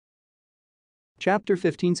Chapter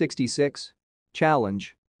 1566.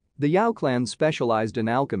 Challenge. The Yao clan specialized in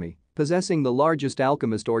alchemy, possessing the largest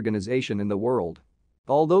alchemist organization in the world.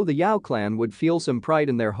 Although the Yao clan would feel some pride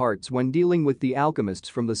in their hearts when dealing with the alchemists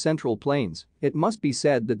from the Central Plains, it must be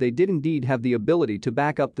said that they did indeed have the ability to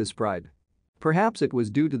back up this pride. Perhaps it was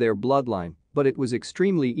due to their bloodline, but it was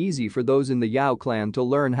extremely easy for those in the Yao clan to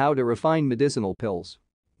learn how to refine medicinal pills.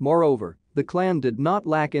 Moreover, the clan did not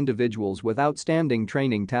lack individuals with outstanding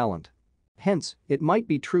training talent. Hence, it might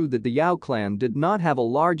be true that the Yao clan did not have a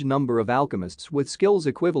large number of alchemists with skills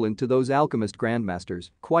equivalent to those alchemist grandmasters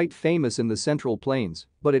quite famous in the Central Plains,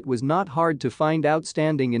 but it was not hard to find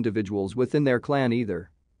outstanding individuals within their clan either.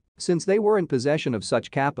 Since they were in possession of such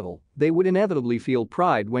capital, they would inevitably feel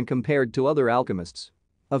pride when compared to other alchemists.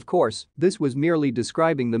 Of course, this was merely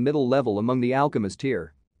describing the middle level among the alchemist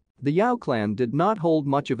tier. The Yao clan did not hold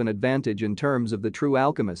much of an advantage in terms of the true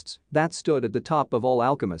alchemists that stood at the top of all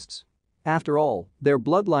alchemists. After all, their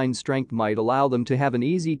bloodline strength might allow them to have an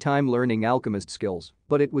easy time learning alchemist skills,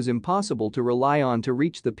 but it was impossible to rely on to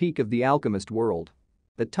reach the peak of the alchemist world.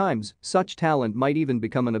 At times, such talent might even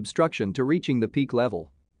become an obstruction to reaching the peak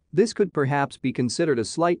level. This could perhaps be considered a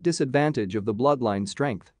slight disadvantage of the bloodline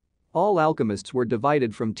strength. All alchemists were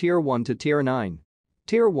divided from Tier 1 to Tier 9.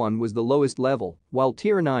 Tier 1 was the lowest level, while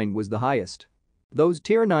Tier 9 was the highest. Those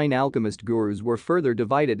Tier 9 alchemist gurus were further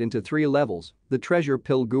divided into 3 levels: the Treasure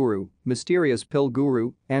Pill Guru, Mysterious Pill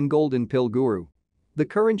Guru, and Golden Pill Guru. The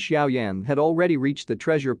current Xiao Yan had already reached the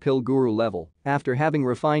Treasure Pill Guru level after having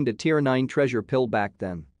refined a Tier 9 treasure pill back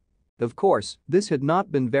then. Of course, this had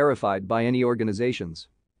not been verified by any organizations.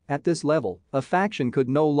 At this level, a faction could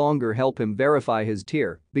no longer help him verify his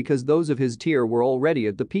tier because those of his tier were already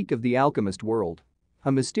at the peak of the alchemist world.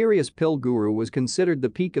 A mysterious pill guru was considered the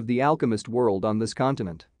peak of the alchemist world on this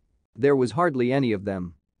continent. There was hardly any of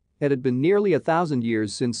them. It had been nearly 1,000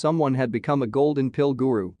 years since someone had become a golden pill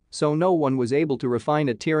guru, so no one was able to refine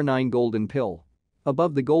a Tier 9 golden pill.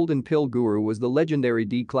 Above the golden pill guru was the legendary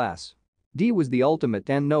D class. D was the ultimate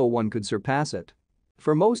and no one could surpass it.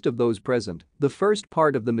 For most of those present, the first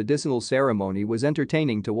part of the medicinal ceremony was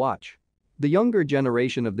entertaining to watch. The younger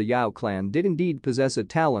generation of the Yao clan did indeed possess a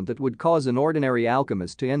talent that would cause an ordinary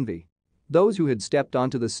alchemist to envy. Those who had stepped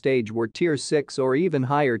onto the stage were Tier 6 or even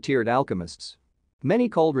higher tiered alchemists. Many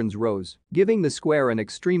cauldrons rose, giving the square an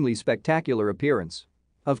extremely spectacular appearance.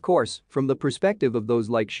 Of course, from the perspective of those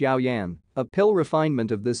like Xiao Yan, a pill refinement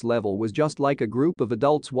of this level was just like a group of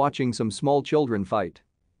adults watching some small children fight.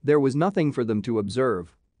 There was nothing for them to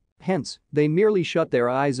observe. Hence, they merely shut their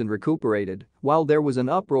eyes and recuperated while there was an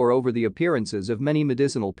uproar over the appearances of many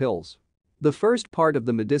medicinal pills. The first part of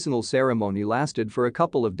the medicinal ceremony lasted for a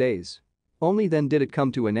couple of days. Only then did it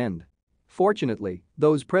come to an end. Fortunately,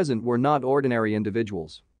 those present were not ordinary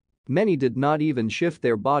individuals. Many did not even shift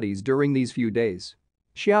their bodies during these few days.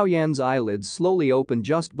 Xiao Yan's eyelids slowly opened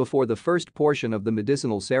just before the first portion of the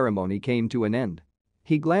medicinal ceremony came to an end.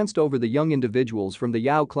 He glanced over the young individuals from the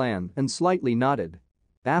Yao clan and slightly nodded.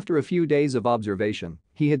 After a few days of observation,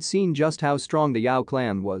 he had seen just how strong the Yao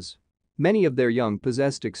clan was. Many of their young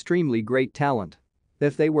possessed extremely great talent.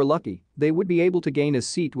 If they were lucky, they would be able to gain a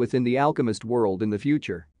seat within the alchemist world in the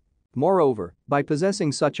future. Moreover, by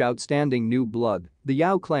possessing such outstanding new blood, the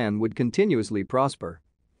Yao clan would continuously prosper.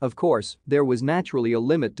 Of course, there was naturally a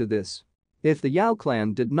limit to this. If the Yao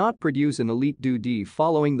clan did not produce an elite dude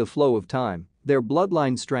following the flow of time, their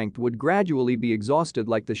bloodline strength would gradually be exhausted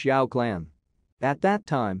like the Xiao clan. At that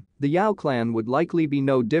time, the Yao clan would likely be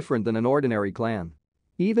no different than an ordinary clan.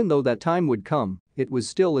 Even though that time would come, it was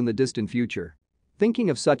still in the distant future. Thinking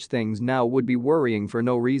of such things now would be worrying for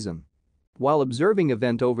no reason. While observing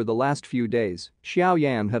event over the last few days, Xiao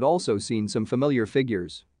Yan had also seen some familiar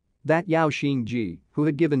figures. That Yao Xingji, who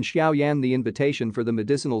had given Xiao Yan the invitation for the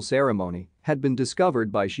medicinal ceremony, had been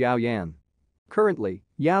discovered by Xiao Yan. Currently,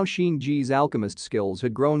 Yao Xingji's alchemist skills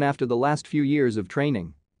had grown after the last few years of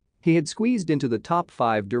training. He had squeezed into the top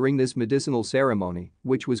 5 during this medicinal ceremony,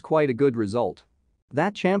 which was quite a good result.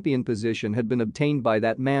 That champion position had been obtained by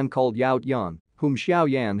that man called Xiao Yan, whom Xiao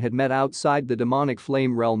Yan had met outside the demonic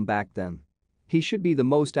flame realm back then. He should be the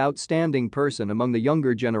most outstanding person among the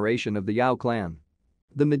younger generation of the Yao clan.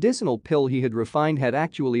 The medicinal pill he had refined had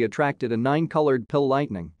actually attracted a 9-colored pill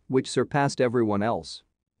lightning, which surpassed everyone else.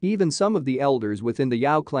 Even some of the elders within the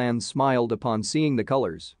Yao clan smiled upon seeing the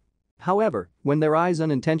colors. However, when their eyes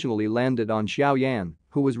unintentionally landed on Xiao Yan,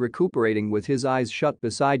 who was recuperating with his eyes shut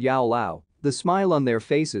beside Yao Lao, the smile on their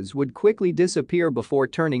faces would quickly disappear before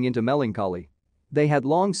turning into melancholy. They had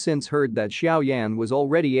long since heard that Xiao Yan was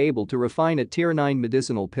already able to refine a Tier 9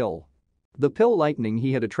 medicinal pill. The pill lightning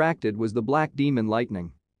he had attracted was the Black Demon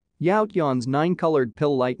Lightning. Xiao Yan's 9-colored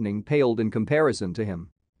pill lightning paled in comparison to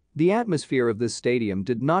him. The atmosphere of this stadium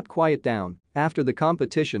did not quiet down after the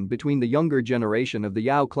competition between the younger generation of the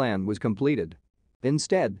Yao clan was completed.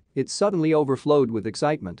 Instead, it suddenly overflowed with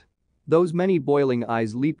excitement. Those many boiling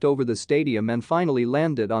eyes leaped over the stadium and finally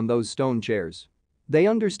landed on those stone chairs. They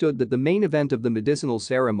understood that the main event of the medicinal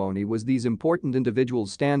ceremony was these important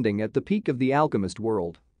individuals standing at the peak of the alchemist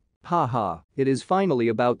world. Ha ha, it is finally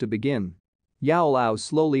about to begin. Yao Lao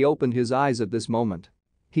slowly opened his eyes at this moment.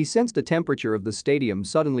 He sensed the temperature of the stadium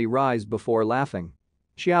suddenly rise before laughing.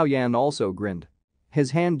 Xiao Yan also grinned.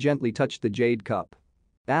 His hand gently touched the jade cup.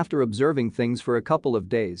 After observing things for a couple of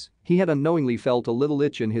days, he had unknowingly felt a little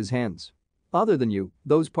itch in his hands. Other than you,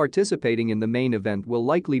 those participating in the main event will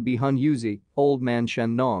likely be Han Yuzi, Old Man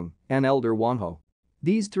Shen Nong, and Elder Wanho.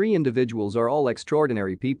 These three individuals are all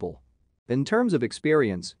extraordinary people. In terms of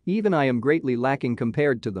experience, even I am greatly lacking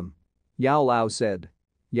compared to them. Yao Lao said.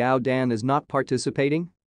 Yao Dan is not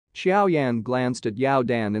participating? Xiao Yan glanced at Yao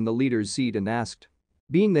Dan in the leader's seat and asked.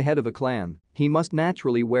 Being the head of a clan, he must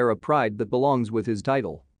naturally wear a pride that belongs with his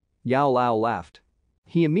title. Yao Lao laughed.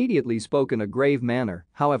 He immediately spoke in a grave manner,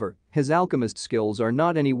 however, his alchemist skills are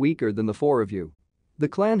not any weaker than the four of you. The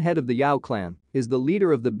clan head of the Yao clan is the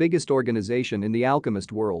leader of the biggest organization in the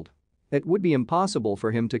alchemist world. It would be impossible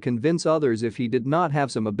for him to convince others if he did not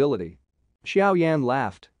have some ability. Xiao Yan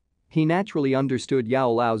laughed. He naturally understood Yao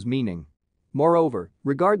Lao's meaning. Moreover,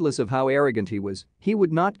 regardless of how arrogant he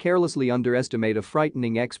would not carelessly underestimate a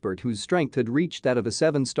frightening expert whose strength had reached that of a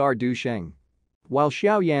 7-star Du Sheng. While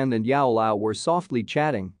Xiao Yan and Yao Lao were softly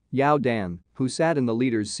chatting, Yao Dan, who sat in the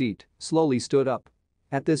leader's seat, slowly stood up.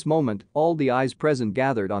 At this moment, all the eyes present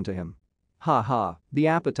gathered onto him. Ha ha, the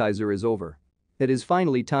appetizer is over. It is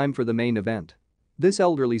finally time for the main event. This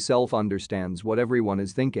elderly self understands what everyone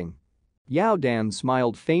is thinking. Yao Dan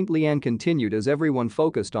smiled faintly and continued as everyone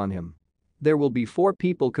focused on him. There will be 4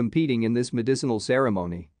 people competing in this medicinal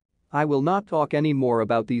ceremony. I will not talk any more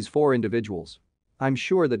about these 4 individuals. I'm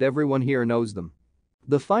sure that everyone here knows them.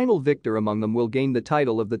 The final victor among them will gain the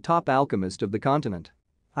title of the top alchemist of the continent.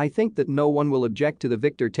 I think that no one will object to the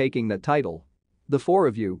victor taking that title. The 4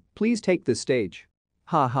 of you, please take the stage.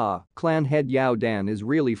 Ha ha, clan head Yao Dan is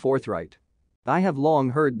really forthright. I have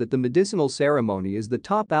long heard that the medicinal ceremony is the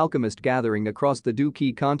top alchemist gathering across the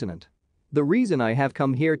Duqi continent. The reason I have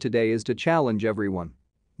come here today is to challenge everyone.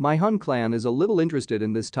 My Hun clan is a little interested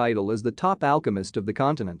in this title as the top alchemist of the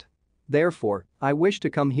continent. Therefore, I wish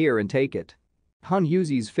to come here and take it. Han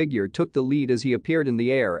Yuzi's figure took the lead as he appeared in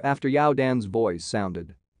the air after Yao Dan's voice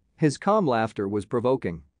sounded. His calm laughter was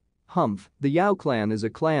provoking. Humph, the Yao clan is a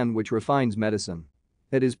clan which refines medicine.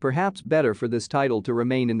 It is perhaps better for this title to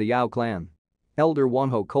remain in the Yao clan. Elder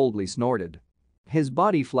Wanho coldly snorted. His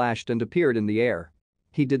body flashed and appeared in the air.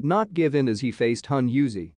 He did not give in as he faced Han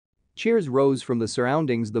Yuzi. Cheers rose from the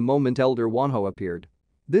surroundings the moment Elder Wanho appeared.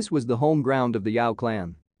 This was the home ground of the Yao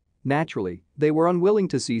clan. Naturally, they were unwilling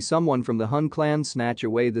to see someone from the Hun clan snatch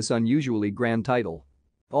away this unusually grand title.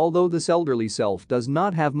 Although this elderly self does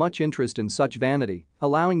not have much interest in such vanity,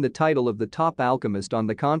 allowing the title of the top alchemist on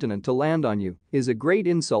the continent to land on you is a great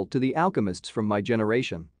insult to the alchemists from my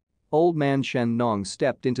generation. Old Man Shen Nong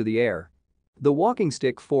stepped into the air. The walking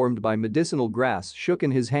stick formed by medicinal grass shook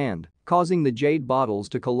in his hand, causing the jade bottles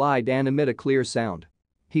to collide and emit a clear sound.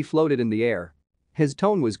 He floated in the air. His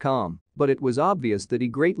tone was calm, but it was obvious that he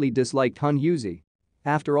greatly disliked Han Yuzi.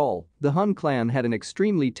 After all, the Hun clan had an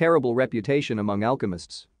extremely terrible reputation among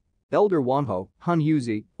alchemists. Elder Wanho, Han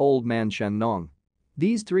Yuzi, Old Man Shen Nong.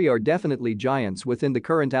 These 3 are definitely giants within the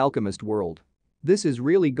current alchemist world. This is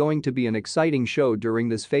really going to be an exciting show during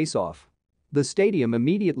this face-off. The stadium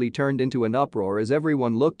immediately turned into an uproar as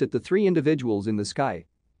everyone looked at the 3 individuals in the sky.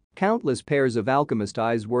 Countless pairs of alchemist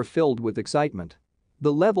eyes were filled with excitement.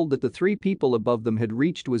 The level that the 3 people above them had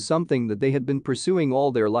reached was something that they had been pursuing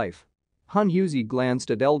all their life. Han Yuzi glanced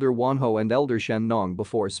at Elder Wanho and Elder Shen Nong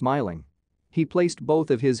before smiling. He placed both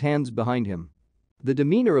of his hands behind him. The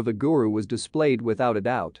demeanor of a guru was displayed without a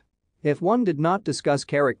doubt. If one did not discuss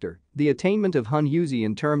character, the attainment of Han Yuzi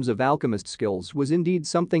in terms of alchemist skills was indeed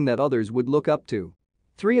something that others would look up to.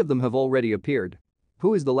 3 of them have already appeared.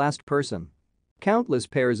 Who is the last person? Countless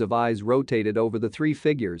pairs of eyes rotated over the 3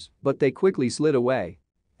 figures, but they quickly slid away.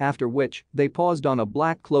 After which, they paused on a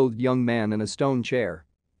black-clothed young man in a stone chair.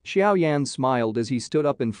 Xiao Yan smiled as he stood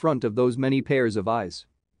up in front of those many pairs of eyes.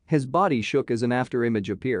 His body shook as an afterimage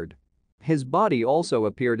appeared. His body also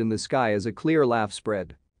appeared in the sky as a clear laugh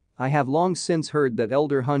spread. I have long since heard that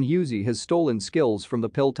Elder Han Yuzi has stolen skills from the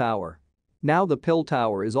Pill Tower. Now the Pill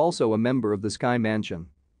Tower is also a member of the Sky Mansion.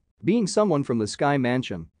 Being someone from the Sky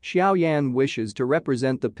Mansion, Xiao Yan wishes to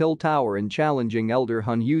represent the Pill Tower in challenging Elder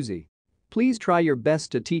Hun Yuzi. Please try your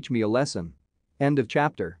best to teach me a lesson. End of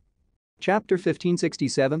chapter. Chapter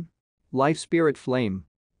 1567. Life Spirit Flame.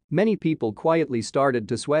 Many people quietly started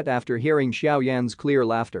to sweat after hearing Xiao Yan's clear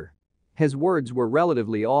laughter. His words were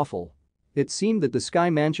relatively awful. It seemed that the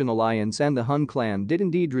Sky Mansion Alliance and the Hun clan did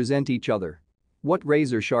indeed resent each other. What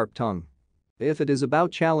razor-sharp tongue. If it is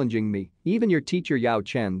about challenging me, even your teacher Yao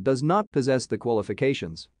Chen does not possess the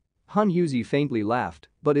qualifications. Hun Yuzi faintly laughed,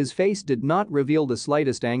 but his face did not reveal the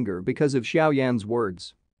slightest anger because of Xiao Yan's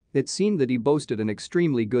words. It seemed that he boasted an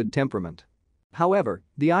extremely good temperament. However,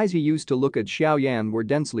 the eyes he used to look at Xiao Yan were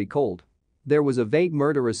densely cold. There was a vague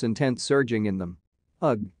murderous intent surging in them.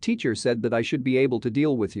 Ugh, teacher said that I should be able to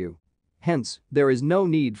deal with you. Hence, there is no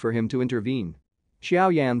need for him to intervene.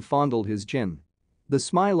 Xiao Yan fondled his chin. The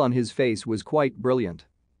smile on his face was quite brilliant.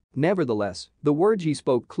 Nevertheless, the words he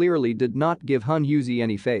spoke clearly did not give Hun Yuzi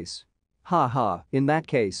any face. Ha ha, in that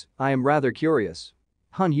case, I am rather curious.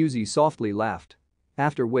 Hun Yuzi softly laughed.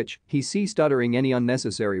 After which, he ceased uttering any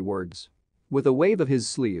unnecessary words. With a wave of his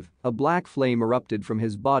sleeve, a black flame erupted from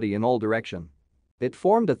his body in all directions. It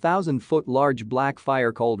formed a 1,000-foot large black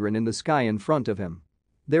fire cauldron in the sky in front of him.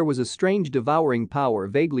 There was a strange devouring power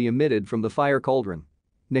vaguely emitted from the fire cauldron.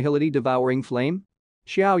 Nihility devouring flame?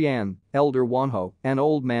 Xiao Yan, Elder Wanhou, and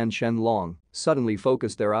Old Man Shen Long suddenly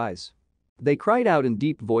focused their eyes. They cried out in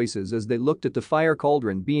deep voices as they looked at the fire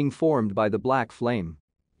cauldron being formed by the black flame.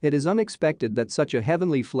 It is unexpected that such a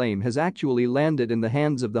heavenly flame has actually landed in the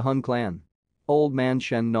hands of the Hun clan. Old Man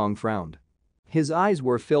Shen Long frowned. His eyes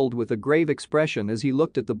were filled with a grave expression as he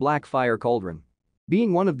looked at the black fire cauldron.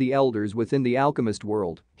 Being one of the elders within the alchemist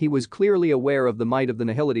world, he was clearly aware of the might of the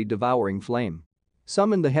nihility devouring flame.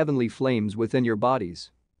 Summon the heavenly flames within your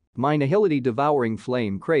bodies. My nihility devouring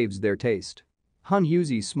flame craves their taste. Hun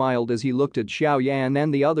Yuzi smiled as he looked at Xiao Yan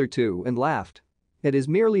and the other two and laughed. It is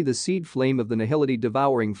merely the seed flame of the nihility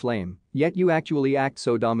devouring flame, yet you actually act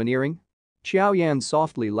so domineering? Xiao Yan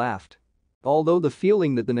softly laughed. Although the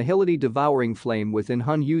feeling that the nihility devouring flame within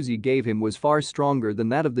Hun Yuzi gave him was far stronger than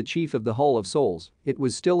that of the chief of the Hall of Souls, it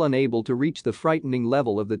was still unable to reach the frightening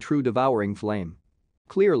level of the true devouring flame.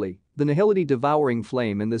 Clearly, the nihility devouring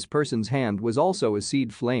flame in this person's hand was also a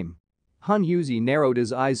seed flame. Hun Yuzi narrowed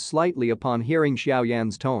his eyes slightly upon hearing Xiao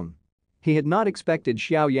Yan's tone. He had not expected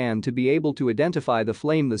Xiao Yan to be able to identify the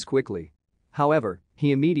flame this quickly. However,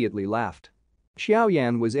 he immediately laughed. Xiao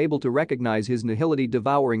Yan was able to recognize his nihility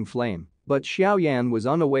devouring flame, but Xiao Yan was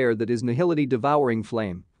unaware that his nihility devouring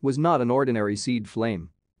flame was not an ordinary seed flame.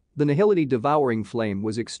 The nihility devouring flame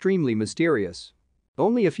was extremely mysterious.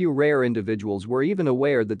 Only a few rare individuals were even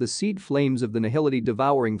aware that the seed flames of the nihility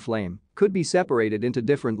devouring flame could be separated into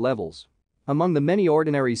different levels. Among the many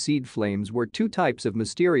ordinary seed flames were two types of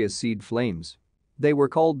mysterious seed flames. They were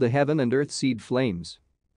called the heaven and earth seed flames.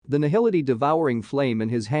 The nihility devouring flame in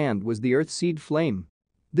his hand was the earth seed flame.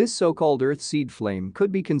 This so-called earth seed flame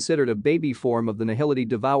could be considered a baby form of the nihility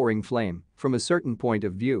devouring flame from a certain point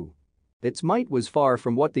of view. Its might was far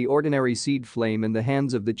from what the ordinary seed flame in the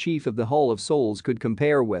hands of the chief of the Hall of Souls could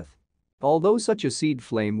compare with. Although such a seed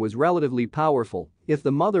flame was relatively powerful, if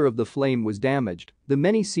the mother of the flame was damaged, the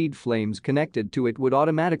many seed flames connected to it would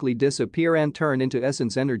automatically disappear and turn into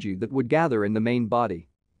essence energy that would gather in the main body.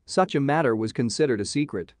 Such a matter was considered a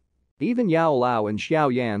secret. Even Yao Lao and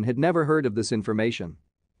Xiao Yan had never heard of this information.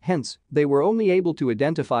 Hence, they were only able to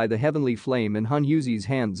identify the heavenly flame in Hun Yuzi's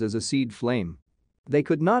hands as a seed flame. They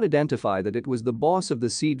could not identify that it was the boss of the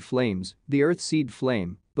seed flames, the earth seed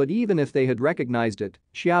flame, but even if they had recognized it,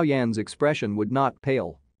 Xiao Yan's expression would not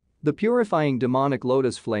pale. The purifying demonic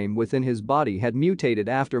lotus flame within his body had mutated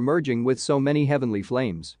after merging with so many heavenly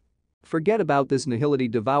flames. Forget about this nihility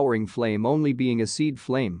devouring flame only being a seed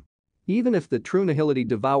flame. Even if the true nihility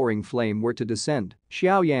devouring flame were to descend,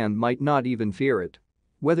 Xiao Yan might not even fear it.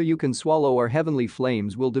 Whether you can swallow our heavenly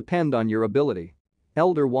flames will depend on your ability.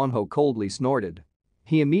 Elder Wanhou coldly snorted.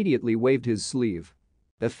 He immediately waved his sleeve.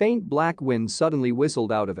 A faint black wind suddenly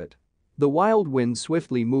whistled out of it. The wild wind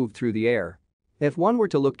swiftly moved through the air. If one were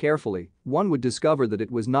to look carefully, one would discover that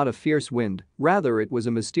it was not a fierce wind, rather it was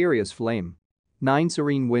a mysterious flame. 9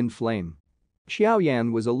 Serene Wind Flame. Xiao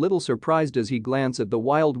Yan was a little surprised as he glanced at the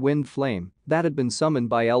wild wind flame that had been summoned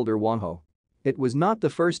by Elder Wanhou. It was not the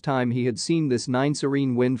first time he had seen this 9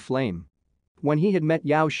 Serene Wind Flame. When he had met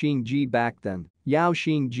Yao Xingji back then, Yao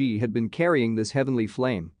Xingji had been carrying this heavenly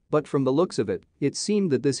flame, but from the looks of it, it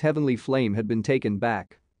seemed that this heavenly flame had been taken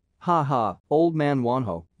back. Ha ha, old man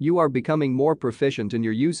Wanhou, you are becoming more proficient in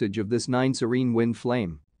your usage of this 9 Serene Wind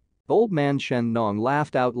Flame. Old man Shen Nong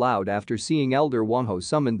laughed out loud after seeing Elder Wanhou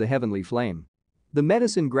summon the heavenly flame. The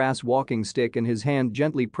medicine grass walking stick in his hand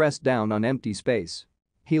gently pressed down on empty space.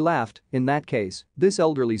 He laughed, in that case, this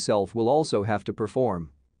elderly self will also have to perform.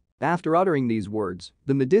 After uttering these words,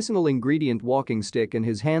 the medicinal ingredient walking stick in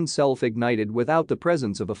his hand self-ignited without the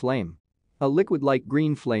presence of a flame. A liquid-like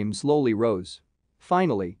green flame slowly rose.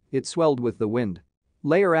 Finally, it swelled with the wind.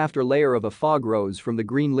 Layer after layer of a fog rose from the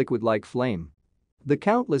green liquid-like flame. The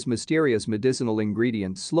countless mysterious medicinal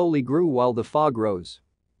ingredients slowly grew while the fog rose.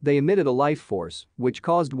 They emitted a life force, which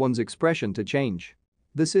caused one's expression to change.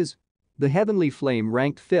 This is. The heavenly flame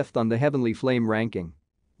ranked 5th on the heavenly flame ranking.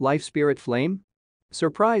 Life spirit flame?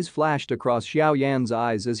 Surprise flashed across Xiao Yan's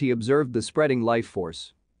eyes as he observed the spreading life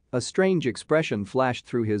force. A strange expression flashed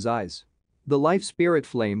through his eyes. The life spirit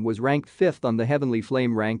flame was ranked 5th on the heavenly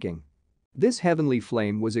flame ranking. This heavenly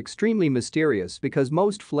flame was extremely mysterious because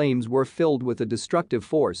most flames were filled with a destructive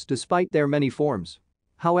force despite their many forms.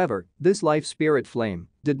 However, this life spirit flame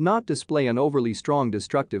did not display an overly strong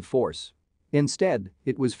destructive force. Instead,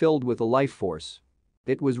 it was filled with a life force.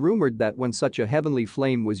 It was rumored that when such a heavenly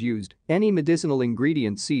flame was used, any medicinal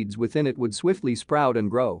ingredient seeds within it would swiftly sprout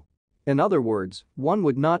and grow. In other words, one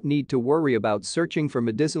would not need to worry about searching for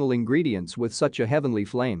medicinal ingredients with such a heavenly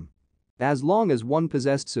flame. As long as one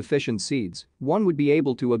possessed sufficient seeds, one would be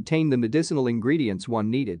able to obtain the medicinal ingredients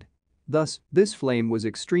one needed. Thus, this flame was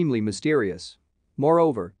extremely mysterious.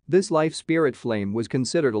 Moreover, this life spirit flame was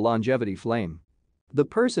considered a longevity flame. The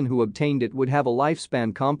person who obtained it would have a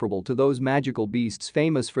lifespan comparable to those magical beasts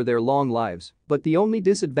famous for their long lives, but the only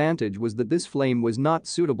disadvantage was that this flame was not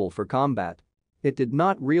suitable for combat. It did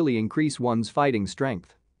not really increase one's fighting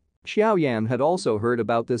strength. Xiao Yan had also heard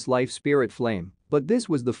about this life spirit flame, but this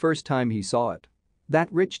was the first time he saw it.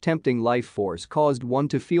 That rich tempting life force caused one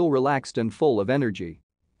to feel relaxed and full of energy.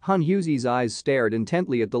 Han Huzi's eyes stared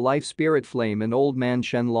intently at the life spirit flame in old man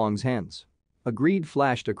Shenlong's hands. A greed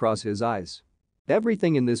flashed across his eyes.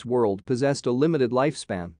 Everything in this world possessed a limited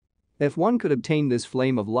lifespan. If one could obtain this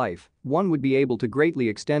flame of life, one would be able to greatly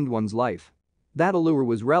extend one's life. That allure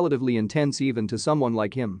was relatively intense even to someone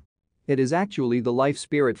like him. It is actually the life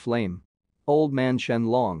spirit flame. Old man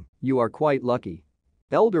Shenlong, you are quite lucky.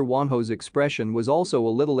 Elder Wanho's expression was also a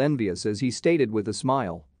little envious as he stated with a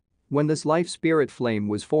smile. When this life spirit flame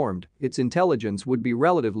was formed, its intelligence would be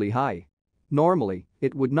relatively high. Normally,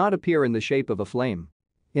 it would not appear in the shape of a flame.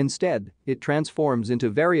 Instead, it transforms into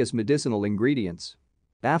various medicinal ingredients.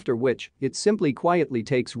 After which, it simply quietly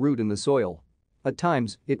takes root in the soil. At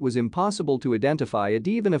times, it was impossible to identify it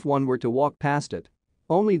even if one were to walk past it.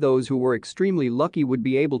 Only those who were extremely lucky would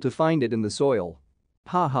be able to find it in the soil.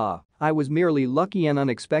 Haha, I was merely lucky and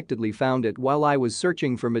unexpectedly found it while I was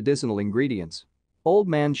searching for medicinal ingredients. Old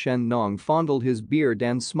man Shen Nong fondled his beard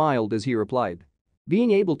and smiled as he replied.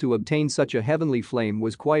 Being able to obtain such a heavenly flame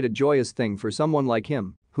was quite a joyous thing for someone like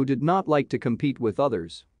him, who did not like to compete with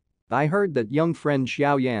others. I heard that young friend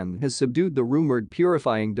Xiao Yan has subdued the rumored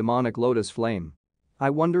purifying demonic lotus flame.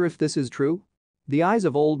 I wonder if this is true? The eyes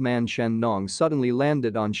of old man Shen Nong suddenly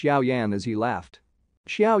landed on Xiao Yan as he laughed.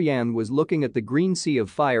 Xiao Yan was looking at the green sea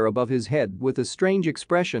of fire above his head with a strange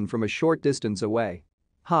expression from a short distance away.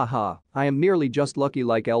 Haha, I am merely just lucky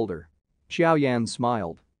like Elder. Xiao Yan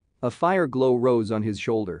smiled. A fire glow rose on his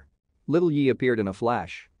shoulder. Little Yi appeared in a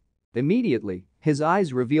flash. Immediately, his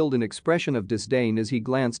eyes revealed an expression of disdain as he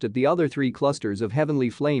glanced at the other 3 clusters of heavenly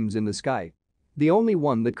flames in the sky. The only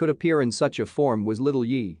one that could appear in such a form was Little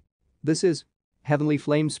Yi. This is heavenly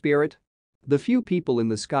flame spirit? The few people in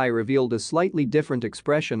the sky revealed a slightly different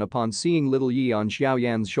expression upon seeing Little Yi on Xiao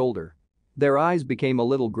Yan's shoulder. Their eyes became a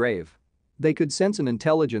little grave. They could sense an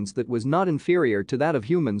intelligence that was not inferior to that of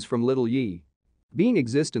humans from Little Yi. Being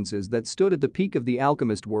existences that stood at the peak of the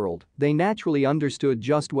alchemist world, they naturally understood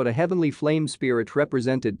just what a heavenly flame spirit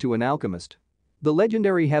represented to an alchemist. The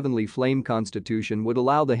legendary heavenly flame constitution would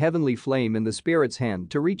allow the heavenly flame in the spirit's hand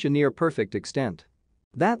to reach a near-perfect extent.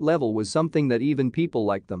 That level was something that even people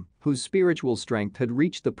like them, whose spiritual strength had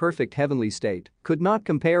reached the perfect heavenly state, could not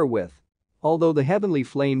compare with. Although the heavenly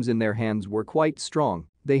flames in their hands were quite strong,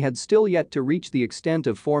 they had still yet to reach the extent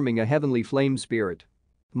of forming a heavenly flame spirit.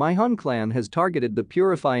 My Hun clan has targeted the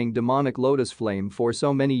purifying demonic lotus flame for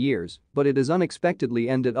so many years, but it has unexpectedly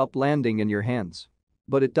ended up landing in your hands.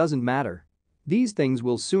 But it doesn't matter. These things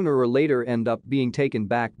will sooner or later end up being taken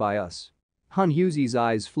back by us. Han Huzi's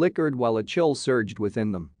eyes flickered while a chill surged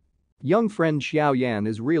within them. Young friend Xiao Yan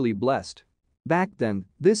is really blessed. Back then,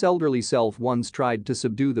 this elderly self once tried to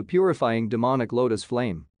subdue the purifying demonic lotus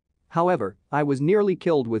flame. However, I was nearly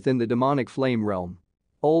killed within the demonic flame realm.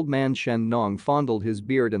 Old man Shen Nong fondled his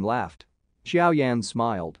beard and laughed. Xiao Yan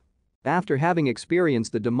smiled. After having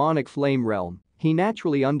experienced the demonic flame realm, He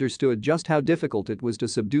naturally understood just how difficult it was to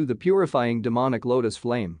subdue the purifying demonic lotus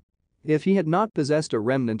flame. If he had not possessed a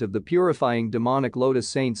remnant of the purifying demonic lotus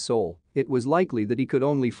saint's soul, it was likely that he could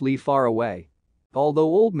only flee far away. Although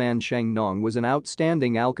Old Man Sheng Nong was an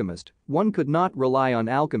outstanding alchemist, one could not rely on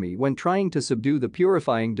alchemy when trying to subdue the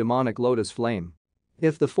purifying demonic lotus flame.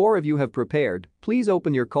 If the four of you have prepared, please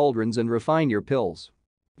open your cauldrons and refine your pills.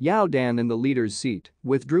 Yao Dan in the leader's seat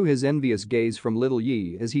withdrew his envious gaze from Little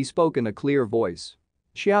Yi as he spoke in a clear voice.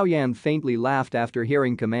 Xiao Yan faintly laughed after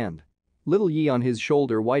hearing command. Little Yi on his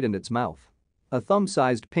shoulder widened its mouth. A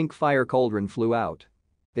thumb-sized pink fire cauldron flew out.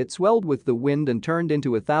 It swelled with the wind and turned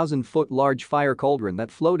into a 1,000-foot large fire cauldron that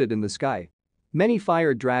floated in the sky. Many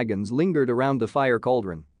fire dragons lingered around the fire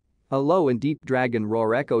cauldron. A low and deep dragon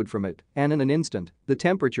roar echoed from it, and in an instant, the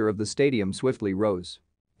temperature of the stadium swiftly rose.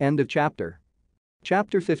 End of chapter.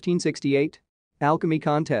 Chapter 1568. Alchemy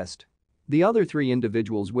Contest. The other three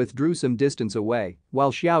individuals withdrew some distance away,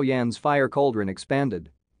 while Xiao Yan's fire cauldron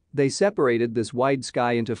expanded. They separated this wide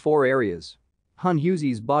sky into four areas. Han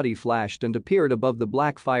Huzi's body flashed and appeared above the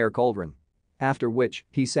black fire cauldron. After which,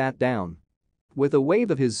 he sat down. With a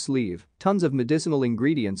wave of his sleeve, tons of medicinal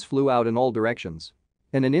ingredients flew out in all directions.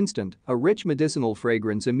 In an instant, a rich medicinal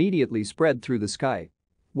fragrance immediately spread through the sky.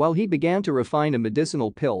 While he began to refine a medicinal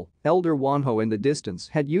pill, Elder Wanho in the distance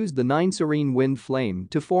had used the 9 serene wind flame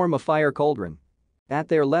to form a fire cauldron. At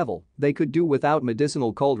their level, they could do without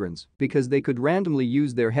medicinal cauldrons because they could randomly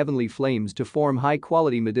use their heavenly flames to form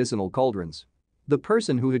high-quality medicinal cauldrons. The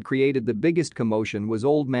person who had created the biggest commotion was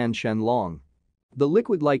Old Man Shen Long. The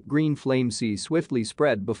liquid-like green flame sea swiftly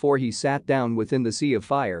spread before he sat down within the sea of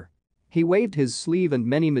fire. He waved his sleeve and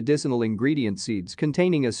many medicinal ingredient seeds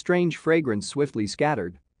containing a strange fragrance swiftly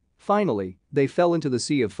scattered. Finally, they fell into the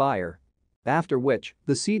sea of fire. After which,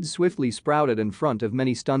 the seeds swiftly sprouted in front of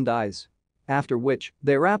many stunned eyes. After which,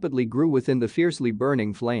 they rapidly grew within the fiercely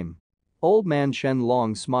burning flame. Old Man Shen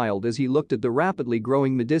Long smiled as he looked at the rapidly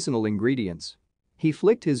growing medicinal ingredients. He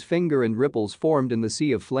flicked his finger and ripples formed in the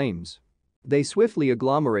sea of flames. They swiftly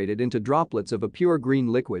agglomerated into droplets of a pure green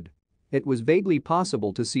liquid. It was vaguely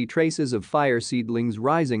possible to see traces of fire seedlings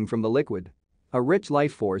rising from the liquid. A rich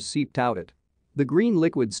life force seeped out it. The green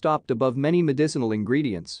liquid stopped above many medicinal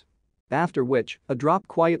ingredients. After which, a drop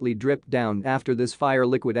quietly dripped down after this fire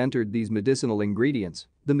liquid entered these medicinal ingredients.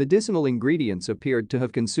 The medicinal ingredients appeared to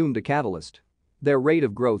have consumed a catalyst. Their rate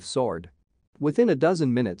of growth soared. Within a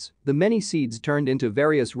dozen minutes, the many seeds turned into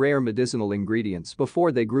various rare medicinal ingredients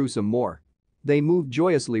before they grew some more. They moved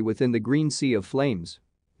joyously within the green sea of flames.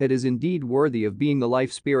 It is indeed worthy of being the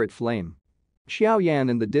life spirit flame. Xiao Yan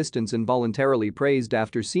in the distance involuntarily praised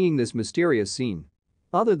after seeing this mysterious scene.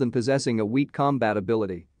 Other than possessing a weak combat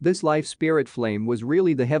ability, this life spirit flame was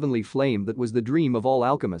really the heavenly flame that was the dream of all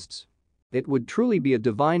alchemists. It would truly be a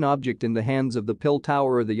divine object in the hands of the Pill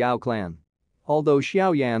Tower or the Yao clan. Although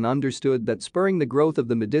Xiao Yan understood that spurring the growth of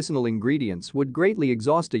the medicinal ingredients would greatly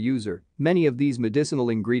exhaust a user, many of these medicinal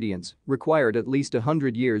ingredients required at least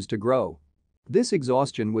 100 years to grow. This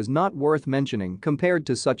exhaustion was not worth mentioning compared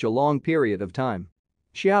to such a long period of time.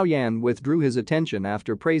 Xiao Yan withdrew his attention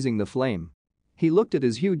after praising the flame. He looked at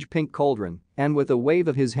his huge pink cauldron, and with a wave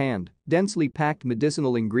of his hand, densely packed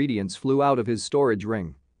medicinal ingredients flew out of his storage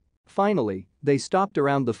ring. Finally, they stopped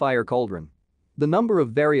around the fire cauldron. The number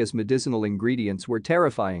of various medicinal ingredients were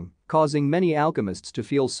terrifying, causing many alchemists to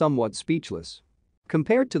feel somewhat speechless.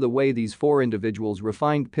 Compared to the way these four individuals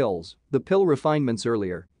refined pills, the pill refinements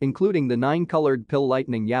earlier, including the 9-colored pill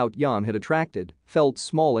lightning Xiao Yan had attracted, felt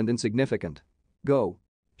small and insignificant. Go.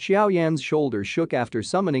 Xiao Yan's shoulders shook after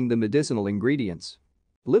summoning the medicinal ingredients.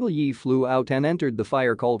 Little Yi flew out and entered the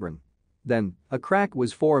fire cauldron. Then, a crack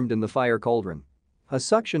was formed in the fire cauldron. A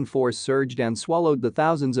suction force surged and swallowed the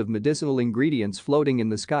thousands of medicinal ingredients floating in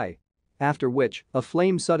the sky. After which, a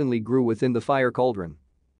flame suddenly grew within the fire cauldron.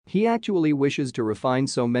 He actually wishes to refine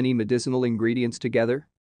so many medicinal ingredients together?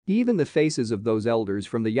 Even the faces of those elders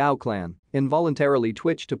from the Yao clan involuntarily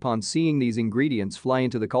twitched upon seeing these ingredients fly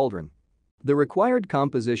into the cauldron. The required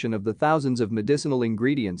composition of the thousands of medicinal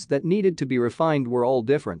ingredients that needed to be refined were all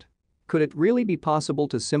different. Could it really be possible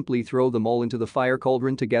to simply throw them all into the fire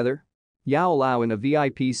cauldron together? Yao Lao in a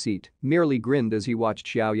VIP seat merely grinned as he watched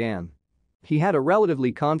Xiao Yan. He had a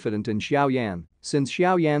relatively confident in Xiao Yan, since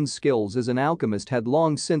Xiao Yan's skills as an alchemist had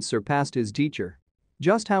long since surpassed his teacher.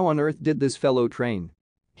 Just how on earth did this fellow train?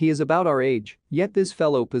 He is about our age, yet this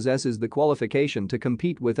fellow possesses the qualification to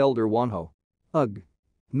compete with Elder Wanho. Ugh.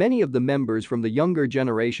 Many of the members from the younger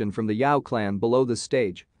generation from the Yao clan below the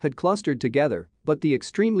stage had clustered together, but the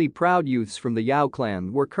extremely proud youths from the Yao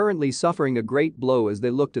clan were currently suffering a great blow as they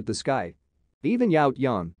looked at the sky. Even Xiao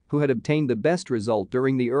Yan, who had obtained the best result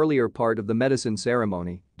during the earlier part of the medicine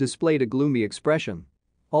ceremony, displayed a gloomy expression.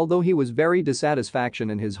 Although he was very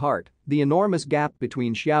dissatisfaction in his heart, the enormous gap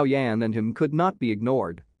between Xiao Yan and him could not be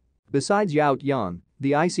ignored. Besides Xiao Yan,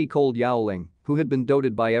 the icy cold Yaoling, who had been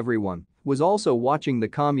doted by everyone, was also watching the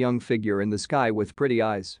calm young figure in the sky with pretty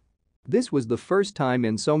eyes. This was the first time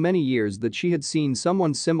in so many years that she had seen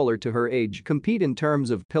someone similar to her age compete in terms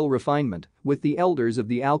of pill refinement with the elders of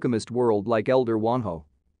the alchemist world like Elder Wanho.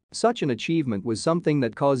 Such an achievement was something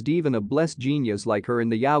that caused even a blessed genius like her in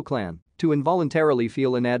the Yao clan to involuntarily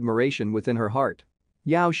feel an admiration within her heart.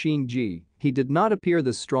 Yao Xingji, he did not appear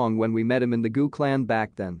this strong when we met him in the Gu clan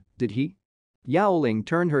back then, did he? Yao Ling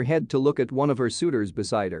turned her head to look at one of her suitors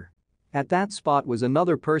beside her. At that spot was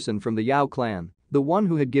another person from the Yao clan, the one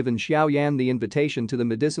who had given Xiao Yan the invitation to the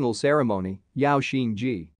medicinal ceremony, Yao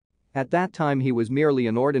Xingji. At that time he was merely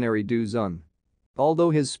an ordinary Du Zun. Although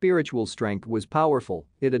his spiritual strength was powerful,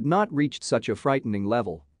 it had not reached such a frightening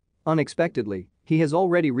level. Unexpectedly, he has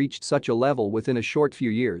already reached such a level within a short few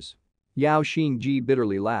years. Yao Xingji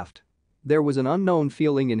bitterly laughed. There was an unknown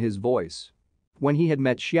feeling in his voice. When he had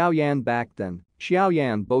met Xiao Yan back then, Xiao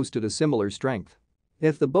Yan boasted a similar strength.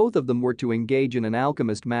 If the both of them were to engage in an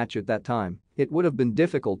alchemist match at that time, it would have been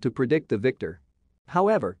difficult to predict the victor.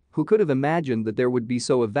 However, who could have imagined that there would be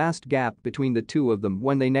so a vast gap between the two of them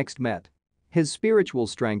when they next met? His spiritual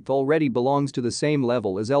strength already belongs to the same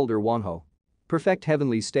level as Elder Wanho. Perfect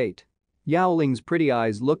heavenly state. Yao Ling's pretty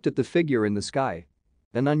eyes looked at the figure in the sky.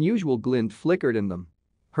 An unusual glint flickered in them.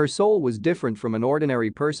 Her soul was different from an ordinary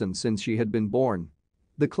person since she had been born.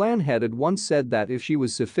 The clan head had once said that if she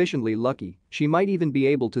was sufficiently lucky, she might even be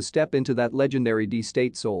able to step into that legendary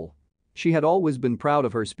D-state soul. She had always been proud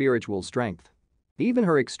of her spiritual strength. Even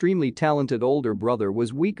her extremely talented older brother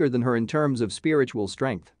was weaker than her in terms of spiritual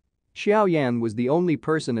strength. Xiao Yan was the only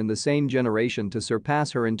person in the same generation to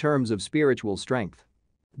surpass her in terms of spiritual strength.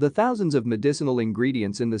 The thousands of medicinal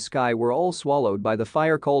ingredients in the sky were all swallowed by the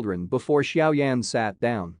fire cauldron before Xiao Yan sat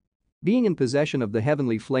down. Being in possession of the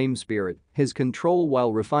heavenly flame spirit, his control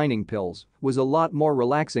while refining pills was a lot more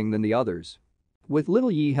relaxing than the others. With little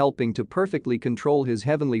Yi helping to perfectly control his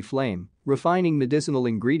heavenly flame, refining medicinal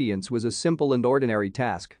ingredients was a simple and ordinary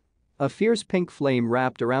task. A fierce pink flame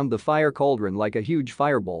wrapped around the fire cauldron like a huge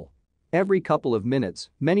fireball. Every couple of minutes,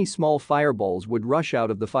 many small fireballs would rush out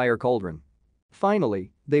of the fire cauldron.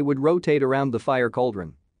 Finally, they would rotate around the fire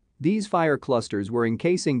cauldron. These fire clusters were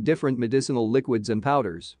encasing different medicinal liquids and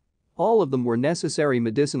powders. All of them were necessary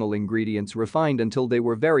medicinal ingredients refined until they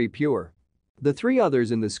were very pure. The three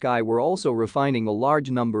others in the sky were also refining a large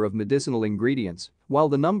number of medicinal ingredients, while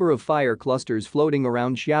the number of fire clusters floating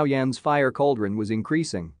around Xiao Yan's fire cauldron was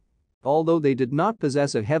increasing. Although they did not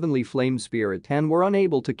possess a heavenly flame spirit and were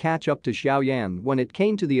unable to catch up to Xiao Yan when it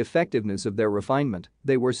came to the effectiveness of their refinement,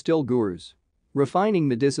 they were still gurus. Refining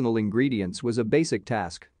medicinal ingredients was a basic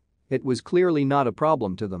task. It was clearly not a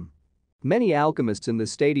problem to them. Many alchemists in the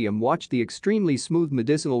stadium watched the extremely smooth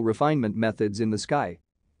medicinal refinement methods in the sky.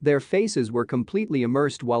 Their faces were completely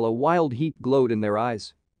immersed while a wild heat glowed in their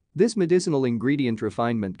eyes. This medicinal ingredient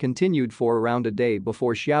refinement continued for around a day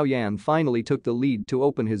before Xiao Yan finally took the lead to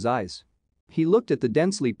open his eyes. He looked at the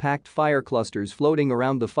densely packed fire clusters floating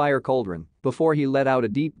around the fire cauldron before he let out a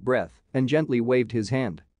deep breath and gently waved his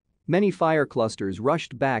hand. Many fire clusters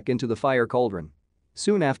rushed back into the fire cauldron.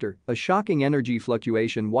 Soon after, a shocking energy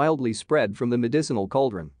fluctuation wildly spread from the medicinal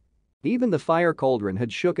cauldron. Even the fire cauldron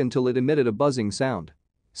had shook until it emitted a buzzing sound.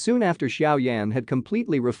 Soon after Xiao Yan had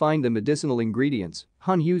completely refined the medicinal ingredients,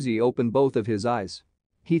 Han Huzi opened both of his eyes.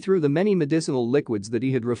 He threw the many medicinal liquids that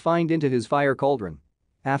he had refined into his fire cauldron.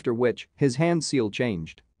 After which, his hand seal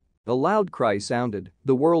changed. A loud cry sounded,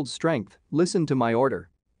 "The world's strength, listen to my order."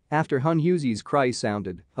 After Han Huzi's cry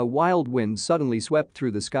sounded, a wild wind suddenly swept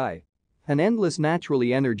through the sky. An endless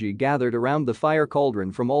naturally energy gathered around the fire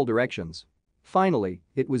cauldron from all directions. Finally,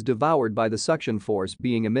 it was devoured by the suction force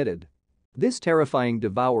being emitted. This terrifying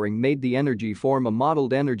devouring made the energy form a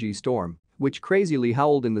mottled energy storm, which crazily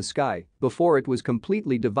howled in the sky before it was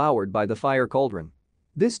completely devoured by the fire cauldron.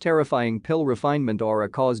 This terrifying pill refinement aura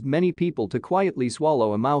caused many people to quietly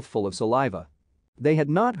swallow a mouthful of saliva. They had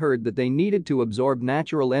not heard that they needed to absorb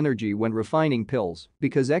natural energy when refining pills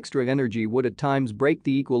because extra energy would at times break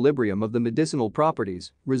the equilibrium of the medicinal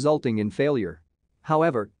properties, resulting in failure.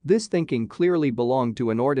 However, this thinking clearly belonged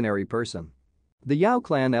to an ordinary person. The Yao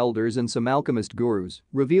clan elders and some alchemist gurus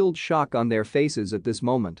revealed shock on their faces at this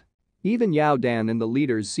moment. Even Yao Dan in the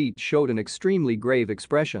leader's seat showed an extremely grave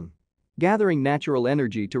expression. Gathering natural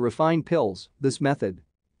energy to refine pills, this method.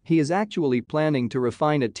 He is actually planning to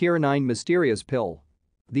refine a tier 9 mysterious pill.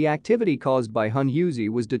 The activity caused by Hun Yuzi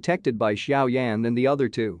was detected by Xiao Yan and the other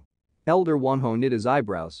two. Elder Wanho knit his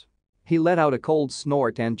eyebrows. He let out a cold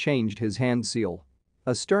snort and changed his hand seal.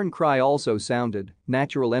 A stern cry also sounded,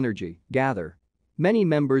 natural energy, gather. Many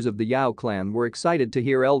members of the Yao clan were excited to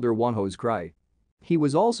hear Elder Wanho's cry. He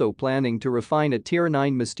was also planning to refine a tier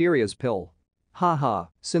 9 mysterious pill. Haha,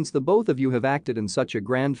 since the both of you have acted in such a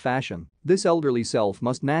grand fashion, this elderly self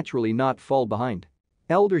must naturally not fall behind.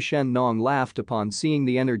 Elder Shen Nong laughed upon seeing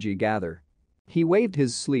the energy gather. He waved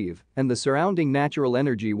his sleeve, and the surrounding natural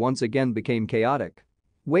energy once again became chaotic.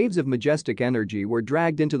 Waves of majestic energy were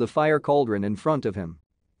dragged into the fire cauldron in front of him.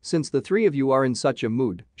 Since the three of you are in such a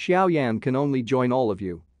mood, Xiao Yan can only join all of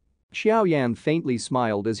you. Xiao Yan faintly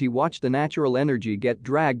smiled as he watched the natural energy get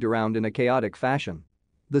dragged around in a chaotic fashion.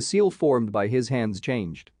 The seal formed by his hands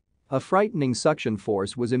changed. A frightening suction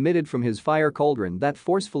force was emitted from his fire cauldron that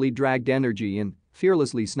forcefully dragged energy in,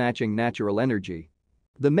 fearlessly snatching natural energy.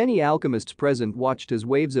 The many alchemists present watched as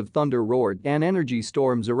waves of thunder roared and energy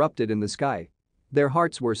storms erupted in the sky. Their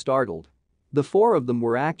hearts were startled. The four of them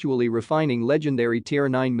were actually refining legendary tier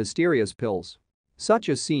 9 mysterious pills. Such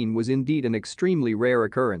a scene was indeed an extremely rare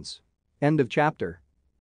occurrence. End of chapter.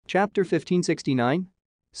 Chapter 1569?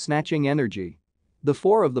 Snatching energy. The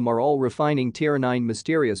four of them are all refining tier 9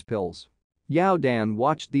 mysterious pills. Yao Dan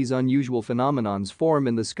watched these unusual phenomenons form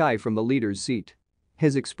in the sky from the leader's seat.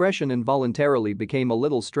 His expression involuntarily became a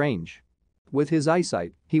little strange. With his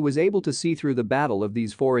eyesight, he was able to see through the battle of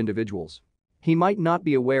these four individuals. He might not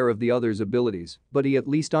be aware of the others' abilities, but he at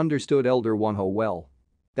least understood Elder Wanho well.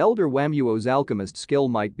 Elder Wamuo's alchemist skill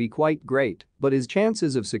might be quite great, but his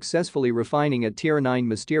chances of successfully refining a tier 9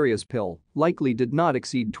 mysterious pill likely did not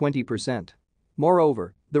exceed 20%.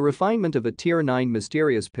 Moreover, the refinement of a tier 9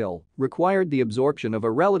 mysterious pill required the absorption of a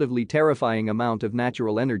relatively terrifying amount of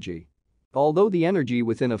natural energy. Although the energy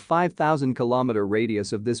within a 5,000-kilometer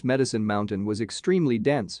radius of this medicine mountain was extremely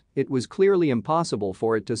dense, it was clearly impossible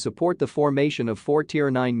for it to support the formation of 4 tier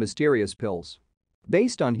 9 mysterious pills.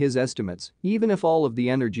 Based on his estimates, even if all of the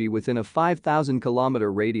energy within a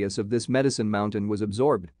 5,000-kilometer radius of this medicine mountain was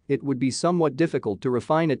absorbed, it would be somewhat difficult to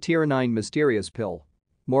refine a tier 9 mysterious pill.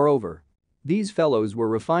 Moreover, these fellows were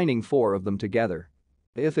refining 4 of them together.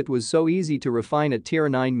 If it was so easy to refine a tier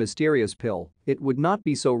 9 mysterious pill, it would not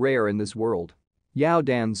be so rare in this world. Yao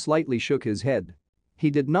Dan slightly shook his head. He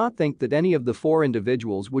did not think that any of the 4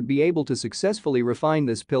 individuals would be able to successfully refine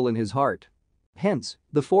this pill in his heart. Hence,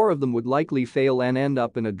 the 4 of them would likely fail and end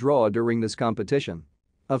up in a draw during this competition.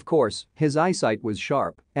 Of course, his eyesight was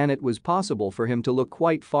sharp, and it was possible for him to look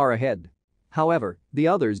quite far ahead. However, the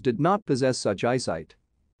others did not possess such eyesight.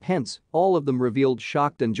 Hence, all of them revealed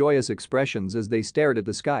shocked and joyous expressions as they stared at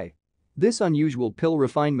the sky. This unusual pill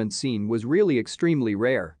refinement scene was really extremely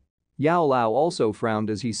rare. Yao Lao also frowned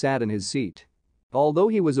as he sat in his seat. Although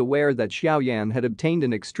he was aware that Xiao Yan had obtained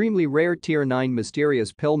an extremely rare tier 9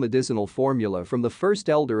 mysterious pill medicinal formula from the first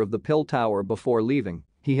elder of the pill tower before leaving,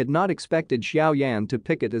 he had not expected Xiao Yan to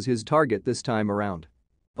pick it as his target this time around.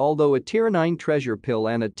 Although a tier 9 treasure pill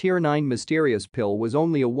and a tier 9 mysterious pill was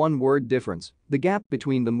only a one-word difference, the gap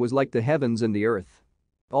between them was like the heavens and the earth.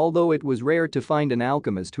 Although it was rare to find an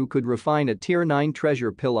alchemist who could refine a tier 9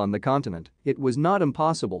 treasure pill on the continent, it was not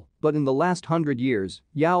impossible, but in the last 100 years,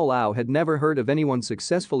 Yao Lao had never heard of anyone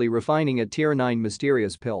successfully refining a tier 9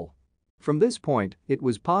 mysterious pill. From this point, it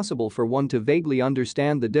was possible for one to vaguely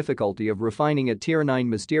understand the difficulty of refining a tier 9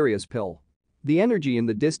 mysterious pill. The energy in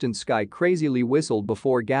the distant sky crazily whistled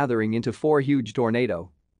before gathering into 4 huge tornadoes.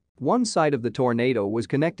 One side of the tornado was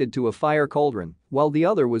connected to a fire cauldron, while the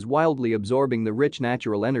other was wildly absorbing the rich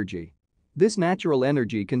natural energy. This natural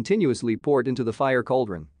energy continuously poured into the fire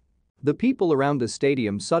cauldron. The people around the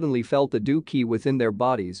stadium suddenly felt the du qi within their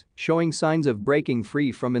bodies, showing signs of breaking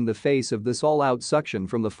free from in the face of this all-out suction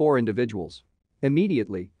from the 4 individuals.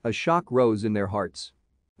 Immediately, a shock rose in their hearts.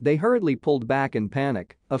 They hurriedly pulled back in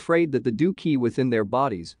panic, afraid that the du qi within their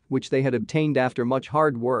bodies, which they had obtained after much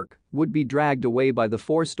hard work, would be dragged away by the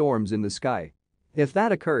 4 storms in the sky. If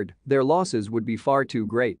that occurred, their losses would be far too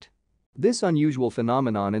great. This unusual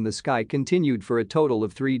phenomenon in the sky continued for a total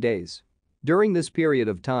of 3 days. During this period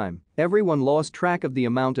of time, everyone lost track of the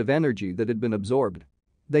amount of energy that had been absorbed.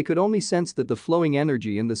 They could only sense that the flowing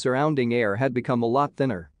energy in the surrounding air had become a lot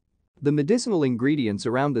thinner. The medicinal ingredients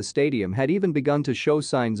around the stadium had even begun to show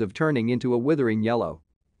signs of turning into a withering yellow.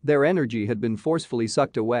 Their energy had been forcefully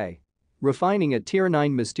sucked away. Refining a tier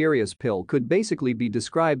 9 mysterious pill could basically be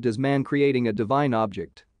described as man creating a divine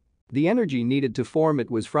object. The energy needed to form it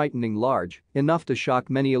was frighteningly large, enough to shock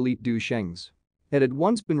many elite Du Shengs. It had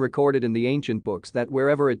once been recorded in the ancient books that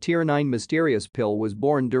wherever a tier 9 mysterious pill was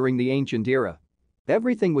born during the ancient era,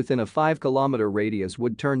 Everything within a 5-kilometer radius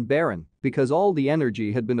would turn barren because all the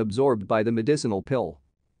energy had been absorbed by the medicinal pill.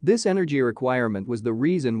 This energy requirement was the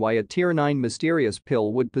reason why a Tier 9 mysterious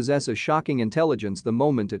pill would possess a shocking intelligence the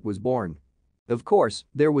moment it was born. Of course,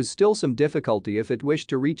 there was still some difficulty if it wished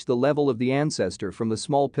to reach the level of the ancestor from the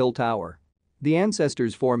small pill tower. The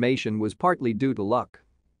ancestor's formation was partly due to luck.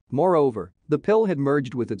 Moreover, the pill had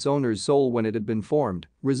merged with its owner's soul when it had been formed,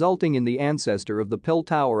 resulting in the ancestor of the pill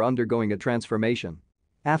tower undergoing a transformation.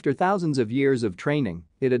 After thousands of years of training,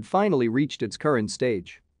 it had finally reached its current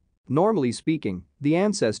stage. Normally speaking, the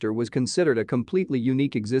ancestor was considered a completely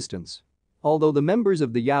unique existence. Although the members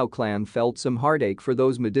of the Yao clan felt some heartache for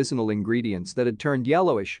those medicinal ingredients that had turned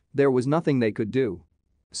yellowish, there was nothing they could do.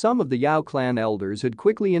 Some of the Yao clan elders had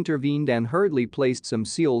quickly intervened and hurriedly placed some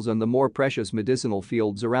seals on the more precious medicinal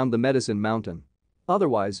fields around the medicine mountain.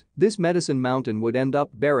 Otherwise, this medicine mountain would end up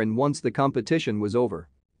barren once the competition was over.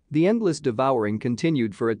 The endless devouring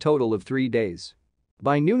continued for a total of 3 days.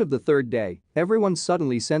 By noon of the third day, everyone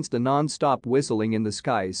suddenly sensed the non-stop whistling in the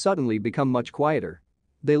skies suddenly become much quieter.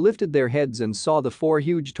 They lifted their heads and saw the 4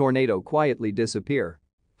 huge tornadoes quietly disappear.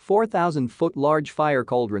 4,000-foot large fire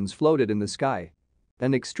cauldrons floated in the sky.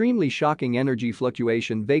 An extremely shocking energy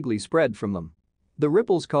fluctuation vaguely spread from them. The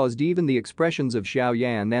ripples caused even the expressions of Xiao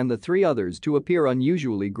Yan and the 3 others to appear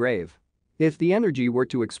unusually grave. If the energy were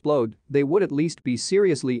to explode, they would at least be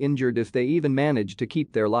seriously injured if they even managed to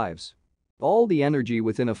keep their lives. All the energy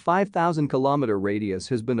within a 5,000-kilometer radius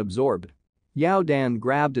has been absorbed. Yao Dan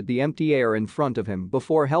grabbed at the empty air in front of him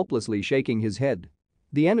before helplessly shaking his head.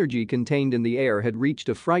 The energy contained in the air had reached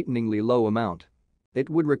a frighteningly low amount. It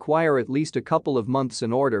would require at least a couple of months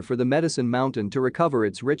in order for the medicine mountain to recover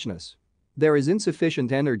its richness. There is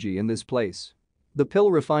insufficient energy in this place. The pill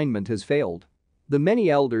refinement has failed. The many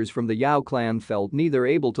elders from the Yao clan felt neither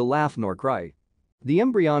able to laugh nor cry. The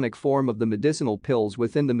embryonic form of the medicinal pills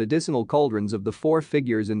within the medicinal cauldrons of the 4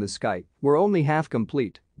 figures in the sky were only half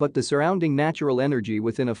complete, but the surrounding natural energy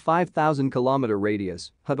within a 5,000-kilometer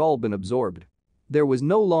radius had all been absorbed. There was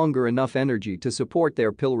no longer enough energy to support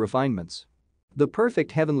their pill refinements. The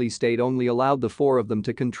perfect heavenly state only allowed the 4 of them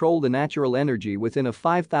to control the natural energy within a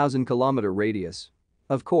 5,000-kilometer radius.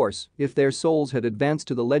 Of course, if their souls had advanced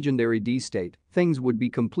to the legendary D state, things would be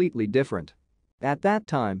completely different. At that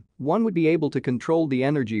time, one would be able to control the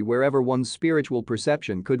energy wherever one's spiritual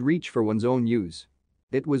perception could reach for one's own use.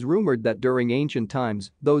 It was rumored that during ancient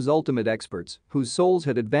times, those ultimate experts, whose souls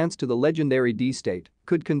had advanced to the legendary D state,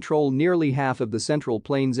 could control nearly half of the central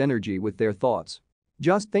plane's energy with their thoughts.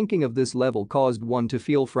 Just thinking of this level caused one to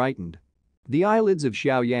feel frightened. The eyelids of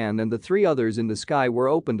Xiao Yan and the 3 others in the sky were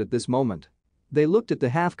opened at this moment. They looked at the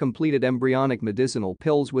half-completed embryonic medicinal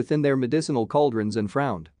pills within their medicinal cauldrons and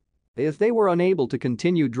frowned. If they were unable to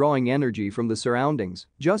continue drawing energy from the surroundings,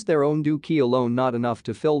 just their own Du Qi alone not enough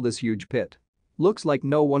to fill this huge pit. Looks like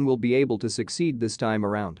no one will be able to succeed this time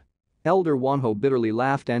around. Elder Wanho bitterly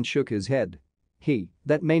laughed and shook his head.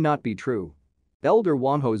 That may not be true. Elder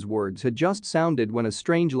Wanho's words had just sounded when a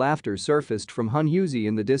strange laughter surfaced from Hun Huzi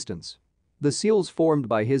in the distance. The seals formed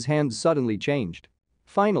by his hands suddenly changed.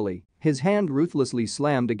 Finally, his hand ruthlessly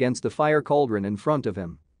slammed against the fire cauldron in front of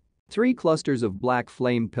him. 3 clusters of black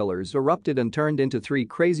flame pillars erupted and turned into 3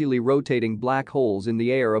 crazily rotating black holes in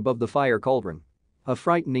the air above the fire cauldron. A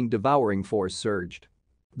frightening devouring force surged.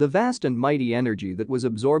 The vast and mighty energy that was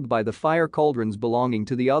absorbed by the fire cauldrons belonging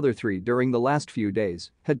to the other 3 during the last few days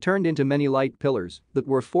had turned into many light pillars that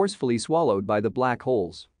were forcefully swallowed by the black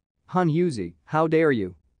holes. Hun Huzi, how dare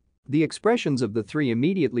you? The expressions of the 3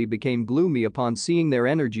 immediately became gloomy upon seeing their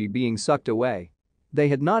energy being sucked away. They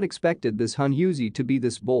had not expected this Hun Huzi to be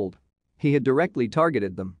this bold. He had directly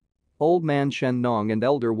targeted them. Old Man Shen Nong and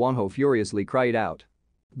Elder Wanho furiously cried out.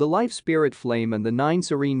 The life spirit flame and the 9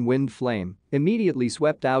 serene wind flame immediately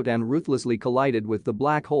swept out and ruthlessly collided with the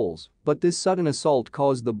black holes, but this sudden assault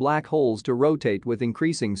caused the black holes to rotate with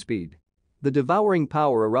increasing speed. The devouring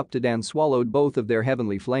power erupted and swallowed both of their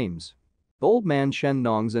heavenly flames. Old Man Shen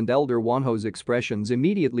Nong's and Elder Wanho's expressions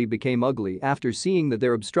immediately became ugly after seeing that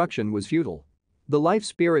their obstruction was futile. The life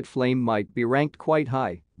spirit flame might be ranked quite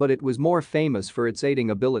high, but it was more famous for its aiding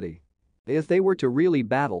ability. If they were to really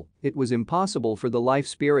battle, it was impossible for the life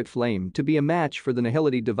spirit flame to be a match for the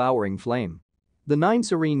nihility devouring flame. The 9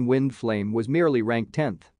 serene wind flame was merely ranked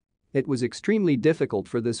 10th. It was extremely difficult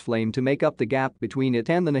for this flame to make up the gap between it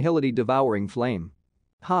and the nihility devouring flame.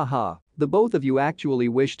 The both of you actually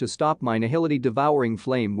wish to stop my nihility devouring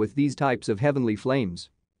flame with these types of heavenly flames.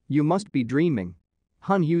 You must be dreaming.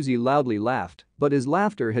 Hun Huzi loudly laughed, but his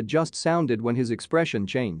laughter had just sounded when his expression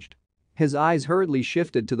changed. His eyes hurriedly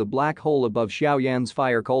shifted to the black hole above Xiao Yan's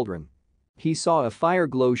fire cauldron. He saw a fire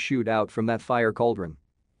glow shoot out from that fire cauldron.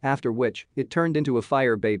 After which, it turned into a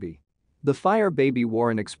fire baby. The fire baby wore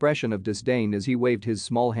an expression of disdain as he waved his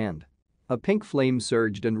small hand. A pink flame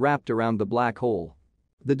surged and wrapped around the black hole.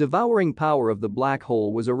 The devouring power of the black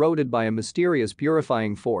hole was eroded by a mysterious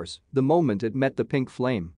purifying force the moment it met the pink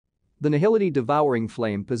flame. The Nihility devouring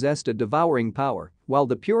flame possessed a devouring power, while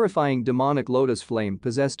the purifying demonic lotus flame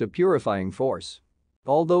possessed a purifying force.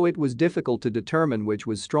 Although it was difficult to determine which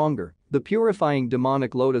was stronger, the purifying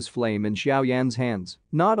demonic lotus flame in Xiao Yan's hands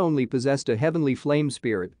not only possessed a heavenly flame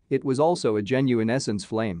spirit, it was also a genuine essence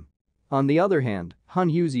flame. On the other hand, Han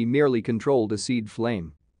Yuzi merely controlled a seed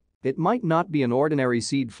flame. It might not be an ordinary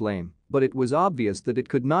seed flame, but it was obvious that it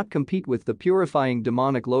could not compete with the purifying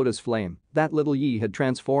demonic lotus flame that little Yi had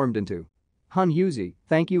transformed into. Han Yuzi,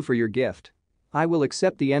 thank you for your gift. I will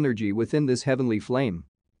accept the energy within this heavenly flame.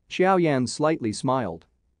 Xiao Yan slightly smiled.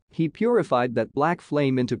 He purified that black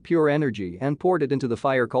flame into pure energy and poured it into the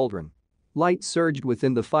fire cauldron. Light surged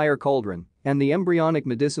within the fire cauldron, and the embryonic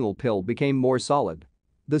medicinal pill became more solid.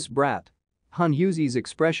 This brat. Han Yuzi's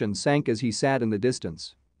expression sank as he sat in the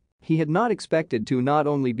distance. He had not expected to not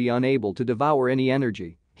only be unable to devour any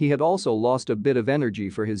energy, he had also lost a bit of energy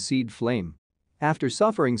for his seed flame. After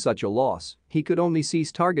suffering such a loss, he could only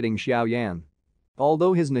cease targeting Xiao Yan.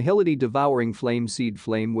 Although his Nihility devouring flame seed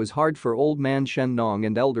flame was hard for Old Man Shen Nong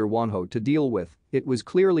and Elder Wanho to deal with, it was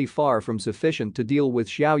clearly far from sufficient to deal with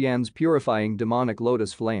Xiao Yan's purifying demonic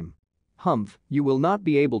lotus flame. Humph, you will not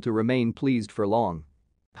be able to remain pleased for long.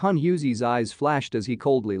 Han Yuzi's eyes flashed as he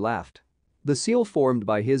coldly laughed. The seal formed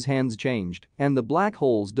by his hands changed, and the black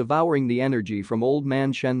holes devouring the energy from Old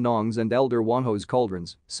Man Shen Nong's and Elder Wanho's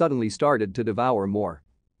cauldrons suddenly started to devour more.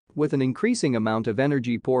 With an increasing amount of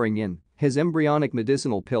energy pouring in, his embryonic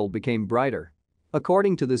medicinal pill became brighter.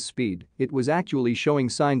 According to this speed, it was actually showing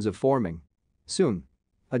signs of forming. Soon.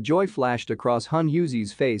 A joy flashed across Han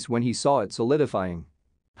Yuzi's face when he saw it solidifying.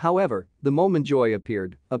 However, the moment joy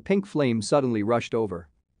appeared, a pink flame suddenly rushed over.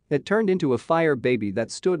 It turned into a fire baby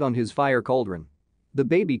that stood on his fire cauldron. The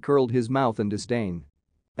baby curled his mouth in disdain.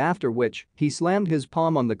 After which, he slammed his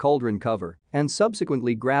palm on the cauldron cover and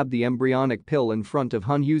subsequently grabbed the embryonic pill in front of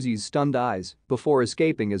Han Yuzi's stunned eyes before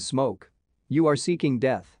escaping as smoke. You are seeking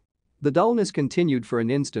death. The dullness continued for an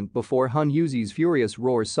instant before Han Yuzi's furious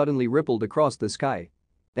roar suddenly rippled across the sky.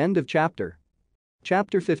 End of chapter.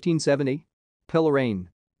 Chapter 1570. Pill Rain.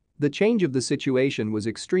 The change of the situation was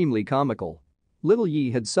extremely comical. Little Yi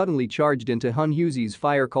had suddenly charged into Han Yuzi's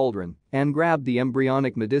fire cauldron and grabbed the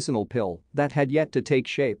embryonic medicinal pill that had yet to take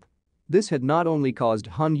shape. This had not only caused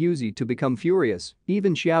Han Yuzi to become furious,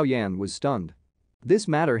 even Xiao Yan was stunned. This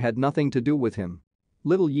matter had nothing to do with him.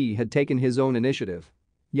 Little Yi had taken his own initiative.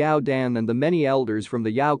 Yao Dan and the many elders from the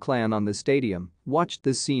Yao clan on the stadium watched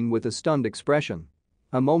this scene with a stunned expression.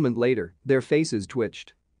 A moment later, their faces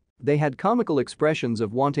twitched. They had comical expressions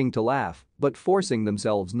of wanting to laugh but forcing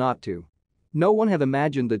themselves not to. No one had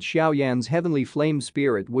imagined that Xiao Yan's heavenly flame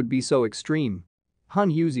spirit would be so extreme.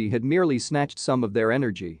 Han Yuzi had merely snatched some of their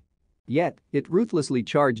energy. Yet, it ruthlessly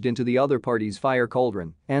charged into the other party's fire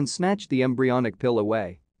cauldron and snatched the embryonic pill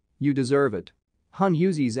away. You deserve it. Han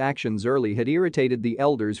Yuzi's actions early had irritated the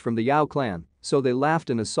elders from the Yao clan, so they laughed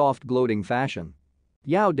in a soft gloating fashion.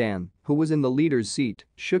 Yao Dan, who was in the leader's seat,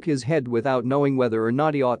 shook his head without knowing whether or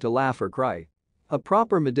not he ought to laugh or cry. A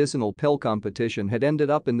proper medicinal pill competition had ended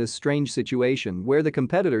up in this strange situation where the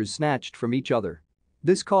competitors snatched from each other.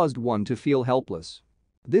 This caused one to feel helpless.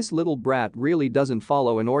 This little brat really doesn't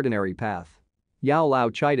follow an ordinary path. Yao Lao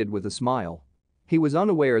chided with a smile. He was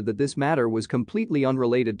unaware that this matter was completely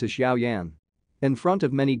unrelated to Xiao Yan. In front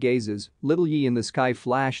of many gazes, little Yi in the sky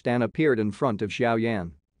flashed and appeared in front of Xiao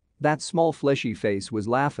Yan. That small fleshy face was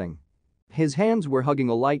laughing. His hands were hugging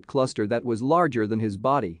a light cluster that was larger than his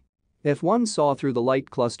body. If one saw through the light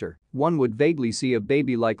cluster, one would vaguely see a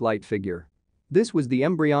baby-like light figure. This was the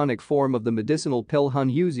embryonic form of the medicinal pill Han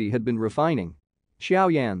Yuzi had been refining.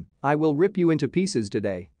 Xiao Yan, I will rip you into pieces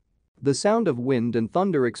today. The sound of wind and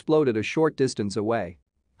thunder exploded a short distance away.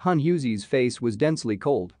 Han Yuzi's face was densely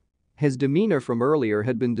cold. His demeanor from earlier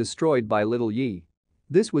had been destroyed by little Yi.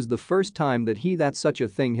 This was the first time that such a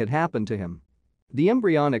thing had happened to him. The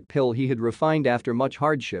embryonic pill he had refined after much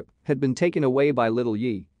hardship had been taken away by little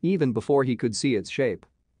Yi even before he could see its shape.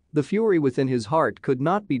 The fury within his heart could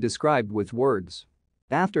not be described with words.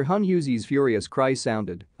 After Han Yuzi's furious cry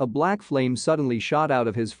sounded, a black flame suddenly shot out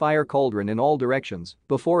of his fire cauldron in all directions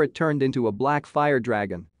before it turned into a black fire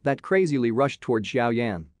dragon that crazily rushed toward Xiao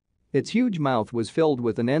Yan. Its huge mouth was filled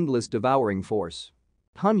with an endless devouring force.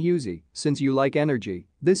 Han Yuzi, since you like energy,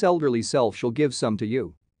 this elderly self shall give some to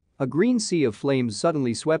you. A green sea of flames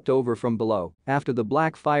suddenly swept over from below after the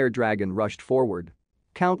black fire dragon rushed forward.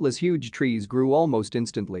 Countless huge trees grew almost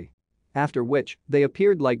instantly. After which, they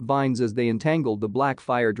appeared like vines as they entangled the black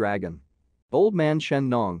fire dragon. Old man Shen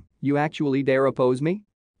Nong, you actually dare oppose me?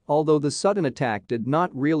 Although the sudden attack did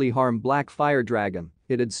not really harm black fire dragon,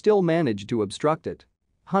 it had still managed to obstruct it.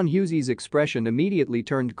 Han Yuzi's expression immediately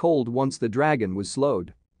turned cold once the dragon was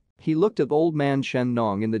slowed. He looked at old man Shen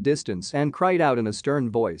Nong in the distance and cried out in a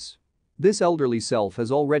stern voice. This elderly self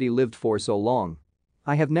has already lived for so long.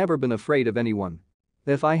 I have never been afraid of anyone.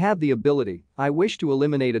 If I have the ability, I wish to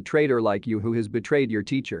eliminate a traitor like you who has betrayed your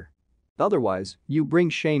teacher. Otherwise, you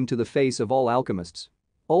bring shame to the face of all alchemists.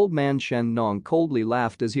 Old man Shen Nong coldly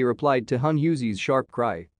laughed as he replied to Han Yuzi's sharp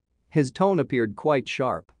cry. His tone appeared quite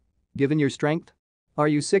sharp. Given your strength? Are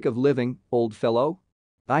you sick of living, old fellow?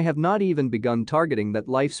 I have not even begun targeting that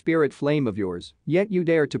life spirit flame of yours, yet you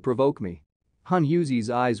dare to provoke me. Han Yuzi's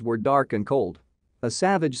eyes were dark and cold. A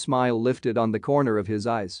savage smile lifted on the corner of his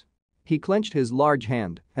eyes. He clenched his large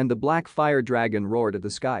hand, and the black fire dragon roared at the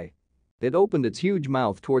sky. It opened its huge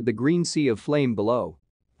mouth toward the green sea of flame below.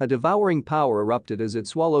 A devouring power erupted as it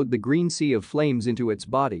swallowed the green sea of flames into its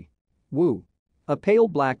body. Woo! A pale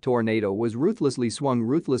black tornado was swung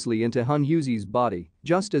ruthlessly into Han Yuzi's body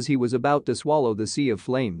just as he was about to swallow the sea of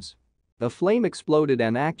flames. A flame exploded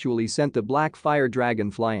and actually sent the black fire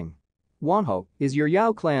dragon flying. Wanho, is your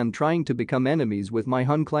Yao clan trying to become enemies with my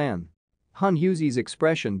Han clan? Han Yuzi's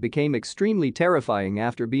expression became extremely terrifying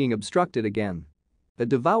after being obstructed again. A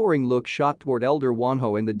devouring look shot toward Elder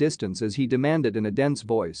Wanho in the distance as he demanded in a dense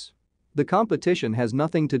voice. The competition has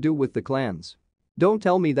nothing to do with the clans. Don't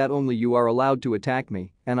tell me that only you are allowed to attack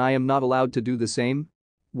me and I am not allowed to do the same?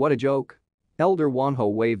 What a joke. Elder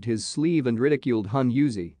Wanho waved his sleeve and ridiculed Han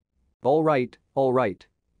Yuzi. All right.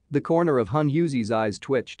 The corner of Han Yuzi's eyes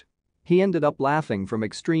twitched. He ended up laughing from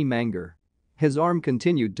extreme anger. His arm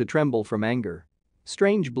continued to tremble from anger.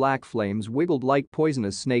 Strange black flames wiggled like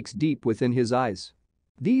poisonous snakes deep within his eyes.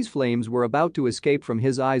 These flames were about to escape from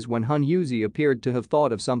his eyes when Han Yuzi appeared to have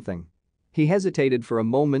thought of something. He hesitated for a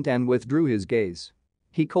moment and withdrew his gaze.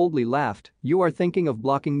 He coldly laughed, you are thinking of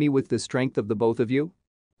blocking me with the strength of the both of you?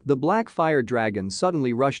 The black fire dragon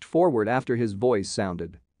suddenly rushed forward after his voice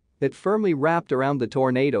sounded. It firmly wrapped around the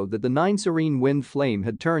tornado that the 9 serene wind flame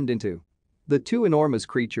had turned into. The two enormous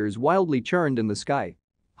creatures wildly churned in the sky.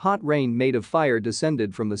 Hot rain made of fire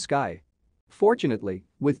descended from the sky. Fortunately,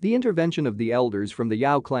 with the intervention of the elders from the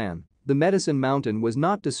Yao clan, the medicine mountain was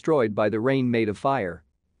not destroyed by the rain made of fire.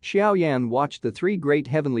 Xiao Yan watched the 3 great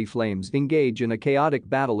heavenly flames engage in a chaotic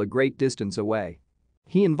battle a great distance away.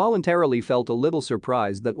 He involuntarily felt a little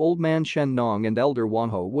surprised that old man Shen Nong and Elder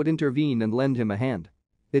Wanho would intervene and lend him a hand.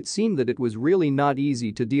 It seemed that it was really not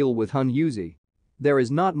easy to deal with Han Yuzi. There is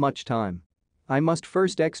not much time. I must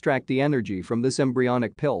first extract the energy from this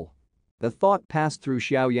embryonic pill. The thought passed through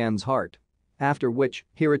Xiao Yan's heart. After which,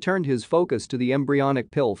 he returned his focus to the embryonic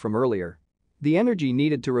pill from earlier. The energy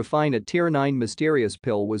needed to refine a tier 9 mysterious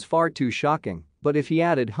pill was far too shocking, but if he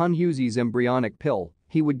added Han Yuzi's embryonic pill,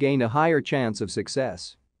 he would gain a higher chance of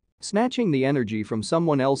success. Snatching the energy from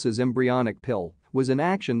someone else's embryonic pill was an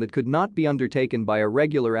action that could not be undertaken by a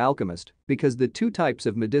regular alchemist because the 2 types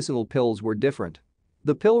of medicinal pills were different.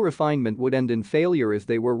 The pill refinement would end in failure if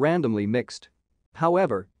they were randomly mixed.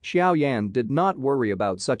 However, Xiao Yan did not worry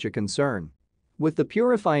about such a concern. With the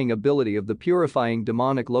purifying ability of the purifying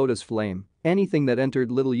demonic lotus flame, anything that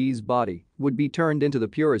entered Little Yi's body would be turned into the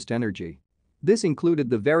purest energy. This included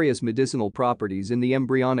the various medicinal properties in the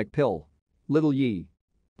embryonic pill. Little Yi,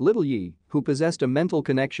 who possessed a mental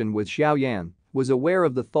connection with Xiao Yan, was aware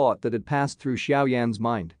of the thought that had passed through Xiao Yan's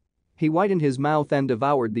mind. He widened his mouth and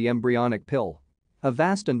devoured the embryonic pill. A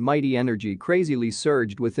vast and mighty energy crazily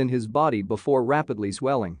surged within his body before rapidly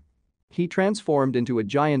swelling. He transformed into a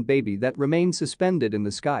giant baby that remained suspended in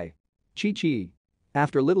the sky. Chi-chi.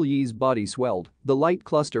 After Little Yi's body swelled, the light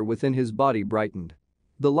cluster within his body brightened.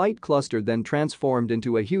 The light cluster then transformed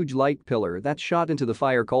into a huge light pillar that shot into the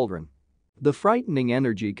fire cauldron. The frightening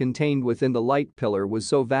energy contained within the light pillar was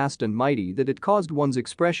so vast and mighty that it caused one's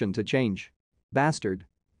expression to change. Bastard.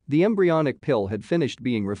 The embryonic pill had finished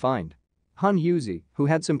being refined. Han Yuzi, who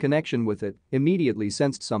had some connection with it, immediately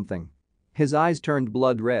sensed something. His eyes turned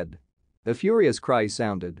blood red. A furious cry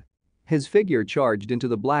sounded. His figure charged into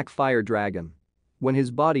the black fire dragon. When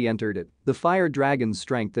his body entered it, the fire dragon's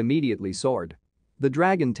strength immediately soared. The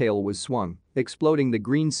dragon tail was swung, exploding the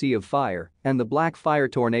green sea of fire and the black fire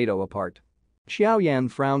tornado apart. Xiao Yan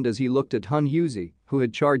frowned as he looked at Han Yuzi, who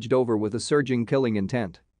had charged over with a surging killing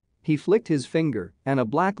intent. He flicked his finger and a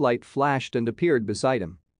black light flashed and appeared beside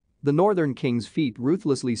him. The Northern King's feet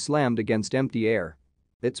ruthlessly slammed against empty air.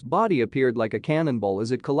 Its body appeared like a cannonball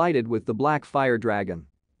as it collided with the black fire dragon.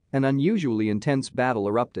 An unusually intense battle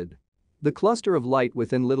erupted. The cluster of light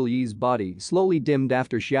within Little Yi's body slowly dimmed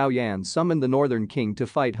after Xiao Yan summoned the Northern King to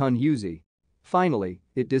fight Hun Huzi. Finally,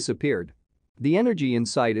 it disappeared. The energy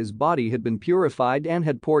inside his body had been purified and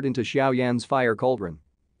had poured into Xiao Yan's fire cauldron.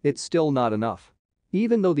 It's still not enough.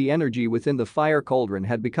 Even though the energy within the fire cauldron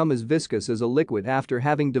had become as viscous as a liquid after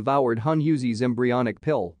having devoured Hun Huzi's embryonic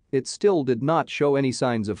pill, it still did not show any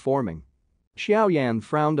signs of forming. Xiao Yan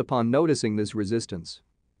frowned upon noticing this resistance.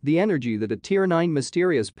 The energy that a Tier 9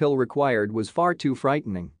 mysterious pill required was far too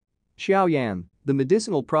frightening. Xiao Yan, the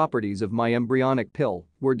medicinal properties of my embryonic pill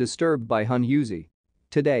were disturbed by Hun Huzi.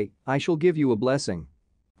 Today, I shall give you a blessing.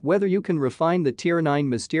 Whether you can refine the Tier 9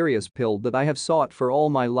 mysterious pill that I have sought for all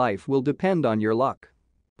my life will depend on your luck.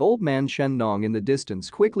 Old man Shen Nong in the distance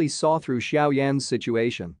quickly saw through Xiao Yan's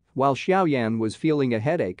situation. While Xiao Yan was feeling a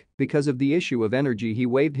headache because of the issue of energy, he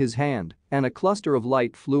waved his hand and a cluster of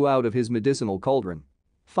light flew out of his medicinal cauldron.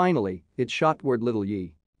 Finally, it shot toward Little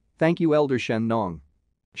Yi. Thank you, Elder Shen Nong.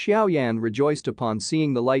 Xiao Yan rejoiced upon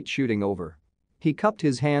seeing the light shooting over. He cupped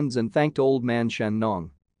his hands and thanked old man Shen Nong.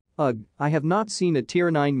 Ugh, I have not seen a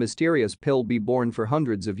Tier 9 mysterious pill be born for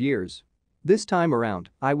hundreds of years. This time around,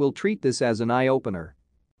 I will treat this as an eye-opener.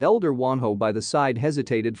 Elder Wanho by the side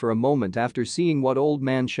hesitated for a moment after seeing what old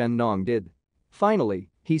man Shen Nong did. Finally,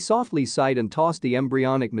 he softly sighed and tossed the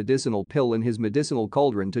embryonic medicinal pill in his medicinal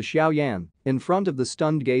cauldron to Xiao Yan in front of the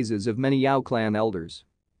stunned gazes of many Yao clan elders.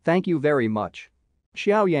 Thank you very much.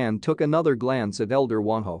 Xiao Yan took another glance at Elder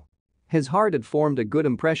Wanho. His heart had formed a good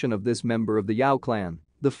impression of this member of the Yao clan,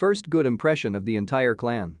 the first good impression of the entire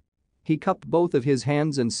clan. He cupped both of his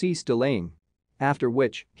hands and ceased delaying. After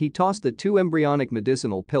which, he tossed the two embryonic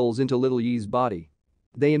medicinal pills into Little Yi's body.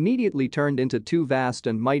 They immediately turned into two vast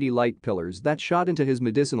and mighty light pillars that shot into his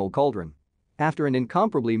medicinal cauldron. After an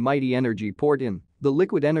incomparably mighty energy poured in, the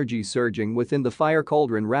liquid energy surging within the fire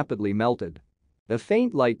cauldron rapidly melted. A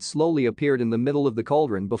faint light slowly appeared in the middle of the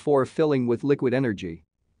cauldron before filling with liquid energy.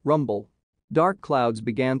 Rumble. Dark clouds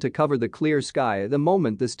began to cover the clear sky the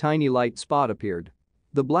moment this tiny light spot appeared.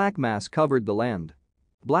 The black mass covered the land.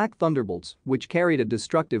 Black thunderbolts, which carried a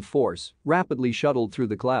destructive force, rapidly shuttled through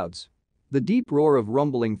the clouds. The deep roar of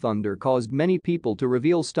rumbling thunder caused many people to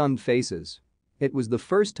reveal stunned faces. It was the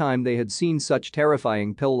first time they had seen such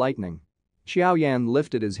terrifying pill lightning. Xiao Yan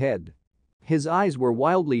lifted his head. His eyes were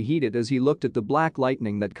wildly heated as he looked at the black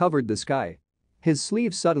lightning that covered the sky. His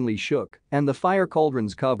sleeve suddenly shook, and the fire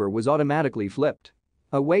cauldron's cover was automatically flipped.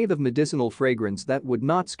 A wave of medicinal fragrance that would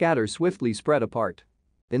not scatter swiftly spread apart.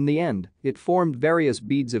 In the end, it formed various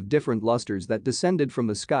beads of different lusters that descended from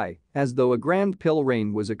the sky, as though a grand pill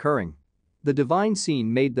rain was occurring. The divine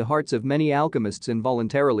scene made the hearts of many alchemists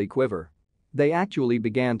involuntarily quiver. They actually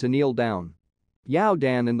began to kneel down. Yao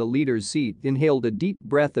Dan in the leader's seat inhaled a deep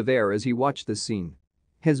breath of air as he watched the scene.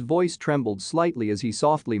 His voice trembled slightly as he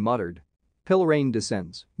softly muttered. Pill rain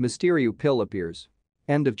descends, Mysterio pill appears.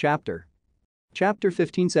 End of chapter. Chapter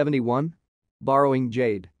 1571. Borrowing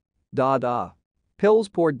Jade. Da. Pills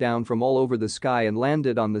poured down from all over the sky and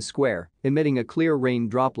landed on the square, emitting a clear rain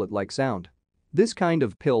droplet-like sound. This kind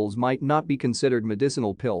of pills might not be considered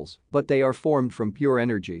medicinal pills, but they are formed from pure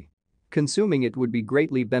energy. Consuming it would be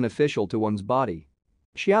greatly beneficial to one's body.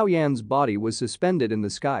 Xiao Yan's body was suspended in the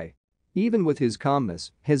sky. Even with his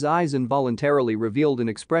calmness, his eyes involuntarily revealed an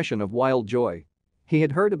expression of wild joy. He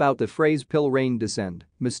had heard about the phrase pill rain descend,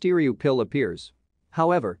 Mysterio pill appears.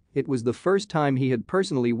 However, it was the first time he had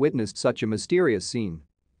personally witnessed such a mysterious scene.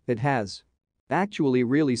 It has actually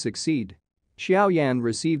really succeed. Xiao Yan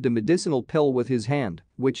received a medicinal pill with his hand,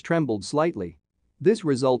 which trembled slightly. This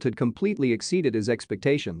result had completely exceeded his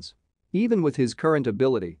expectations. Even with his current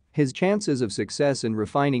ability, his chances of success in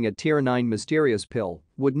refining a Tier 9 mysterious pill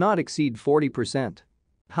would not exceed 40%.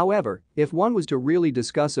 However, if one was to really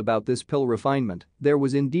discuss about this pill refinement, there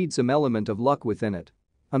was indeed some element of luck within it.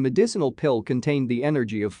 A medicinal pill contained the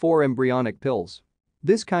energy of 4 embryonic pills.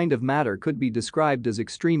 This kind of matter could be described as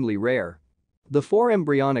extremely rare. The 4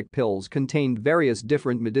 embryonic pills contained various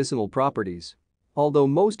different medicinal properties. Although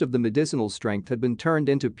most of the medicinal strength had been turned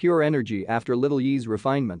into pure energy after Little Yi's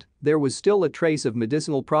refinement, there was still a trace of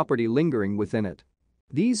medicinal property lingering within it.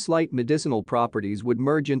 These slight medicinal properties would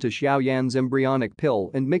merge into Xiao Yan's embryonic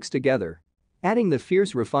pill and mix together. Adding the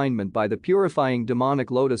fierce refinement by the purifying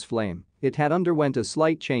demonic lotus flame, it had underwent a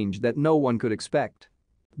slight change that no one could expect.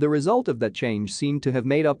 The result of that change seemed to have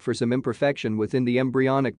made up for some imperfection within the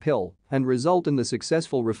embryonic pill and result in the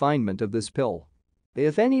successful refinement of this pill.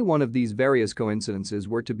 If any one of these various coincidences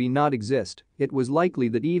were to be not exist, it was likely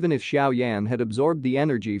that even if Xiao Yan had absorbed the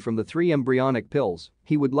energy from the 3 embryonic pills,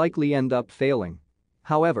 he would likely end up failing.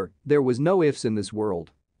 However, there was no ifs in this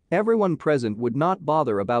world. Everyone present would not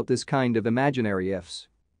bother about this kind of imaginary ifs.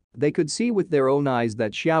 They could see with their own eyes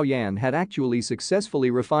that Xiao Yan had actually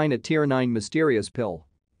successfully refined a Tier 9 mysterious pill.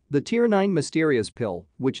 The Tier 9 mysterious pill,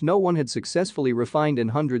 which no one had successfully refined in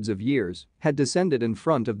hundreds of years, had descended in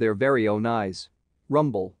front of their very own eyes.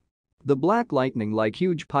 Rumble. The black lightning, like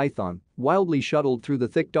huge python, wildly shuttled through the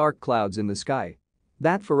thick dark clouds in the sky.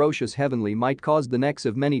 That ferocious heavenly might cause the necks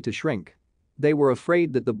of many to shrink. They were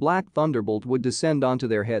afraid that the black thunderbolt would descend onto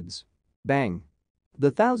their heads. Bang. The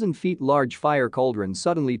 1,000 feet large fire cauldron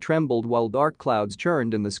suddenly trembled while dark clouds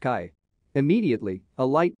churned in the sky. Immediately, a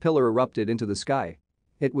light pillar erupted into the sky.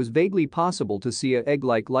 It was vaguely possible to see an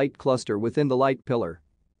egg-like light cluster within the light pillar.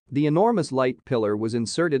 The enormous light pillar was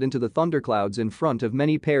inserted into the thunderclouds in front of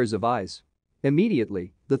many pairs of eyes.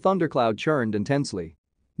 Immediately, the thundercloud churned intensely.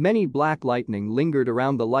 Many black lightning lingered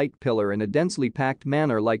around the light pillar in a densely packed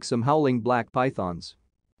manner like some howling black pythons.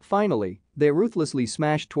 Finally, they ruthlessly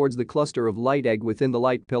smashed towards the cluster of light egg within the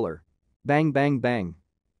light pillar. Bang bang bang.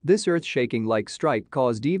 This earth-shaking like strike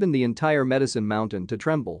caused even the entire medicine mountain to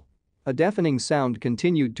tremble. A deafening sound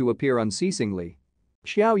continued to appear unceasingly.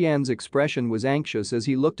 Xiao Yan's expression was anxious as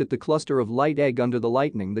he looked at the cluster of light egg under the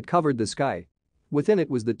lightning that covered the sky. Within it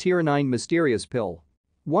was the Tier 9 mysterious pill.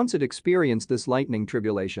 Once it experienced this lightning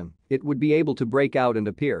tribulation, it would be able to break out and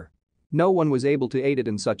appear. No one was able to aid it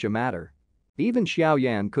in such a matter. Even Xiao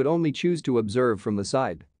Yan could only choose to observe from the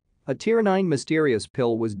side. A Tier 9 mysterious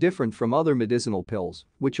pill was different from other medicinal pills,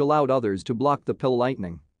 which allowed others to block the pill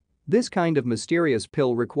lightning. This kind of mysterious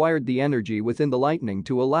pill required the energy within the lightning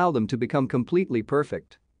to allow them to become completely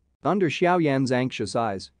perfect. Under Xiao Yan's anxious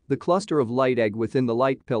eyes, the cluster of light egg within the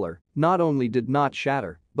light pillar not only did not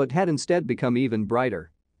shatter, but had instead become even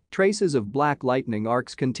brighter. Traces of black lightning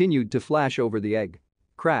arcs continued to flash over the egg.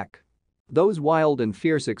 Crack. Those wild and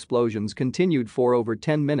fierce explosions continued for over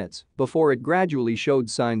 10 minutes before it gradually showed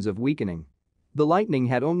signs of weakening. The lightning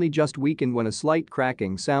had only just weakened when a slight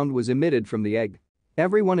cracking sound was emitted from the egg.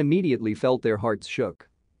 Everyone immediately felt their hearts shook.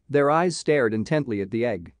 Their eyes stared intently at the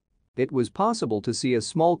egg. It was possible to see a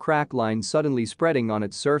small crack line suddenly spreading on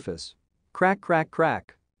its surface. Crack crack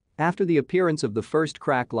crack. After the appearance of the first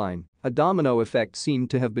crack line, a domino effect seemed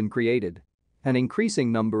to have been created. An increasing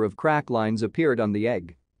number of crack lines appeared on the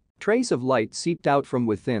egg. Trace of light seeped out from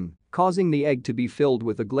within, causing the egg to be filled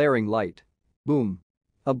with a glaring light. Boom.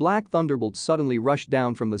 A black thunderbolt suddenly rushed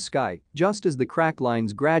down from the sky just as the crack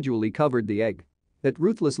lines gradually covered the egg. It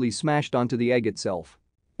ruthlessly smashed onto the egg itself.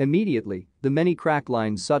 Immediately, the many crack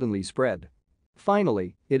lines suddenly spread.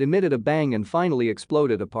 Finally, it emitted a bang and finally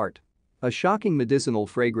exploded apart. A shocking medicinal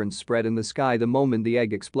fragrance spread in the sky the moment the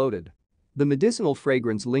egg exploded. The medicinal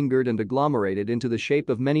fragrance lingered and agglomerated into the shape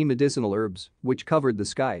of many medicinal herbs, which covered the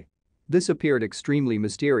sky. This appeared extremely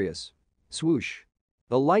mysterious. Swoosh.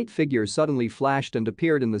 A light figure suddenly flashed and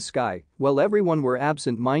appeared in the sky, while everyone were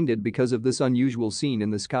absent-minded because of this unusual scene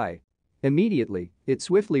in the sky. Immediately, it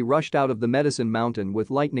swiftly rushed out of the medicine mountain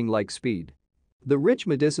with lightning-like speed. The rich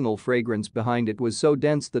medicinal fragrance behind it was so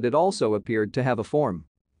dense that it also appeared to have a form.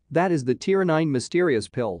 That is the Tier 9 mysterious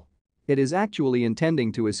pill. It is actually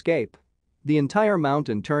intending to escape. The entire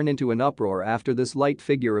mountain turned into an uproar after this light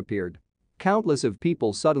figure appeared. Countless of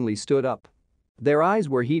people suddenly stood up. Their eyes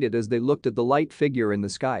were heated as they looked at the light figure in the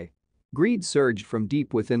sky. Greed surged from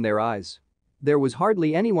deep within their eyes. There was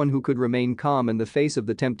hardly anyone who could remain calm in the face of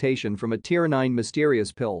the temptation from a Tier 9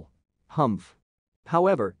 mysterious pill. Humph.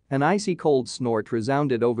 However, an icy cold snort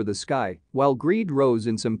resounded over the sky while greed rose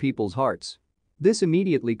in some people's hearts. This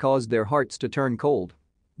immediately caused their hearts to turn cold.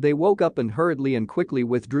 They woke up and hurriedly and quickly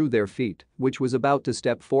withdrew their feet, which was about to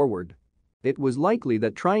step forward. It was likely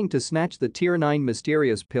that trying to snatch the Tier 9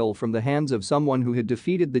 mysterious pill from the hands of someone who had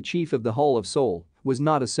defeated the chief of the Hall of Soul was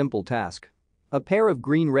not a simple task. A pair of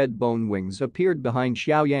green-red bone wings appeared behind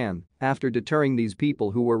Xiao Yan after deterring these people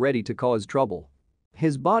who were ready to cause trouble.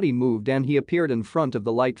 His body moved and he appeared in front of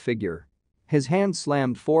the light figure. His hand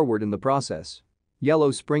slammed forward in the process. Yellow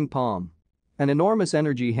spring palm. An enormous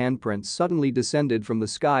energy handprint suddenly descended from the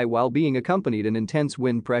sky while being accompanied in intense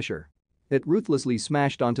wind pressure. It ruthlessly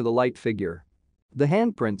smashed onto the light figure. The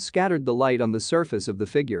handprint scattered the light on the surface of the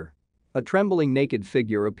figure. A trembling naked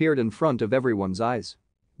figure appeared in front of everyone's eyes.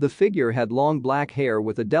 The figure had long black hair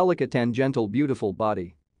with a delicate and gentle beautiful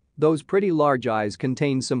body. Those pretty large eyes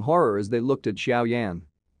contained some horror as they looked at Xiao Yan.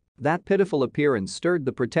 That pitiful appearance stirred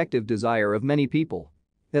the protective desire of many people.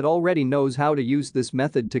 It already knows how to use this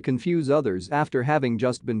method to confuse others after having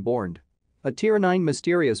just been born. A Tier 9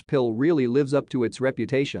 mysterious pill really lives up to its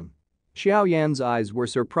reputation. Xiao Yan's eyes were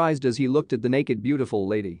surprised as he looked at the naked beautiful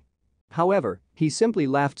lady. However, he simply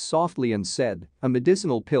laughed softly and said, "A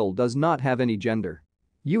medicinal pill does not have any gender.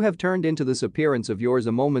 You have turned into this appearance of yours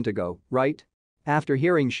a moment ago, right? After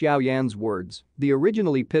hearing Xiao Yan's words, the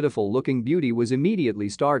originally pitiful-looking beauty was immediately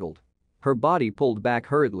startled. Her body pulled back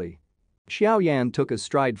hurriedly. Xiao Yan took a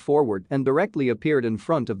stride forward and directly appeared in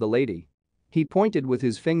front of the lady. He pointed with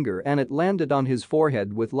his finger and it landed on his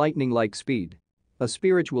forehead with lightning-like speed. A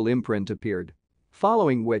spiritual imprint appeared.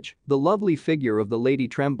 Following which, the lovely figure of the lady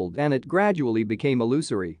trembled and it gradually became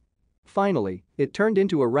illusory. Finally, it turned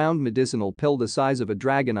into a round medicinal pill the size of a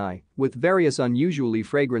dragon eye, with various unusually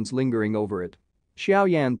fragrance lingering over it. Xiao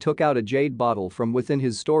Yan took out a jade bottle from within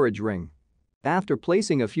his storage ring. After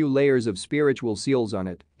placing a few layers of spiritual seals on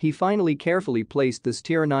it, he finally carefully placed this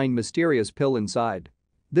tier 9 mysterious pill inside.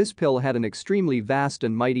 This pill had an extremely vast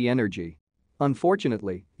and mighty energy.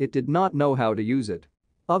 Unfortunately, it did not know how to use it.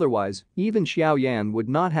 Otherwise, even Xiao Yan would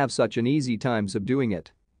not have such an easy time subduing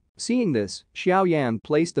it. Seeing this, Xiao Yan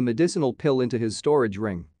placed the medicinal pill into his storage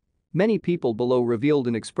ring. Many people below revealed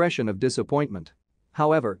an expression of disappointment.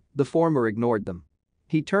 However, the former ignored them.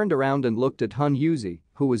 He turned around and looked at Hun Yuzi,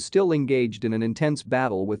 who was still engaged in an intense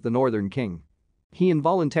battle with the Northern King. He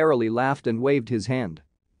involuntarily laughed and waved his hand.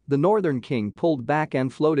 The Northern King pulled back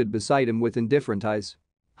and floated beside him with indifferent eyes.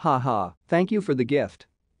 "Ha ha, thank you for the gift."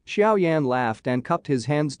 Xiao Yan laughed and cupped his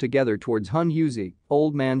hands together towards Hun Yuzi,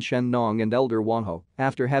 Old Man Shen Nong and Elder Wanho,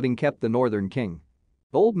 after having kept the Northern King.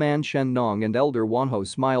 Old Man Shen Nong and Elder Wanho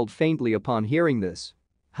smiled faintly upon hearing this.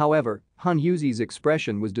 However, Hun Yuzi's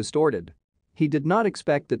expression was distorted. He did not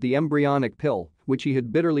expect that the embryonic pill, which he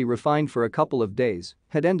had bitterly refined for a couple of days,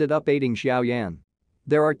 had ended up aiding Xiao Yan.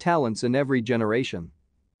 There are talents in every generation.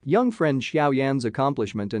 Young friend Xiao Yan's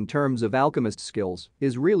accomplishment in terms of alchemist skills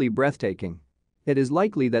is really breathtaking. It is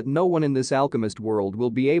likely that no one in this alchemist world will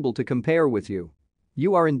be able to compare with you.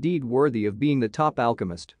 You are indeed worthy of being the top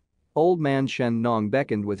alchemist. Old Man Shen Nong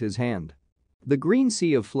beckoned with his hand. The green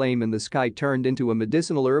sea of flame in the sky turned into a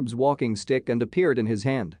medicinal herbs walking stick and appeared in his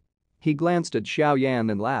hand. He glanced at Xiao Yan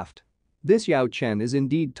and laughed. This Yao Chen is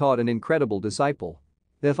indeed taught an incredible disciple.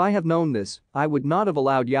 If I have known this, I would not have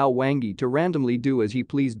allowed Yao Wangui to randomly do as he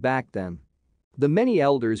pleased back then. The many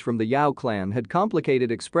elders from the Yao clan had complicated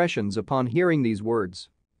expressions upon hearing these words.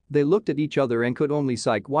 They looked at each other and could only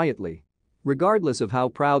sigh quietly. Regardless of how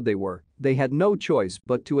proud they were, they had no choice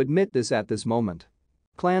but to admit this at this moment.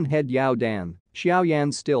 Clan head Yao Dan, Xiao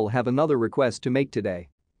Yan still have another request to make today.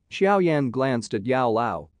 Xiao Yan glanced at Yao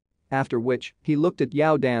Lao. After which, he looked at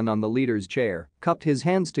Yao Dan on the leader's chair, cupped his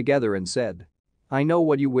hands together and said. "I know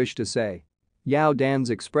what you wish to say." Yao Dan's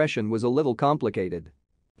expression was a little complicated.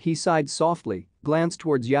 He sighed softly, glanced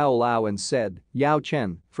towards Yao Lao and said, "Yao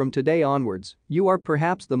Chen, from today onwards, you are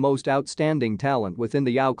perhaps the most outstanding talent within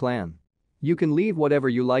the Yao clan. You can leave whatever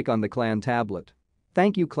you like on the clan tablet."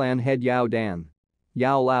 "Thank you, clan head Yao Dan."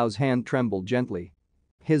 Yao Lao's hand trembled gently.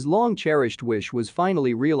 His long-cherished wish was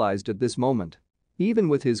finally realized at this moment. Even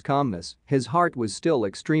with his calmness, his heart was still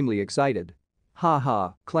extremely excited. "Ha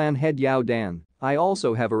ha, clan head Yao Dan, I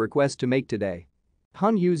also have a request to make today."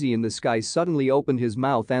 Hun Yuzi in the sky suddenly opened his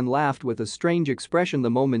mouth and laughed with a strange expression the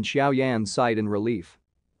moment Xiao Yan sighed in relief.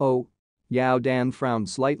 "Oh?" Yao Dan frowned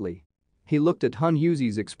slightly. He looked at Hun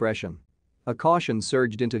Yuzi's expression. A caution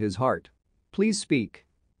surged into his heart. "Please speak."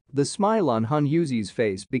 The smile on Hun Yuzi's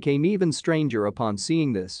face became even stranger upon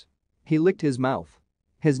seeing this. He licked his mouth.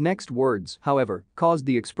 His next words, however, caused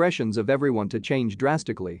the expressions of everyone to change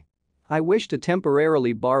drastically. "I wish to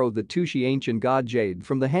temporarily borrow the Tushi ancient god jade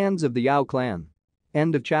from the hands of the Yao clan."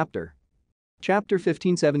 End of chapter. Chapter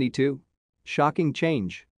 1572. Shocking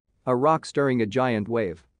change. A rock stirring a giant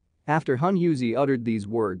wave. After Hun Yuzi uttered these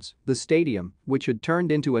words, the stadium, which had turned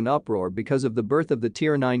into an uproar because of the birth of the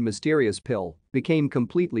Tier 9 mysterious pill, became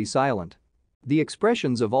completely silent. The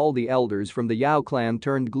expressions of all the elders from the Yao clan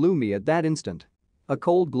turned gloomy at that instant. A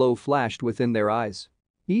cold glow flashed within their eyes.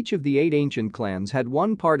 Each of the 8 ancient clans had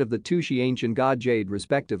one part of the Tushi ancient god jade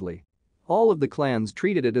respectively. All of the clans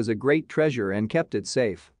treated it as a great treasure and kept it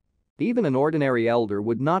safe. Even an ordinary elder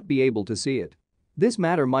would not be able to see it. This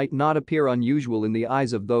matter might not appear unusual in the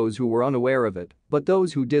eyes of those who were unaware of it, but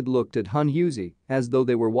those who did looked at Hun Yuzi as though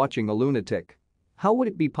they were watching a lunatic. How would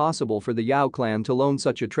it be possible for the Yao clan to loan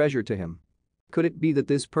such a treasure to him? Could it be that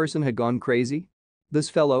this person had gone crazy? This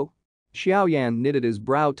fellow? Xiao Yan knitted his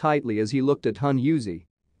brow tightly as he looked at Hun Yuzi.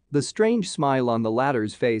 The strange smile on the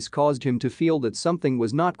latter's face caused him to feel that something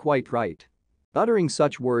was not quite right. Uttering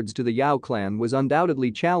such words to the Yao clan was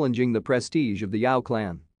undoubtedly challenging the prestige of the Yao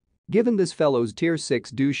clan. Given this fellow's tier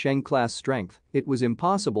 6 Du Sheng class strength, it was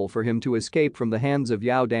impossible for him to escape from the hands of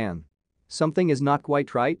Yao Dan. Something is not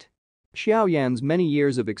quite right? Xiao Yan's many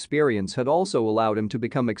years of experience had also allowed him to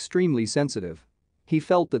become extremely sensitive. He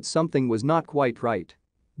felt that something was not quite right.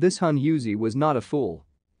 This Hun Yuzi was not a fool.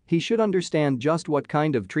 He should understand just what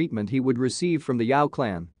kind of treatment he would receive from the Yao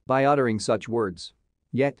clan by uttering such words.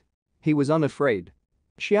 Yet, he was unafraid.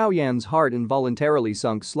 Xiao Yan's heart involuntarily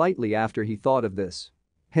sunk slightly after he thought of this.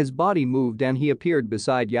 His body moved and he appeared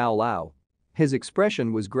beside Yao Lao. His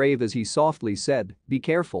expression was grave as he softly said, "Be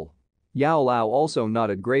careful." Yao Lao also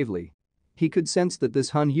nodded gravely. He could sense that this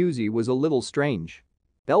Hun Yuzi was a little strange.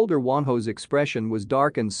 Elder Wanho's expression was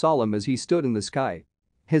dark and solemn as he stood in the sky.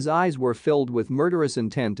 His eyes were filled with murderous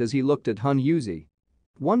intent as he looked at Hun Yuzi.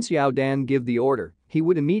 Once Yao Dan give the order, he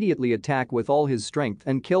would immediately attack with all his strength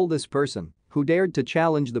and kill this person who dared to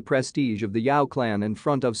challenge the prestige of the Yao clan in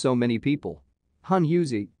front of so many people. Hun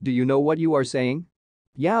Yuzi, do you know what you are saying?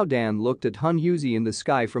 Yao Dan looked at Hun Yuzi in the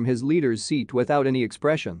sky from his leader's seat without any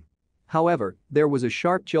expression. However, there was a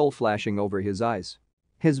sharp chill flashing over his eyes.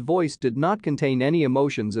 His voice did not contain any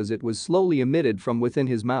emotions as it was slowly emitted from within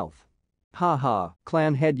his mouth. Ha ha,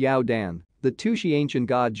 clan head Yao Dan, the Tushi ancient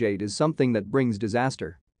god jade is something that brings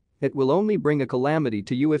disaster. It will only bring a calamity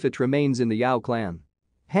to you if it remains in the Yao clan.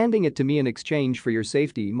 Handing it to me in exchange for your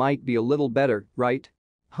safety might be a little better, right?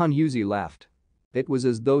 Hun Yuzi laughed. It was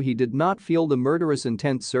as though he did not feel the murderous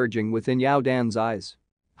intent surging within Yao Dan's eyes.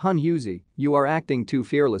 Hun Yuzi, you are acting too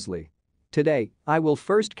fearlessly. Today, I will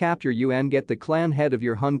first capture you and get the clan head of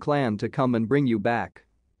your Hun clan to come and bring you back.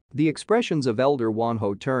 The expressions of Elder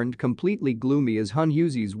Wanho turned completely gloomy as Hun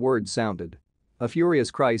Yuzi's words sounded. A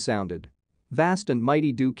furious cry sounded. Vast and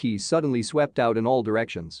mighty Duki suddenly swept out in all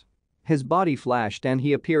directions. His body flashed and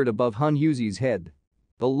he appeared above Hun Yuzi's head.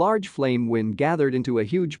 The large flame wind gathered into a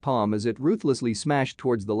huge palm as it ruthlessly smashed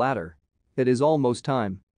towards the latter. It is almost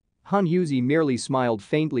time. Hun Yuzi merely smiled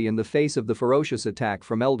faintly in the face of the ferocious attack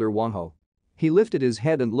from Elder Wanho. He lifted his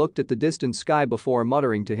head and looked at the distant sky before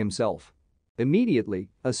muttering to himself. Immediately,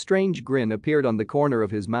 a strange grin appeared on the corner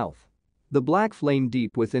of his mouth. The black flame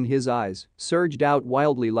deep within his eyes surged out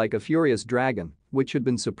wildly like a furious dragon, which had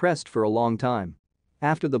been suppressed for a long time.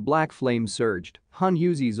 After the black flame surged, Hun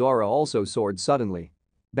Yuzi's aura also soared suddenly.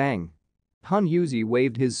 Bang! Hun Yuzi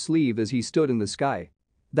waved his sleeve as he stood in the sky.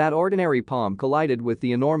 That ordinary palm collided with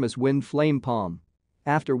the enormous wind flame palm.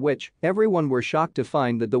 After which, everyone were shocked to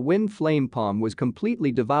find that the wind flame palm was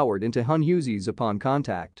completely devoured into Hun Yuzi's upon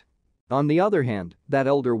contact. On the other hand, that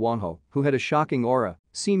Elder Wanho, who had a shocking aura,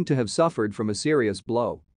 seemed to have suffered from a serious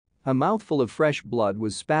blow. A mouthful of fresh blood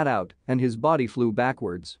was spat out and his body flew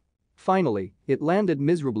backwards. Finally, it landed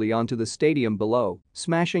miserably onto the stadium below,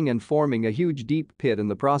 smashing and forming a huge deep pit in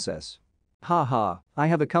the process. Ha ha, I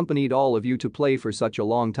have accompanied all of you to play for such a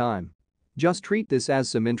long time. Just treat this as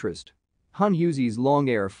some interest. Hun Yuzi's long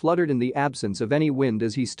hair fluttered in the absence of any wind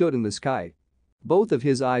as he stood in the sky. Both of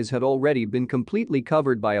his eyes had already been completely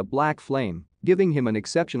covered by a black flame, giving him an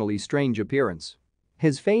exceptionally strange appearance.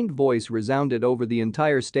 His faint voice resounded over the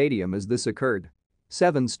entire stadium as this occurred.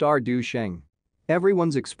 7-star Du Sheng.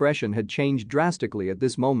 Everyone's expression had changed drastically at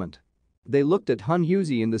this moment. They looked at Hun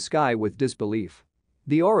Yuzi in the sky with disbelief.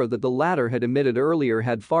 The aura that the latter had emitted earlier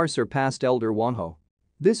had far surpassed Elder Wanho.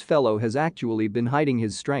 This fellow has actually been hiding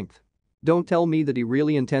his strength. Don't tell me that he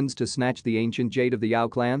really intends to snatch the ancient jade of the Yao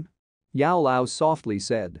clan? Yao Lao softly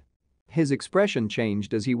said. His expression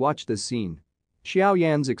changed as he watched this scene. Xiao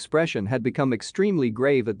Yan's expression had become extremely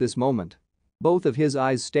grave at this moment. Both of his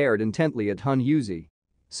eyes stared intently at Hun Yuzi.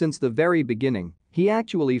 Since the very beginning, he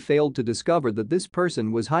actually failed to discover that this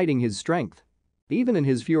person was hiding his strength. Even in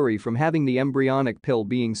his fury from having the embryonic pill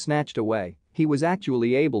being snatched away, he was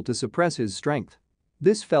actually able to suppress his strength.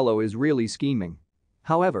 This fellow is really scheming.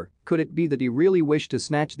 However, could it be that he really wished to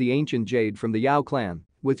snatch the ancient jade from the Yao clan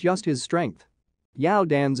with just his strength? Yao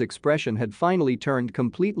Dan's expression had finally turned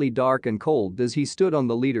completely dark and cold as he stood on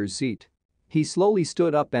the leader's seat. He slowly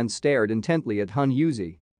stood up and stared intently at Hun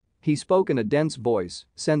Yuzi. He spoke in a dense voice,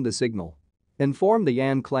 send the signal. Inform the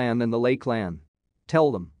Yan clan and the Lei clan.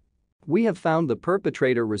 Tell them. We have found the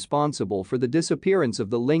perpetrator responsible for the disappearance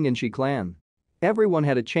of the Ling and Shi clan. Everyone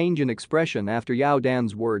had a change in expression after Yao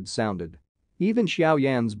Dan's words sounded. Even Xiao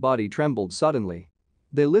Yan's body trembled suddenly.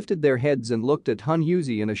 They lifted their heads and looked at Hun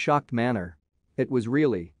Yuzi in a shocked manner. It was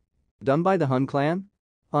really done by the Hun clan?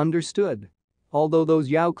 Understood. Although those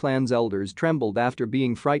Yao clan's elders trembled after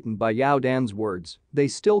being frightened by Yao Dan's words, they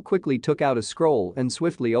still quickly took out a scroll and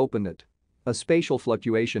swiftly opened it. A spatial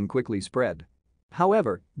fluctuation quickly spread.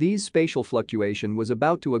 However, this spatial fluctuation was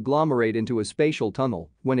about to agglomerate into a spatial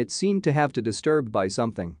tunnel when it seemed to have to disturbed by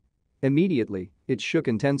something. Immediately, it shook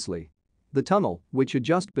intensely. The tunnel, which had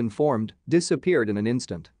just been formed, disappeared in an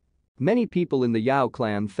instant. Many people in the Yao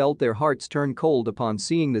clan felt their hearts turn cold upon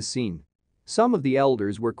seeing this scene. Some of the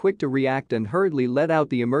elders were quick to react and hurriedly let out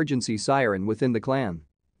the emergency siren within the clan.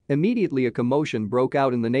 Immediately a commotion broke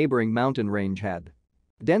out in the neighboring mountain range had.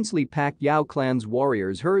 Densely packed Yao clan's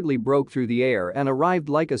warriors hurriedly broke through the air and arrived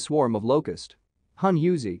like a swarm of locusts. "Hun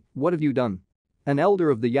Yuzi, what have you done?" An elder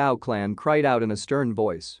of the Yao clan cried out in a stern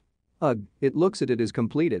voice. "Ugh, it looks it is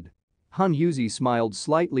completed." Hun Yuzi smiled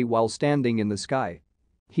slightly while standing in the sky.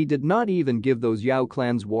 He did not even give those Yao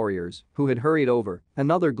clan's warriors, who had hurried over,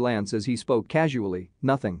 another glance as he spoke casually.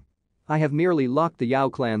 "Nothing. I have merely locked the Yao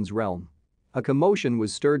clan's realm." A commotion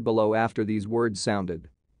was stirred below after these words sounded.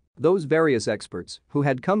 Those various experts, who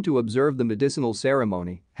had come to observe the medicinal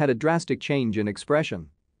ceremony, had a drastic change in expression.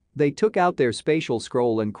 They took out their spatial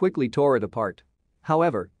scroll and quickly tore it apart.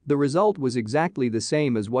 However, the result was exactly the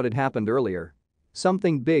same as what had happened earlier.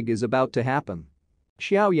 Something big is about to happen.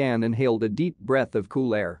 Xiao Yan inhaled a deep breath of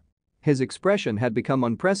cool air. His expression had become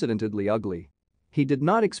unprecedentedly ugly. He did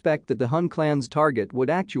not expect that the Hun clan's target would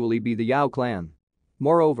actually be the Yao clan.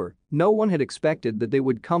 Moreover, no one had expected that they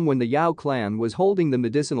would come when the Yao clan was holding the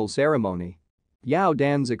medicinal ceremony. Yao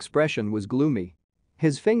Dan's expression was gloomy.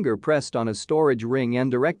 His finger pressed on a storage ring and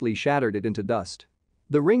directly shattered it into dust.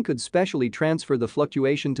 The ring could specially transfer the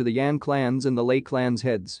fluctuation to the Yan clan's and the Lei clan's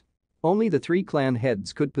heads. Only the 3 clan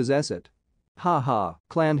heads could possess it. "Ha ha,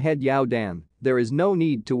 clan head Yao Dan, there is no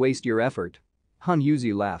need to waste your effort." Hun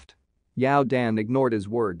Yuzi laughed. Yao Dan ignored his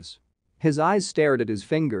words. His eyes stared at his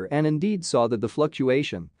finger and indeed saw that the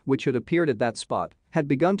fluctuation, which had appeared at that spot, had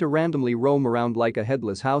begun to randomly roam around like a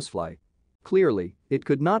headless housefly. Clearly, it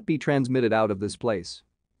could not be transmitted out of this place.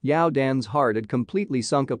 Yao Dan's heart had completely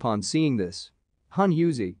sunk upon seeing this. "Hun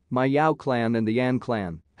Yuzi, my Yao clan and the Yan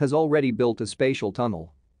clan, has already built a spatial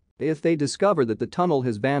tunnel. If they discover that the tunnel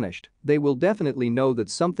has vanished, they will definitely know that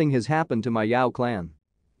something has happened to my Yao clan.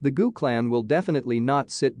 The Gu clan will definitely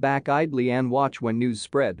not sit back idly and watch when news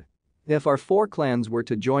spread. If our 4 clans were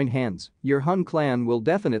to join hands, your Hun clan will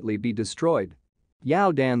definitely be destroyed."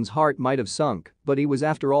 Yao Dan's heart might have sunk, but he was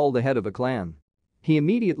after all the head of a clan. He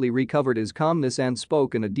immediately recovered his calmness and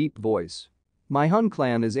spoke in a deep voice. "My Hun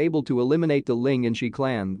clan is able to eliminate the Ling and Shi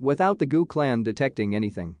clan without the Gu clan detecting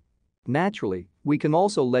anything. Naturally, we can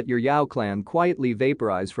also let your Yao clan quietly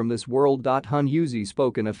vaporize from this world." Hun Yuzi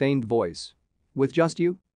spoke in a feigned voice. "With just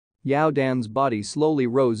you?" Yao Dan's body slowly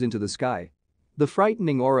rose into the sky. The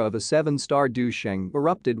frightening aura of a 7-star doucheng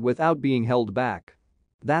erupted without being held back.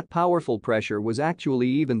 That powerful pressure was actually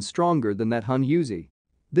even stronger than that Hun Yuzi.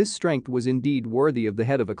 This strength was indeed worthy of the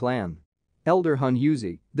head of a clan. "Elder Hun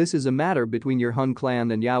Yuzi, this is a matter between your Hun clan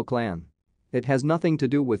and Yao clan. It has nothing to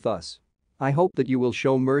do with us. I hope that you will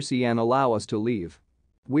show mercy and allow us to leave.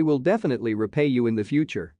 We will definitely repay you in the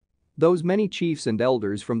future." Those many chiefs and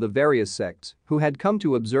elders from the various sects who had come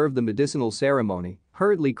to observe the medicinal ceremony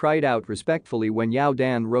hurriedly cried out respectfully when Yao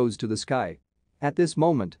Dan rose to the sky. At this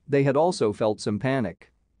moment, they had also felt some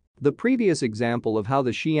panic. The previous example of how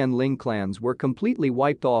the Xian Ling clans were completely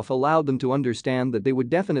wiped off allowed them to understand that they would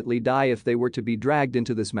definitely die if they were to be dragged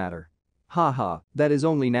into this matter. "Ha ha, that is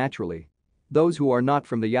only naturally. Those who are not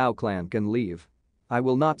from the Yao clan can leave. I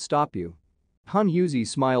will not stop you." Hun Yuzi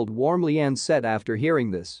smiled warmly and said after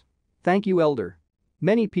hearing this. "Thank you, elder."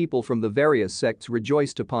 Many people from the various sects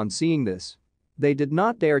rejoiced upon seeing this. They did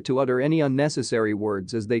not dare to utter any unnecessary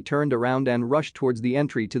words as they turned around and rushed towards the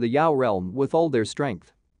entry to the Yao realm with all their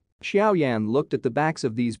strength. Xiao Yan looked at the backs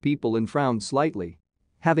of these people and frowned slightly.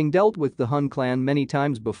 Having dealt with the Hun clan many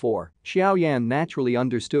times before, Xiao Yan naturally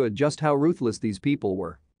understood just how ruthless these people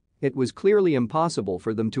were. It was clearly impossible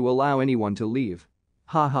for them to allow anyone to leave.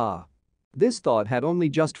 Ha ha. This thought had only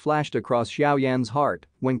just flashed across Xiao Yan's heart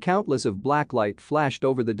when countless of black light flashed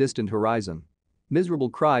over the distant horizon. Miserable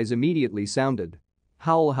cries immediately sounded.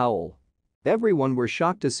 Howl howl. Everyone were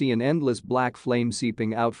shocked to see an endless black flame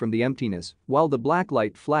seeping out from the emptiness while the black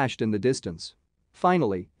light flashed in the distance.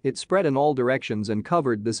 Finally, it spread in all directions and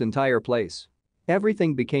covered this entire place.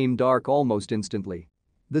 Everything became dark almost instantly.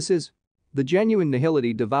 This is the genuine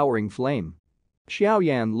nihility devouring flame. Xiao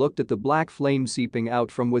Yan looked at the black flame seeping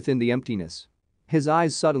out from within the emptiness. His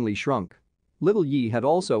eyes suddenly shrunk. Little Yi had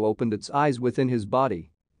also opened its eyes within his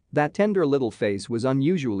body. That tender little face was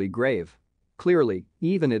unusually grave. Clearly,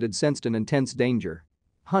 even it had sensed an intense danger.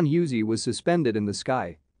 Hun Yuzi was suspended in the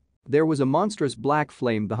sky. There was a monstrous black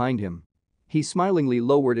flame behind him. He smilingly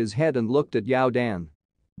lowered his head and looked at Yao Dan.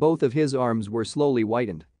 Both of his arms were slowly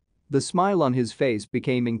whitened. The smile on his face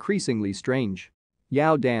became increasingly strange.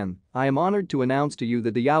 "Yao Dan, I am honored to announce to you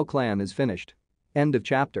that the Yao clan is finished." End of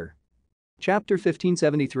chapter. Chapter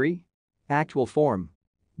 1573? Actual form.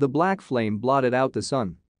 The black flame blotted out the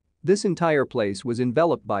sun. This entire place was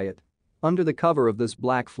enveloped by it. Under the cover of this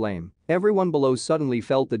black flame, everyone below suddenly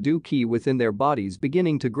felt the Du Qi within their bodies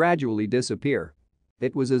beginning to gradually disappear.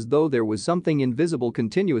 It was as though there was something invisible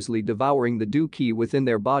continuously devouring the Du Qi within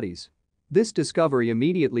their bodies. This discovery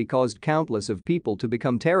immediately caused countless of people to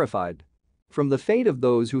become terrified. From the fate of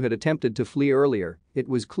those who had attempted to flee earlier, it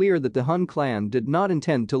was clear that the Hun clan did not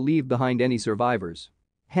intend to leave behind any survivors.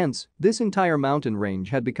 Hence, this entire mountain range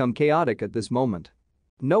had become chaotic at this moment.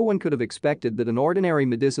 No one could have expected that an ordinary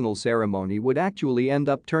medicinal ceremony would actually end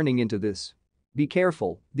up turning into this. Be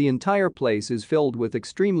careful, the entire place is filled with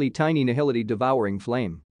extremely tiny nihility devouring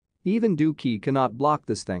flame. Even Dookie cannot block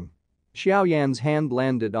this thing. Xiao Yan's hand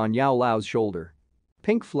landed on Yao Lao's shoulder.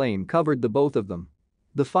 Pink flame covered the both of them.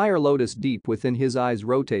 The fire lotus deep within his eyes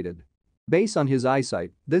rotated. Based on his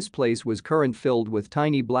eyesight, this place was current filled with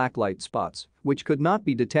tiny black light spots, which could not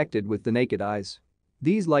be detected with the naked eyes.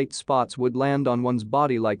 These light spots would land on one's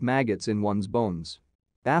body like maggots in one's bones.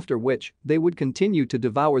 After which, they would continue to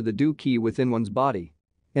devour the Dookie within one's body.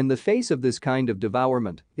 In the face of this kind of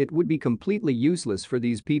devourment, it would be completely useless for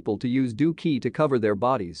these people to use Dookie to cover their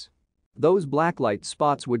bodies. Those black light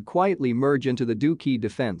spots would quietly merge into the Dookie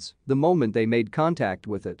defense the moment they made contact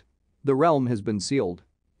with it. The realm has been sealed.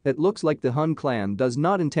 It looks like the Hun clan does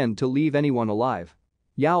not intend to leave anyone alive.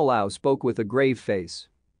 Yao Lao spoke with a grave face.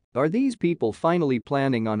 Are these people finally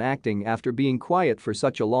planning on acting after being quiet for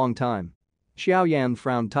such a long time? Xiao Yan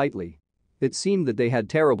frowned tightly. It seemed that they had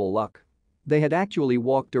terrible luck. They had actually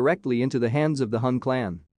walked directly into the hands of the Hun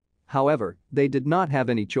clan. However, they did not have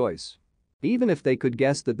any choice. Even if they could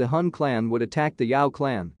guess that the Hun clan would attack the Yao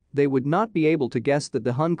clan, they would not be able to guess that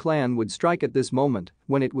the Hun clan would strike at this moment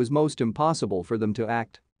when it was most impossible for them to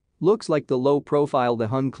act. Looks like the low profile the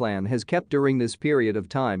Hun clan has kept during this period of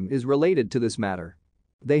time is related to this matter.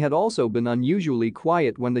 They had also been unusually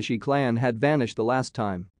quiet when the Shi clan had vanished the last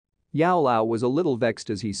time. Yao Lao was a little vexed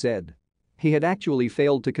as he said. He had actually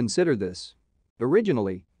failed to consider this.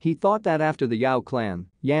 Originally, he thought that after the Yao clan,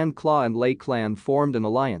 Yan Claw and Lei clan formed an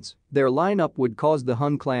alliance, their lineup would cause the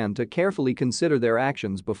Hun clan to carefully consider their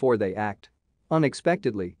actions before they act.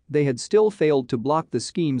 Unexpectedly, they had still failed to block the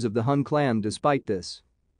schemes of the Hun clan despite this.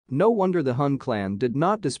 No wonder the Hun clan did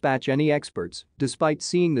not dispatch any experts despite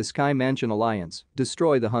seeing the Sky Mansion alliance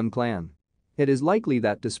destroy the Hun clan. It is likely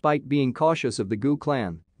that despite being cautious of the Gu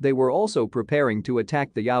clan, they were also preparing to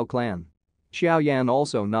attack the Yao clan. Xiao Yan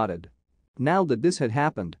also nodded. Now that this had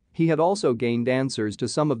happened, he had also gained answers to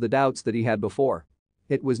some of the doubts that he had before.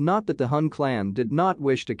 It was not that the Hun clan did not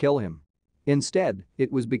wish to kill him. Instead,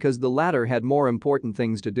 it was because the latter had more important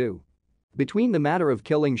things to do. Between the matter of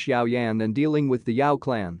killing Xiao Yan and dealing with the Yao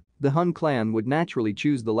clan, the Hun clan would naturally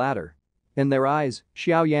choose the latter. In their eyes,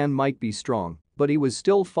 Xiao Yan might be strong, but he was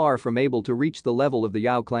still far from able to reach the level of the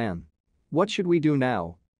Yao clan. What should we do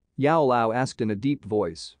now? Yao Lao asked in a deep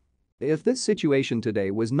voice. If this situation today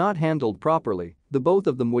was not handled properly, the both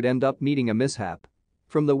of them would end up meeting a mishap.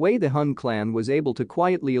 From the way the Hun clan was able to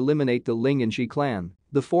quietly eliminate the Ling and Shi clan,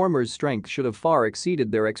 the former's strength should have far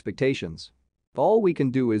exceeded their expectations. All we can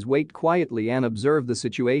do is wait quietly and observe the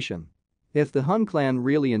situation. If the Hun clan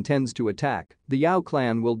really intends to attack, the Yao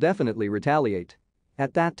clan will definitely retaliate.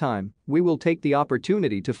 At that time, we will take the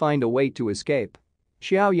opportunity to find a way to escape.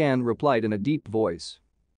 Xiao Yan replied in a deep voice.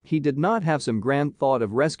 He did not have some grand thought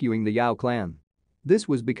of rescuing the Yao clan. This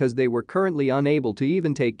was because they were currently unable to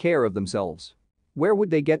even take care of themselves. Where would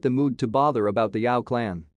they get the mood to bother about the Yao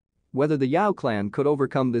clan? Whether the Yao clan could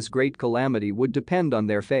overcome this great calamity would depend on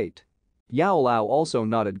their fate. Yao Lao also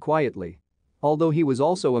nodded quietly. Although he was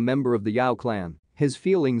also a member of the Yao clan, his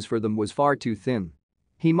feelings for them was far too thin.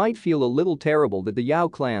 He might feel a little terrible that the Yao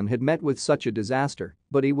clan had met with such a disaster,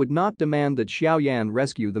 but he would not demand that Xiao Yan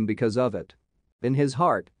rescue them because of it. In his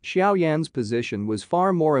heart, Xiao Yan's position was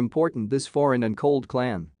far more important this foreign and cold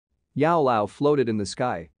clan. Yao Lao floated in the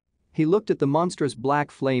sky. He looked at the monstrous black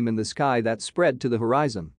flame in the sky that spread to the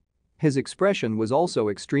horizon. His expression was also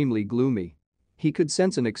extremely gloomy. He could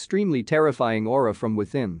sense an extremely terrifying aura from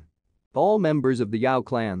within. All members of the Yao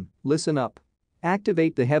clan, listen up.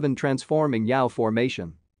 Activate the heaven-transforming Yao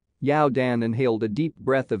formation. Yao Dan inhaled a deep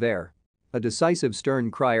breath of air. A decisive stern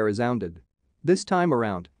cry resounded. This time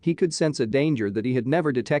around, he could sense a danger that he had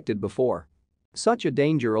never detected before. Such a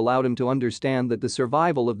danger allowed him to understand that the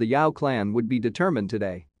survival of the Yao clan would be determined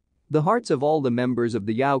today. The hearts of all the members of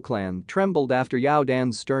the Yao clan trembled after Yao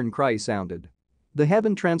Dan's stern cry sounded. The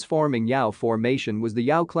heaven-transforming Yao formation was the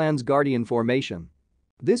Yao clan's guardian formation.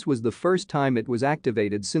 This was the first time it was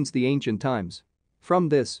activated since the ancient times. From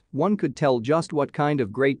this, one could tell just what kind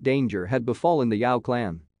of great danger had befallen the Yao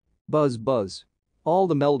clan. Buzz buzz. All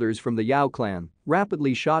the melders from the Yao clan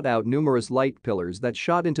rapidly shot out numerous light pillars that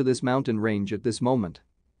shot into this mountain range at this moment.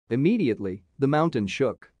 Immediately, the mountain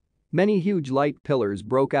shook. Many huge light pillars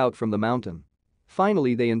broke out from the mountain.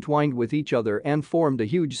 Finally, they entwined with each other and formed a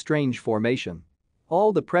huge strange formation.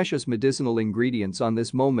 All the precious medicinal ingredients on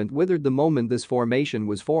this moment withered the moment this formation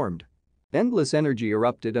was formed. Endless energy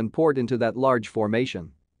erupted and poured into that large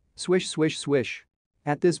formation. Swish swish swish.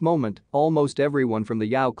 At this moment, almost everyone from the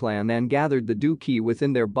Yao clan gathered the Du Qi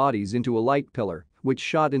within their bodies into a light pillar, which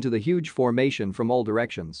shot into the huge formation from all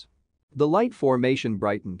directions. The light formation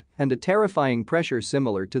brightened, and a terrifying pressure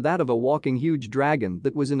similar to that of a walking huge dragon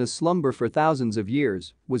that was in a slumber for thousands of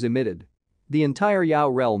years was emitted. The entire Yao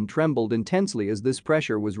realm trembled intensely as this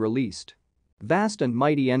pressure was released. Vast and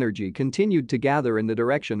mighty energy continued to gather in the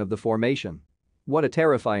direction of the formation. What a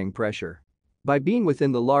terrifying pressure. By being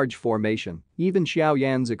within the large formation, even Xiao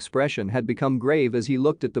Yan's expression had become grave as he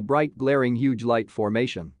looked at the bright glaring huge light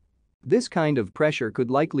formation. This kind of pressure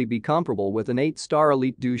could likely be comparable with an 8-star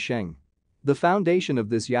elite Du Sheng. The foundation of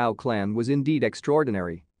this Yao clan was indeed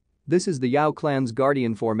extraordinary. This is the Yao clan's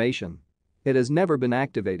guardian formation. It has never been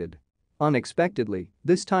activated. Unexpectedly,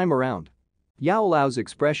 this time around. Yao Lao's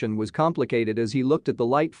expression was complicated as he looked at the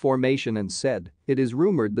light formation and said, "It is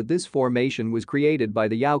rumored that this formation was created by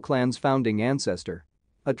the Yao clan's founding ancestor.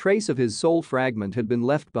 A trace of his soul fragment had been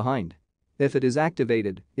left behind. If it is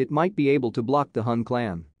activated, it might be able to block the Hun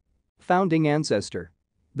clan." Founding ancestor.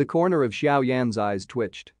 The corner of Xiao Yan's eyes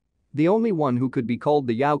twitched. The only one who could be called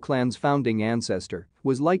the Yao clan's founding ancestor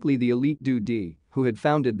was likely the elite Du Di, who had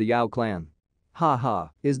founded the Yao clan. Ha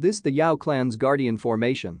ha, is this the Yao clan's guardian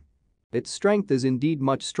formation? Its strength is indeed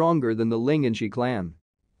much stronger than the Ling and Shi clan.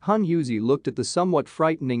 Han Yuzi looked at the somewhat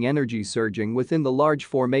frightening energy surging within the large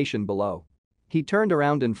formation below. He turned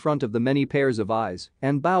around in front of the many pairs of eyes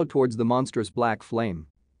and bowed towards the monstrous black flame.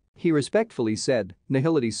 He respectfully said,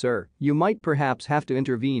 "Nihility sir, you might perhaps have to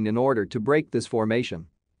intervene in order to break this formation."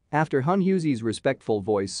 After Han Yuzi's respectful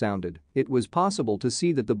voice sounded, it was possible to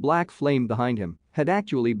see that the black flame behind him had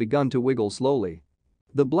actually begun to wiggle slowly.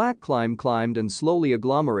 The black climbed and slowly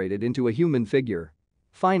agglomerated into a human figure.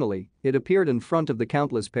 Finally, it appeared in front of the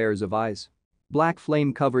countless pairs of eyes. Black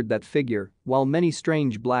flame covered that figure, while many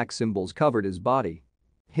strange black symbols covered his body.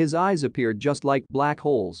 His eyes appeared just like black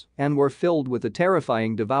holes and were filled with a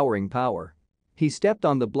terrifying devouring power. He stepped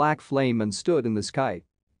on the black flame and stood in the sky.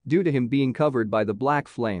 Due to him being covered by the black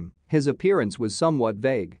flame, his appearance was somewhat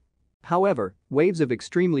vague. However, waves of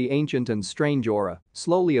extremely ancient and strange aura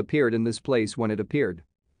slowly appeared in this place when it appeared.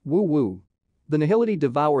 Woo woo. The nihility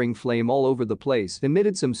devouring flame all over the place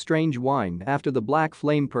emitted some strange whine after the black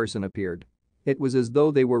flame person appeared. It was as though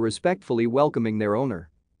they were respectfully welcoming their owner.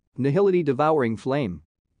 Nihility devouring flame.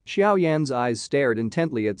 Xiao Yan's eyes stared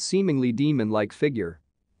intently at seemingly demon-like figure.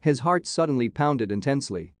 His heart suddenly pounded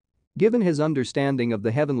intensely. Given his understanding of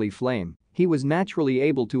the heavenly flame, he was naturally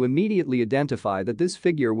able to immediately identify that this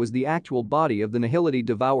figure was the actual body of the nihility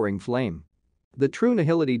devouring flame. The true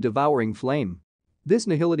nihility devouring flame. This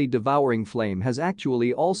nihility devouring flame has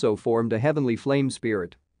actually also formed a heavenly flame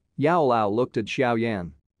spirit. Yao Lao looked at Xiao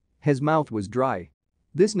Yan. His mouth was dry.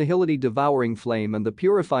 This nihility devouring flame and the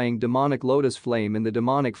purifying demonic lotus flame in the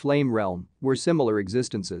demonic flame realm were similar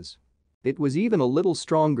existences. It was even a little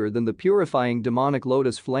stronger than the purifying demonic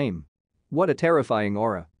lotus flame. What a terrifying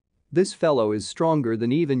aura. This fellow is stronger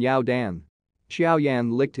than even Yao Dan. Xiao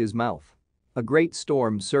Yan licked his mouth. A great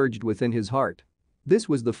storm surged within his heart. This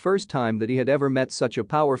was the first time that he had ever met such a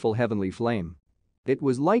powerful heavenly flame. It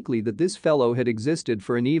was likely that this fellow had existed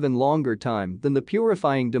for an even longer time than the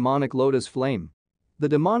purifying demonic lotus flame. The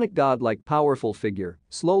demonic godlike powerful figure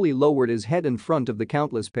slowly lowered his head in front of the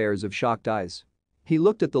countless pairs of shocked eyes. He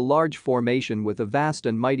looked at the large formation with a vast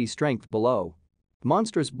and mighty strength below.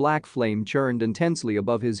 Monstrous black flame churned intensely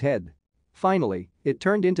above his head. Finally, it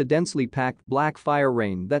turned into densely packed black fire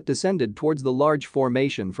rain that descended towards the large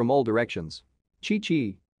formation from all directions.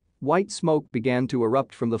 Chi-chi. White smoke began to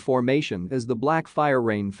erupt from the formation as the black fire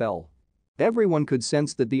rain fell. Everyone could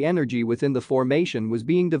sense that the energy within the formation was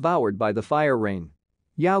being devoured by the fire rain.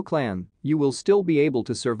 Yao clan, you will still be able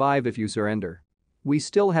to survive if you surrender. We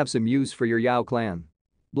still have some use for your Yao clan.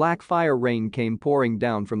 Black fire rain came pouring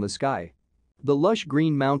down from the sky. The lush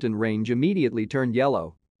green mountain range immediately turned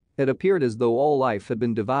yellow. It appeared as though all life had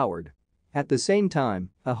been devoured. At the same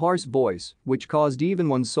time, a hoarse voice, which caused even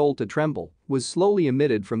one's soul to tremble, was slowly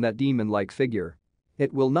emitted from that demon-like figure.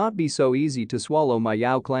 It will not be so easy to swallow my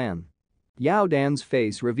Yao clan. Yao Dan's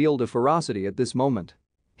face revealed a ferocity at this moment.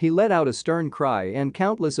 He let out a stern cry and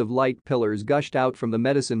countless of light pillars gushed out from the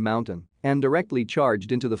medicine mountain and directly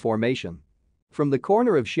charged into the formation. From the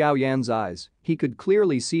corner of Xiao Yan's eyes, he could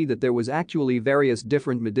clearly see that there was actually various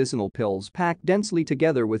different medicinal pills packed densely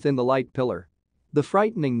together within the light pillar. The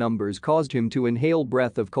frightening numbers caused him to inhale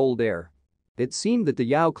breath of cold air. It seemed that the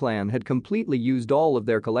Yao clan had completely used all of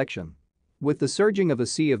their collection. With the surging of a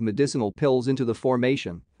sea of medicinal pills into the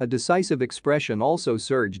formation, a decisive expression also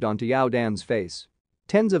surged onto Xiao Dan's face.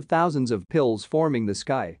 Tens of thousands of pills forming the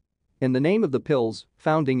sky. In the name of the pills,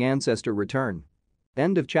 founding ancestor return.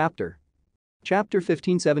 End of chapter. Chapter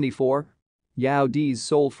 1574. Yao Di's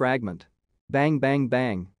soul fragment. Bang bang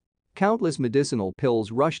bang. Countless medicinal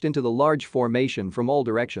pills rushed into the large formation from all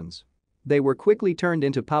directions. They were quickly turned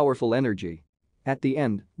into powerful energy. At the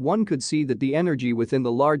end, one could see that the energy within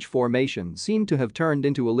the large formation seemed to have turned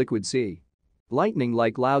into a liquid sea.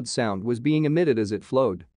 Lightning-like loud sound was being emitted as it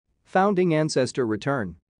flowed. Founding ancestor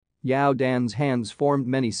return. Xiao Dan's hands formed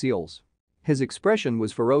many seals. His expression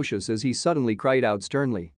was ferocious as he suddenly cried out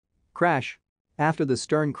sternly. Crash. After the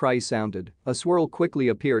stern cry sounded, a swirl quickly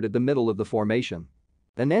appeared at the middle of the formation.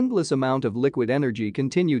 An endless amount of liquid energy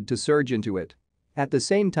continued to surge into it. At the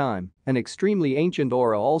same time, an extremely ancient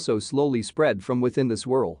aura also slowly spread from within the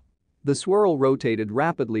swirl. The swirl rotated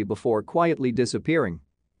rapidly before quietly disappearing.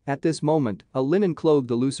 At this moment, a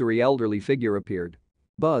linen-clothed illusory elderly figure appeared.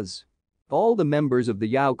 Buzz. All the members of the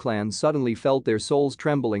Yao clan suddenly felt their souls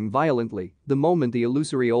trembling violently the moment the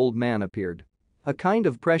illusory old man appeared. A kind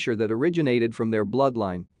of pressure that originated from their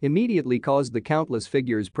bloodline immediately caused the countless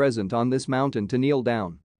figures present on this mountain to kneel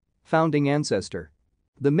down. Founding ancestor.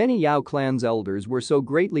 The many Yao clan's elders were so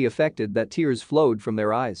greatly affected that tears flowed from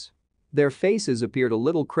their eyes. Their faces appeared a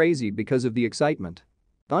little crazy because of the excitement.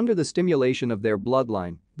 Under the stimulation of their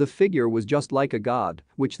bloodline, the figure was just like a god,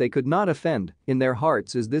 which they could not offend. In their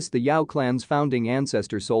hearts, is this the Yao clan's founding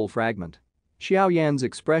ancestor soul fragment? Xiao Yan's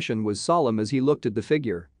expression was solemn as he looked at the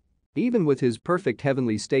figure. Even with his perfect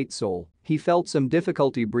heavenly state soul, he felt some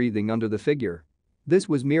difficulty breathing under the figure. This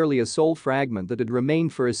was merely a soul fragment that had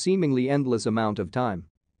remained for a seemingly endless amount of time.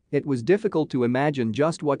 It was difficult to imagine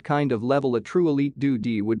just what kind of level a true elite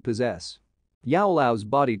dude would possess. Yao Lao's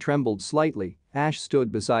body trembled slightly. Ash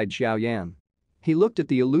stood beside Xiao Yan. He looked at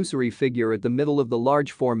the illusory figure at the middle of the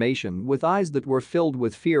large formation with eyes that were filled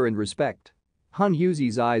with fear and respect. Han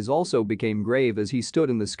Yuzi's eyes also became grave as he stood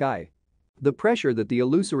in the sky. The pressure that the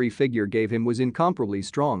illusory figure gave him was incomparably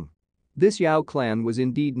strong. This Yao clan was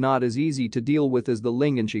indeed not as easy to deal with as the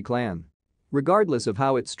Ling and Shi clan. Regardless of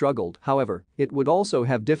how it struggled, however, it would also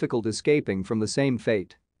have difficult escaping from the same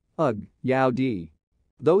fate. Ugh, Yao Di.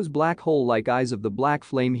 Those black hole-like eyes of the black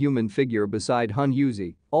flame human figure beside Han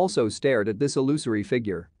Yuzi also stared at this illusory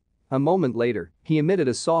figure. A moment later, he emitted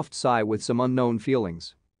a soft sigh with some unknown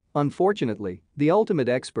feelings. Unfortunately, the ultimate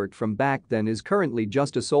expert from back then is currently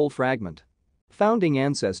just a soul fragment. Founding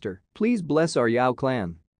ancestor, please bless our Yao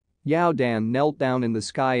clan. Yao Dan knelt down in the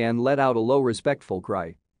sky and let out a low respectful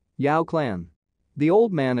cry. Yao clan. The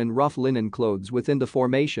old man in rough linen clothes within the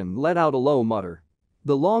formation let out a low mutter.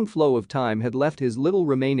 The long flow of time had left his little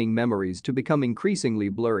remaining memories to become increasingly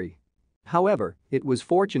blurry. However, it was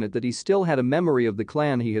fortunate that he still had a memory of the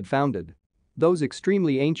clan he had founded. Those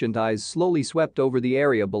extremely ancient eyes slowly swept over the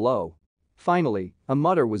area below. Finally, a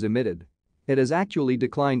mutter was emitted. It has actually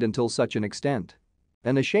declined until such an extent.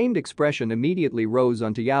 An ashamed expression immediately rose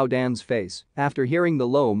onto Yao Dan's face after hearing the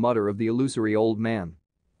low mutter of the illusory old man.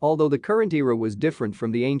 Although the current era was different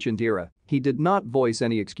from the ancient era, he did not voice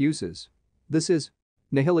any excuses. This is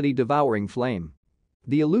nihility devouring flame.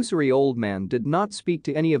 The illusory old man did not speak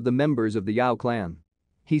to any of the members of the Yao clan.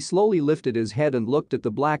 He slowly lifted his head and looked at the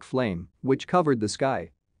black flame, which covered the sky.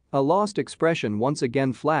 A lost expression once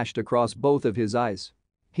again flashed across both of his eyes.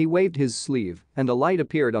 He waved his sleeve, and a light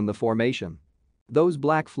appeared on the formation. Those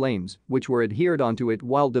black flames, which were adhered onto it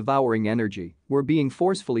while devouring energy, were being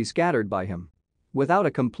forcefully scattered by him. Without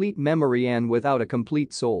a complete memory and without a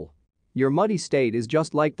complete soul. Your muddy state is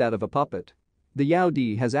just like that of a puppet. The Yao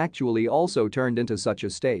Di has actually also turned into such a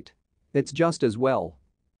state. It's just as well.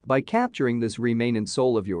 By capturing this remnant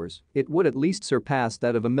soul of yours, it would at least surpass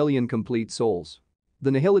that of 1,000,000 complete souls.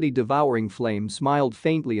 The nihility devouring flame smiled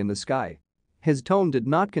faintly in the sky. His tone did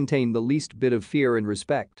not contain the least bit of fear and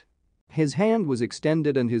respect. His hand was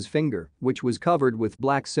extended and his finger, which was covered with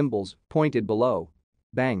black symbols, pointed below.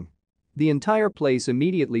 Bang. The entire place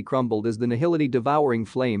immediately crumbled as the nihility devouring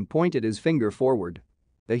flame pointed his finger forward.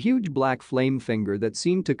 A huge black flame finger that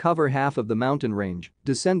seemed to cover half of the mountain range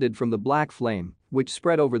descended from the black flame, which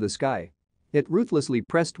spread over the sky. It ruthlessly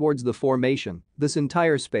pressed towards the formation. This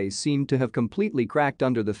entire space seemed to have completely cracked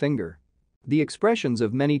under the finger. The expressions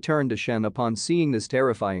of many turned to Shen upon seeing this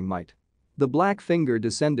terrifying might. The black finger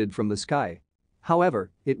descended from the sky. However,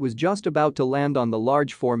 it was just about to land on the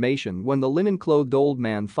large formation when the linen-clothed old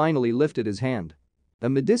man finally lifted his hand. A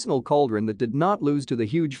medicinal cauldron that did not lose to the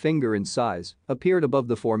huge finger in size appeared above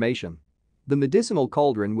the formation. The medicinal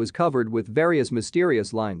cauldron was covered with various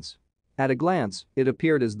mysterious lines. At a glance, it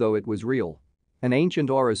appeared as though it was real. An ancient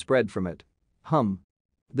aura spread from it. Hum.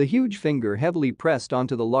 The huge finger heavily pressed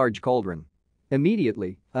onto the large cauldron.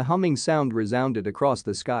 Immediately, a humming sound resounded across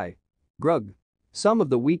the sky. Grug. Some of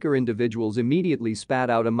the weaker individuals immediately spat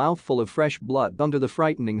out a mouthful of fresh blood under the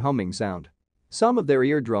frightening humming sound. Some of their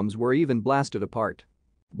eardrums were even blasted apart.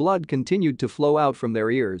 Blood continued to flow out from their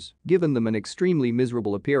ears, giving them an extremely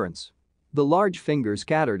miserable appearance. The large finger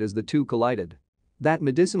scattered as the two collided. That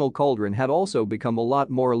medicinal cauldron had also become a lot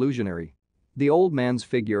more illusionary. The old man's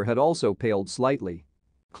figure had also paled slightly.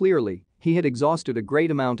 Clearly, he had exhausted a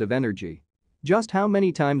great amount of energy. Just how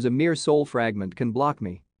many times a mere soul fragment can block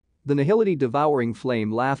me? The nihility devouring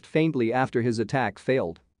flame laughed faintly after his attack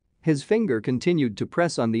failed. His finger continued to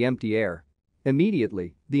press on the empty air.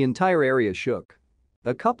 Immediately, the entire area shook.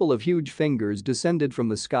 A couple of huge fingers descended from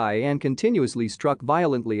the sky and continuously struck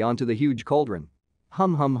violently onto the huge cauldron.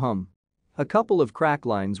 Hum hum hum. A couple of crack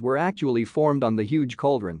lines were actually formed on the huge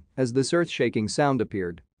cauldron as this earth-shaking sound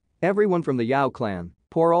appeared. Everyone from the Yao clan,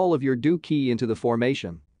 pour all of your Du Qi into the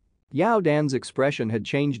formation. Yao Dan's expression had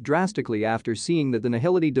changed drastically after seeing that the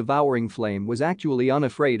nihility devouring flame was actually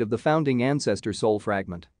unafraid of the founding ancestor soul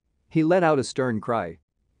fragment. He let out a stern cry.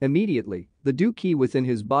 Immediately, the Du Qi within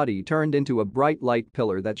his body turned into a bright light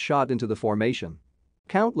pillar that shot into the formation.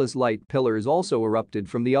 Countless light pillars also erupted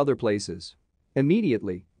from the other places.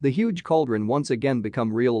 Immediately, the huge cauldron once again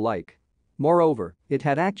became real-like. Moreover, it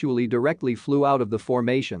had actually directly flew out of the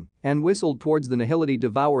formation and whistled towards the nihility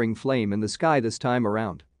devouring flame in the sky this time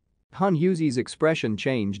around. Han Huzi's expression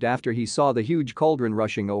changed after he saw the huge cauldron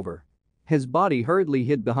rushing over. His body hurriedly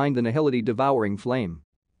hid behind the nihility devouring flame.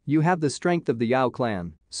 You have the strength of the Yao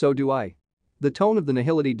clan, so do I. The tone of the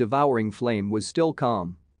nihility devouring flame was still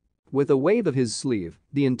calm. With a wave of his sleeve,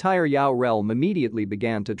 the entire Yao realm immediately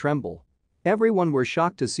began to tremble. Everyone were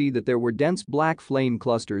shocked to see that there were dense black flame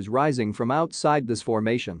clusters rising from outside this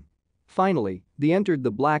formation. Finally, they entered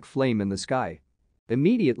the black flame in the sky.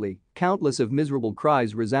 Immediately, countless of miserable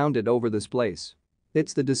cries resounded over this place.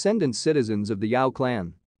 It's the descendant citizens of the Yao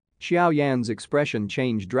clan. Xiao Yan's expression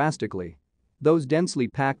changed drastically. Those densely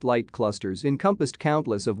packed light clusters encompassed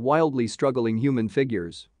countless of wildly struggling human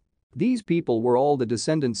figures. These people were all the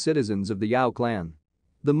descendant citizens of the Yao clan.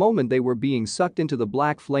 The moment they were being sucked into the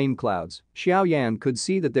black flame clouds, Xiao Yan could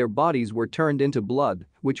see that their bodies were turned into blood,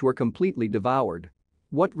 which were completely devoured.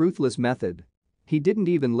 What ruthless method! He didn't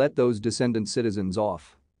even let those descendant citizens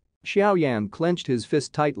off. Xiao Yan clenched his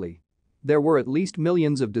fist tightly. There were at least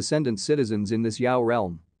millions of descendant citizens in this Yao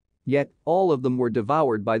realm. Yet, all of them were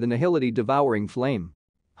devoured by the nihility devouring flame.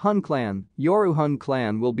 Hun clan, Yoru Hun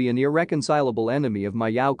clan will be an irreconcilable enemy of my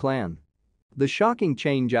Yao clan. The shocking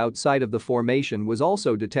change outside of the formation was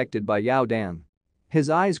also detected by Yao Dan. His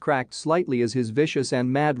eyes cracked slightly as his vicious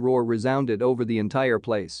and mad roar resounded over the entire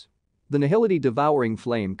place. The nihility devouring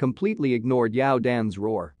flame completely ignored Yao Dan's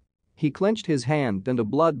roar. He clenched his hand and a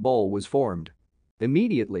blood bowl was formed.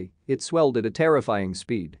 Immediately, it swelled at a terrifying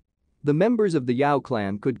speed. The members of the Yao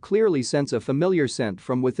clan could clearly sense a familiar scent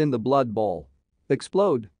from within the blood bowl.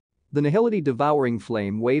 Explode! The nihility devouring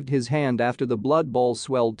flame waved his hand after the blood bowl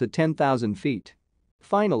swelled to 10,000 feet.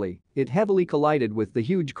 Finally, it heavily collided with the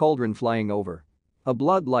huge cauldron flying over. A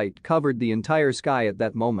blood light covered the entire sky at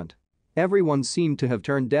that moment. Everyone seemed to have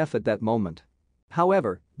turned deaf at that moment.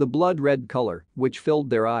 However, the blood-red color, which filled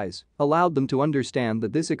their eyes, allowed them to understand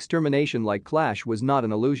that this extermination-like clash was not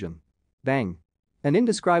an illusion. Bang! An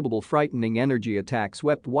indescribable frightening energy attack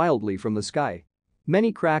swept wildly from the sky.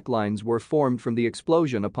 Many crack lines were formed from the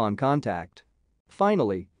explosion upon contact.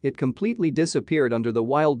 Finally, it completely disappeared under the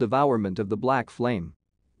wild devourment of the black flame.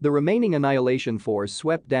 The remaining annihilation force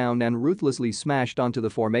swept down and ruthlessly smashed onto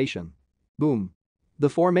the formation. Boom! The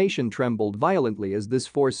formation trembled violently as this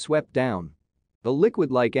force swept down. A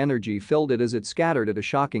liquid-like energy filled it as it scattered at a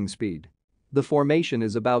shocking speed. The formation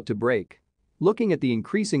is about to break. Looking at the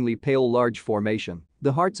increasingly pale large formation,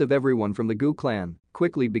 the hearts of everyone from the Gu clan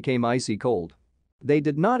quickly became icy cold. They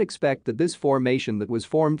did not expect that this formation that was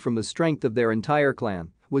formed from the strength of their entire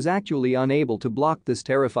clan was actually unable to block this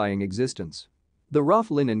terrifying existence. The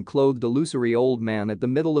rough linen-clothed illusory old man at the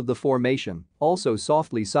middle of the formation also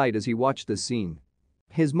softly sighed as he watched this scene.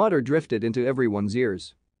 His mutter drifted into everyone's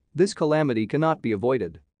ears. This calamity cannot be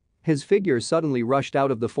avoided. His figure suddenly rushed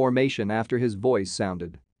out of the formation after his voice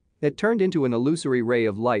sounded. It turned into an illusory ray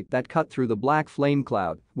of light that cut through the black flame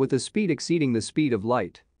cloud with a speed exceeding the speed of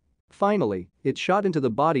light. Finally, it shot into the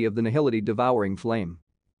body of the nihility devouring flame.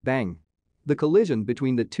 Bang! The collision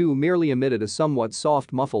between the two merely emitted a somewhat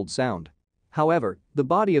soft muffled sound. However, the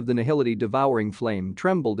body of the nihility devouring flame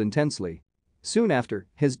trembled intensely. Soon after,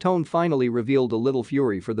 his tone finally revealed a little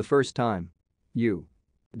fury for the first time. You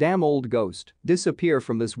damn old ghost, disappear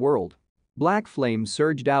from this world. Black flames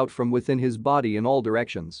surged out from within his body in all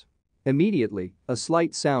directions. Immediately, a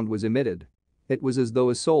slight sound was emitted. It was as though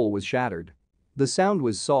a soul was shattered. The sound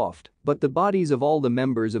was soft, but the bodies of all the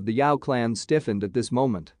members of the Yao clan stiffened at this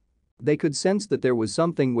moment. They could sense that there was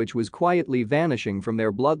something which was quietly vanishing from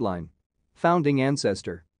their bloodline. Founding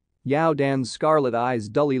ancestor. Yao Dan's scarlet eyes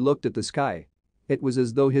dully looked at the sky. It was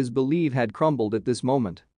as though his belief had crumbled at this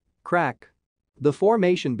moment. Crack. The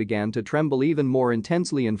formation began to tremble even more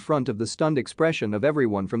intensely in front of the stunned expression of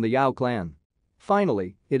everyone from the Yao clan.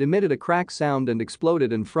 Finally, it emitted a crack sound and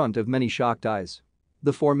exploded in front of many shocked eyes.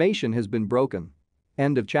 The formation has been broken.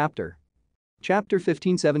 End of chapter. Chapter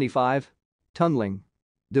 1575. Tunneling.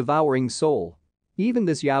 Devouring soul. Even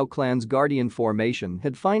this Yao clan's guardian formation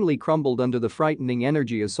had finally crumbled under the frightening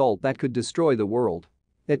energy assault that could destroy the world.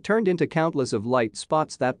 It turned into countless of light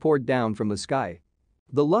spots that poured down from the sky.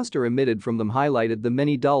 The luster emitted from them highlighted the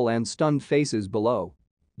many dull and stunned faces below.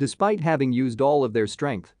 Despite having used all of their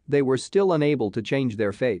strength, they were still unable to change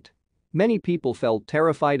their fate. Many people felt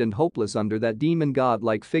terrified and hopeless under that demon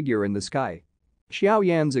god-like figure in the sky. Xiao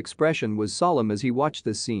Yan's expression was solemn as he watched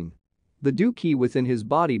this scene. The Du Qi within his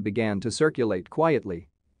body began to circulate quietly.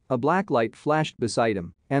 A black light flashed beside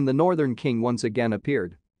him, and the Northern King once again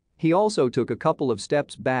appeared. He also took a couple of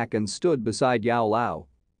steps back and stood beside Yao Lao.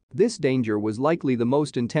 This danger was likely the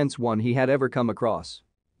most intense one he had ever come across.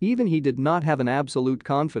 Even he did not have an absolute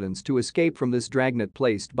confidence to escape from this dragnet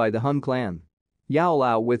placed by the Hun clan. Yao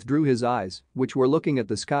Lao withdrew his eyes, which were looking at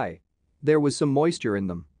the sky. There was some moisture in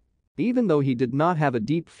them. Even though he did not have a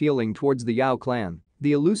deep feeling towards the Yao clan,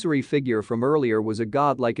 the illusory figure from earlier was a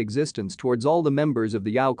godlike existence towards all the members of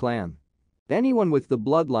the Yao clan. Anyone with the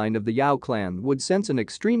bloodline of the Yao clan would sense an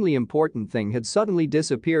extremely important thing had suddenly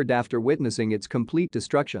disappeared after witnessing its complete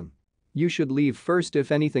destruction. You should leave first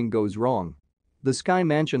if anything goes wrong. The Sky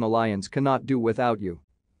Mansion Alliance cannot do without you.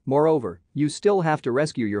 Moreover, you still have to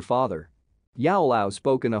rescue your father. Yao Lao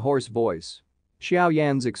spoke in a hoarse voice. Xiao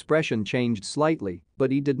Yan's expression changed slightly,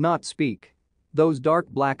 but he did not speak. Those dark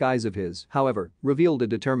black eyes of his, however, revealed a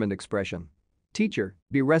determined expression. Teacher,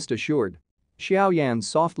 be rest assured. Xiao Yan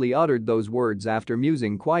softly uttered those words after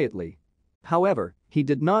musing quietly. However, he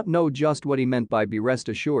did not know just what he meant by be rest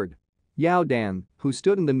assured. Yao Dan, who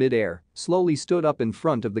stood in the mid-air, slowly stood up in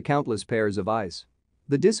front of the countless pairs of eyes.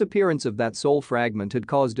 The disappearance of that soul fragment had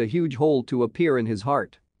caused a huge hole to appear in his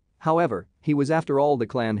heart. However, he was after all the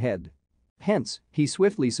clan head. Hence, he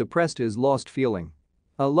swiftly suppressed his lost feeling.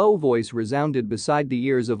 A low voice resounded beside the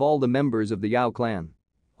ears of all the members of the Yao clan.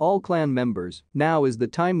 All clan members, now is the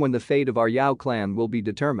time when the fate of our Yao clan will be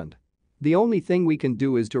determined. The only thing we can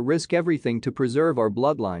do is to risk everything to preserve our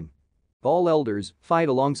bloodline. All elders, fight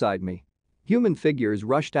alongside me. Human figures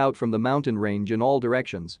rushed out from the mountain range in all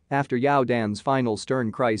directions after Yao Dan's final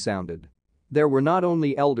stern cry sounded. There were not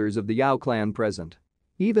only elders of the Yao clan present.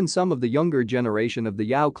 Even some of the younger generation of the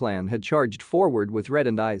Yao clan had charged forward with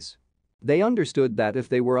reddened eyes. They understood that if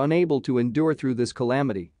they were unable to endure through this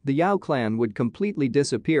calamity, the Yao clan would completely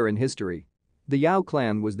disappear in history. The Yao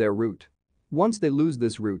clan was their root. Once they lose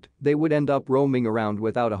this root, they would end up roaming around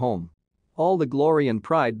without a home. All the glory and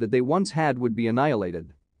pride that they once had would be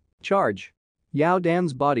annihilated. Charge. Yao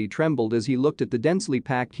Dan's body trembled as he looked at the densely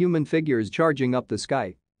packed human figures charging up the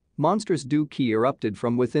sky. Monstrous Du Qi erupted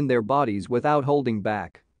from within their bodies without holding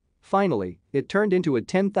back. Finally, it turned into a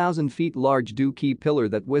 10,000 feet large Du Qi pillar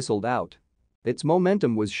that whistled out. Its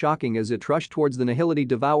momentum was shocking as it rushed towards the nihility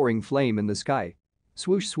devouring flame in the sky.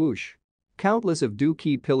 Swoosh swoosh. Countless of Du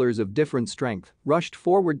Qi pillars of different strength rushed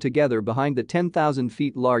forward together behind the 10,000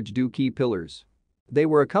 feet large Du Qi pillars. They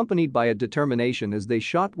were accompanied by a determination as they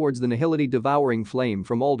shot towards the nihility devouring flame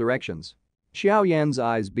from all directions. Xiao Yan's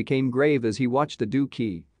eyes became grave as he watched the Du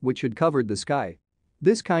Qi, which had covered the sky.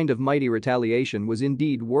 This kind of mighty retaliation was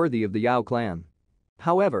indeed worthy of the Yao clan.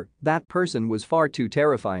 However, that person was far too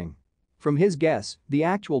terrifying. From his guess, the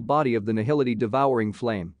actual body of the nihility devouring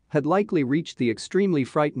flame had likely reached the extremely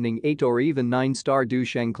frightening 8 or even 9-star Du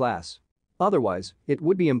Sheng class. Otherwise, it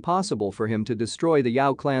would be impossible for him to destroy the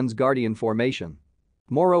Yao clan's guardian formation.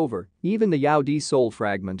 Moreover, even the Yao Di soul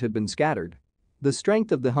fragment had been scattered. The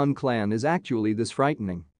strength of the Hun clan is actually this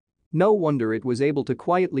frightening. No wonder it was able to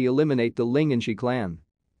quietly eliminate the Ling and Shi clan.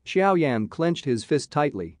 Xiao Yan clenched his fist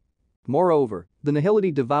tightly. Moreover, the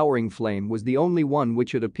nihility devouring flame was the only one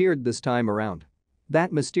which had appeared this time around.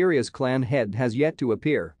 That mysterious clan head has yet to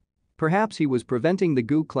appear. Perhaps he was preventing the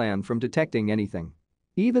Gu clan from detecting anything.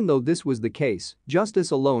 Even though this was the case, justice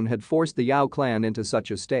alone had forced the Yao clan into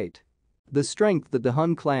such a state. The strength that the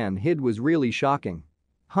Hun clan hid was really shocking.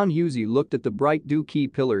 Han Yuzi looked at the bright Du Qi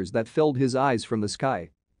pillars that filled his eyes from the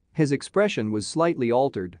sky. His expression was slightly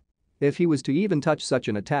altered. If he was to even touch such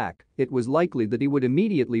an attack, it was likely that he would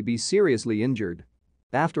immediately be seriously injured.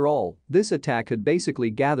 After all, this attack had basically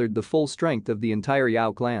gathered the full strength of the entire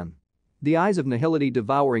Yao clan. The eyes of Nihility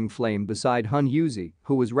devouring flame beside Hun Yuzi,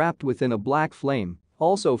 who was wrapped within a black flame,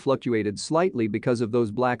 also fluctuated slightly because of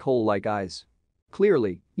those black hole-like eyes.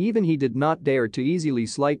 Clearly, even he did not dare to easily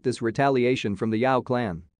slight this retaliation from the Yao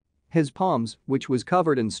clan. His palms, which was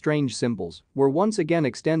covered in strange symbols, were once again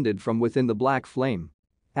extended from within the black flame.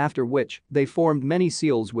 After which, they formed many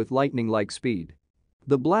seals with lightning-like speed.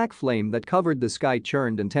 The black flame that covered the sky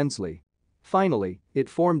churned intensely. Finally, it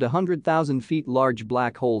formed 100,000 feet large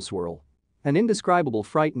black hole swirl. An indescribable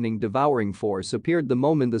frightening devouring force appeared the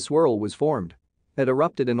moment the swirl was formed. It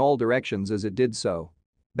erupted in all directions as it did so.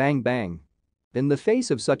 Bang bang. In the face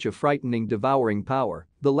of such a frightening devouring power,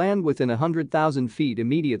 the land within 100,000 feet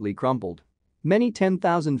immediately crumpled. Many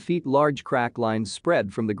 10,000 feet large crack lines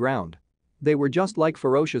spread from the ground. They were just like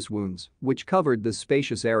ferocious wounds, which covered this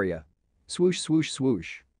spacious area. Swoosh swoosh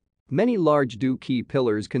swoosh. Many large Du-Ki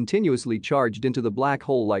pillars continuously charged into the black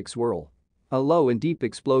hole-like swirl. A low and deep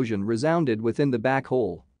explosion resounded within the black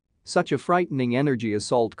hole. Such a frightening energy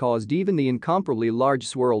assault caused even the incomparably large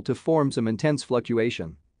swirl to form some intense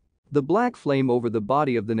fluctuation. The black flame over the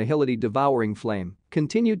body of the Nihility devouring flame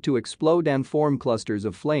continued to explode and form clusters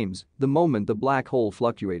of flames the moment the black hole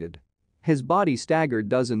fluctuated. His body staggered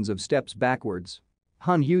dozens of steps backwards.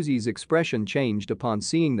 Han Yuzi's expression changed upon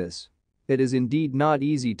seeing this. It is indeed not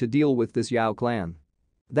easy to deal with this Yao clan.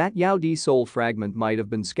 That Yao Di soul fragment might have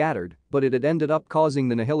been scattered, but it had ended up causing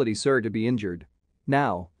the Nihility Sir to be injured.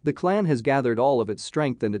 Now, the clan has gathered all of its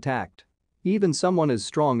strength and attacked. Even someone as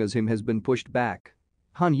strong as him has been pushed back.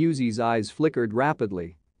 Han Yuzi's eyes flickered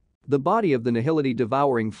rapidly. The body of the Nihility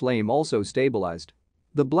devouring flame also stabilized.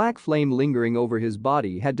 The black flame lingering over his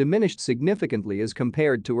body had diminished significantly as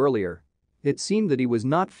compared to earlier. It seemed that he was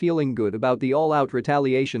not feeling good about the all-out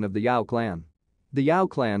retaliation of the Yao clan. The Yao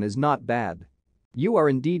clan is not bad. You are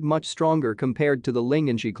indeed much stronger compared to the Ling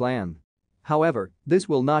and Shi clan. However, this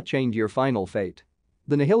will not change your final fate.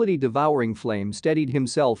 The Nihility devouring flame steadied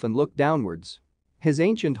himself and looked downwards. His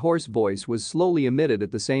ancient hoarse voice was slowly emitted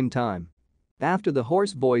at the same time. After the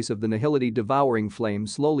hoarse voice of the Nihility devouring flame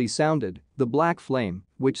slowly sounded, the black flame,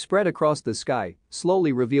 which spread across the sky,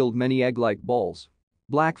 slowly revealed many egg-like balls.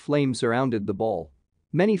 Black flame surrounded the ball.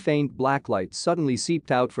 Many faint black lights suddenly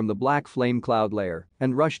seeped out from the black flame cloud layer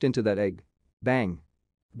and rushed into that egg. Bang.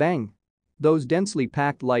 Bang. Those densely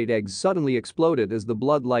packed light eggs suddenly exploded as the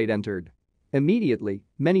blood light entered. Immediately,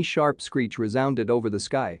 many sharp screech resounded over the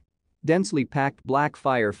sky. Densely packed black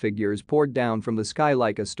fire figures poured down from the sky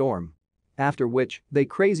like a storm. After which, they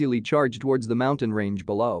crazily charged towards the mountain range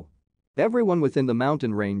below. Everyone within the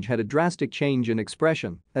mountain range had a drastic change in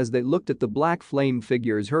expression as they looked at the black flame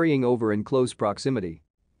figures hurrying over in close proximity.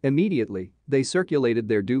 Immediately, they circulated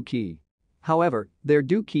their Du-Ki. However, their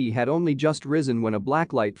Du-Ki had only just risen when a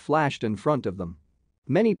black light flashed in front of them.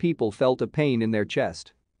 Many people felt a pain in their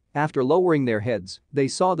chest. After lowering their heads, they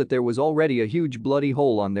saw that there was already a huge bloody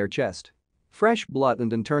hole on their chest. Fresh blood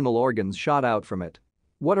and internal organs shot out from it.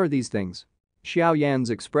 What are these things? Xiao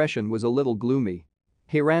Yan's expression was a little gloomy.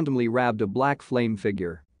 He randomly grabbed a black flame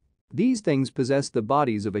figure. These things possessed the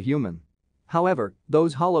bodies of a human. However,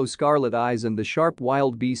 those hollow scarlet eyes and the sharp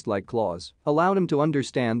wild beast-like claws allowed him to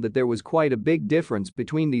understand that there was quite a big difference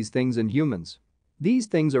between these things and humans. These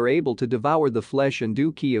things are able to devour the flesh and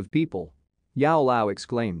Du-Ki of people. Yao Lao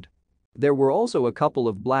exclaimed. There were also a couple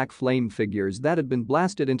of black flame figures that had been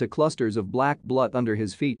blasted into clusters of black blood under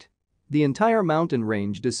his feet. The entire mountain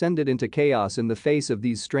range descended into chaos in the face of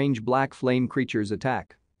these strange black flame creatures'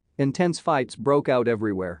 attack. Intense fights broke out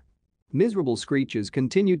everywhere. Miserable screeches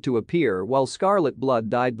continued to appear while scarlet blood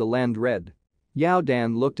dyed the land red. Yao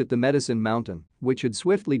Dan looked at the medicine mountain, which had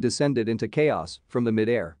swiftly descended into chaos, from the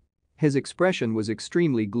midair. His expression was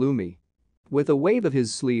extremely gloomy. With a wave of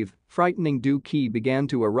his sleeve, frightening Du-Ki began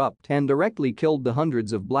to erupt and directly killed the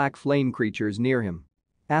hundreds of black flame creatures near him.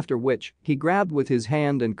 After which, he grabbed with his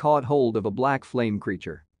hand and caught hold of a black flame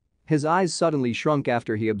creature. His eyes suddenly shrunk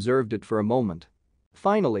after he observed it for a moment.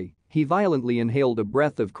 Finally, he violently inhaled a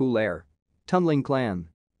breath of cool air. Tunneling clan.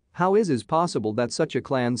 How is it possible that such a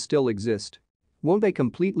clan still exist? Won't they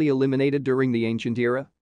completely eliminated during the ancient era?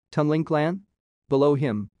 Tunneling clan? Below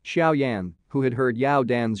him, Xiao Yan, who had heard Yao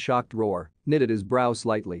Dan's shocked roar, knitted his brow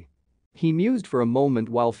slightly. He mused for a moment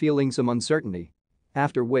while feeling some uncertainty.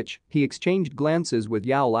 After which, he exchanged glances with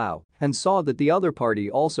Yao Lao and saw that the other party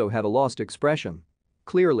also had a lost expression.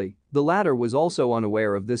 Clearly, the latter was also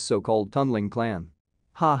unaware of this so-called tunneling clan.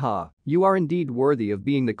 Haha, you are indeed worthy of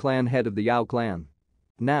being the clan head of the Yao clan.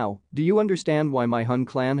 Now, do you understand why my Hun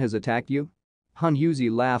clan has attacked you? Han Yuzi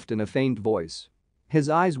laughed in a faint voice. His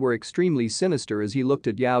eyes were extremely sinister as he looked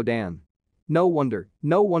at Yao Dan. No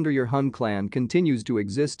wonder your Hun clan continues to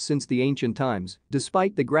exist since the ancient times,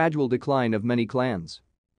 despite the gradual decline of many clans.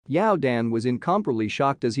 Yao Dan was incomparably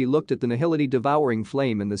shocked as he looked at the nihility-devouring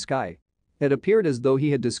flame in the sky. It appeared as though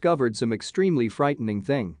he had discovered some extremely frightening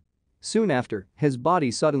thing. Soon after, his body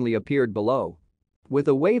suddenly appeared below. With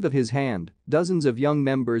a wave of his hand, dozens of young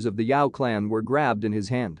members of the Yao clan were grabbed in his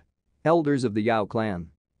hand. Elders of the Yao clan.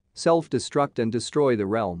 Self-destruct and destroy the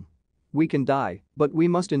realm. We can die, but we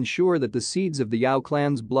must ensure that the seeds of the Yao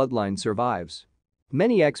clan's bloodline survives.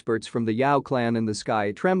 Many experts from the Yao clan in the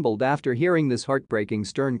sky trembled after hearing this heartbreaking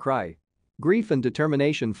stern cry. Grief and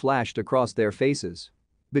determination flashed across their faces.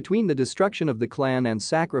 Between the destruction of the clan and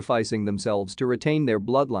sacrificing themselves to retain their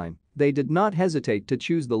bloodline, they did not hesitate to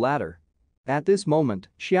choose the latter. At this moment,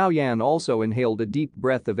 Xiao Yan also inhaled a deep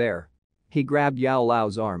breath of air. He grabbed Yao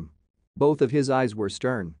Lao's arm. Both of his eyes were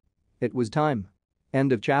stern. It was time.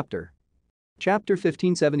 End of chapter. Chapter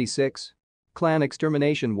 1576. Clan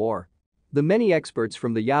Extermination War. The many experts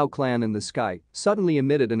from the Yao clan in the sky suddenly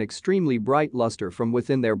emitted an extremely bright luster from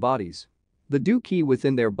within their bodies. The Du Qi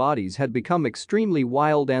within their bodies had become extremely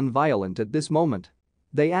wild and violent at this moment.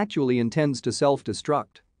 They actually intends to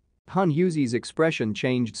self-destruct. Han Yuzi's expression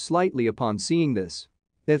changed slightly upon seeing this.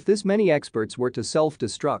 If this many experts were to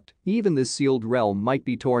self-destruct, even this sealed realm might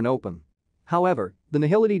be torn open. However, the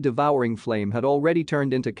nihility-devouring flame had already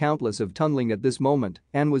turned into countless of tunneling at this moment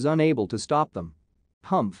and was unable to stop them.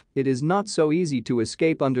 Humph, it is not so easy to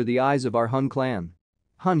escape under the eyes of our Hun clan.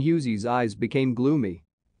 Han Yuzi's eyes became gloomy.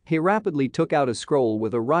 He rapidly took out a scroll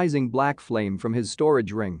with a rising black flame from his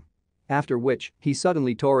storage ring. After which, he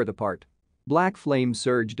suddenly tore it apart. Black flame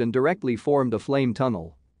surged and directly formed a flame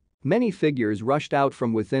tunnel. Many figures rushed out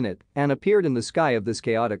from within it and appeared in the sky of this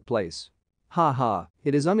chaotic place. Ha ha,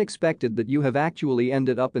 it is unexpected that you have actually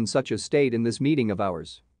ended up in such a state in this meeting of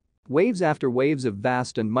ours. Waves after waves of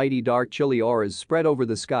vast and mighty dark chilly auras spread over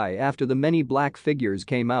the sky after the many black figures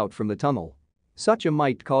came out from the tunnel. Such a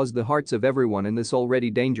might caused the hearts of everyone in this already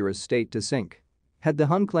dangerous state to sink. Had the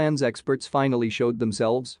Hun clan's experts finally showed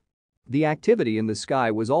themselves? The activity in the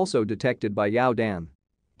sky was also detected by Yao Dan.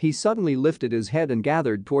 He suddenly lifted his head and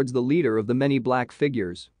gathered towards the leader of the many black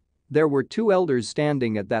figures. There were two elders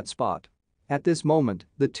standing at that spot. At this moment,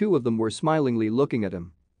 the two of them were smilingly looking at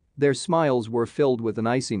him. Their smiles were filled with an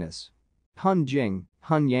iciness. Hun Jing,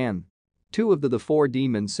 Hun Yan. Two of the four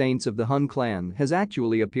demon saints of the Hun clan has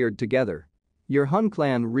actually appeared together. Your Hun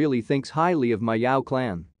clan really thinks highly of my Yao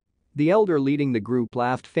clan. The elder leading the group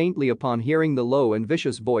laughed faintly upon hearing the low and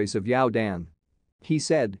vicious voice of Yao Dan. He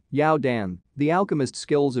said, Yao Dan, the alchemist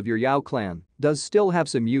skills of your Yao clan does still have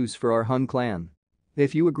some use for our Hun clan.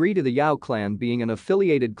 If you agree to the Yao clan being an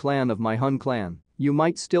affiliated clan of my Hun clan, you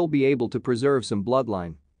might still be able to preserve some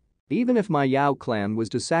bloodline. Even if my Yao clan was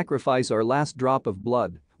to sacrifice our last drop of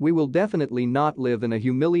blood, we will definitely not live in a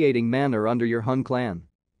humiliating manner under your Hun clan.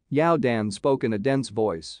 Yao Dan spoke in a dense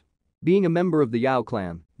voice. Being a member of the Yao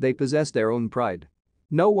clan, they possess their own pride.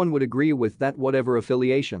 No one would agree with that whatever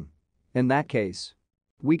affiliation. In that case,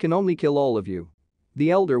 we can only kill all of you.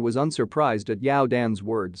 The elder was unsurprised at Yao Dan's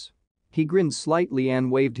words. He grinned slightly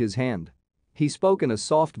and waved his hand. He spoke in a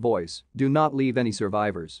soft voice, do not leave any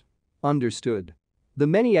survivors. Understood. The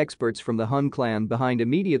many experts from the Hun clan behind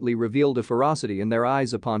immediately revealed a ferocity in their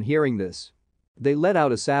eyes upon hearing this. They let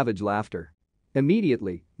out a savage laughter.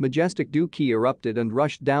 Immediately, majestic Du Qi erupted and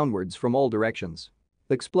rushed downwards from all directions.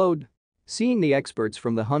 Explode. Seeing the experts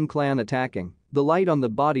from the Hun clan attacking, the light on the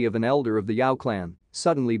body of an elder of the Yao clan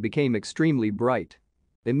suddenly became extremely bright.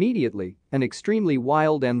 Immediately, an extremely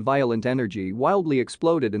wild and violent energy wildly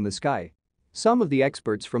exploded in the sky. Some of the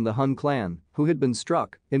experts from the Hun clan, who had been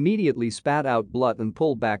struck, immediately spat out blood and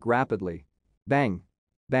pulled back rapidly. Bang.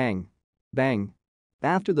 Bang. Bang.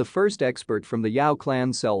 After the first expert from the Yao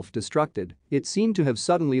clan self-destructed, it seemed to have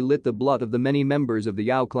suddenly lit the blood of the many members of the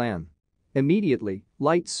Yao clan. Immediately,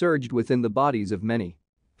 light surged within the bodies of many.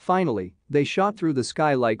 Finally, they shot through the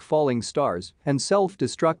sky like falling stars and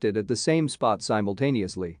self-destructed at the same spot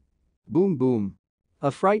simultaneously. Boom boom. A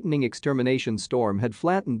frightening extermination storm had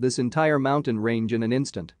flattened this entire mountain range in an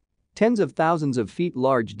instant. Tens of thousands of feet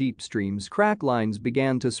large deep streams crack lines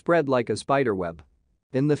began to spread like a spiderweb.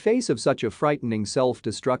 In the face of such a frightening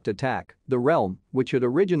self-destruct attack, the realm, which had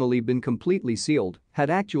originally been completely sealed, had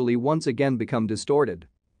actually once again become distorted.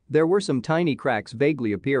 There were some tiny cracks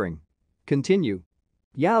vaguely appearing. Continue.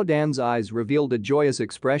 Yao Dan's eyes revealed a joyous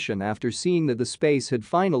expression after seeing that the space had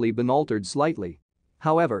finally been altered slightly.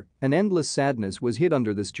 However, an endless sadness was hid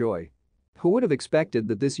under this joy. Who would have expected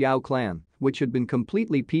that this Yao clan, which had been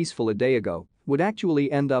completely peaceful a day ago, would actually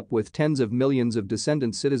end up with tens of millions of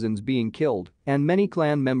descendant citizens being killed and many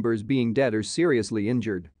clan members being dead or seriously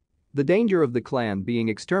injured. The danger of the clan being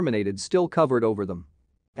exterminated still covered over them.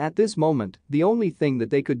 At this moment, the only thing that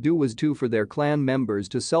they could do was for their clan members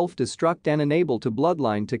to self-destruct and enable the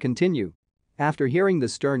bloodline to continue. After hearing the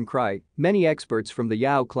stern cry, many experts from the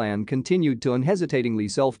Yao clan continued to unhesitatingly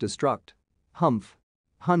self-destruct. Humph.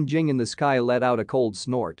 Han Jing in the sky let out a cold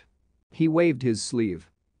snort. He waved his sleeve.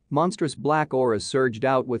 Monstrous black aura surged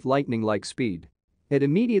out with lightning-like speed. It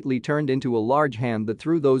immediately turned into a large hand that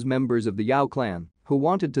threw those members of the Yao clan who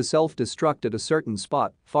wanted to self-destruct at a certain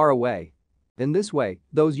spot far away. In this way,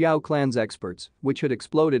 those Yao clan's experts, which had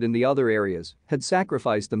exploded in the other areas, had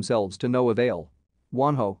sacrificed themselves to no avail.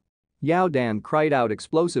 Wanho. Yao Dan cried out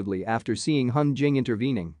explosively after seeing Han Jing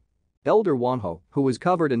intervening. Elder Wanho, who was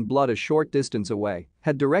covered in blood a short distance away,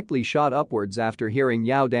 had directly shot upwards after hearing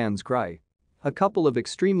Yao Dan's cry. A couple of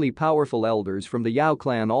extremely powerful elders from the Yao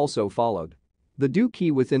clan also followed. The Du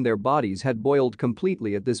Qi within their bodies had boiled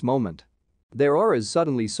completely at this moment. Their auras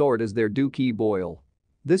suddenly soared as their Du Qi boil.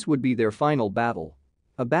 This would be their final battle.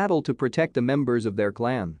 A battle to protect the members of their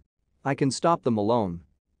clan. I can stop them alone.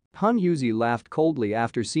 Han Yuzi laughed coldly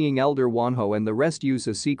after seeing Elder Wanho and the rest use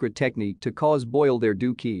a secret technique to cause boil their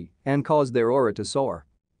Du Qi and cause their aura to soar.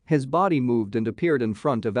 His body moved and appeared in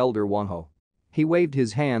front of Elder Wanho. He waved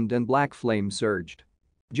his hand and black flame surged.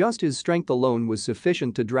 Just his strength alone was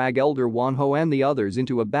sufficient to drag Elder Wanho and the others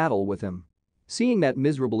into a battle with him. Seeing that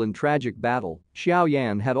miserable and tragic battle, Xiao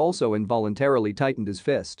Yan had also involuntarily tightened his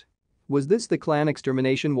fist. Was this the clan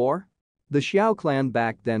extermination war? The Xiao clan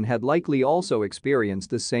back then had likely also experienced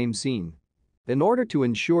the same scene. In order to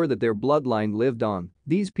ensure that their bloodline lived on,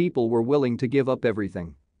 these people were willing to give up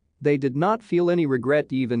everything. They did not feel any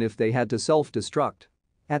regret even if they had to self-destruct.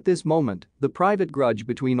 At this moment, the private grudge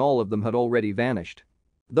between all of them had already vanished.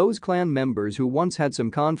 Those clan members who once had some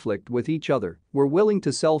conflict with each other were willing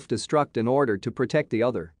to self-destruct in order to protect the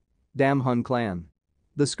other. Damn Hun clan.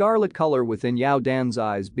 The scarlet color within Yao Dan's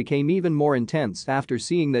eyes became even more intense after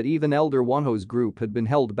seeing that even Elder Wanho's group had been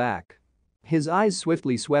held back. His eyes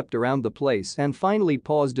swiftly swept around the place and finally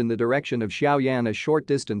paused in the direction of Xiao Yan a short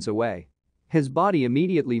distance away. His body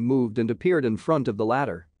immediately moved and appeared in front of the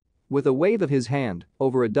latter. With a wave of his hand,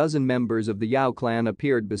 over a dozen members of the Yao clan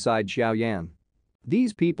appeared beside Xiao Yan.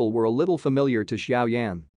 These people were a little familiar to Xiao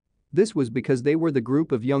Yan. This was because they were the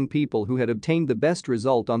group of young people who had obtained the best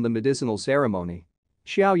result on the medicinal ceremony.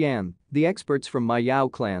 Xiao Yan, the experts from my Yao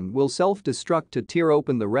clan will self-destruct to tear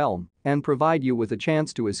open the realm and provide you with a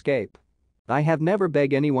chance to escape. I have never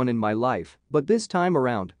begged anyone in my life, but this time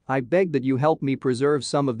around, I beg that you help me preserve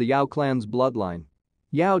some of the Yao clan's bloodline.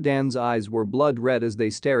 Yao Dan's eyes were blood red as they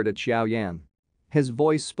stared at Xiao Yan. His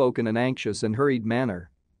voice spoke in an anxious and hurried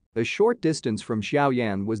manner. A short distance from Xiao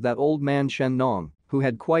Yan was that old man Shen Nong, who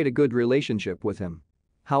had quite a good relationship with him.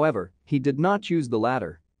 However, he did not choose the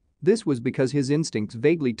latter. This was because his instincts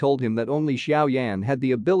vaguely told him that only Xiao Yan had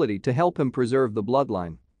the ability to help him preserve the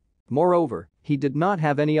bloodline. Moreover, he did not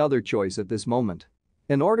have any other choice at this moment.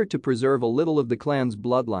 In order to preserve a little of the clan's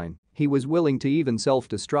bloodline, he was willing to even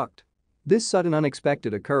self-destruct. This sudden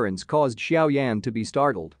unexpected occurrence caused Xiao Yan to be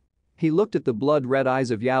startled. He looked at the blood-red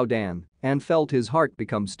eyes of Yao Dan and felt his heart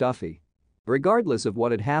become stuffy. Regardless of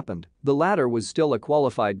what had happened, the latter was still a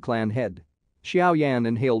qualified clan head. Xiao Yan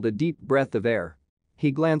inhaled a deep breath of air.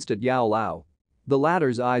 He glanced at Yao Lao. The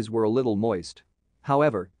latter's eyes were a little moist.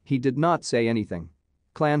 However, he did not say anything.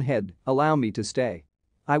 Clan head, allow me to stay.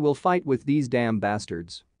 I will fight with these damn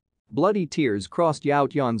bastards. Bloody tears crossed Yao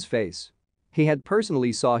Tian's face. He had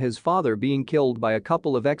personally saw his father being killed by a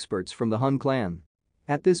couple of experts from the Hun clan.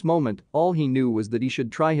 At this moment, all he knew was that he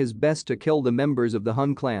should try his best to kill the members of the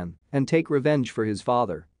Hun clan and take revenge for his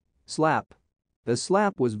father. Slap. A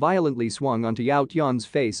slap was violently swung onto Yao Tian's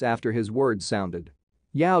face after his words sounded.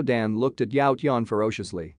 Yao Dan looked at Yao Tian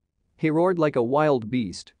ferociously. He roared like a wild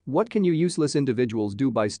beast, "What can you useless individuals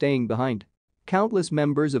do by staying behind? Countless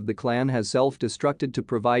members of the clan has self-destructed to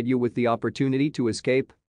provide you with the opportunity to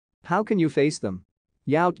escape. How can you face them?"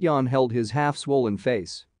 Yao Tian held his half-swollen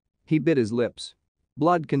face. He bit his lips.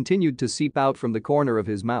 Blood continued to seep out from the corner of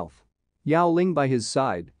his mouth. Yao Ling by his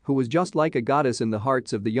side, who was just like a goddess in the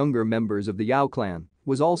hearts of the younger members of the Yao clan,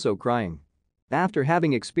 was also crying. After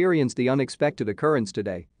having experienced the unexpected occurrence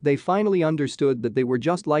today, they finally understood that they were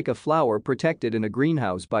just like a flower protected in a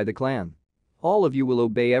greenhouse by the clan. All of you will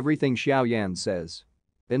obey everything Xiao Yan says.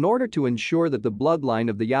 In order to ensure that the bloodline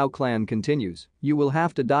of the Yao clan continues, you will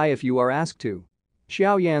have to die if you are asked to.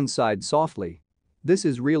 Xiao Yan sighed softly. This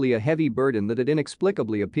is really a heavy burden that had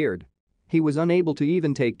inexplicably appeared. He was unable to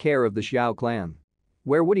even take care of the Xiao clan.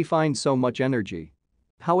 Where would he find so much energy?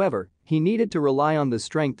 However, He needed to rely on the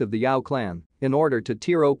strength of the Yao clan in order to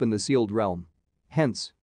tear open the sealed realm.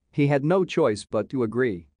 Hence, he had no choice but to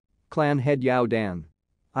agree. Clan head Yao Dan.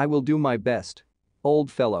 I will do my best.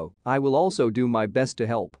 Old fellow, I will also do my best to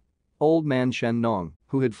help. Old man Shen Nong,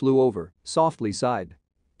 who had flew over, softly sighed.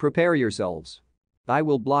 Prepare yourselves. I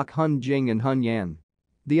will block Hun Jing and Hun Yan.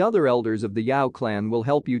 The other elders of the Yao clan will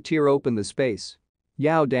help you tear open the space.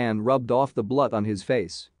 Yao Dan rubbed off the blood on his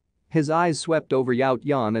face. His eyes swept over Yao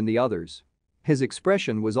Yan and the others. His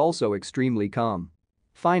expression was also extremely calm.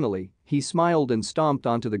 Finally, he smiled and stomped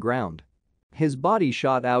onto the ground. His body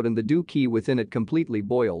shot out and the dew key within it completely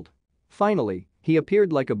boiled. Finally, he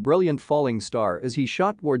appeared like a brilliant falling star as he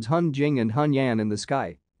shot towards Hun Jing and Hun Yan in the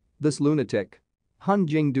sky. This lunatic. Hun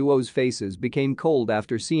Jing duo's faces became cold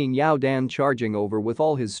after seeing Yao Dan charging over with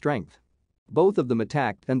all his strength. Both of them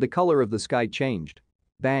attacked and the color of the sky changed.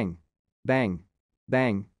 Bang. Bang.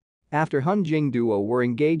 Bang. After Hun Jing duo were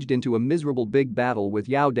engaged into a miserable big battle with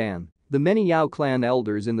Yao Dan, the many Yao clan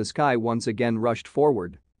elders in the sky once again rushed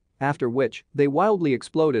forward. After which, they wildly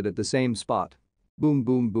exploded at the same spot. Boom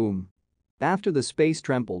boom boom. After the space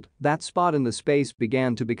trembled, that spot in the space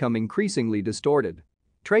began to become increasingly distorted.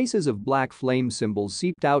 Traces of black flame symbols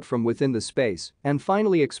seeped out from within the space and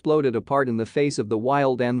finally exploded apart in the face of the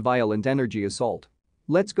wild and violent energy assault.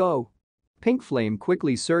 Let's go. Pink flame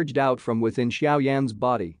quickly surged out from within Xiao Yan's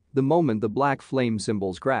body the moment the black flame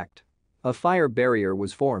symbols cracked. A fire barrier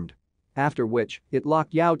was formed. After which, it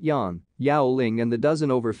locked Yao Yan, Yao Ling and the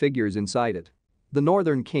dozen over figures inside it. The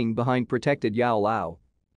Northern King behind protected Yao Lao.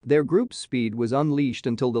 Their group's speed was unleashed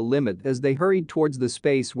until the limit as they hurried towards the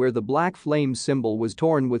space where the black flame symbol was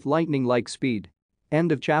torn with lightning-like speed.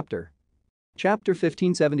 End of chapter. Chapter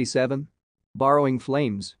 1577. Borrowing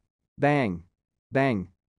flames. Bang. Bang.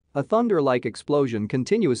 A thunder-like explosion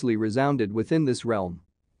continuously resounded within this realm.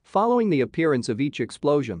 Following the appearance of each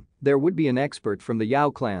explosion, there would be an expert from the Yao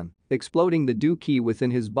clan exploding the dew key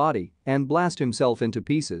within his body and blast himself into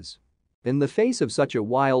pieces. In the face of such a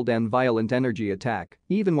wild and violent energy attack,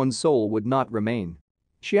 even one's soul would not remain.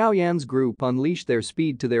 Xiao Yan's group unleashed their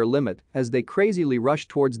speed to their limit as they crazily rushed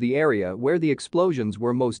towards the area where the explosions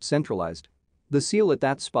were most centralized. The seal at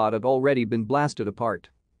that spot had already been blasted apart.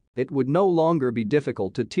 It would no longer be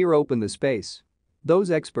difficult to tear open the space.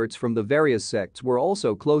 Those experts from the various sects were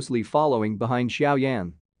also closely following behind Xiao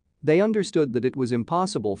Yan. They understood that it was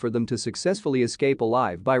impossible for them to successfully escape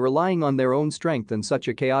alive by relying on their own strength in such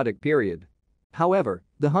a chaotic period. However,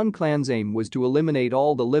 the Hun clan's aim was to eliminate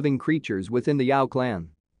all the living creatures within the Yao clan.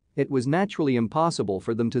 It was naturally impossible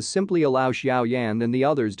for them to simply allow Xiao Yan and the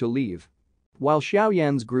others to leave. While Xiao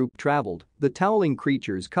Yan's group traveled, the toweling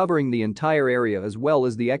creatures covering the entire area as well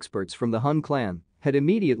as the experts from the Hun clan had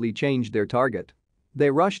immediately changed their target.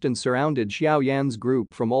 They rushed and surrounded Xiao Yan's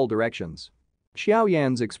group from all directions. Xiao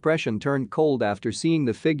Yan's expression turned cold after seeing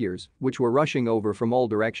the figures which were rushing over from all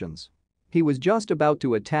directions. He was just about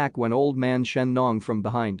to attack when old man Shen Nong from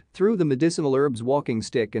behind threw the medicinal herbs walking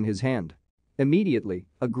stick in his hand. Immediately,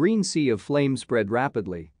 a green sea of flame spread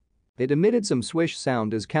rapidly. It emitted some swish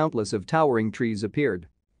sound as countless of towering trees appeared.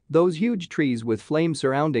 Those huge trees with flame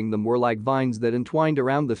surrounding them were like vines that entwined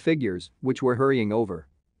around the figures which were hurrying over.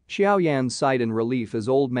 Xiao Yan sighed in relief as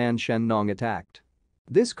old man Shen Nong attacked.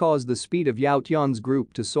 This caused the speed of Yao Tian's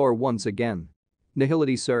group to soar once again.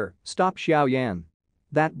 Nihility sir, stop Xiao Yan.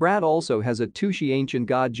 That brat also has a Tushi ancient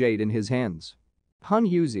god jade in his hands. Han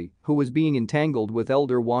Yuzi, who was being entangled with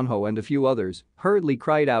Elder Wanho and a few others, hurriedly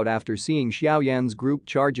cried out after seeing Xiao Yan's group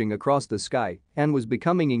charging across the sky and was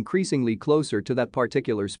becoming increasingly closer to that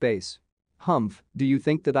particular space. Humph, do you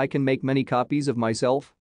think that I can make many copies of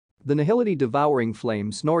myself? The Nihility devouring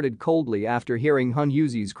flame snorted coldly after hearing Han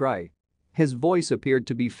Yuzi's cry. His voice appeared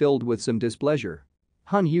to be filled with some displeasure.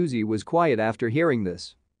 Han Yuzi was quiet after hearing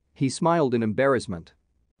this. He smiled in embarrassment.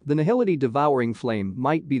 The Nihility devouring flame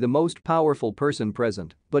might be the most powerful person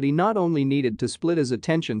present, but he not only needed to split his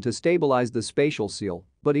attention to stabilize the spatial seal,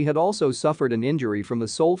 but he had also suffered an injury from a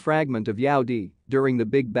soul fragment of Yao Di during the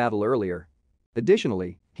big battle earlier.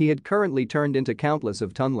 Additionally, he had currently turned into countless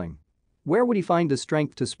of tunneling. Where would he find the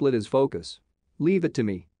strength to split his focus? Leave it to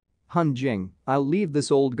me. Hun Jing, I'll leave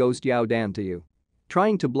this old ghost Yao Dan to you.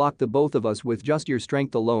 Trying to block the both of us with just your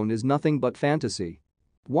strength alone is nothing but fantasy.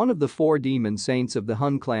 One of the 4 demon saints of the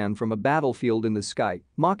Hun clan from a battlefield in the sky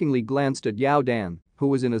mockingly glanced at Yao Dan, who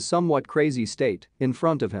was in a somewhat crazy state, in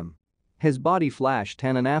front of him. His body flashed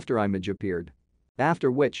and an afterimage appeared. After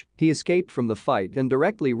which, he escaped from the fight and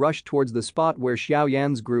directly rushed towards the spot where Xiao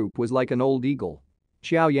Yan's group was like an old eagle.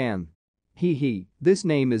 Xiao Yan. This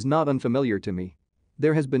name is not unfamiliar to me.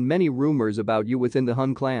 There has been many rumors about you within the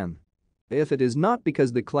Hun clan. If it is not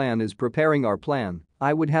because the clan is preparing our plan,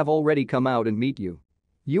 I would have already come out and meet you.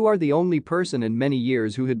 You are the only person in many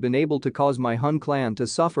years who had been able to cause my Hun clan to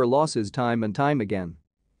suffer losses time and time again.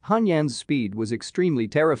 Hun Yan's speed was extremely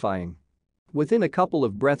terrifying. Within a couple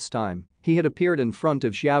of breaths' time, he had appeared in front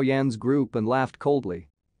of Xiao Yan's group and laughed coldly.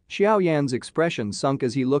 Xiao Yan's expression sunk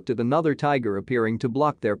as he looked at another tiger appearing to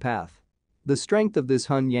block their path. The strength of this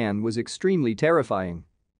Hun Yan was extremely terrifying.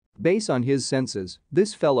 Based on his senses,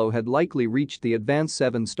 this fellow had likely reached the advanced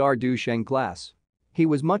 7-star Du Sheng class. He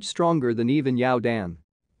was much stronger than even Yao Dan.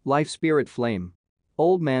 Life Spirit Flame.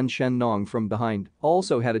 Old man Shen Nong from behind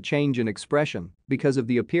also had a change in expression because of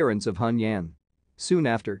the appearance of Hun Yan. Soon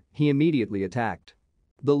after, he immediately attacked.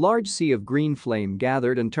 The large sea of green flame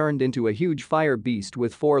gathered and turned into a huge fire beast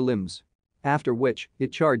with 4 limbs. After which,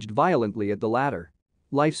 it charged violently at the latter.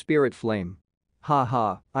 Life Spirit Flame.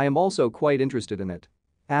 Ha, I am also quite interested in it.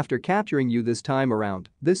 After capturing you this time around,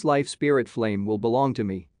 this Life Spirit Flame will belong to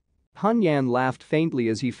me. Hun Yan laughed faintly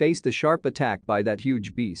as he faced the sharp attack by that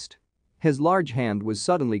huge beast. His large hand was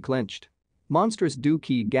suddenly clenched. Monstrous Du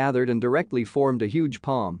Qi gathered and directly formed a huge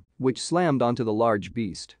palm, which slammed onto the large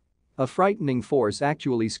beast. A frightening force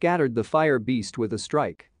actually scattered the fire beast with a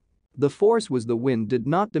strike. The force was the wind did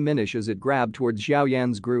not diminish as it grabbed towards Xiao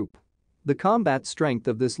Yan's group. The combat strength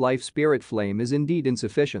of this Life Spirit Flame is indeed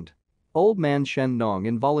insufficient. Old man Shen Nong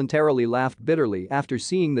involuntarily laughed bitterly after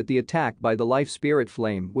seeing that the attack by the Life Spirit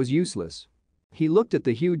Flame was useless. He looked at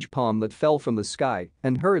the huge palm that fell from the sky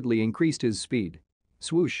and hurriedly increased his speed.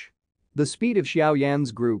 Swoosh! The speed of Xiao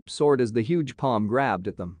Yan's group soared as the huge palm grabbed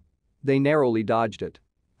at them. They narrowly dodged it.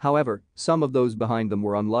 However, some of those behind them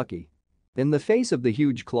were unlucky. In the face of the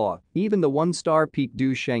huge claw, even the 1-star peak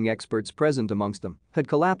Du Sheng experts present amongst them had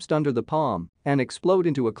collapsed under the palm and explode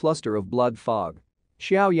into a cluster of blood fog.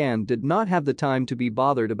 Xiao Yan did not have the time to be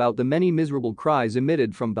bothered about the many miserable cries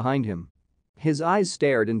emitted from behind him. His eyes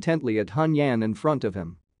stared intently at Hun Yan in front of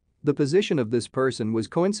him. The position of this person was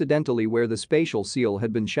coincidentally where the spatial seal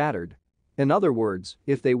had been shattered. In other words,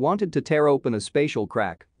 if they wanted to tear open a spatial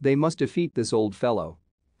crack, they must defeat this old fellow.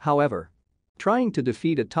 However, trying to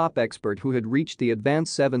defeat a top expert who had reached the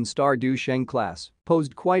advanced 7-star Du Sheng class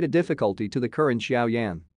posed quite a difficulty to the current Xiao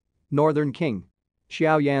Yan. Northern King.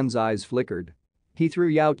 Xiao Yan's eyes flickered. He threw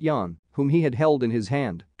Yao Yan, whom he had held in his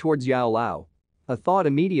hand, towards Yao Lao. A thought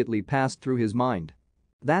immediately passed through his mind.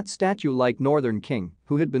 That statue-like Northern King,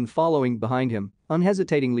 who had been following behind him,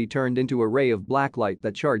 unhesitatingly turned into a ray of black light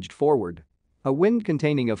that charged forward. A wind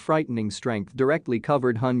containing a frightening strength directly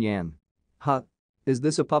covered Hun Yan. Huh? Is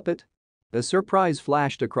this a puppet? A surprise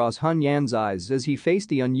flashed across Hun Yan's eyes as he faced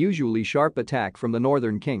the unusually sharp attack from the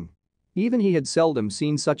Northern King. Even he had seldom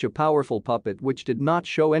seen such a powerful puppet which did not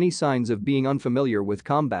show any signs of being unfamiliar with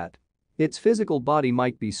combat. Its physical body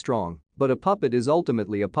might be strong, but a puppet is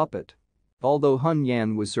ultimately a puppet. Although Hun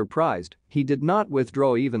Yan was surprised, he did not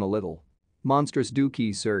withdraw even a little. Monstrous Du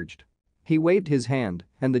Qi surged. He waved his hand,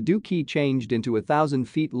 and the Du Qi changed into 1,000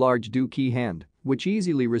 feet large Du Qi hand, which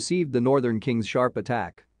easily received the Northern King's sharp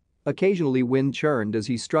attack. Occasionally wind churned as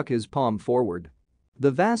he struck his palm forward. The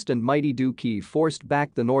vast and mighty Du Qi forced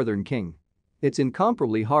back the Northern King. Its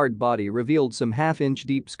incomparably hard body revealed some half-inch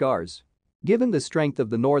deep scars. Given the strength of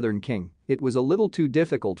the Northern King, it was a little too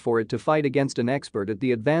difficult for it to fight against an expert at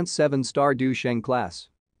the advanced 7-star Du Sheng class.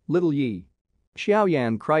 Little Yi. Xiao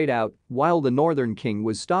Yan cried out while the Northern King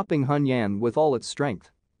was stopping Hun Yan with all its strength.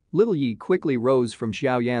 Little Yi quickly rose from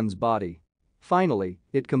Xiao Yan's body. Finally,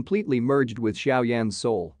 it completely merged with Xiao Yan's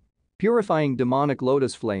soul. Purifying demonic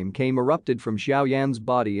lotus flame came erupted from Xiao Yan's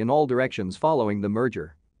body in all directions following the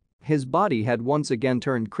merger. His body had once again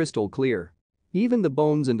turned crystal clear. Even the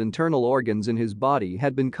bones and internal organs in his body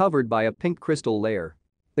had been covered by a pink crystal layer.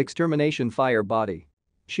 Extermination Fire Body.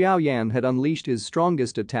 Xiao Yan had unleashed his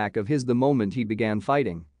strongest attack of his the moment he began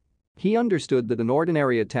fighting. He understood that an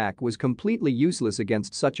ordinary attack was completely useless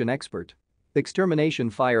against such an expert. Extermination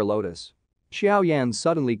Fire Lotus. Xiao Yan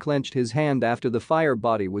suddenly clenched his hand after the fire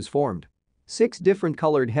body was formed. 6 different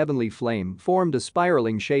colored heavenly flame formed a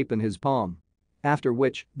spiraling shape in his palm. After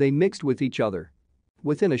which, they mixed with each other.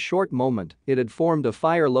 Within a short moment, it had formed a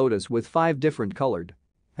fire lotus with 5 different colored.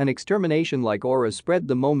 An extermination-like aura spread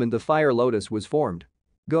the moment the fire lotus was formed.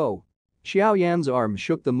 Go! Xiao Yan's arm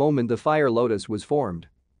shook the moment the fire lotus was formed.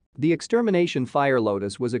 The extermination fire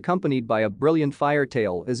lotus was accompanied by a brilliant fire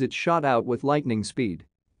tail as it shot out with lightning speed.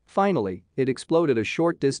 Finally, it exploded a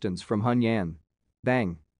short distance from Hun Yan.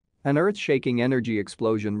 Bang! An earth-shaking energy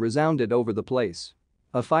explosion resounded over the place.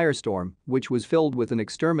 A firestorm, which was filled with an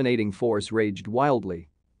exterminating force, raged wildly.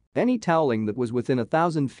 Any toweling that was within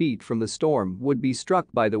 1,000 feet from the storm would be struck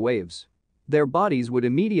by the waves. Their bodies would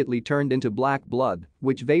immediately turn into black blood,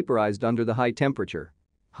 which vaporized under the high temperature.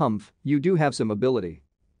 Humph, you do have some ability.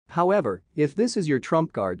 However, if this is your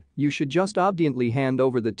trump card, you should just obediently hand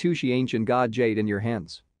over the Tushi ancient god jade in your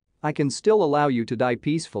hands. I can still allow you to die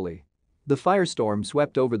peacefully. The firestorm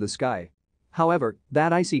swept over the sky. However,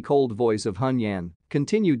 that icy cold voice of Hun Yan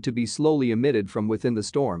continued to be slowly emitted from within the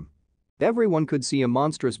storm. Everyone could see a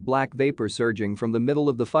monstrous black vapor surging from the middle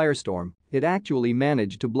of the firestorm. It actually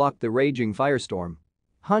managed to block the raging firestorm.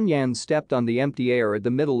 Hun Yan stepped on the empty air at the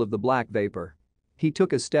middle of the black vapor. He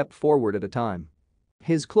took a step forward at a time.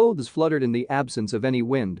 His clothes fluttered in the absence of any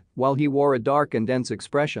wind, while he wore a dark and dense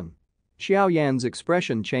expression. Xiao Yan's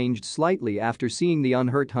expression changed slightly after seeing the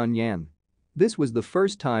unhurt Hun Yan. This was the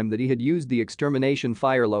first time that he had used the extermination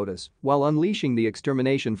fire lotus while unleashing the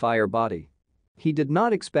extermination fire body. He did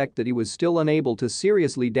not expect that he was still unable to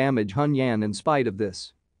seriously damage Hun Yan in spite of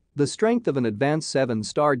this. The strength of an advanced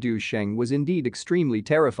 7-star Du Sheng was indeed extremely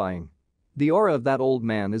terrifying. The aura of that old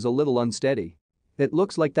man is a little unsteady. It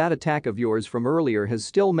looks like that attack of yours from earlier has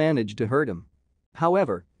still managed to hurt him.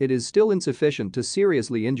 However, it is still insufficient to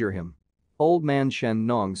seriously injure him. Old man Shen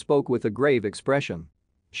Nong spoke with a grave expression.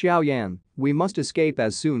 Xiao Yan, we must escape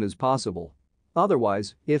as soon as possible.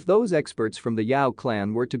 Otherwise, if those experts from the Yao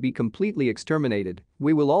clan were to be completely exterminated,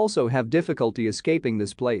 we will also have difficulty escaping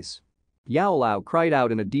this place. Yao Lao cried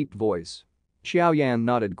out in a deep voice. Xiao Yan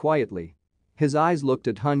nodded quietly. His eyes looked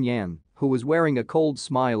at Hun Yan, who was wearing a cold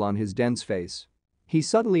smile on his dense face. He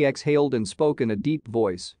suddenly exhaled and spoke in a deep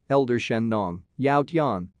voice, Elder Shen Nong, Yao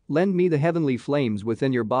Tian, lend me the heavenly flames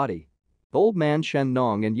within your body. Old man Shen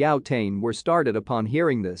Nong and Yao Tain were startled upon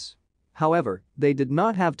hearing this. However, they did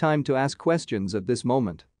not have time to ask questions at this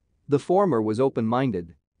moment. The former was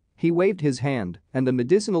open-minded. He waved his hand, and the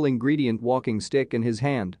medicinal ingredient walking stick in his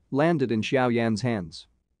hand landed in Xiao Yan's hands.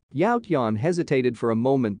 Yao Tian hesitated for a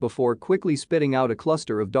moment before quickly spitting out a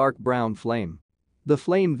cluster of dark brown flame. The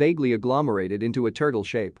flame vaguely agglomerated into a turtle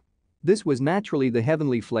shape. This was naturally the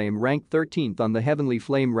heavenly flame ranked 13th on the heavenly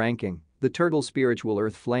flame ranking, the turtle spiritual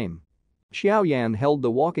earth flame. Xiao Yan held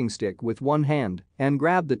the walking stick with one hand and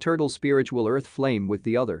grabbed the turtle spiritual earth flame with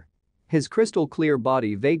the other. His crystal clear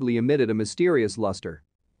body vaguely emitted a mysterious luster.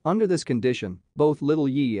 Under this condition, both Little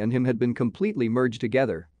Yi and him had been completely merged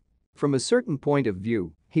together. From a certain point of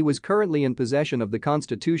view, he was currently in possession of the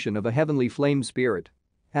constitution of a heavenly flame spirit.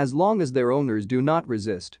 As long as their owners do not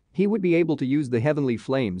resist, he would be able to use the heavenly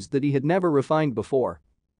flames that he had never refined before.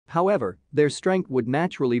 However, their strength would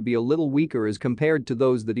naturally be a little weaker as compared to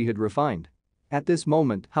those that he had refined. At this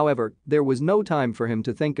moment, however, there was no time for him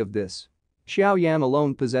to think of this. Xiao Yan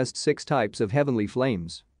alone possessed 6 types of heavenly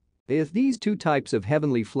flames. If these 2 types of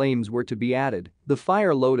heavenly flames were to be added, the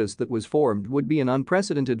fire lotus that was formed would be an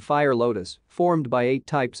unprecedented fire lotus formed by 8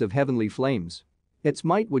 types of heavenly flames. Its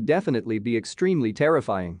might would definitely be extremely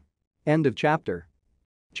terrifying. End of chapter.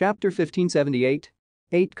 Chapter 1578.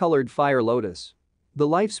 8-colored fire lotus. The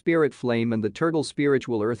life spirit flame and the turtle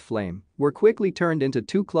spiritual earth flame were quickly turned into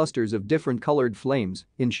 2 clusters of different colored flames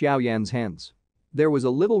in Xiao Yan's hands. There was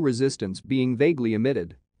a little resistance being vaguely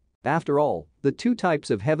emitted. After all, the 2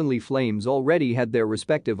 types of heavenly flames already had their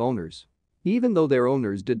respective owners. Even though their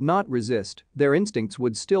owners did not resist, their instincts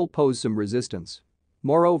would still pose some resistance.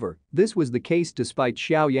 Moreover, this was the case despite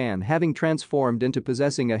Xiao Yan having transformed into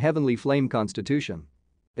possessing a heavenly flame constitution.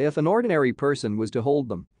 If an ordinary person was to hold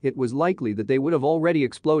them, it was likely that they would have already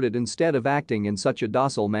exploded instead of acting in such a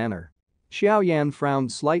docile manner. Xiao Yan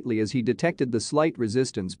frowned slightly as he detected the slight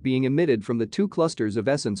resistance being emitted from the 2 clusters of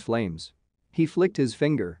essence flames. He flicked his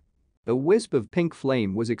finger. A wisp of pink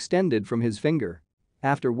flame was extended from his finger.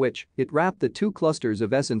 After which, it wrapped the 2 clusters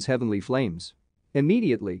of essence heavenly flames.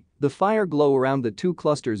 Immediately, the fire glow around the 2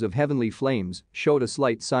 clusters of heavenly flames showed a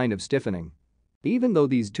slight sign of stiffening. Even though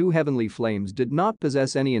these 2 heavenly flames did not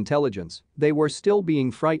possess any intelligence, they were still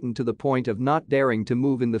being frightened to the point of not daring to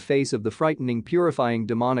move in the face of the frightening purifying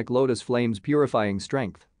demonic lotus flame's purifying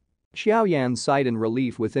strength. Xiao Yan sighed in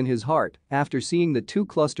relief within his heart after seeing the 2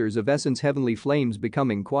 clusters of essence heavenly flames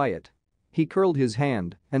becoming quiet. He curled his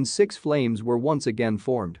hand, and 6 flames were once again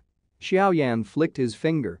formed. Xiao Yan flicked his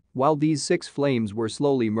finger while these 6 flames were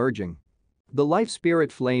slowly merging. The life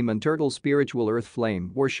spirit flame and turtle spiritual earth flame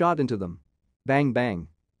were shot into them. Bang bang.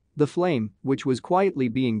 The flame, which was quietly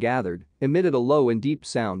being gathered, emitted a low and deep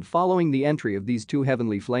sound following the entry of these 2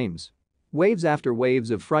 heavenly flames. Waves after waves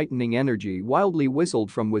of frightening energy wildly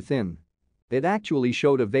whistled from within. It actually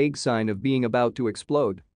showed a vague sign of being about to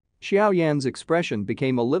explode. Xiao Yan's expression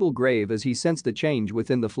became a little grave as he sensed the change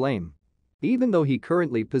within the flame. Even though he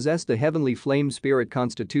currently possessed the heavenly flame spirit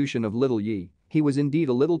constitution of Little Yi, he was indeed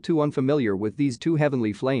a little too unfamiliar with these 2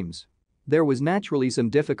 heavenly flames. There was naturally some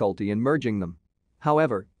difficulty in merging them.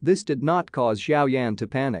 However, this did not cause Xiao Yan to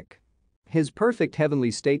panic. His perfect heavenly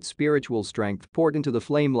state spiritual strength poured into the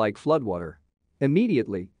flame like floodwater.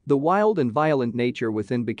 Immediately, the wild and violent nature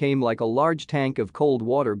within became like a large tank of cold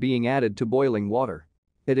water being added to boiling water.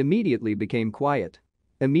 It immediately became quiet.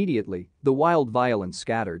 Immediately, the wild violence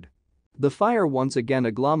scattered. The fire once again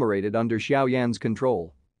agglomerated under Xiao Yan's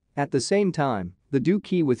control. At the same time, the Du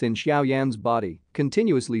Qi within Xiao Yan's body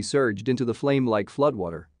continuously surged into the flame like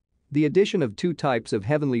floodwater. The addition of two types of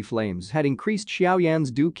heavenly flames had increased Xiao Yan's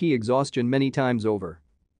Du Qi exhaustion many times over.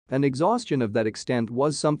 An exhaustion of that extent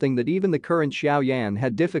was something that even the current Xiao Yan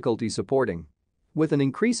had difficulty supporting. With an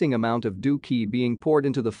increasing amount of Du Qi being poured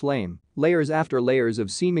into the flame, layers after layers of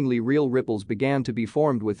seemingly real ripples began to be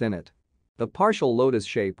formed within it. A partial lotus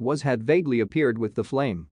shape had vaguely appeared with the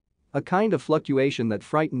flame. A kind of fluctuation that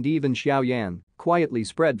frightened even Xiao Yan quietly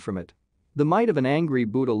spread from it. The might of an angry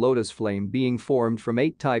Buddha lotus flame being formed from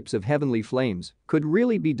 8 types of heavenly flames could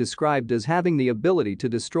really be described as having the ability to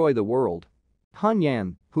destroy the world. Han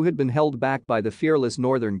Yan, who had been held back by the fearless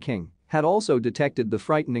northern king, had also detected the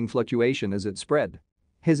frightening fluctuation as it spread.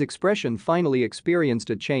 His expression finally experienced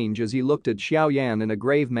a change as he looked at Xiao Yan in a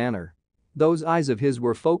grave manner. Those eyes of his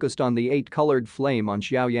were focused on the 8-colored flame on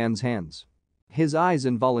Xiao Yan's hands. His eyes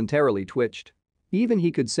involuntarily twitched. Even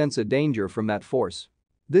he could sense a danger from that force.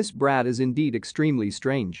 This brat is indeed extremely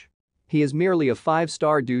strange. He is merely a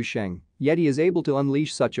 5-star Du Sheng, yet he is able to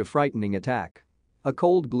unleash such a frightening attack. A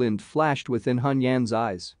cold glint flashed within Han Yan's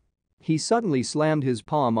eyes. He suddenly slammed his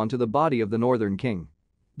palm onto the body of the northern king.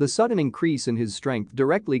 The sudden increase in his strength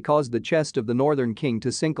directly caused the chest of the northern king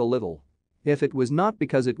to sink a little. If it was not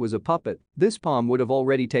because it was a puppet, this palm would have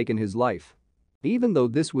already taken his life. Even though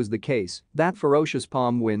this was the case, that ferocious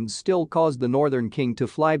palm wind still caused the northern king to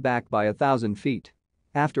fly back by 1,000 feet.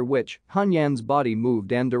 After which, Han Yan's body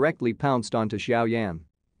moved and directly pounced onto Xiao Yan.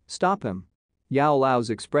 "Stop him." Yao Lao's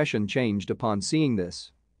expression changed upon seeing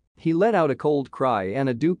this. He let out a cold cry and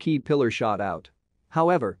a Du Qi pillar shot out.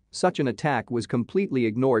 However, such an attack was completely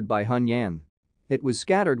ignored by Han Yan. It was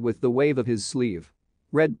scattered with the wave of his sleeve.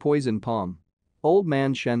 Red poison palm. Old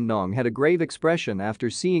man Shen Nong had a grave expression after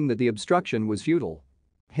seeing that the obstruction was futile.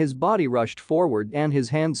 His body rushed forward and his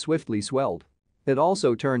hand swiftly swelled. It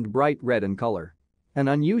also turned bright red in color. An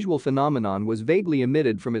unusual phenomenon was vaguely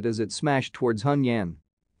emitted from it as it smashed towards Han Yan.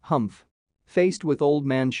 Humph. Faced with old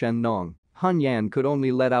man Shen Nong, Han Yan could only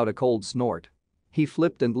let out a cold snort. He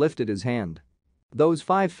flipped and lifted his hand. Those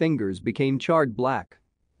 5 fingers became charred black.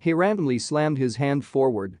 He randomly slammed his hand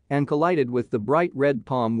forward and collided with the bright red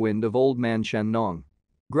palm wind of old man Shen Nong.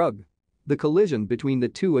 Grug. The collision between the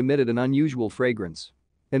two emitted an unusual fragrance.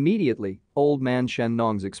 Immediately, old man Shen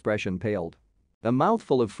Nong's expression paled. A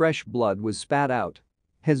mouthful of fresh blood was spat out.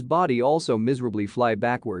 His body also miserably fly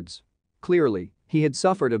backwards. Clearly, he had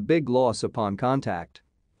suffered a big loss upon contact.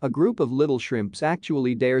 A group of little shrimps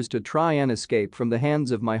actually dares to try and escape from the hands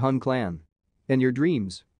of my Hun clan. In your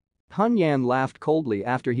dreams. Han Yan laughed coldly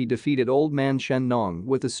after he defeated old man Shen Nong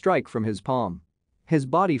with a strike from his palm. His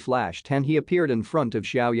body flashed and he appeared in front of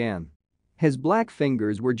Xiao Yan. His black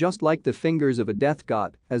fingers were just like the fingers of a death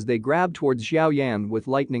god as they grabbed towards Xiao Yan with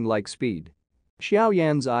lightning-like speed. Xiao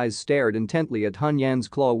Yan's eyes stared intently at Han Yan's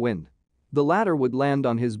claw wind. The latter would land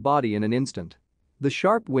on his body in an instant. The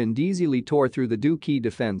sharp wind easily tore through the Du Qi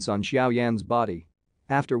defense on Xiao Yan's body.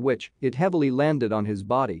 After which, it heavily landed on his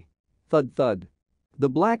body. Thud thud. The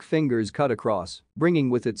black fingers cut across, bringing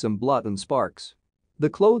with it some blood and sparks. The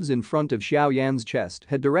clothes in front of Xiao Yan's chest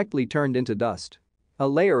had directly turned into dust. A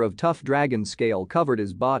layer of tough dragon scale covered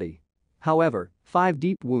his body. However, 5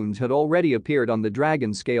 deep wounds had already appeared on the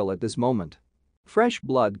dragon scale at this moment. Fresh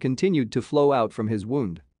blood continued to flow out from his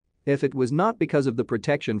wound. If it was not because of the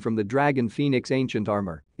protection from the Dragon Phoenix ancient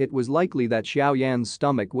armor, it was likely that Xiao Yan's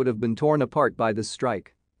stomach would have been torn apart by this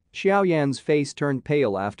strike. Xiao Yan's face turned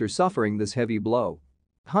pale after suffering this heavy blow.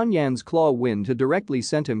 Han Yan's claw wind had directly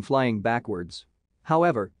sent him flying backwards.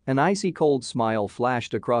 However, an icy cold smile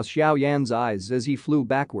flashed across Xiao Yan's eyes as he flew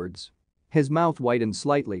backwards. His mouth widened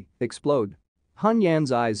slightly, explode. Han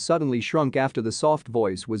Yan's eyes suddenly shrunk after the soft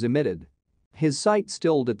voice was emitted. His sight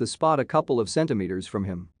stilled at the spot a couple of centimeters from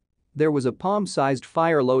him. There was a palm-sized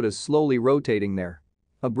fire lotus slowly rotating there.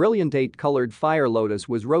 A brilliant 8-colored fire lotus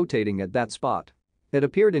was rotating at that spot. It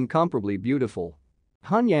appeared incomparably beautiful.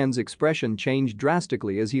 Han Yan's expression changed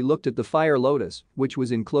drastically as he looked at the fire lotus, which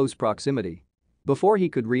was in close proximity. Before he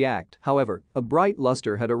could react, however, a bright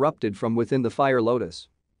luster had erupted from within the fire lotus.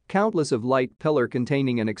 Countless of light pillar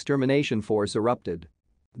containing an extermination force erupted.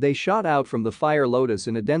 They shot out from the fire lotus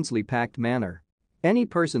in a densely packed manner. Any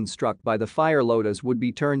person struck by the fire lotus would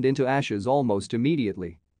be turned into ashes almost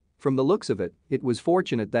immediately. From the looks of it, it was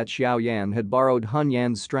fortunate that Xiao Yan had borrowed Han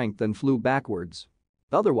Yan's strength and flew backwards.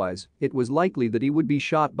 Otherwise, it was likely that he would be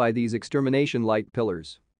shot by these extermination light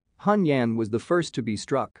pillars. Han Yan was the first to be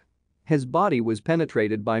struck. His body was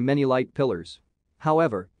penetrated by many light pillars.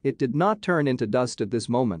 However, it did not turn into dust at this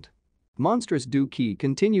moment. Monstrous Du Qi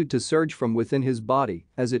continued to surge from within his body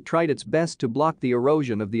as it tried its best to block the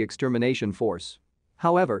erosion of the extermination force.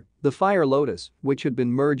 However, the fire lotus, which had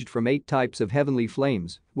been merged from 8 types of heavenly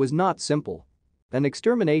flames, was not simple. An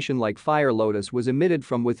extermination like fire lotus was emitted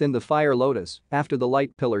from within the fire lotus after the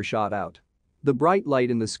light pillar shot out. The bright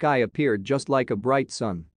light in the sky appeared just like a bright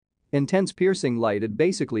sun. Intense piercing light had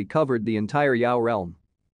basically covered the entire Yao realm.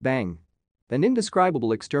 Bang! An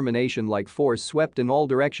indescribable extermination-like force swept in all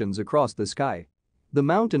directions across the sky. The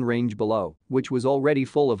mountain range below, which was already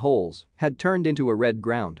full of holes, had turned into a red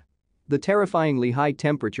ground. The terrifyingly high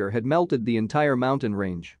temperature had melted the entire mountain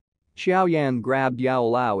range. Xiao Yan grabbed Yao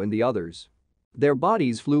Lao and the others. Their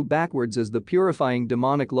bodies flew backwards as the purifying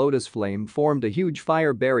demonic lotus flame formed a huge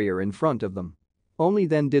fire barrier in front of them. Only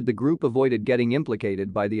then did the group avoided getting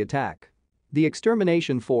implicated by the attack. The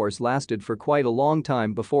extermination force lasted for quite a long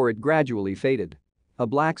time before it gradually faded. A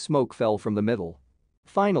black smoke fell from the middle.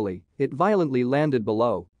 Finally, it violently landed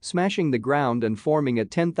below, smashing the ground and forming a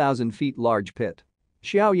 10,000 feet large pit.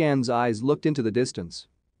 Xiao Yan's eyes looked into the distance.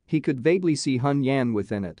 He could vaguely see Han Yan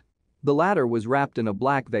within it. The latter was wrapped in a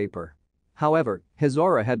black vapor. However, his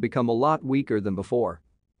aura had become a lot weaker than before.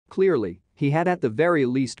 Clearly, he had at the very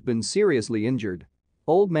least been seriously injured.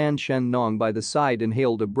 Old man Shen Nong by the side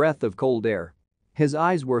inhaled a breath of cold air. His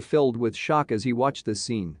eyes were filled with shock as he watched this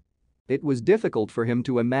scene. It was difficult for him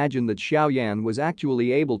to imagine that Xiao Yan was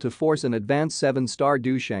actually able to force an advanced 7-star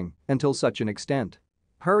doucheng until such an extent.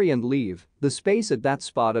 Hurry and leave, the space at that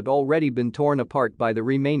spot had already been torn apart by the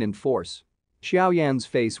remanent force. Xiao Yan's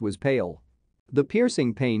face was pale. The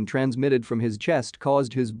piercing pain transmitted from his chest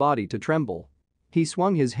caused his body to tremble. He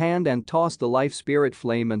swung his hand and tossed the life spirit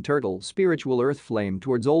flame and turtle spiritual earth flame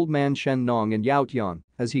towards old man Shen Nong and Yao Tian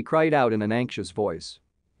as he cried out in an anxious voice.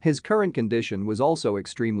 His current condition was also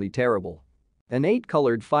extremely terrible. An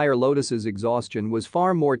 8-colored fire lotus's exhaustion was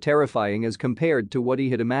far more terrifying as compared to what he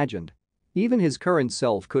had imagined. Even his current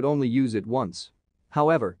self could only use it once.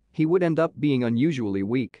 However, he would end up being unusually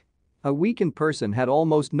weak. A weakened person had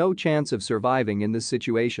almost no chance of surviving in this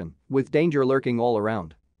situation, with danger lurking all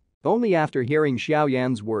around. Only after hearing Xiao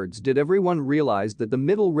Yan's words did everyone realize that the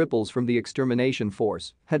middle ripples from the extermination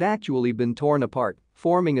force had actually been torn apart,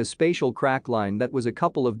 forming a spatial crack line that was a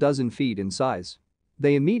couple of dozen feet in size.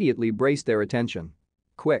 They immediately braced their attention.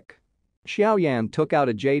 Quick! Xiao Yan took out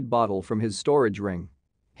a jade bottle from his storage ring.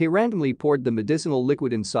 He randomly poured the medicinal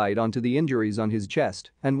liquid inside onto the injuries on his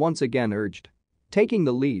chest and once again urged. Taking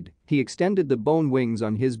the lead, he extended the bone wings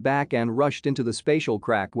on his back and rushed into the spatial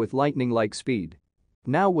crack with lightning-like speed.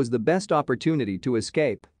 Now was the best opportunity to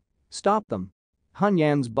escape. Stop them! Han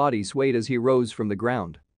Yan's body swayed as he rose from the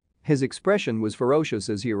ground. His expression was ferocious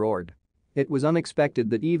as he roared. It was unexpected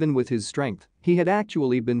that even with his strength, he had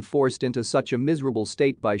actually been forced into such a miserable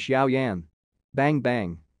state by Xiao Yan. Bang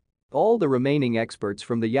bang. All the remaining experts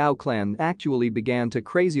from the Yao clan actually began to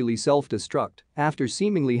crazily self-destruct after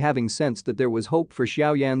seemingly having sensed that there was hope for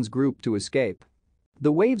Xiao Yan's group to escape.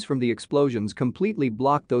 The waves from the explosions completely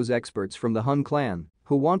blocked those experts from the Han clan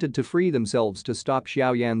who wanted to free themselves to stop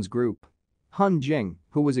Xiao Yan's group. Han Jing,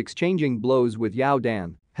 who was exchanging blows with Yao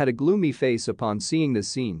Dan, had a gloomy face upon seeing this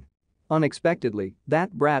scene. Unexpectedly,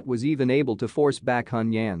 that brat was even able to force back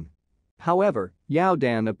Han Yan. However, Yao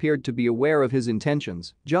Dan appeared to be aware of his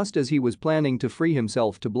intentions just as he was planning to free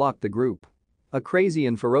himself to block the group. A crazy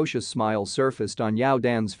and ferocious smile surfaced on Yao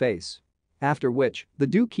Dan's face. After which, the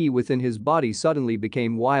Du Qi within his body suddenly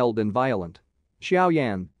became wild and violent. Xiao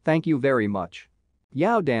Yan, thank you very much.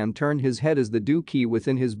 Yao Dan turned his head as the Du Qi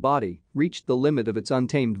within his body reached the limit of its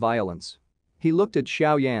untamed violence. He looked at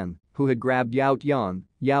Xiao Yan, who had grabbed Yao Tian,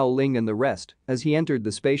 Yao Ling and the rest as he entered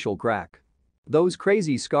the spatial crack. Those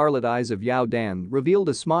crazy scarlet eyes of Yao Dan revealed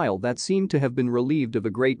a smile that seemed to have been relieved of a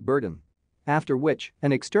great burden. After which,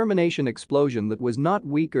 an extermination explosion that was not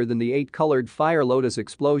weaker than the 8-colored fire lotus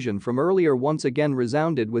explosion from earlier once again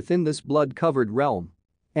resounded within this blood-covered realm.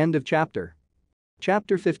 End of chapter.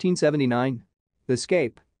 Chapter 1579.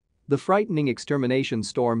 Escape. The frightening extermination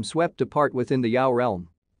storm swept apart within the Yao realm.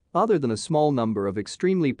 Other than a small number of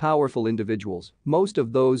extremely powerful individuals, most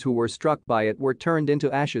of those who were struck by it were turned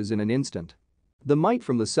into ashes in an instant. The might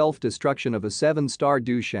from the self-destruction of a 7-star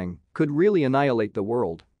doucheng could really annihilate the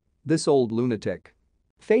world. This old lunatic.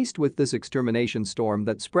 Faced with this extermination storm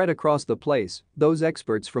that spread across the place, those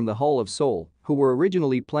experts from the Hall of Soul, who were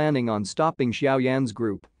originally planning on stopping Xiao Yan's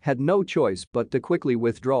group, had no choice but to quickly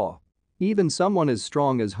withdraw. Even someone as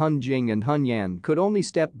strong as Hun Jing and Hun Yan could only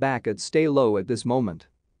step back and stay low at this moment.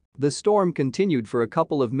 The storm continued for a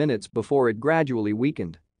couple of minutes before it gradually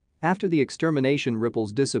weakened. After the extermination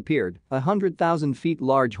ripples disappeared, 100,000 feet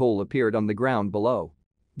large hole appeared on the ground below.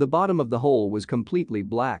 The bottom of the hole was completely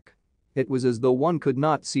black. It was as though one could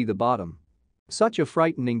not see the bottom. Such a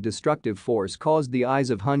frightening destructive force caused the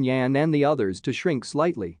eyes of Hun Yan and the others to shrink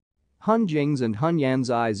slightly. Hun Jing's and Hun Yan's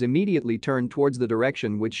eyes immediately turned towards the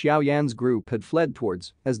direction which Xiao Yan's group had fled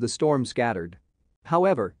towards as the storm scattered.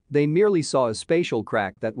 However, they merely saw a spatial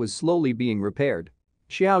crack that was slowly being repaired.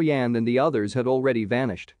 Xiao Yan and the others had already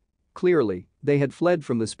vanished. Clearly, they had fled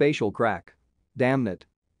from the spatial crack. Damn it.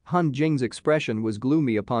 Hun Jing's expression was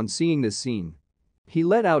gloomy upon seeing this scene. He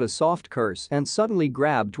let out a soft curse and suddenly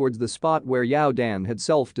grabbed towards the spot where Yao Dan had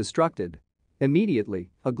self-destructed. Immediately,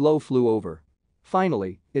 a glow flew over.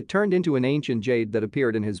 Finally, it turned into an ancient jade that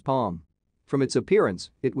appeared in his palm. From its appearance,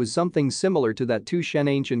 it was something similar to that Tu Shen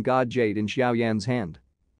ancient god jade in Xiao Yan's hand.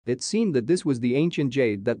 It seemed that this was the ancient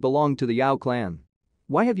jade that belonged to the Yao clan.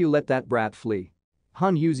 Why have you let that brat flee?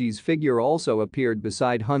 Hun Yuzi's figure also appeared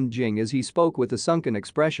beside Hun Jing as he spoke with a sunken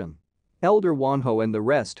expression. Elder Wanhou and the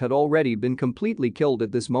rest had already been completely killed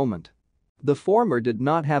at this moment. The former did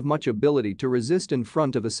not have much ability to resist in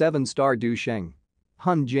front of a 7-star Du Sheng.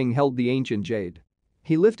 Hun Jing held the ancient jade.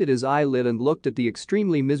 He lifted his eyelid and looked at the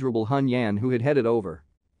extremely miserable Hun Yan who had headed over.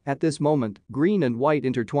 At this moment, green and white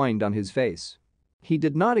intertwined on his face. He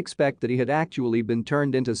did not expect that he had actually been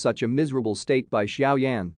turned into such a miserable state by Xiao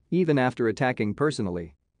Yan, even after attacking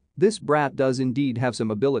personally. This brat does indeed have some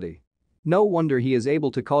ability. No wonder he is able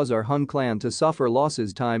to cause our Hun clan to suffer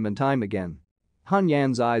losses time and time again. Hun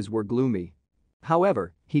Yan's eyes were gloomy.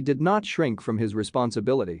 However, he did not shrink from his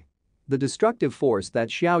responsibility. The destructive force that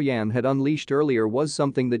Xiao Yan had unleashed earlier was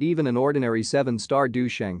something that even an ordinary 7-star Du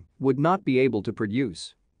Sheng would not be able to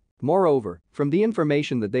produce. Moreover, from the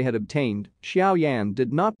information that they had obtained, Xiao Yan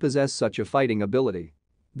did not possess such a fighting ability.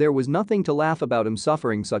 There was nothing to laugh about him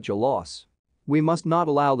suffering such a loss. We must not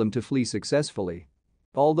allow them to flee successfully.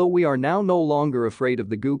 Although we are now no longer afraid of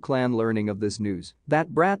the Gu clan learning of this news,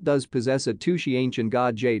 that brat does possess a Tushi ancient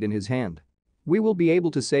god jade in his hand. We will be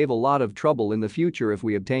able to save a lot of trouble in the future if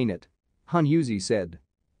we obtain it. Han Yuzi said.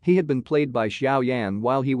 He had been played by Xiao Yan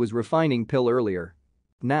while he was refining pill earlier.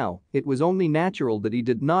 Now, it was only natural that he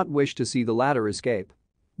did not wish to see the latter escape.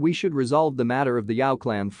 We should resolve the matter of the Yao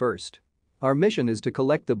clan first. Our mission is to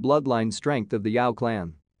collect the bloodline strength of the Yao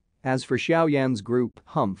clan. As for Xiao Yan's group,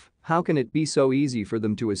 Humph, how can it be so easy for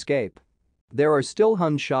them to escape? There are still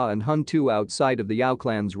Hun Sha and Hun Tu outside of the Yao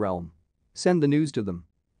clan's realm. Send the news to them.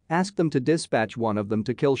 Ask them to dispatch one of them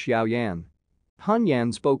to kill Xiao Yan. Hun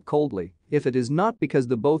Yan spoke coldly. If it is not because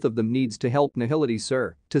the both of them needs to help Nihility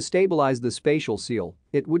Sir to stabilize the spatial seal,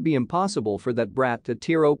 it would be impossible for that brat to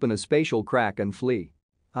tear open a spatial crack and flee.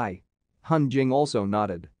 Aye. Hun Jing also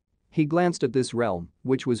nodded. He glanced at this realm,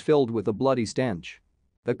 which was filled with a bloody stench.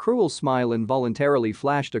 A cruel smile involuntarily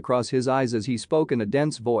flashed across his eyes as he spoke in a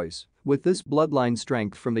dense voice. With this bloodline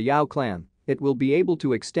strength from the Yao clan, it will be able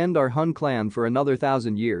to extend our Hun clan for another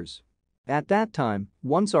 1,000 years. At that time,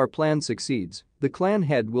 once our plan succeeds, the clan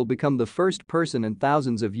head will become the first person in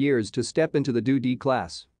thousands of years to step into the Du Di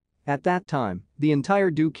class. At that time, the entire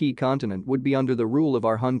Du Qi continent would be under the rule of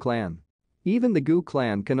our Hun clan. Even the Gu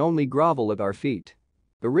clan can only grovel at our feet.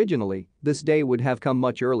 Originally, this day would have come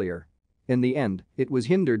much earlier. In the end, it was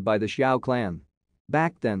hindered by the Xiao clan.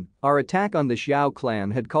 Back then, our attack on the Xiao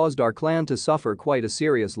clan had caused our clan to suffer quite a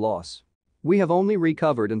serious loss. We have only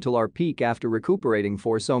recovered until our peak after recuperating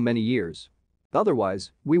for so many years.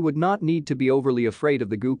 Otherwise, we would not need to be overly afraid of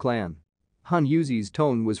the Gu clan. Han Yuzi's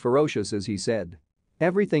tone was ferocious as he said.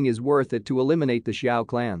 Everything is worth it to eliminate the Xiao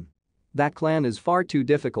clan. That clan is far too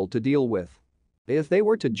difficult to deal with. If they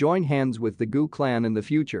were to join hands with the Gu clan in the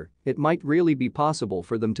future, it might really be possible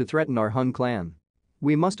for them to threaten our Hun clan.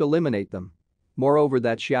 We must eliminate them. Moreover,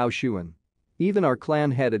 that Xiao Xuan. Even our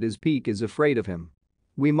clan head at his peak is afraid of him.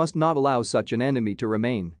 We must not allow such an enemy to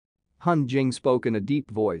remain. Hun Jing spoke in a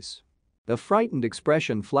deep voice. A frightened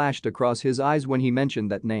expression flashed across his eyes when he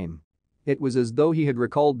mentioned that name. It was as though he had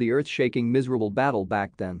recalled the earth-shaking miserable battle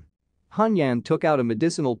back then. Hun Yan took out a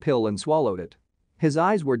medicinal pill and swallowed it. His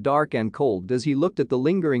eyes were dark and cold as he looked at the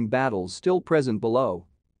lingering battles still present below.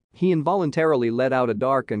 He involuntarily let out a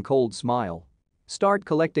dark and cold smile. Start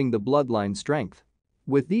collecting the bloodline strength.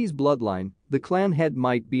 With these bloodline, the clan head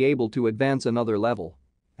might be able to advance another level.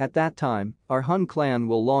 At that time, our Hun clan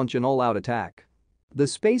will launch an all-out attack. The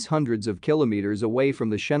space hundreds of kilometers away from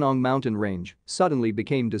the Shenong mountain range suddenly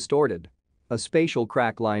became distorted. A spatial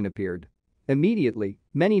crack line appeared. Immediately,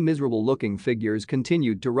 many miserable-looking figures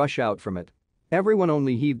continued to rush out from it. Everyone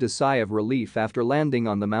only heaved a sigh of relief after landing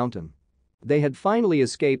on the mountain. They had finally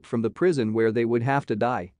escaped from the prison where they would have to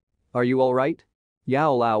die. "Are you alright?"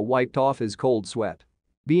 Yao Lao wiped off his cold sweat.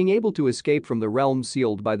 Being able to escape from the realm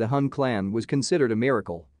sealed by the Hun clan was considered a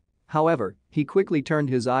miracle. However, he quickly turned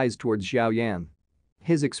his eyes towards Xiao Yan.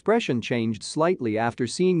 His expression changed slightly after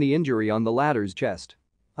seeing the injury on the latter's chest.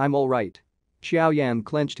 "I'm alright." Xiao Yan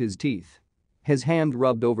clenched his teeth. His hand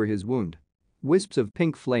rubbed over his wound. Wisps of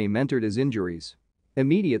pink flame entered his injuries.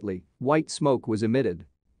 Immediately, white smoke was emitted.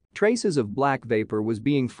 Traces of black vapor was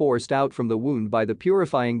being forced out from the wound by the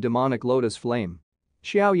purifying demonic lotus flame.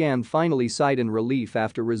 Xiao Yan finally sighed in relief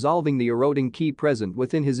after resolving the eroding ki present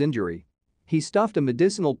within his injury. He stuffed a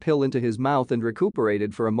medicinal pill into his mouth and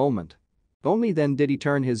recuperated for a moment. Only then did he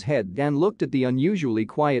turn his head and looked at the unusually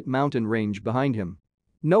quiet mountain range behind him.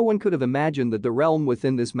 No one could have imagined that the realm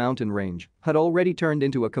within this mountain range had already turned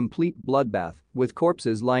into a complete bloodbath, with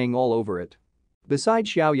corpses lying all over it. Besides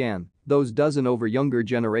Xiao Yan, those dozen over younger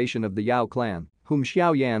generation of the Yao clan, whom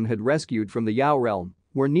Xiao Yan had rescued from the Yao realm,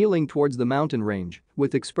 were kneeling towards the mountain range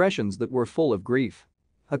with expressions that were full of grief.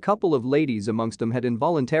 A couple of ladies amongst them had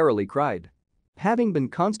involuntarily cried. Having been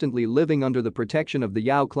constantly living under the protection of the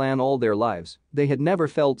Yao clan all their lives, they had never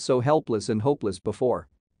felt so helpless and hopeless before.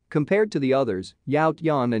 Compared to the others, Yao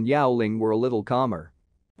Yan and Yao Ling were a little calmer.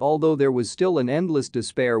 Although there was still an endless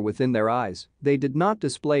despair within their eyes, they did not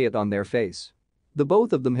display it on their face. The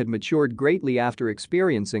both of them had matured greatly after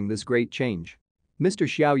experiencing this great change. "Mr.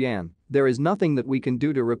 Xiao Yan, there is nothing that we can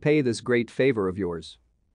do to repay this great favor of yours.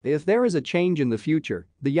 If there is a change in the future,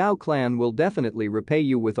 the Yao clan will definitely repay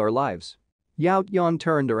you with our lives." Yao Yan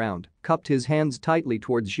turned around, cupped his hands tightly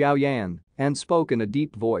towards Xiao Yan, and spoke in a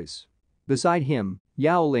deep voice. Beside him,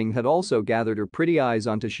 Yao Ling had also gathered her pretty eyes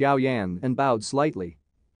onto Xiao Yan and bowed slightly.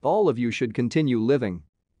 "All of you should continue living.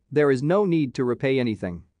 There is no need to repay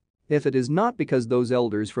anything. If it is not because those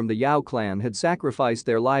elders from the Yao clan had sacrificed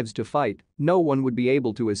their lives to fight, no one would be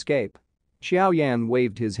able to escape." Xiao Yan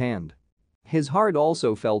waved his hand. His heart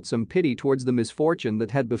also felt some pity towards the misfortune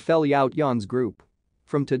that had befell Yao Yan's group.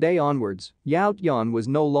 From today onwards, Yao Yan was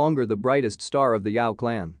no longer the brightest star of the Yao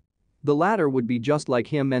clan. The latter would be just like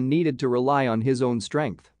him and needed to rely on his own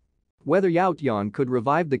strength. Whether Yao Yan could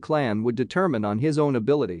revive the clan would determine on his own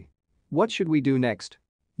ability. "What should we do next?"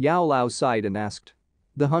 Yao Lao sighed and asked.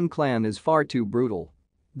 "The Hun clan is far too brutal.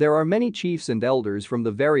 There are many chiefs and elders from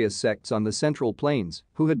the various sects on the Central Plains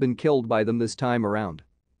who had been killed by them this time around.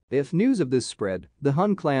 If news of this spread, the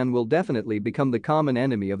Hun clan will definitely become the common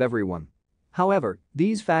enemy of everyone. However,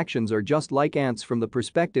 these factions are just like ants from the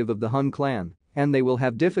perspective of the Hun clan, and they will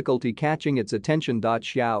have difficulty catching its attention."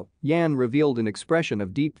 Xiao Yan revealed an expression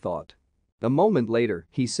of deep thought. A moment later,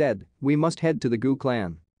 he said, "We must head to the Gu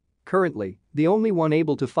clan. Currently, the only one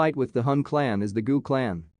able to fight with the Hun clan is the Gu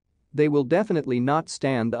clan. They will definitely not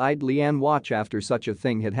stand idly and watch after such a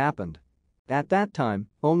thing had happened. At that time,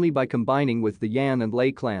 only by combining with the Yan and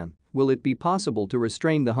Lei clan will it be possible to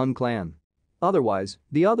restrain the Hun clan. Otherwise,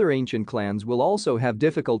 the other ancient clans will also have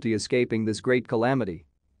difficulty escaping this great calamity."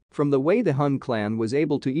 From the way the Hun clan was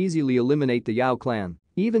able to easily eliminate the Yao clan,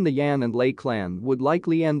 even the Yan and Lei clan would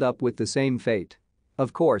likely end up with the same fate.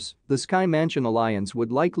 Of course, the Sky Mansion Alliance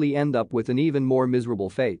would likely end up with an even more miserable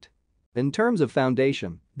fate. In terms of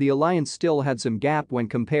foundation, the alliance still had some gap when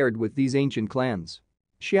compared with these ancient clans.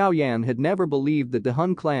 Xiao Yan had never believed that the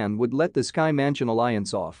Hun clan would let the Sky Mansion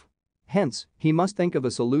Alliance off. Hence, he must think of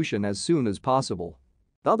a solution as soon as possible.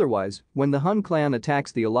 Otherwise, when the Hun clan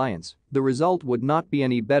attacks the alliance, the result would not be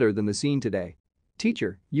any better than the scene today.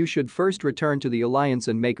 "Teacher, you should first return to the alliance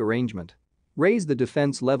and make arrangement. Raise the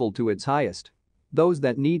defense level to its highest. Those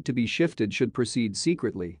that need to be shifted should proceed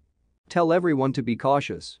secretly. Tell everyone to be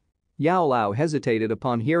cautious." Yao Lao hesitated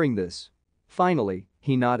upon hearing this. Finally,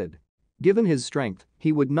 he nodded. Given his strength,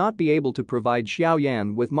 he would not be able to provide Xiao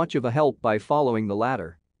Yan with much of a help by following the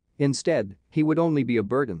latter. Instead, he would only be a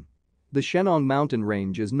burden. "The Shenong mountain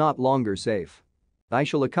range is not longer safe. I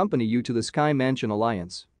shall accompany you to the Sky Mansion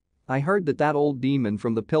Alliance. I heard that that old demon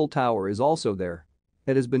from the Pill Tower is also there.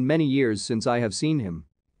 It has been many years since I have seen him.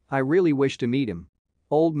 I really wish to meet him."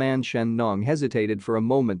 Old man Shen Nong hesitated for a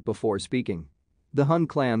moment before speaking. The Hun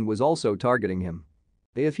clan was also targeting him.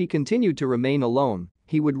 If he continued to remain alone,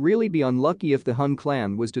 he would really be unlucky if the Hun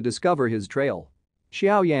clan was to discover his trail.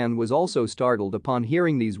 Xiao Yan was also startled upon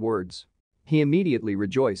hearing these words. He immediately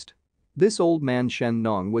rejoiced. This old man Shen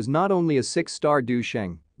Nong was not only a 6-star Du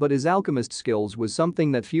Sheng, but his alchemist skills was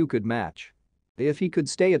something that few could match. If he could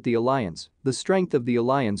stay at the alliance, the strength of the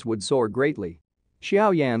alliance would soar greatly.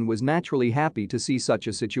 Xiao Yan was naturally happy to see such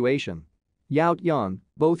a situation. "Yao Yan,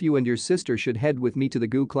 both you and your sister should head with me to the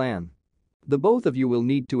Gu clan." The both of you will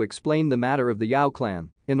need to explain the matter of the Yao clan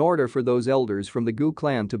in order for those elders from the Gu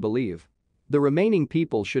clan to believe. The remaining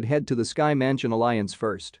people should head to the Sky Mansion Alliance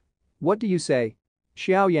first. What do you say?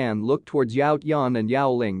 Xiao Yan looked towards Yao Yan and Yao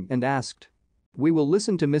Ling and asked. We will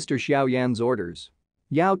listen to Mr. Xiao Yan's orders.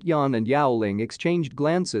 Yao Yan and Yao Ling exchanged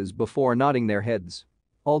glances before nodding their heads.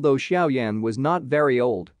 Although Xiao Yan was not very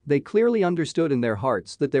old, they clearly understood in their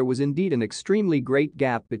hearts that there was indeed an extremely great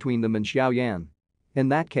gap between them and Xiao Yan. In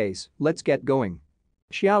that case, let's get going.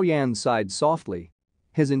 Xiao Yan sighed softly.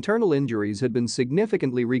 His internal injuries had been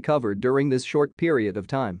significantly recovered during this short period of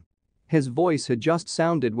time. His voice had just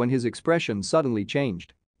sounded when his expression suddenly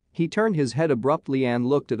changed. He turned his head abruptly and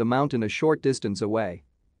looked at a mountain a short distance away.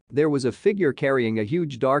 There was a figure carrying a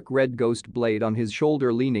huge dark red ghost blade on his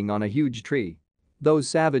shoulder leaning on a huge tree. Those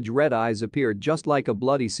savage red eyes appeared just like a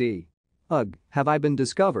bloody sea. Ugh, have I been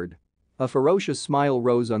discovered? A ferocious smile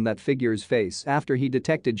rose on that figure's face after he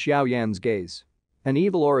detected Xiao Yan's gaze. An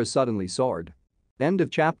evil aura suddenly soared. End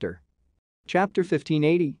of chapter. Chapter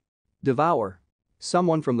 1580. Devour.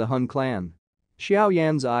 Someone from the Hun clan. Xiao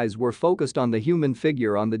Yan's eyes were focused on the human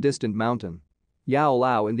figure on the distant mountain. Yao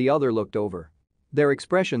Lao and the other looked over. Their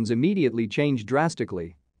expressions immediately changed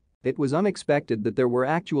drastically. It was unexpected that there were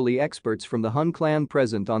actually experts from the Hun clan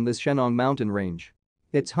present on this Shenong mountain range.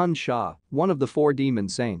 It's Hun Sha, one of the 4 demon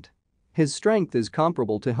saint. His strength is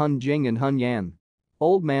comparable to Hun Jing and Hun Yan.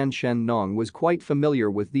 Old man Shen Nong was quite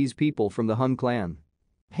familiar with these people from the Hun clan.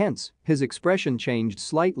 Hence, his expression changed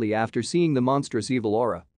slightly after seeing the monstrous evil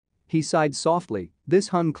aura. He sighed softly, this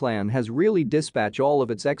Hun clan has really dispatched all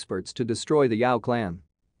of its experts to destroy the Yao clan.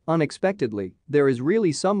 Unexpectedly, there is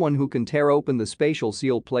really someone who can tear open the spatial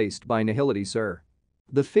seal placed by Nihility, sir.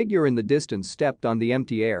 The figure in the distance stepped on the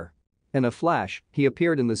empty air. In a flash, he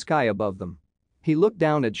appeared in the sky above them. He looked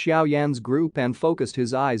down at Xiao Yan's group and focused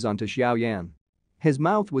his eyes onto Xiao Yan. His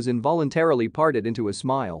mouth was involuntarily parted into a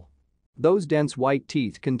smile. Those dense white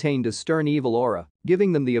teeth contained a stern evil aura,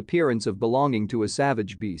 giving them the appearance of belonging to a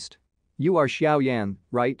savage beast. You are Xiao Yan,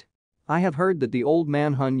 right? I have heard that the old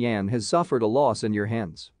man Hun Yan has suffered a loss in your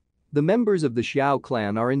hands. The members of the Xiao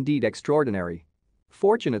clan are indeed extraordinary.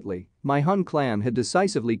 Fortunately, my Hun clan had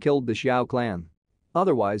decisively killed the Xiao clan.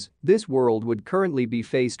 Otherwise, this world would currently be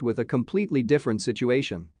faced with a completely different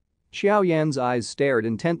situation. Xiao Yan's eyes stared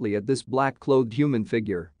intently at this black-clothed human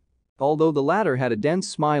figure. Although the latter had a dense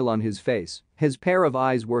smile on his face, his pair of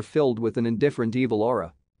eyes were filled with an indifferent evil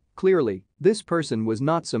aura. Clearly, this person was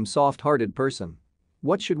not some soft-hearted person.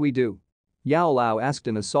 What should we do? Yao Lao asked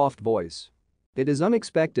in a soft voice. It is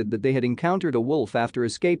unexpected that they had encountered a wolf after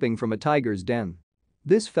escaping from a tiger's den.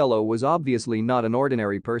 This fellow was obviously not an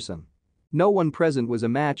ordinary person. No one present was a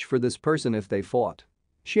match for this person if they fought.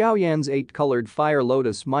 Xiao Yan's 8-colored fire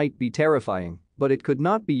lotus might be terrifying, but it could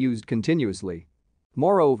not be used continuously.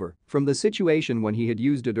 Moreover, from the situation when he had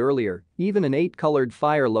used it earlier, even an 8-colored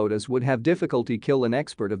fire lotus would have difficulty kill an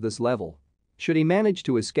expert of this level. Should he manage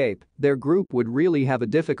to escape, their group would really have a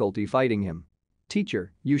difficulty fighting him.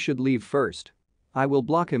 Teacher, you should leave first. I will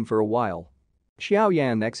block him for a while. Xiao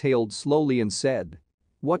Yan exhaled slowly and said.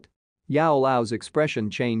 What? Yao Lao's expression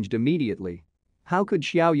changed immediately. How could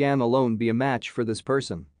Xiao Yan alone be a match for this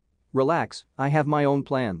person? Relax, I have my own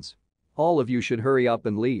plans. All of you should hurry up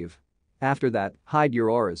and leave. After that, hide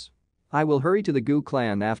your auras. I will hurry to the Gu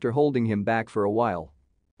clan after holding him back for a while.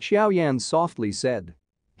 Xiao Yan softly said.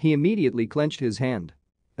 He immediately clenched his hand.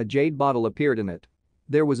 A jade bottle appeared in it.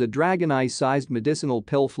 There was a dragon eye-sized medicinal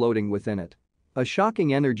pill floating within it. A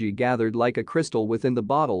shocking energy gathered like a crystal within the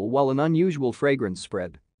bottle while an unusual fragrance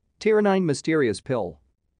spread. Tyrannine mysterious pill.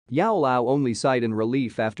 Yao Lao only sighed in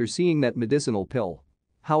relief after seeing that medicinal pill.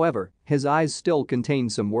 However, his eyes still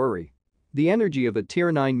contained some worry. The energy of a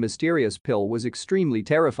tyrannine mysterious pill was extremely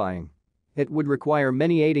terrifying. It would require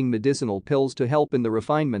many aiding medicinal pills to help in the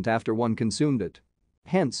refinement after one consumed it.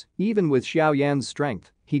 Hence, even with Xiao Yan's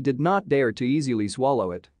strength, he did not dare to easily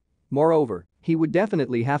swallow it. Moreover, he would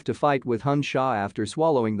definitely have to fight with Hun Sha after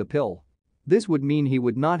swallowing the pill. This would mean he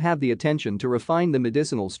would not have the attention to refine the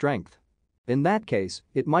medicinal strength. In that case,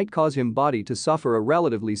 it might cause him body to suffer a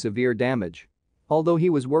relatively severe damage. Although he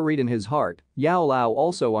was worried in his heart, Yao Lao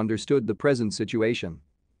also understood the present situation.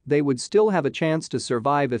 They would still have a chance to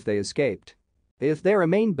survive if they escaped. If they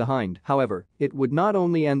remained behind, however, it would not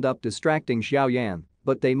only end up distracting Xiao Yan,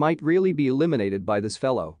 but they might really be eliminated by this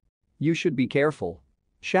fellow. You should be careful.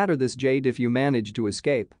 Shatter this jade if you manage to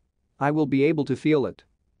escape. I will be able to feel it.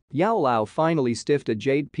 Yao Lao finally stiffed a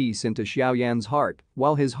jade piece into Xiao Yan's heart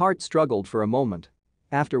while his heart struggled for a moment.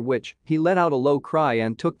 After which, he let out a low cry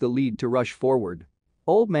and took the lead to rush forward.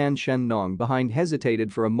 Old man Shen Nong behind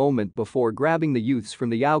hesitated for a moment before grabbing the youths from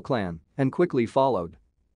the Yao clan and quickly followed.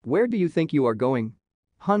 Where do you think you are going?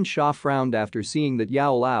 Han Sha frowned after seeing that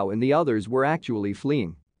Yao Lao and the others were actually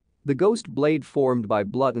fleeing. The ghost blade formed by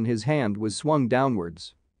blood in his hand was swung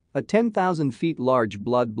downwards. A 10,000 feet large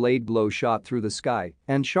blood blade glow shot through the sky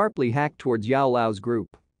and sharply hacked towards Yao Lao's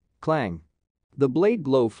group. Clang. The blade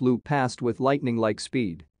glow flew past with lightning-like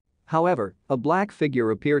speed. However, a black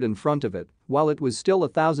figure appeared in front of it while it was still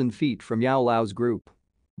 1,000 feet from Yao Lao's group.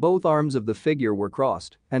 Both arms of the figure were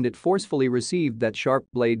crossed and it forcefully received that sharp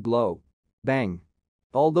blade glow. Bang.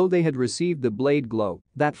 Although they had received the blade glow,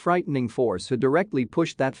 that frightening force had directly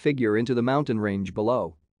pushed that figure into the mountain range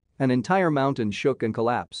below. An entire mountain shook and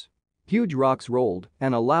collapsed. Huge rocks rolled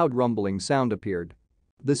and a loud rumbling sound appeared.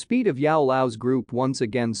 The speed of Yao Lao's group once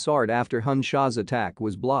again soared after Han Sha's attack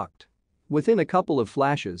was blocked. Within a couple of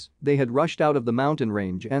flashes, they had rushed out of the mountain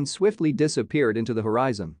range and swiftly disappeared into the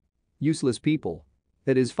horizon. Useless people.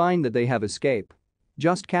 It is fine that they have escaped.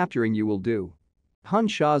 Just capturing you will do. Han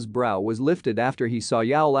Sha's brow was lifted after he saw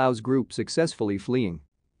Yao Lao's group successfully fleeing.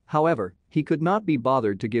 However, he could not be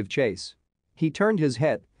bothered to give chase. He turned his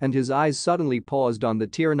head and his eyes suddenly paused on the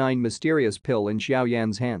Tier 9 mysterious pill in Xiao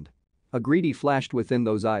Yan's hand. A greedy flashed within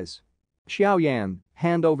those eyes. Xiao Yan,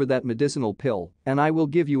 hand over that medicinal pill and I will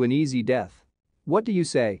give you an easy death. What do you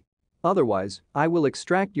say? Otherwise, I will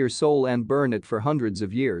extract your soul and burn it for hundreds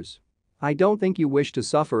of years. I don't think you wish to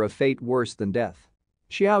suffer a fate worse than death.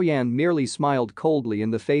 Xiao Yan merely smiled coldly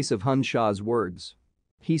in the face of Han Sha's words.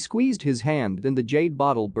 He squeezed his hand and the jade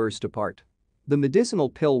bottle burst apart. The medicinal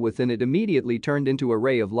pill within it immediately turned into a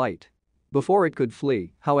ray of light. Before it could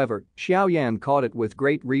flee, however, Xiao Yan caught it with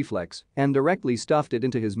great reflex and directly stuffed it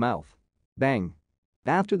into his mouth. Bang.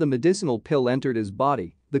 After the medicinal pill entered his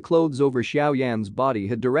body, the clothes over Xiao Yan's body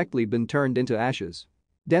had directly been turned into ashes.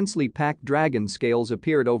 Densely packed dragon scales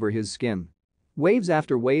appeared over his skin. Waves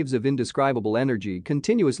after waves of indescribable energy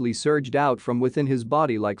continuously surged out from within his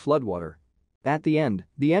body like floodwater. At the end,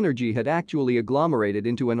 the energy had actually agglomerated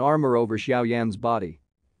into an armor over Xiao Yan's body.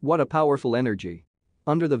 What a powerful energy.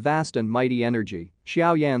 Under the vast and mighty energy,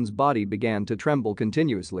 Xiao Yan's body began to tremble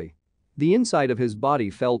continuously. The inside of his body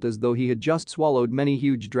felt as though he had just swallowed many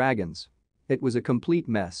huge dragons. It was a complete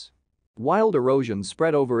mess. Wild erosion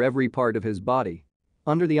spread over every part of his body.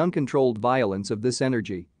 Under the uncontrolled violence of this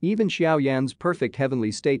energy, even Xiao Yan's perfect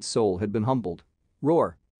heavenly state soul had been humbled.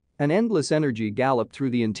 Roar. An endless energy galloped through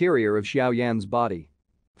the interior of Xiao Yan's body.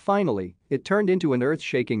 Finally, it turned into an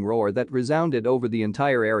earth-shaking roar that resounded over the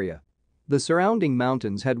entire area. The surrounding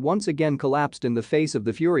mountains had once again collapsed in the face of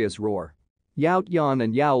the furious roar. Yao Yan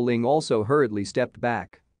and Yao Ling also hurriedly stepped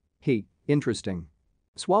back. Interesting.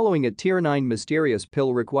 Swallowing a Tier 9 mysterious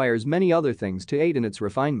pill requires many other things to aid in its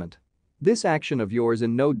refinement. This action of yours is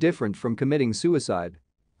no different from committing suicide.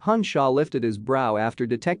 Han Sha lifted his brow after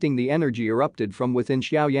detecting the energy erupted from within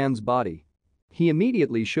Xiao Yan's body. He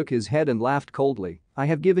immediately shook his head and laughed coldly. I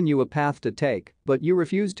have given you a path to take, but you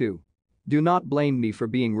refuse to. Do not blame me for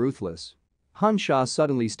being ruthless. Han Sha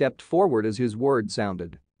suddenly stepped forward as his words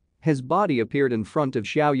sounded. His body appeared in front of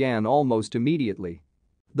Xiao Yan almost immediately.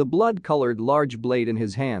 The blood-colored large blade in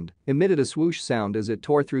his hand emitted a swoosh sound as it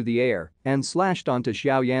tore through the air and slashed onto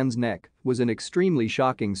Xiao Yan's neck with an extremely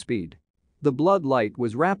shocking speed. The blood light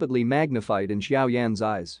was rapidly magnified in Xiao Yan's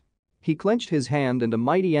eyes. He clenched his hand and a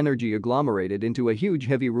mighty energy agglomerated into a huge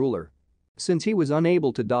heavy ruler. Since he was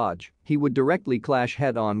unable to dodge, he would directly clash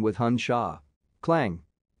head-on with Han Sha. Clang.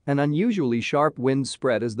 An unusually sharp wind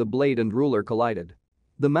spread as the blade and ruler collided.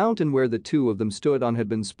 The mountain where the two of them stood on had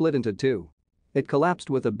been split into two. It collapsed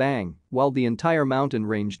with a bang, while the entire mountain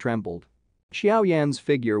range trembled. Xiao Yan's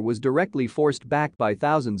figure was directly forced back by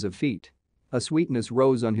thousands of feet. A sweetness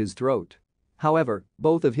rose on his throat. However,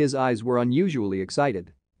 both of his eyes were unusually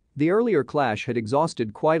excited. The earlier clash had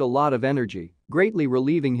exhausted quite a lot of energy, greatly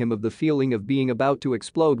relieving him of the feeling of being about to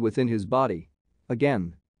explode within his body.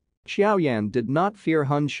 Again. Xiao Yan did not fear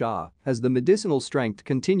Han Sha as the medicinal strength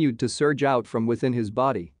continued to surge out from within his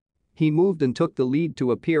body. He moved and took the lead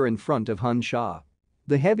to appear in front of Han Sha.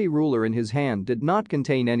 The heavy ruler in his hand did not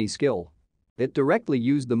contain any skill. It directly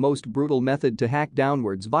used the most brutal method to hack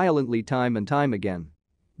downwards violently time and time again.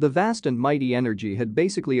 The vast and mighty energy had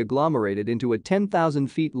basically agglomerated into a 10,000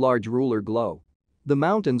 feet large ruler glow. The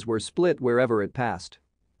mountains were split wherever it passed.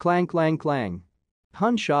 Clang clang clang.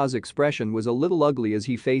 Han Sha's expression was a little ugly as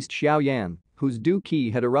he faced Xiao Yan, whose Du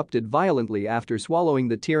Qi had erupted violently after swallowing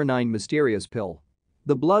the Tier 9 mysterious pill.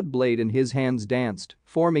 The blood blade in his hands danced,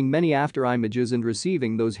 forming many afterimages and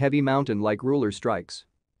receiving those heavy mountain-like ruler strikes.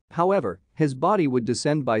 However, his body would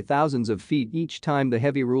descend by thousands of feet each time the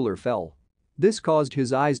heavy ruler fell. This caused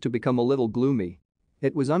his eyes to become a little gloomy.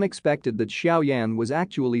 It was unexpected that Xiao Yan was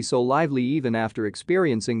actually so lively even after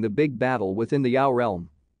experiencing the big battle within the Yao realm.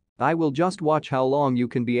 I will just watch how long you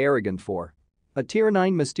can be arrogant for. A tier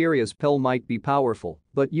 9 mysterious pill might be powerful,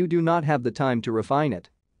 but you do not have the time to refine it.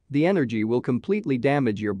 The energy will completely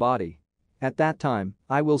damage your body. At that time,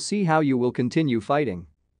 I will see how you will continue fighting.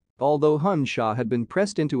 Although Hun Sha had been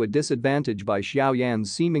pressed into a disadvantage by Xiao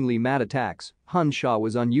Yan's seemingly mad attacks, Hun Sha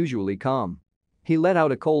was unusually calm. He let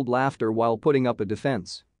out a cold laughter while putting up a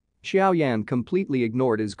defense. Xiao Yan completely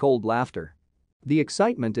ignored his cold laughter. The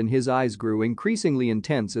excitement in his eyes grew increasingly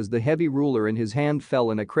intense as the heavy ruler in his hand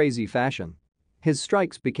fell in a crazy fashion. His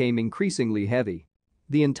strikes became increasingly heavy.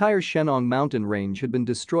 The entire Shenong mountain range had been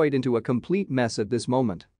destroyed into a complete mess at this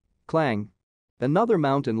moment. Clang. Another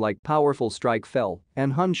mountain-like powerful strike fell,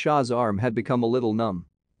 and Hun Sha's arm had become a little numb.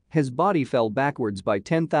 His body fell backwards by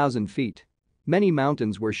 10,000 feet. Many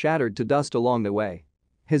mountains were shattered to dust along the way.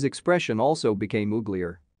 His expression also became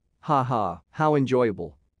uglier. Ha ha, how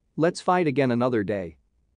enjoyable. Let's fight again another day.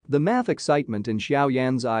 The math excitement in Xiao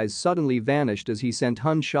Yan's eyes suddenly vanished as he sent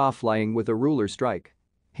Hun Sha flying with a ruler strike.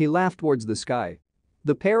 He laughed towards the sky.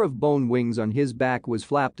 The pair of bone wings on his back was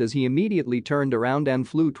flapped as he immediately turned around and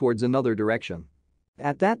flew towards another direction.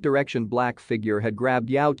 At that direction, black figure had grabbed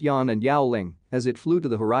Xiao Yan and Yao Ling as it flew to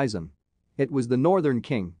the horizon. It was the Northern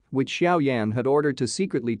King, which Xiao Yan had ordered to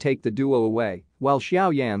secretly take the duo away, while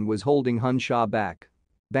Xiao Yan was holding Hun Sha back.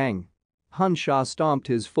 Bang! Hun Sha stomped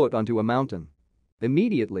his foot onto a mountain.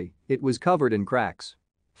 Immediately, it was covered in cracks.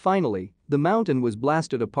 Finally, the mountain was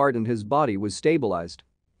blasted apart and his body was stabilized.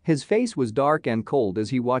 His face was dark and cold as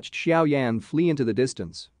he watched Xiao Yan flee into the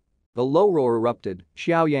distance. A low roar erupted.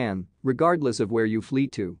 Xiao Yan, regardless of where you flee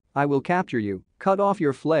to, I will capture you, cut off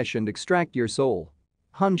your flesh and extract your soul.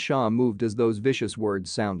 Hun Sha moved as those vicious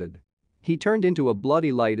words sounded. He turned into a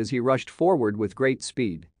bloody light as he rushed forward with great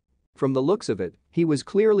speed. From the looks of it, he was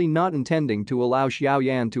clearly not intending to allow Xiao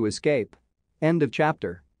Yan to escape. End of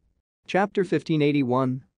chapter. Chapter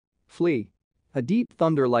 1581. Flee. A deep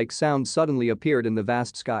thunder-like sound suddenly appeared in the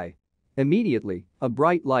vast sky. Immediately, a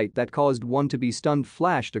bright light that caused one to be stunned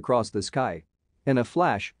flashed across the sky. In a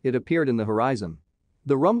flash, it appeared in the horizon.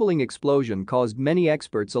 The rumbling explosion caused many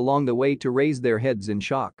experts along the way to raise their heads in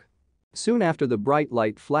shock. Soon after the bright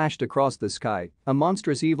light flashed across the sky, a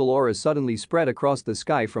monstrous evil aura suddenly spread across the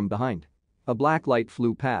sky from behind. A black light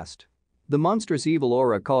flew past. The monstrous evil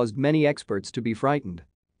aura caused many experts to be frightened.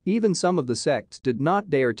 Even some of the sects did not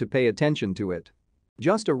dare to pay attention to it.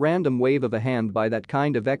 Just a random wave of a hand by that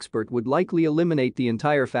kind of expert would likely eliminate the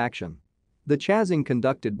entire faction. The chasing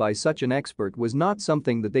conducted by such an expert was not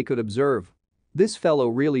something that they could observe. This fellow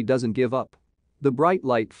really doesn't give up. The bright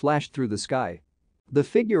light flashed through the sky. The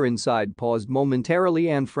figure inside paused momentarily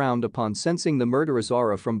and frowned upon sensing the murderous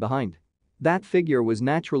aura from behind. That figure was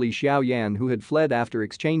naturally Xiao Yan, who had fled after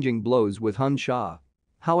exchanging blows with Hun Sha.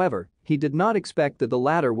 However, he did not expect that the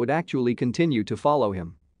latter would actually continue to follow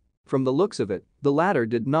him. From the looks of it, the latter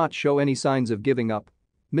did not show any signs of giving up.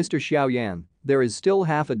 Mr. Xiao Yan, there is still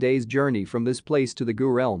half a day's journey from this place to the Gu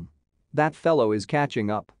realm. That fellow is catching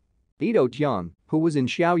up. Edo Tian, who was in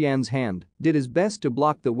Xiao Yan's hand, did his best to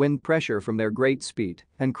block the wind pressure from their great speed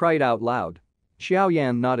and cried out loud. Xiao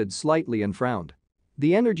Yan nodded slightly and frowned.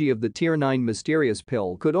 The energy of the Tier 9 mysterious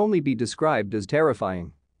pill could only be described as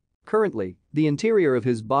terrifying. Currently, the interior of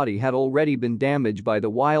his body had already been damaged by the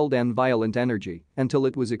wild and violent energy until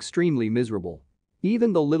it was extremely miserable.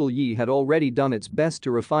 Even though Little Yi had already done its best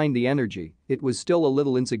to refine the energy, it was still a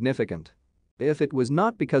little insignificant. If it was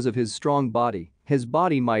not because of his strong body, his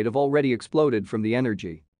body might have already exploded from the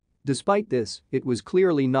energy. Despite this, it was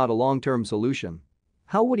clearly not a long-term solution.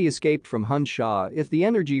 How would he escape from Hun Sha if the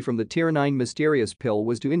energy from the Tier 9 mysterious pill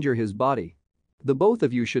was to injure his body? The both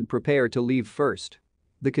of you should prepare to leave first.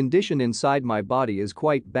 The condition inside my body is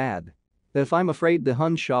quite bad. If I'm afraid the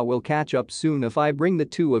Hun Sha will catch up soon if I bring the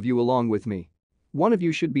two of you along with me. One of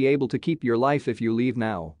you should be able to keep your life if you leave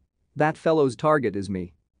now. That fellow's target is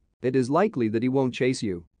me. It is likely that he won't chase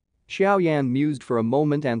you. Xiao Yan mused for a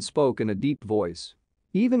moment and spoke in a deep voice.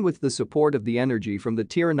 Even with the support of the energy from the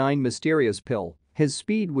Tier 9 mysterious pill, his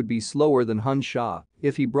speed would be slower than Hun Sha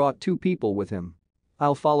if he brought two people with him.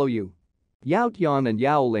 I'll follow you. Yao Tian and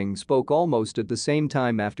Yao Ling spoke almost at the same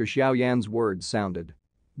time after Xiao Yan's words sounded.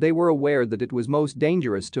 They were aware that it was most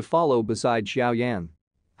dangerous to follow beside Xiao Yan.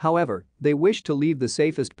 However, they wished to leave the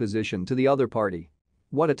safest position to the other party.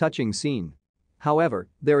 What a touching scene. However,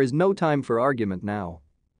 there is no time for argument now.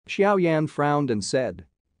 Xiao Yan frowned and said.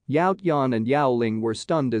 Yao Tian and Yao Ling were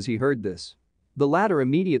stunned as he heard this. The latter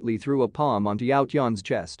immediately threw a palm onto Yao Tian's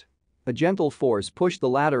chest. A gentle force pushed the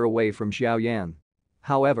latter away from Xiao Yan.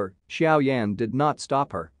 However, Xiao Yan did not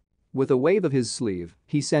stop her. With a wave of his sleeve,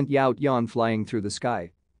 he sent Yao Tian flying through the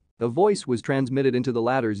sky. A voice was transmitted into the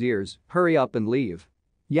latter's ears, hurry up and leave.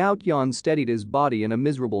 Xiao Yan steadied his body in a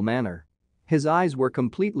miserable manner. His eyes were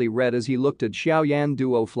completely red as he looked at Xiao Yan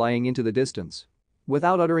duo flying into the distance.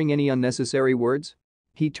 Without uttering any unnecessary words,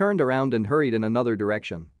 he turned around and hurried in another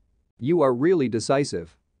direction. You are really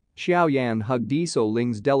decisive. Xiao Yan hugged Xiao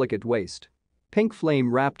Ling's delicate waist. Pink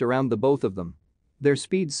flame wrapped around the both of them. Their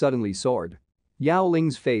speed suddenly soared. Yao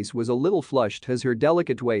Ling's face was a little flushed as her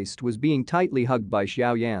delicate waist was being tightly hugged by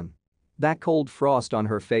Xiao Yan. That cold frost on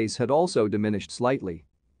her face had also diminished slightly.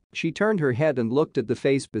 She turned her head and looked at the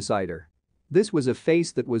face beside her. This was a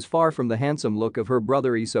face that was far from the handsome look of her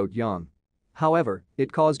brother Xiao Yan. However,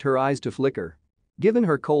 it caused her eyes to flicker. Given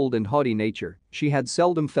her cold and haughty nature, she had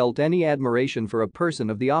seldom felt any admiration for a person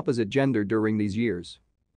of the opposite gender during these years.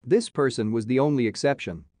 This person was the only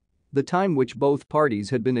exception. The time which both parties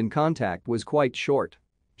had been in contact was quite short.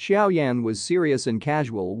 Xiao Yan was serious and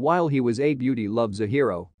casual while he was a beauty loves a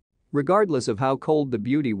hero. Regardless of how cold the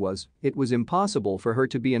beauty was, it was impossible for her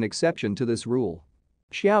to be an exception to this rule.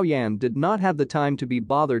 Xiao Yan did not have the time to be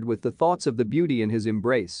bothered with the thoughts of the beauty in his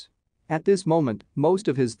embrace. At this moment, most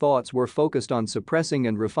of his thoughts were focused on suppressing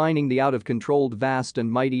and refining the out-of-controlled vast and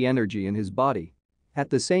mighty energy in his body. At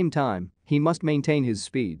the same time, he must maintain his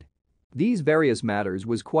speed. These various matters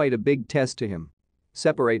was quite a big test to him.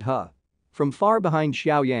 Separate huh? From far behind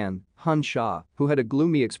Xiao Yan, Han Sha, who had a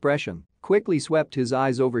gloomy expression, quickly swept his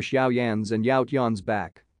eyes over Xiao Yan's and Yao Yan's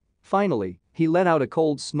back. Finally, he let out a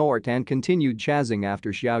cold snort and continued chasing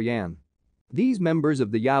after Xiao Yan. These members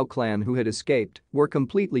of the Yao clan who had escaped were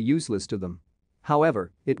completely useless to them.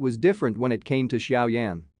 However, it was different when it came to Xiao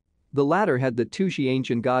Yan. The latter had the Tushi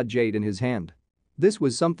ancient god jade in his hand. This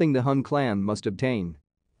was something the Hun clan must obtain.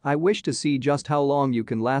 I wish to see just how long you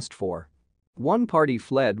can last for. One party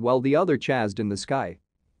fled while the other chased in the sky.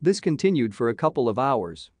 This continued for a couple of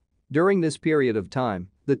hours. During this period of time,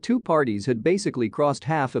 the two parties had basically crossed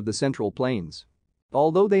half of the central plains.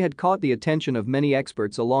 Although they had caught the attention of many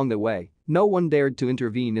experts along the way, no one dared to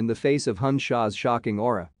intervene in the face of Han Sha's shocking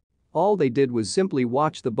aura. All they did was simply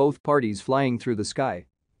watch the both parties flying through the sky.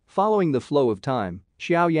 Following the flow of time,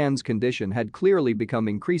 Xiao Yan's condition had clearly become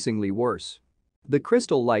increasingly worse. The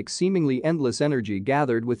crystal-like seemingly endless energy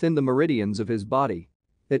gathered within the meridians of his body.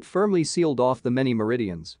 It firmly sealed off the many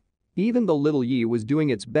meridians. Even though little Yi was doing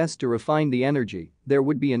its best to refine the energy, there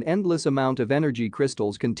would be an endless amount of energy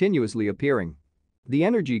crystals continuously appearing. The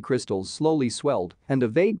energy crystals slowly swelled, and a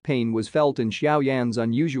vague pain was felt in Xiao Yan's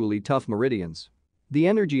unusually tough meridians. The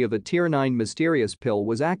energy of a Tier 9 mysterious pill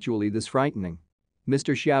was actually this frightening.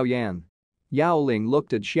 Mr. Xiao Yan. Yao Ling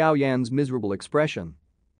looked at Xiao Yan's miserable expression.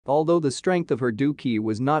 Although the strength of her Du Qi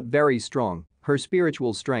was not very strong, her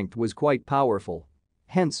spiritual strength was quite powerful.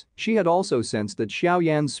 Hence, she had also sensed that Xiao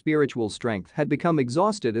Yan's spiritual strength had become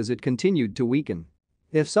exhausted as it continued to weaken.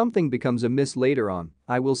 If something becomes amiss later on,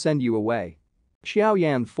 I will send you away. Xiao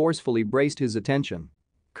Yan forcefully braced his attention.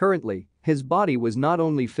 Currently, his body was not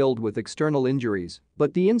only filled with external injuries,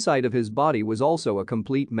 but the inside of his body was also a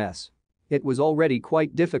complete mess. It was already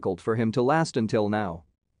quite difficult for him to last until now.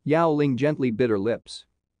 Yao Ling gently bit her lips.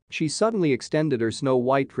 She suddenly extended her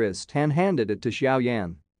snow-white wrist and handed it to Xiao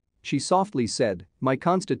Yan. She softly said, my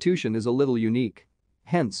constitution is a little unique.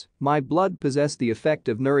 Hence, my blood possessed the effect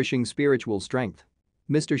of nourishing spiritual strength.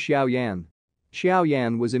 Mr. Xiao Yan. Xiao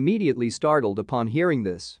Yan was immediately startled upon hearing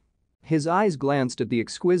this. His eyes glanced at the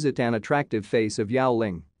exquisite and attractive face of Yao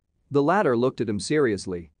Ling. The latter looked at him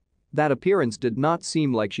seriously. That appearance did not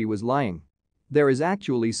seem like she was lying. There is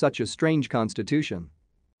actually such a strange constitution.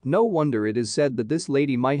 No wonder it is said that this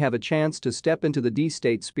lady might have a chance to step into the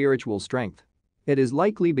D-state spiritual strength. It is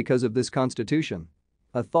likely because of this constitution.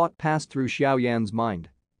 A thought passed through Xiao Yan's mind.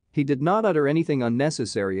 He did not utter anything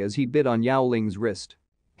unnecessary as he bit on Yao Ling's wrist.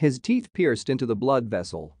 His teeth pierced into the blood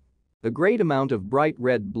vessel. A great amount of bright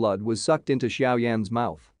red blood was sucked into Xiao Yan's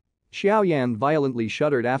mouth. Xiao Yan violently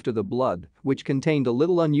shuddered after the blood, which contained a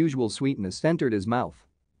little unusual sweetness, entered his mouth.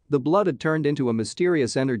 The blood had turned into a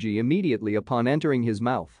mysterious energy immediately upon entering his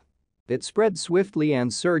mouth. It spread swiftly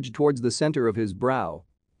and surged towards the center of his brow.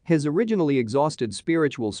 His originally exhausted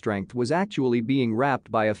spiritual strength was actually being wrapped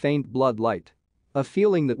by a faint blood light. A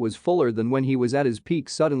feeling that was fuller than when he was at his peak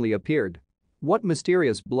suddenly appeared. What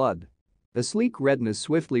mysterious blood? A sleek redness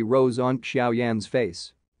swiftly rose on Xiao Yan's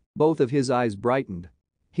face. Both of his eyes brightened.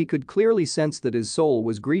 He could clearly sense that his soul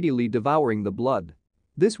was greedily devouring the blood.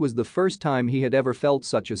 This was the first time he had ever felt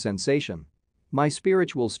such a sensation. My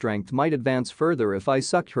spiritual strength might advance further if I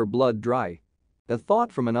sucked her blood dry. A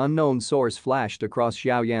thought from an unknown source flashed across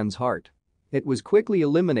Xiao Yan's heart. It was quickly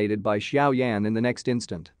eliminated by Xiao Yan in the next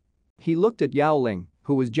instant. He looked at Yao Ling,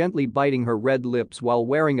 who was gently biting her red lips while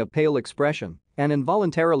wearing a pale expression, and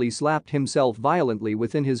involuntarily slapped himself violently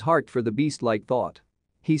within his heart for the beast-like thought.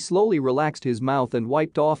 He slowly relaxed his mouth and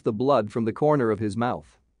wiped off the blood from the corner of his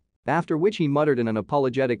mouth. After which he muttered in an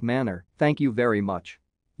apologetic manner, "Thank you very much."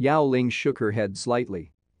 Yao Ling shook her head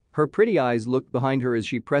slightly. Her pretty eyes looked behind her as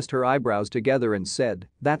she pressed her eyebrows together and said,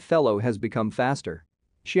 "That fellow has become faster."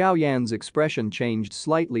 Xiao Yan's expression changed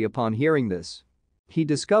slightly upon hearing this. He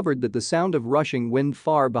discovered that the sound of rushing wind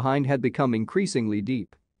far behind had become increasingly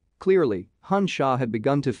deep. Clearly, Han Sha had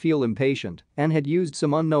begun to feel impatient and had used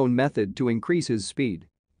some unknown method to increase his speed.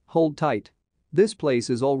 "Hold tight. This place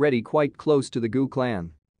is already quite close to the Gu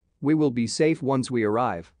clan. We will be safe once we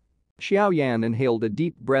arrive." Xiao Yan inhaled a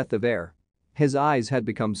deep breath of air. His eyes had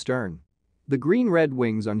become stern. The green-red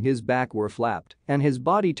wings on his back were flapped, and his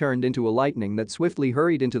body turned into a lightning that swiftly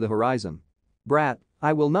hurried into the horizon. "Brat,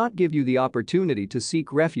 I will not give you the opportunity to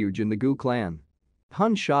seek refuge in the Gu clan."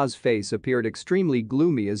 Han Sha's face appeared extremely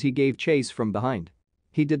gloomy as he gave chase from behind.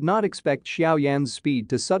 He did not expect Xiao Yan's speed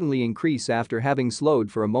to suddenly increase after having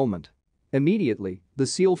slowed for a moment. Immediately, the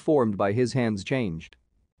seal formed by his hands changed.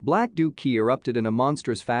 Black dew qi erupted in a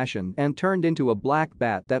monstrous fashion and turned into a black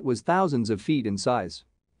bat that was thousands of feet in size.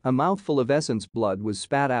 A mouthful of essence blood was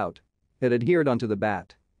spat out. It adhered onto the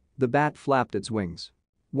bat. The bat flapped its wings.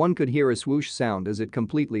 One could hear a swoosh sound as it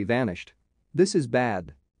completely vanished. "This is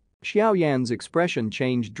bad." Xiao Yan's expression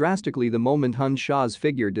changed drastically the moment Han Sha's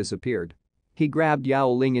figure disappeared. He grabbed Yao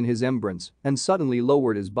Ling in his embrace and suddenly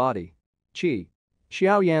lowered his body. Chi.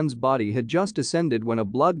 Xiao Yan's body had just ascended when a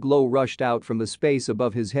blood glow rushed out from the space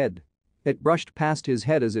above his head. It brushed past his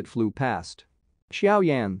head as it flew past. "Xiao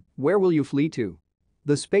Yan, where will you flee to?"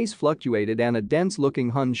 The space fluctuated and a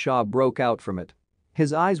dense-looking Han Sha broke out from it.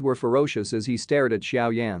 His eyes were ferocious as he stared at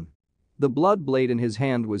Xiao Yan. The blood blade in his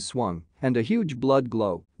hand was swung, and a huge blood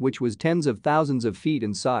glow, which was tens of thousands of feet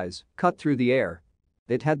in size, cut through the air.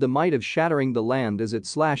 It had the might of shattering the land as it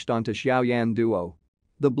slashed onto Xiao Yan duo.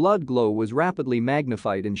 The blood glow was rapidly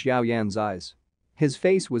magnified in Xiao Yan's eyes. His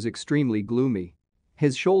face was extremely gloomy.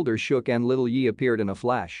 His shoulders shook and Little Yi appeared in a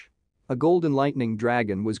flash. A golden lightning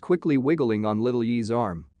dragon was quickly wiggling on Little Yi's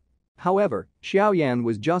arm. However, Xiao Yan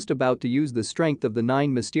was just about to use the strength of the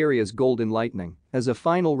 9 mysterious golden lightning as a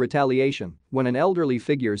final retaliation when an elderly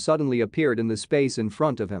figure suddenly appeared in the space in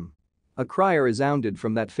front of him. A cry resounded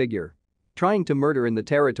from that figure. "Trying to murder in the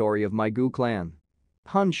territory of my Gu clan.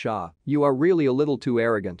 Han Sha, you are really a little too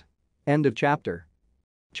arrogant." End of chapter.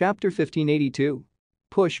 Chapter 1582.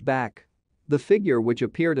 Push back. The figure which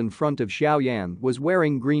appeared in front of Xiao Yan was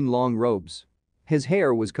wearing green long robes. His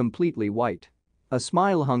hair was completely white. A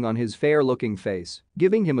smile hung on his fair-looking face,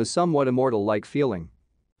 giving him a somewhat immortal-like feeling.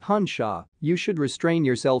 "Han Sha, you should restrain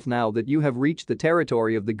yourself now that you have reached the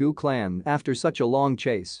territory of the Gu clan after such a long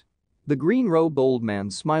chase." The green-robed old man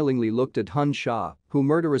smilingly looked at Han Sha, whose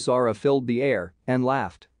murderous aura filled the air, and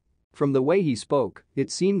laughed. From the way he spoke,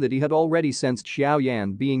 it seemed that he had already sensed Xiao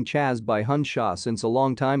Yan being chased by Han Sha since a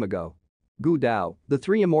long time ago. Gu Dao, the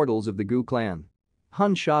 3 immortals of the Gu clan.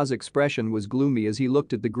 Han Sha's expression was gloomy as he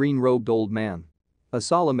looked at the green-robed old man. A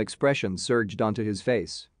solemn expression surged onto his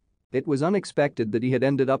face. It was unexpected that he had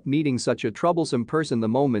ended up meeting such a troublesome person the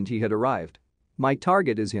moment he had arrived. "My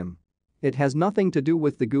target is him. It has nothing to do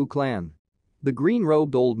with the Gu clan." The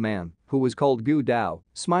green-robed old man, who was called Gu Dao,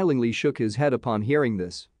 smilingly shook his head upon hearing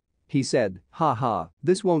this. He said, "Ha ha,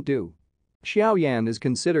 this won't do. Xiao Yan is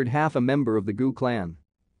considered half a member of the Gu clan.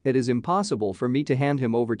 It is impossible for me to hand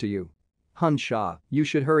him over to you. Han Sha, you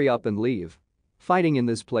should hurry up and leave. Fighting in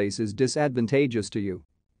this place is disadvantageous to you."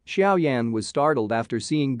 Xiao Yan was startled after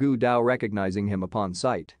seeing Gu Dao recognizing him upon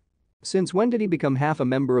sight. "Since when did he become half a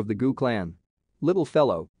member of the Gu clan? Little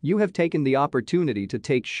fellow, you have taken the opportunity to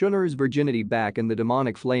take Shun'er's virginity back in the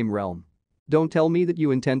demonic flame realm. Don't tell me that you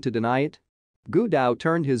intend to deny it?" Gu Dao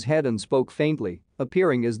turned his head and spoke faintly,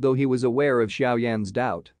 appearing as though he was aware of Xiao Yan's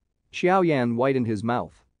doubt. Xiao Yan whitened his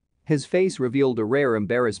mouth. His face revealed a rare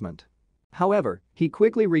embarrassment. However, he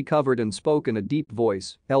quickly recovered and spoke in a deep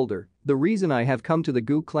voice, "Elder, the reason I have come to the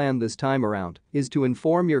Gu clan this time around is to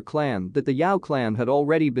inform your clan that the Yao clan had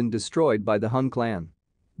already been destroyed by the Han clan.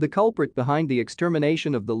 The culprit behind the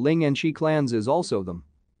extermination of the Ling and Shi clans is also them."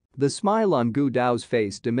 The smile on Gu Dao's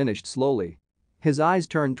face diminished slowly. His eyes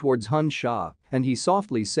turned towards Han Sha, and he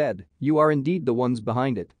softly said, "You are indeed the ones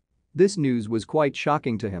behind it." This news was quite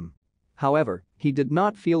shocking to him. However, he did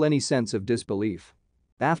not feel any sense of disbelief.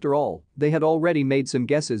 After all, they had already made some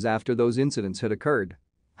guesses after those incidents had occurred.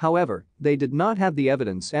 However, they did not have the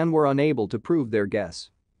evidence and were unable to prove their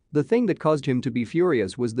guess. The thing that caused him to be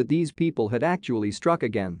furious was that these people had actually struck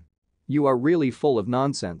again. "You are really full of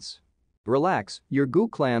nonsense. Relax, your Gu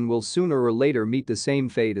clan will sooner or later meet the same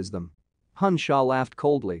fate as them." Han Sha laughed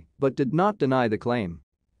coldly but did not deny the claim.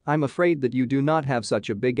 "I'm afraid that you do not have such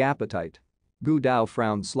a big appetite." Gu Dao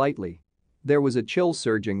frowned slightly. There was a chill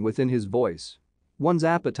surging within his voice. One's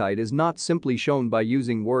appetite is not simply shown by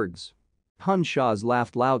using words. Han Sha's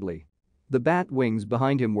laughed loudly. The bat wings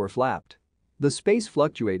behind him were flapped. The space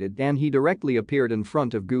fluctuated and he directly appeared in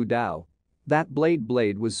front of Gu Dao. That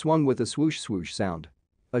blade was swung with a swoosh swoosh sound.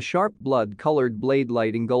 A sharp blood-colored blade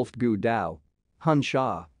light engulfed Gu Dao. Han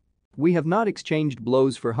Sha. We have not exchanged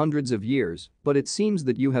blows for hundreds of years, but it seems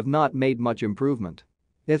that you have not made much improvement.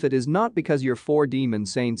 If it is not because your 4 demon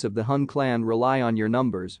saints of the Hun clan rely on your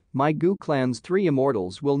numbers, my Gu clan's 3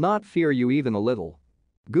 immortals will not fear you even a little.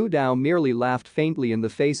 Gu Dao merely laughed faintly in the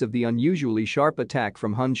face of the unusually sharp attack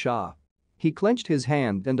from Han Sha. He clenched his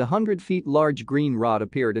hand and a 100 feet large green rod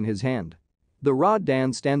appeared in his hand. The rod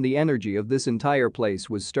danced and the energy of this entire place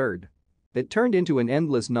was stirred. It turned into an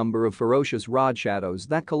endless number of ferocious rod shadows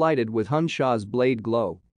that collided with Han Sha's blade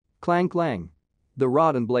glow. Clang clang. The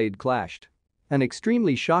rod and blade clashed. An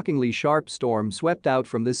extremely shockingly sharp storm swept out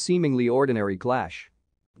from this seemingly ordinary clash.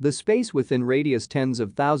 The space within radius tens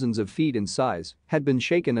of thousands of feet in size had been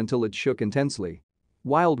shaken until it shook intensely.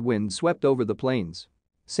 Wild wind swept over the plains.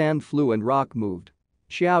 Sand flew and rock moved.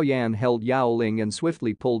 Xiao Yan held Yao Ling and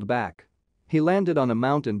swiftly pulled back. He landed on a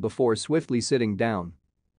mountain before swiftly sitting down.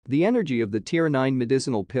 The energy of the Tier 9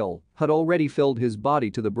 medicinal pill had already filled his body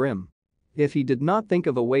to the brim. If he did not think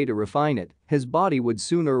of a way to refine it, his body would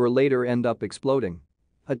sooner or later end up exploding.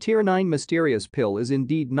 A Tier 9 mysterious pill is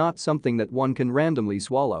indeed not something that one can randomly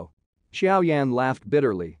swallow. Xiao Yan laughed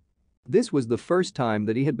bitterly. This was the first time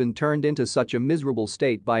that he had been turned into such a miserable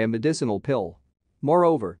state by a medicinal pill.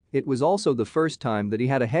 Moreover, it was also the first time that he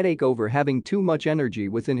had a headache over having too much energy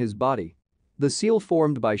within his body. The seal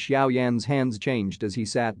formed by Xiao Yan's hands changed as he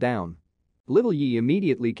sat down. Little Yi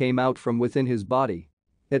immediately came out from within his body.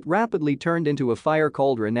 It rapidly turned into a fire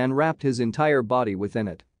cauldron and wrapped his entire body within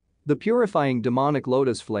it. The purifying demonic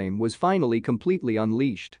lotus flame was finally completely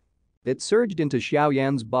unleashed. It surged into Xiao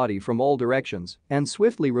Yan's body from all directions and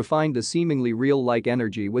swiftly refined the seemingly real-like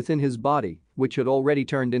energy within his body, which had already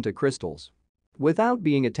turned into crystals. Without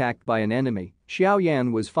being attacked by an enemy, Xiao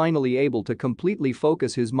Yan was finally able to completely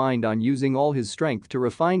focus his mind on using all his strength to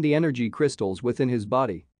refine the energy crystals within his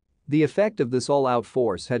body. The effect of this all-out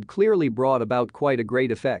force had clearly brought about quite a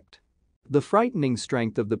great effect. The frightening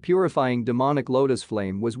strength of the purifying demonic lotus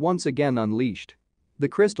flame was once again unleashed. The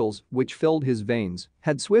crystals, which filled his veins,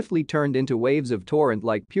 had swiftly turned into waves of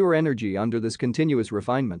torrent-like pure energy under this continuous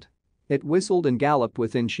refinement. It whistled and galloped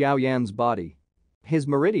within Xiao Yan's body. His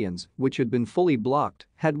meridians, which had been fully blocked,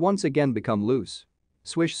 had once again become loose.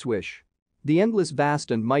 Swish swish. The endless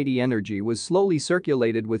vast and mighty energy was slowly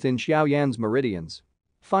circulated within Xiao Yan's meridians.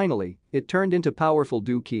 Finally, it turned into powerful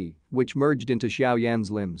Du Qi, which merged into Xiao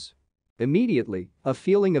Yan's limbs. Immediately, a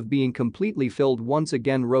feeling of being completely filled once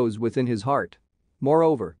again rose within his heart.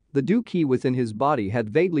 Moreover, the Du Qi within his body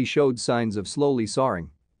had vaguely showed signs of slowly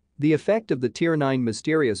soaring. The effect of the Tier 9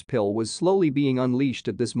 mysterious pill was slowly being unleashed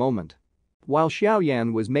at this moment. While Xiao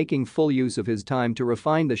Yan was making full use of his time to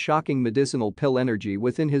refine the shocking medicinal pill energy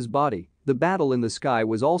within his body, the battle in the sky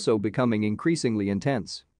was also becoming increasingly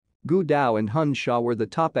intense. Gu Dao and Han Sha were the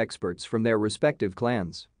top experts from their respective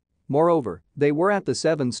clans. Moreover, they were at the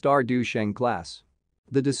 7-star Du Sheng class.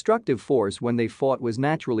 The destructive force when they fought was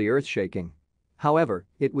naturally earth-shaking. However,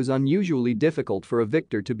 it was unusually difficult for a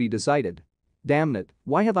victor to be decided. Damn it,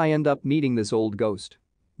 why have I ended up meeting this old ghost?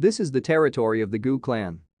 This is the territory of the Gu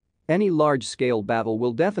clan. Any large-scale battle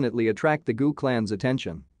will definitely attract the Gu clan's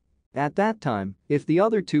attention. At that time, if the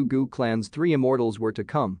other 2 Gu clan's 3 immortals were to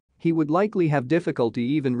come, he would likely have difficulty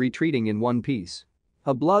even retreating in one piece.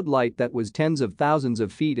 A blood light that was tens of thousands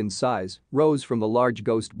of feet in size rose from the large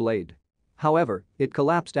ghost blade. However, it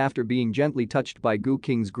collapsed after being gently touched by Gu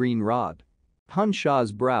King's green rod. Han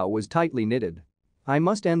Sha's brow was tightly knitted. I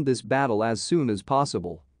must end this battle as soon as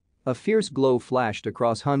possible. A fierce glow flashed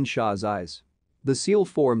across Han Sha's eyes. The seal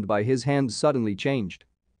formed by his hand suddenly changed.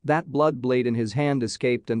 That blood blade in his hand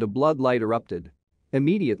escaped and a blood light erupted.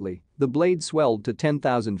 Immediately, the blade swelled to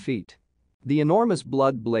 10,000 feet. The enormous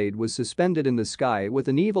blood blade was suspended in the sky with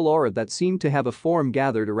an evil aura that seemed to have a form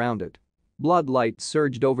gathered around it. Blood light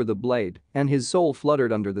surged over the blade, and his soul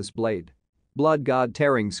fluttered under this blade. Blood god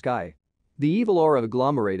tearing sky. The evil aura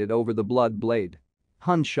agglomerated over the blood blade.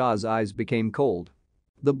 Han Sha's eyes became cold.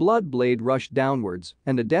 The blood blade rushed downwards,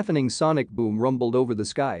 and a deafening sonic boom rumbled over the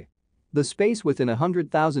sky. The space within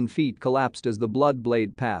 100,000 feet collapsed as the blood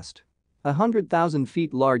blade passed. 100,000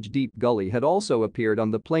 feet large deep gully had also appeared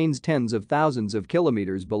on the plains tens of thousands of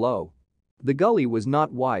kilometers below. The gully was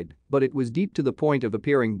not wide, but it was deep to the point of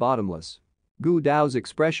appearing bottomless. Gu Dao's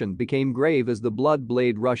expression became grave as the blood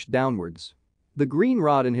blade rushed downwards. The green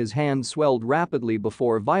rod in his hand swelled rapidly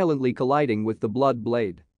before violently colliding with the blood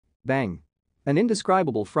blade. Bang! An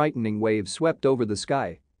indescribable frightening wave swept over the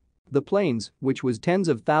sky. The plains, which was tens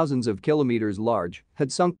of thousands of kilometers large,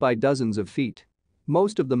 had sunk by dozens of feet.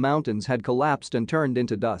 Most of the mountains had collapsed and turned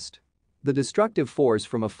into dust. The destructive force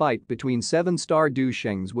from a fight between 7-star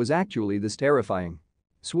douchings was actually this terrifying.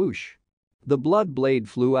 Swoosh! The blood blade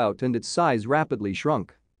flew out and its size rapidly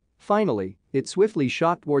shrunk. Finally, it swiftly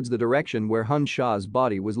shot towards the direction where Hun Sha's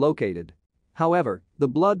body was located. However, the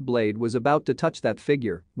blood blade was about to touch that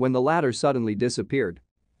figure when the latter suddenly disappeared.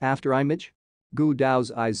 After image? Gu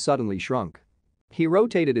Dao's eyes suddenly shrunk. He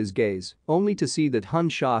rotated his gaze, only to see that Hun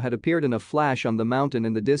Sha had appeared in a flash on the mountain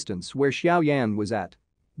in the distance where Xiao Yan was at.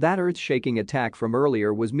 That earth-shaking attack from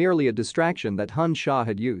earlier was merely a distraction that Hun Sha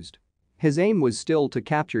had used. His aim was still to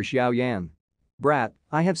capture Xiao Yan. Brat,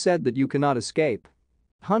 I have said that you cannot escape.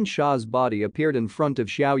 Hun Sha's body appeared in front of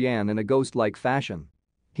Xiao Yan in a ghost-like fashion.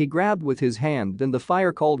 He grabbed with his hand and the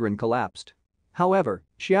fire cauldron collapsed. However,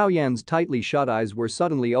 Xiao Yan's tightly shut eyes were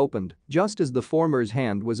suddenly opened just as the former's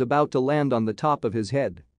hand was about to land on the top of his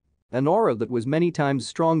head. An aura that was many times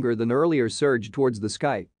stronger than earlier surged towards the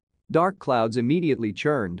sky. Dark clouds immediately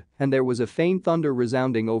churned and there was a faint thunder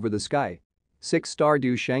resounding over the sky. 6-star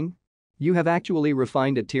Du Sheng? You have actually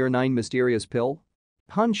refined a tier 9 mysterious pill?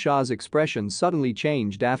 Hun Sha's expression suddenly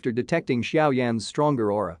changed after detecting Xiao Yan's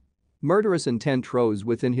stronger aura. Murderous intent rose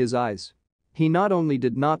within his eyes. He not only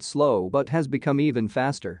did not slow but has become even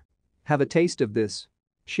faster. Have a taste of this.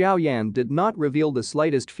 Xiao Yan did not reveal the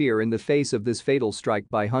slightest fear in the face of this fatal strike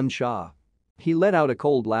by Hun Sha. He let out a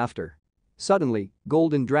cold laughter. Suddenly,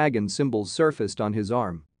 golden dragon symbols surfaced on his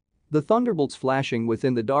arm. The thunderbolts flashing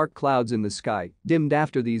within the dark clouds in the sky dimmed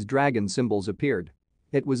after these dragon symbols appeared.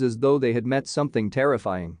 It was as though they had met something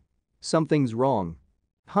terrifying. Something's wrong.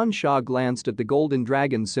 Hun Sha glanced at the golden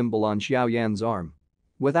dragon symbol on Xiao Yan's arm.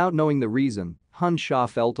 Without knowing the reason, Hun Sha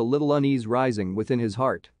felt a little unease rising within his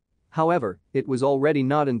heart. However, it was already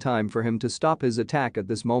not in time for him to stop his attack at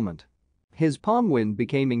this moment. His palm wind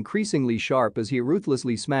became increasingly sharp as he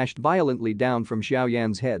ruthlessly smashed violently down from Xiao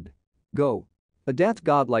Yan's head. Go. A death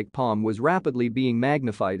godlike palm was rapidly being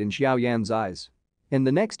magnified in Xiao Yan's eyes. In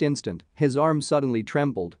the next instant, his arm suddenly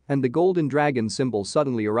trembled and the golden dragon symbol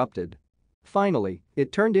suddenly erupted. Finally,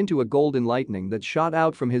 it turned into a golden lightning that shot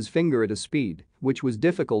out from his finger at a speed which was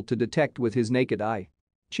difficult to detect with his naked eye.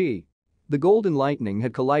 Chi. The golden lightning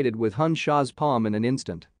had collided with Hun Sha's palm in an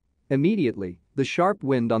instant. Immediately, the sharp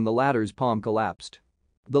wind on the latter's palm collapsed.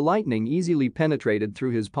 The lightning easily penetrated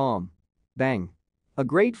through his palm. Bang. A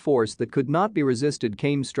great force that could not be resisted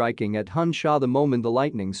came striking at Hun Sha the moment the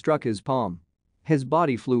lightning struck his palm. His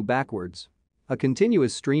body flew backwards. A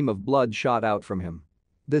continuous stream of blood shot out from him.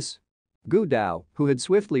 This. Gu Dao, who had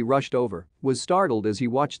swiftly rushed over, was startled as he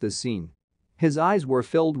watched this scene. His eyes were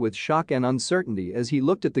filled with shock and uncertainty as he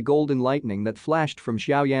looked at the golden lightning that flashed from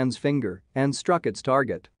Xiao Yan's finger and struck its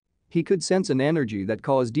target. He could sense an energy that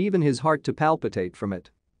caused even his heart to palpitate from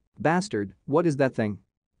it. Bastard, what is that thing?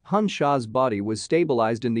 Hun Sha's body was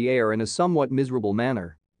stabilized in the air in a somewhat miserable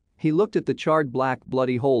manner. He looked at the charred black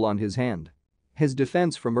bloody hole on his hand. His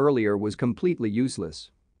defense from earlier was completely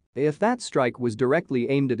useless. If that strike was directly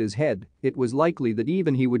aimed at his head, it was likely that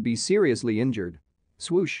even he would be seriously injured.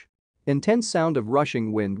 Swoosh. Intense sound of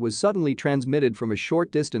rushing wind was suddenly transmitted from a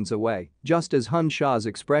short distance away, just as Hun Sha's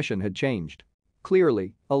expression had changed.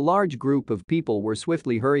 Clearly, a large group of people were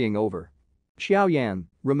swiftly hurrying over. Xiao Yan,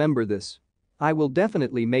 remember this. I will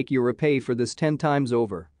definitely make you repay for this 10 times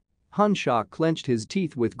over. Hun Sha clenched his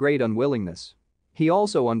teeth with great unwillingness. He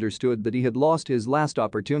also understood that he had lost his last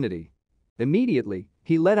opportunity. Immediately,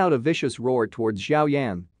 he let out a vicious roar towards Xiao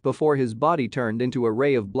Yan before his body turned into a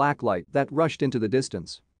ray of black light that rushed into the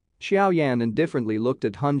distance. Xiao Yan indifferently looked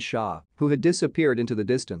at Hun Sha, who had disappeared into the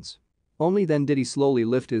distance. Only then did he slowly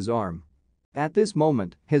lift his arm. At this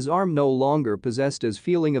moment, his arm no longer possessed his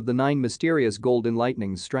feeling of the 9 mysterious golden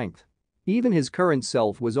lightning's strength. Even his current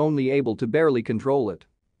self was only able to barely control it.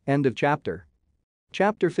 End of chapter.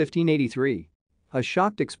 Chapter 1583. A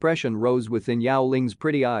shocked expression rose within Yao Ling's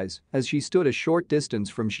pretty eyes as she stood a short distance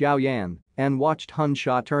from Xiao Yan and watched Hun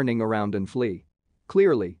Sha turning around and flee.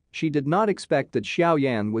 Clearly, she did not expect that Xiao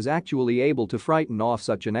Yan was actually able to frighten off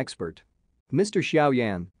such an expert. Mr. Xiao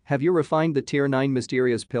Yan, have you refined the tier 9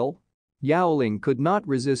 mysterious pill? Yao Ling could not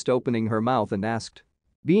resist opening her mouth and asked.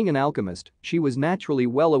 Being an alchemist, she was naturally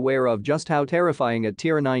well aware of just how terrifying a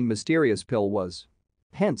tier 9 mysterious pill was.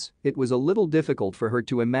 Hence, it was a little difficult for her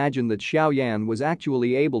to imagine that Xiao Yan was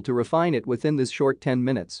actually able to refine it within this short 10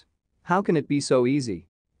 minutes. How can it be so easy?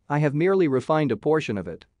 I have merely refined a portion of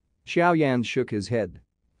it. Xiao Yan shook his head.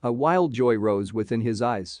 A wild joy rose within his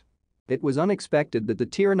eyes. It was unexpected that the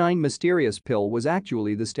Tier 9 mysterious pill was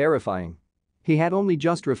actually this terrifying. He had only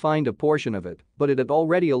just refined a portion of it, but it had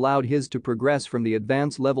already allowed his to progress from the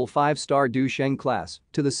advanced level 5-star Du Sheng class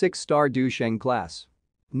to the 6-star Du Sheng class.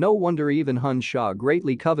 No wonder even Hun Sha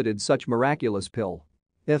greatly coveted such miraculous pill.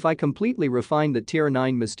 If I completely refine the Tier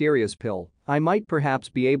 9 mysterious pill, I might perhaps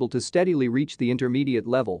be able to steadily reach the intermediate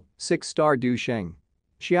level, 6-star Du Sheng.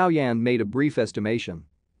 Xiao Yan made a brief estimation.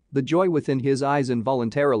 The joy within his eyes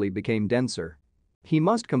involuntarily became denser. He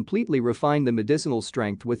must completely refine the medicinal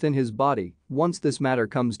strength within his body once this matter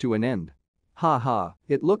comes to an end. Ha ha,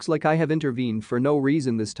 it looks like I have intervened for no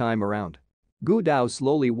reason this time around. Gu Dao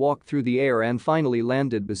slowly walked through the air and finally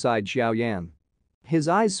landed beside Xiao Yan. His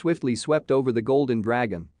eyes swiftly swept over the golden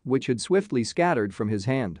dragon, which had swiftly scattered from his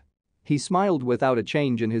hand. He smiled without a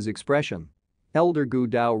change in his expression. Elder Gu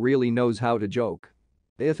Dao really knows how to joke.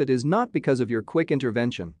 If it is not because of your quick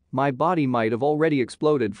intervention, my body might have already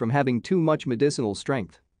exploded from having too much medicinal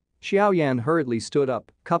strength. Xiao Yan hurriedly stood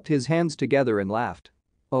up, cupped his hands together and laughed.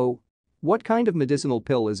 Oh? What kind of medicinal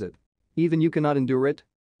pill is it? Even you cannot endure it?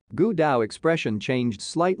 Gu Dao's expression changed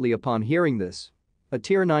slightly upon hearing this. A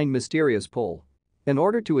Tier 9 mysterious pull. In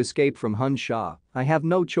order to escape from Hun Sha, I have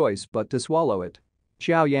no choice but to swallow it.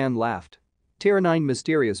 Xiao Yan laughed. Tier 9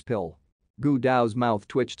 mysterious pill. Gu Dao's mouth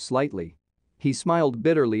twitched slightly. He smiled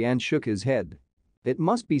bitterly and shook his head. It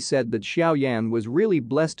must be said that Xiao Yan was really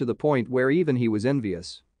blessed to the point where even he was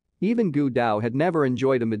envious. Even Gu Dao had never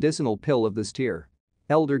enjoyed a medicinal pill of this tier.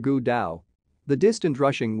 Elder Gu Dao. The distant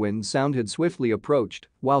rushing wind sound had swiftly approached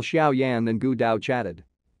while Xiao Yan and Gu Dao chatted.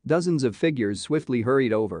 Dozens of figures swiftly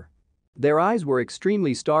hurried over. Their eyes were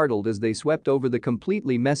extremely startled as they swept over the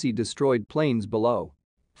completely messy destroyed plains below.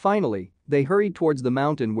 Finally, they hurried towards the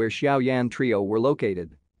mountain where Xiao Yan trio were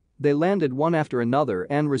located. They landed one after another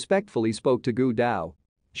and respectfully spoke to Gu Dao.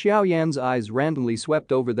 Xiao Yan's eyes randomly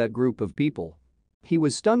swept over that group of people. He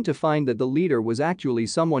was stunned to find that the leader was actually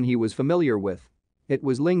someone he was familiar with. It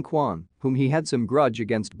was Ling Quan, whom he had some grudge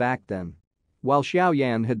against back then. While Xiao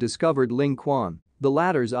Yan had discovered Ling Quan, the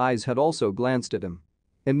latter's eyes had also glanced at him.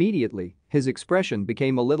 Immediately, his expression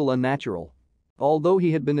became a little unnatural. Although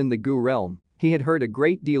he had been in the Gu realm, he had heard a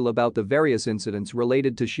great deal about the various incidents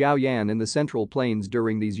related to Xiao Yan in the Central Plains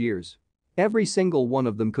during these years. Every single one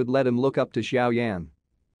of them could let him look up to Xiao Yan.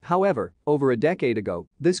 However, over a decade ago,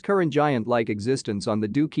 this current giant-like existence on the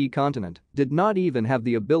Duqi continent did not even have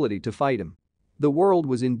the ability to fight him. The world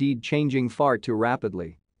was indeed changing far too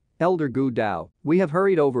rapidly. Elder Gu Dao, we have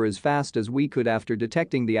hurried over as fast as we could after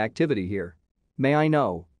detecting the activity here. May I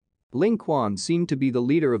know? Ling Quan seemed to be the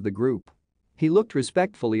leader of the group. He looked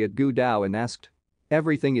respectfully at Gu Dao and asked.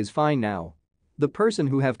 Everything is fine now. The person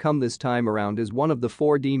who have come this time around is one of the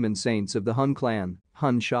 4 demon saints of the Hun clan,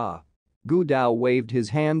 Hun Sha. Gu Dao waved his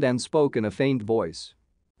hand and spoke in a faint voice.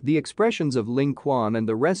 The expressions of Ling Quan and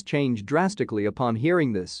the rest changed drastically upon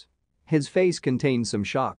hearing this. His face contained some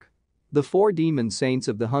shock. The 4 demon saints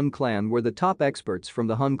of the Hun clan were the top experts from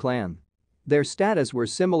the Hun clan. Their status were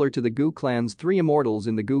similar to the Gu clan's 3 immortals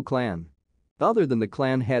in the Gu clan. Other than the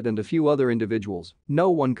clan head and a few other individuals,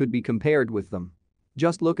 no one could be compared with them.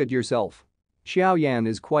 Just look at yourself. Xiao Yan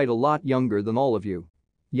is quite a lot younger than all of you.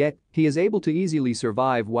 Yet, he is able to easily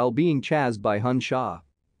survive while being chased by Hun Sha.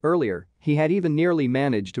 Earlier, he had even nearly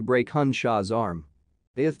managed to break Hun Sha's arm.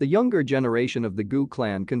 If the younger generation of the Gu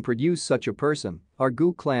clan can produce such a person, our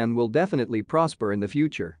Gu clan will definitely prosper in the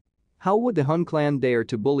future. How would the Hun clan dare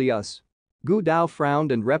to bully us? Gu Dao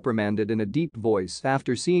frowned and reprimanded in a deep voice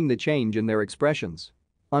after seeing the change in their expressions.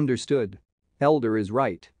 Understood. Elder is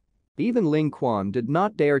right. Even Ling Quan did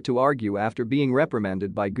not dare to argue after being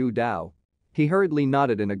reprimanded by Gu Dao. He hurriedly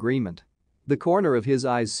nodded in agreement. The corner of his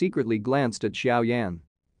eyes secretly glanced at Xiao Yan.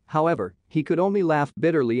 However, he could only laugh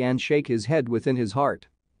bitterly and shake his head within his heart.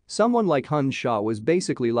 Someone like Hun Sha was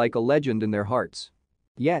basically like a legend in their hearts.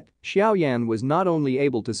 Yet, Xiao Yan was not only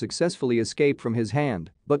able to successfully escape from his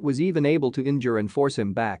hand, but was even able to injure and force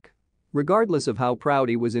him back. Regardless of how proud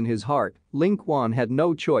he was in his heart, Ling Quan had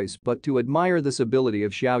no choice but to admire this ability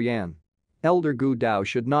of Xiao Yan. Elder Gu Dao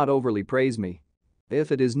should not overly praise me.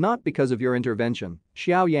 If it is not because of your intervention,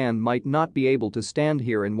 Xiao Yan might not be able to stand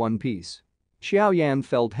here in one piece. Xiao Yan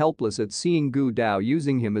felt helpless at seeing Gu Dao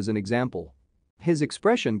using him as an example. His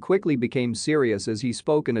expression quickly became serious as he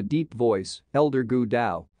spoke in a deep voice. Elder Gu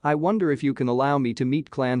Dao, I wonder if you can allow me to meet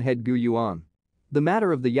clan head Gu Yuan. The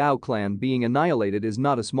matter of the Yao clan being annihilated is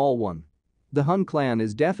not a small one. The Hun clan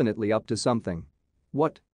is definitely up to something.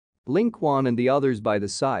 What? Ling Quan and the others by the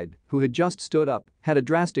side, who had just stood up, had a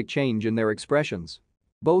drastic change in their expressions.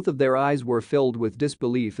 Both of their eyes were filled with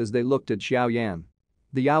disbelief as they looked at Xiao Yan.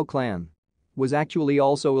 The Yao clan was actually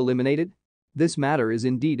also eliminated? This matter is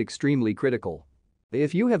indeed extremely critical.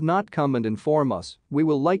 If you have not come and inform us, we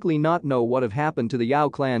will likely not know what have happened to the Yao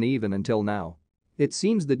clan even until now. It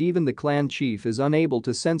seems that even the clan chief is unable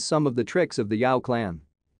to sense some of the tricks of the Yao clan.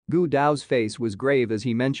 Gu Dao's face was grave as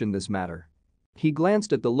he mentioned this matter. He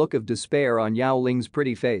glanced at the look of despair on Yao Ling's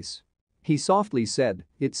pretty face. He softly said,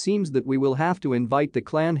 "It seems that we will have to invite the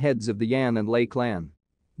clan heads of the Yan and Lei clan.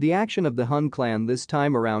 The action of the Hun clan this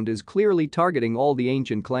time around is clearly targeting all the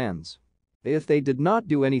ancient clans. If they did not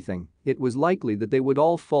do anything, it was likely that they would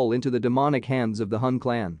all fall into the demonic hands of the Hun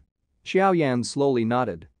clan." Xiao Yan slowly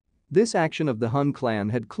nodded. This action of the Hun clan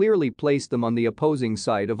had clearly placed them on the opposing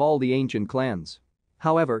side of all the ancient clans.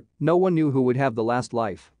 However, no one knew who would have the last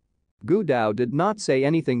life. Gu Dao did not say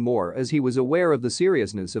anything more as he was aware of the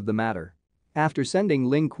seriousness of the matter. After sending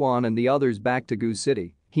Ling Quan and the others back to Gu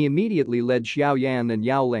City, he immediately led Xiao Yan and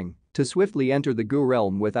Yao Ling to swiftly enter the Gu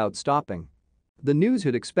realm without stopping. The news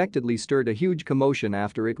had expectedly stirred a huge commotion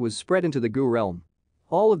after it was spread into the Gu realm.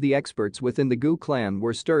 All of the experts within the Gu clan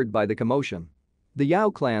were stirred by the commotion. The Yao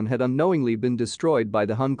clan had unknowingly been destroyed by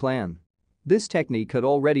the Hun clan. This technique had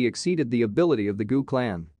already exceeded the ability of the Gu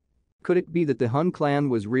clan. Could it be that the Hun clan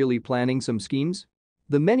was really planning some schemes?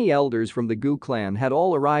 The many elders from the Gu clan had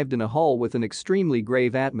all arrived in a hall with an extremely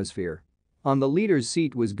grave atmosphere. On the leader's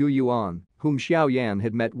seat was Gu Yuan, whom Xiao Yan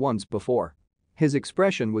had met once before. His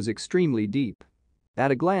expression was extremely deep. At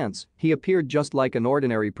a glance, he appeared just like an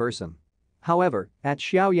ordinary person. However, at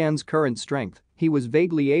Xiao Yan's current strength, he was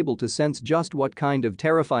vaguely able to sense just what kind of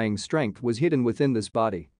terrifying strength was hidden within this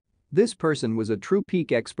body. This person was a true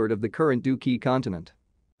peak expert of the current Duqi continent.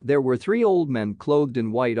 There were 3 old men clothed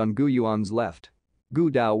in white on Gu Yuan's left. Gu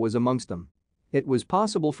Dao was amongst them. It was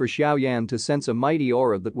possible for Xiao Yan to sense a mighty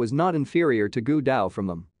aura that was not inferior to Gu Dao from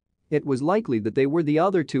them. It was likely that they were the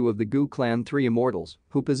other 2 of the Gu clan 3 immortals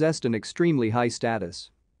who possessed an extremely high status.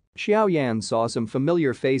 Xiao Yan saw some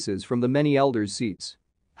familiar faces from the many elders' seats.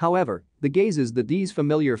 However, the gazes that these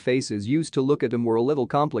familiar faces used to look at him were a little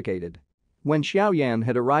complicated. When Xiao Yan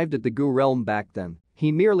had arrived at the Gu realm back then,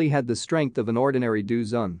 he merely had the strength of an ordinary Du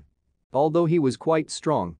Zun. Although he was quite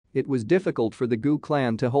strong, it was difficult for the Gu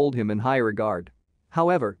clan to hold him in high regard.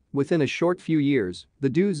 However, within a short few years, the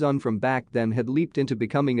Du Zun from back then had leaped into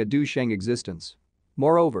becoming a Du Sheng existence.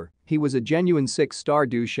 Moreover, he was a genuine 6-star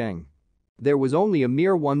Du Sheng. There was only a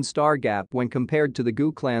mere 1-star gap when compared to the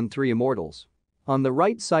Gu clan 3 immortals. On the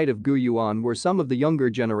right side of Gu Yuan were some of the younger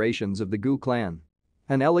generations of the Gu clan.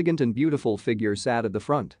 An elegant and beautiful figure sat at the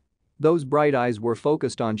front. Those bright eyes were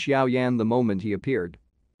focused on Xiao Yan the moment he appeared.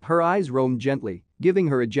 Her eyes roamed gently, giving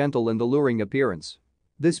her a gentle and alluring appearance.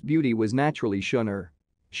 This beauty was naturally Shun'er.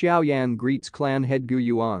 Xiao Yan greets clan head Gu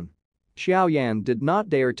Yuan. Xiao Yan did not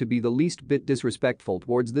dare to be the least bit disrespectful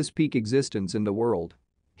towards this peak existence in the world.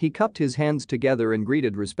 He cupped his hands together and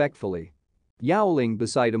greeted respectfully. Yao Ling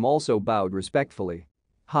beside him also bowed respectfully.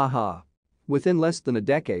 "Ha ha. Within less than a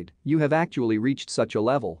decade, you have actually reached such a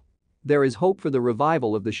level. There is hope for the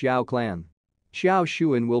revival of the Xiao clan. Xiao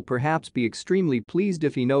Xuan will perhaps be extremely pleased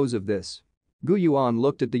if he knows of this." Gu Yuan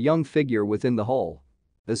looked at the young figure within the hall.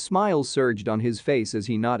 A smile surged on his face as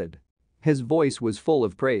he nodded. His voice was full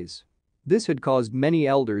of praise. This had caused many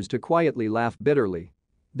elders to quietly laugh bitterly.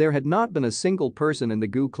 There had not been a single person in the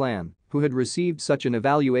Gu clan who had received such an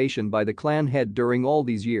evaluation by the clan head during all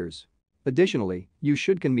these years. Additionally, you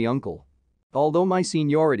should call me uncle. Although my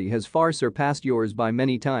seniority has far surpassed yours by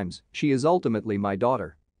many times, she is ultimately my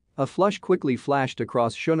daughter. A flush quickly flashed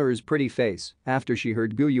across Shun'er's pretty face after she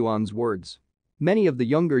heard Gu Yuan's words. Many of the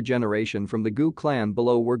younger generation from the Gu clan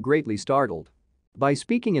below were greatly startled. By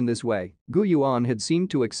speaking in this way, Gu Yuan had seemed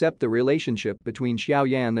to accept the relationship between Xiao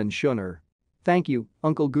Yan and Shun'er. "Thank you,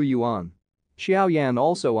 Uncle Gu Yuan." Xiao Yan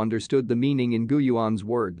also understood the meaning in Gu Yuan's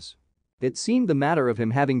words. It seemed the matter of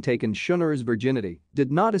him having taken Shun'er's virginity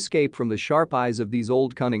did not escape from the sharp eyes of these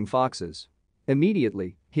old cunning foxes.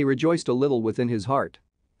 Immediately, he rejoiced a little within his heart.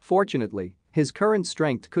 Fortunately, his current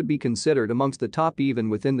strength could be considered amongst the top even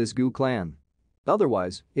within this Gu clan.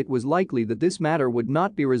 Otherwise, it was likely that this matter would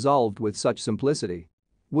not be resolved with such simplicity.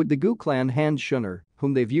 Would the Gu clan hand Shun'er,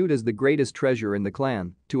 whom they viewed as the greatest treasure in the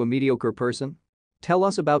clan, to a mediocre person? "Tell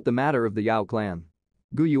us about the matter of the Yao clan."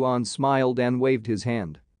 Gu Yuan smiled and waved his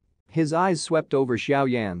hand. His eyes swept over Xiao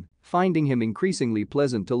Yan, finding him increasingly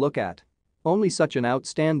pleasant to look at. Only such an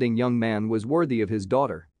outstanding young man was worthy of his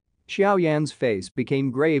daughter. Xiao Yan's face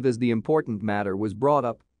became grave as the important matter was brought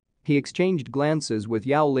up. He exchanged glances with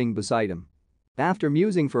Yao Ling beside him. After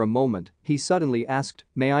musing for a moment, he suddenly asked,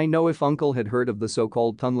 "May I know if uncle had heard of the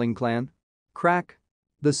so-called Tunling clan?" Crack.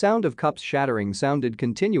 The sound of cups shattering sounded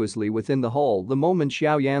continuously within the hall the moment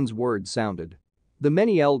Xiao Yan's words sounded. The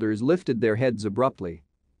many elders lifted their heads abruptly.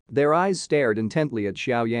 Their eyes stared intently at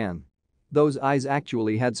Xiao Yan. Those eyes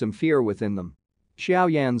actually had some fear within them.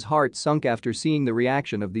 Xiao Yan's heart sunk after seeing the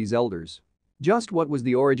reaction of these elders. Just what was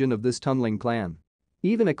the origin of this tunneling clan?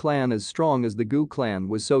 Even a clan as strong as the Gu clan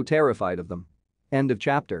was so terrified of them. End of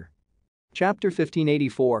chapter. Chapter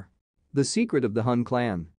 1584. The Secret of the Hun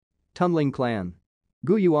Clan. Tunneling Clan.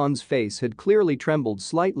 Gu Yuan's face had clearly trembled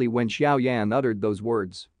slightly when Xiao Yan uttered those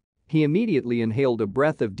words. He immediately inhaled a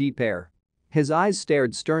breath of deep air. His eyes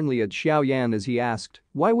stared sternly at Xiao Yan as he asked,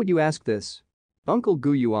 "Why would you ask this? Uncle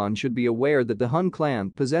Gu Yuan should be aware that the Hun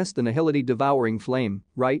clan possessed the nihility-devouring flame,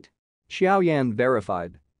 right?" Xiao Yan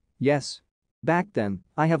verified. "Yes. Back then,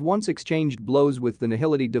 I have once exchanged blows with the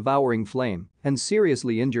nihility-devouring flame and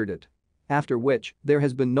seriously injured it. After which, there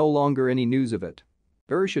has been no longer any news of it.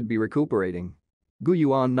 Should be recuperating." Gu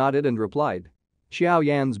Yuan nodded and replied. Xiao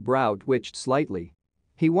Yan's brow twitched slightly.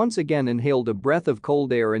 He once again inhaled a breath of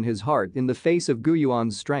cold air in his heart in the face of Gu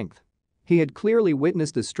Yuan's strength. He had clearly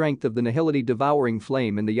witnessed the strength of the nihility-devouring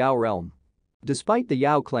flame in the Yao realm. Despite the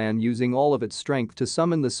Yao clan using all of its strength to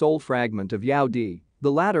summon the soul fragment of Yao Di,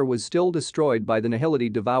 the latter was still destroyed by the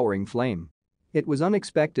nihility-devouring flame. It was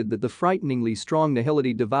unexpected that the frighteningly strong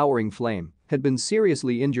nihility-devouring flame had been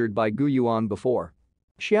seriously injured by Gu Yuan before.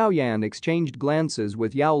 Xiao Yan exchanged glances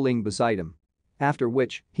with Yao Ling beside him. After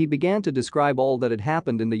which, he began to describe all that had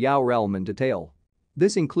happened in the Yao realm in detail.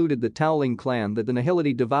 This included the Taoling clan that the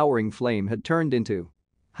nihility-devouring flame had turned into.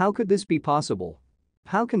 How could this be possible?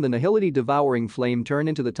 How can the nihility-devouring flame turn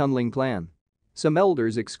into the tunneling clan? Some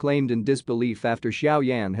elders exclaimed in disbelief after Xiao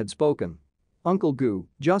Yan had spoken. "Uncle Gu,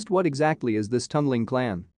 just what exactly is this tunneling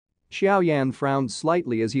clan?" Xiao Yan frowned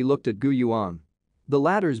slightly as he looked at Gu Yuan. The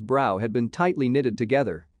latter's brow had been tightly knitted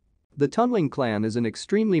together. The tunneling clan is an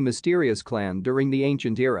extremely mysterious clan during the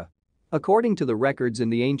ancient era. According to the records in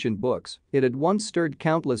the ancient books, it had once stirred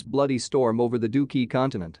countless bloody storm over the Duqi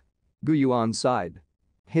continent. Gu Yuan sighed.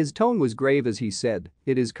 His tone was grave as he said,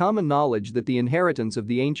 "It is common knowledge that the inheritance of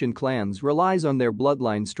the ancient clans relies on their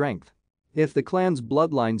bloodline strength. If the clan's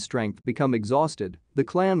bloodline strength become exhausted, the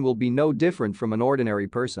clan will be no different from an ordinary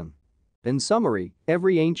person. In summary,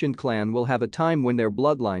 every ancient clan will have a time when their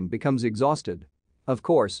bloodline becomes exhausted. Of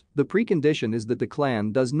course, the precondition is that the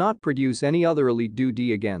clan does not produce any other elite dude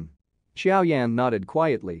again." Xiao Yan nodded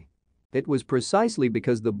quietly. It was precisely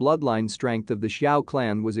because the bloodline strength of the Xiao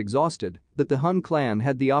clan was exhausted that the Hun clan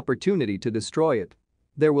had the opportunity to destroy it.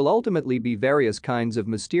 There will ultimately be various kinds of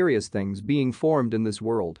mysterious things being formed in this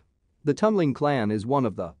world. The tunneling clan is one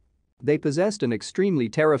of the. They possessed an extremely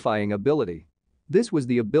terrifying ability. This was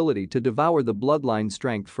the ability to devour the bloodline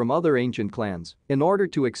strength from other ancient clans in order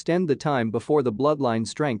to extend the time before the bloodline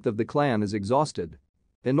strength of the clan is exhausted.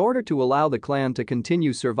 In order to allow the clan to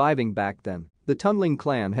continue surviving back then, the tunneling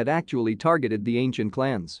clan had actually targeted the ancient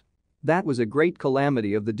clans. That was a great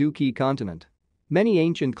calamity of the Duqi continent. Many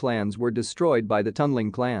ancient clans were destroyed by the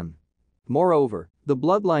tunneling clan. Moreover, the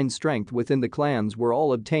bloodline strength within the clans were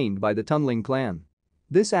all obtained by the tunneling clan.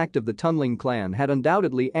 This act of the tunneling clan had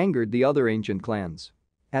undoubtedly angered the other ancient clans.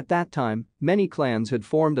 At that time, many clans had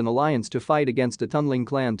formed an alliance to fight against a tunneling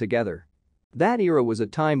clan together. That era was a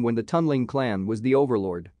time when the tunneling clan was the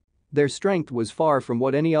overlord. Their strength was far from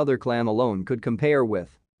what any other clan alone could compare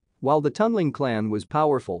with. While the tunneling clan was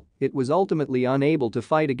powerful, it was ultimately unable to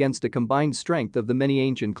fight against the combined strength of the many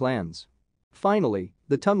ancient clans. Finally,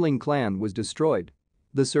 the tunneling clan was destroyed.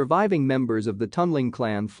 The surviving members of the tunneling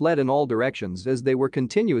clan fled in all directions as they were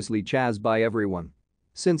continuously chased by everyone.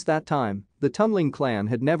 Since that time, the tunneling clan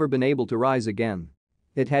had never been able to rise again.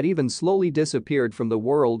 It had even slowly disappeared from the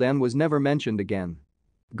world and was never mentioned again.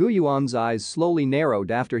 Gu Yuan's eyes slowly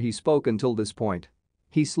narrowed after he spoke until this point.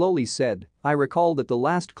 He slowly said, "I recall that the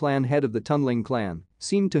last clan head of the tunneling clan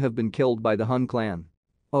seemed to have been killed by the Hun clan."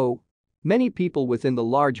 Oh. Many people within the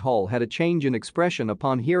large hall had a change in expression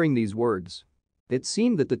upon hearing these words. It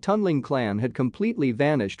seemed that the tunneling clan had completely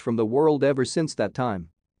vanished from the world ever since that time.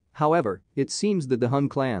 However, it seems that the Hun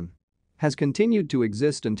clan has continued to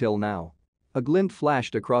exist until now. A glint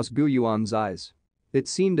flashed across Gu Yuan's eyes. It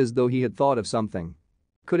seemed as though he had thought of something.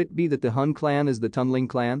 Could it be that the Hun clan is the tunneling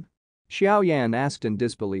clan? Xiao Yan asked in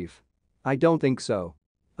disbelief. I don't think so.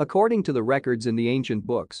 According to the records in the ancient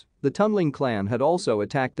books, the tunneling clan had also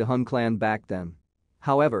attacked the Hun clan back then.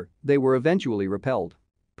 However, they were eventually repelled.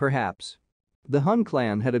 Perhaps the Hun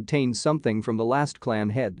clan had obtained something from the last clan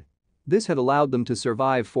head. This had allowed them to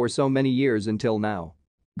survive for so many years until now.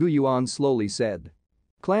 Gu Yuan slowly said.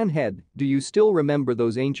 Clan head, do you still remember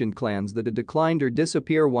those ancient clans that had declined or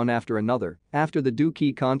disappear one after another after the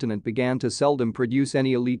Duqi continent began to seldom produce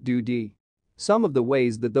any elite dude? Some of the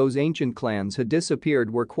ways that those ancient clans had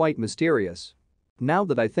disappeared were quite mysterious. Now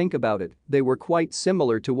that I think about it, they were quite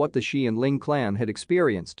similar to what the Xian Ling clan had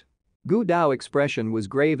experienced. Gu Dao's expression was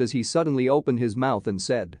grave as he suddenly opened his mouth and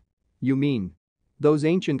said. You mean? Those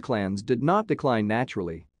ancient clans did not decline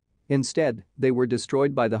naturally. Instead, they were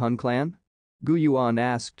destroyed by the Hun clan? Gu Yuan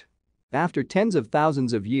asked. After tens of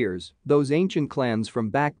thousands of years, those ancient clans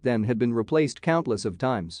from back then had been replaced countless of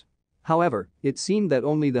times. However, it seemed that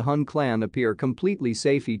only the Hun clan appear completely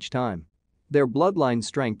safe each time. Their bloodline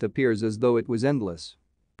strength appears as though it was endless.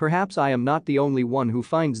 Perhaps I am not the only one who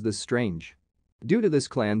finds this strange. Due to this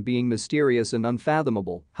clan being mysterious and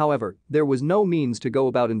unfathomable, however, there was no means to go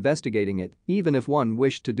about investigating it, even if one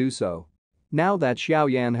wished to do so. Now that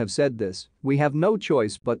Xiao Yan have said this, we have no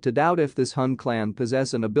choice but to doubt if this Hun clan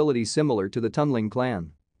possess an ability similar to the Tunling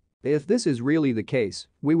clan. If this is really the case,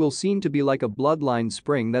 we will seem to be like a bloodline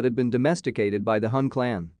spring that had been domesticated by the Hun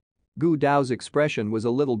clan. Gu Dao's expression was a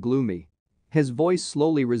little gloomy. His voice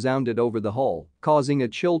slowly resounded over the hall, causing a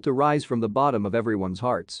chill to rise from the bottom of everyone's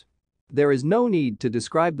hearts. There is no need to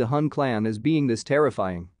describe the Hun clan as being this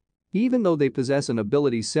terrifying. Even though they possess an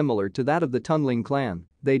ability similar to that of the Tunling clan,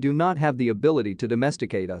 they do not have the ability to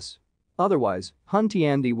domesticate us. Otherwise, Hun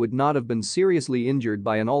Tiandi would not have been seriously injured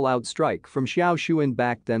by an all-out strike from Xiao Shuan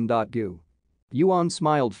back then. Gu Yuan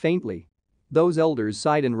smiled faintly. Those elders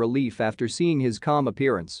sighed in relief after seeing his calm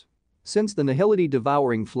appearance. Since the nihility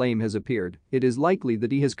devouring flame has appeared, it is likely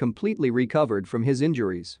that he has completely recovered from his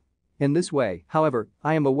injuries. In this way, however,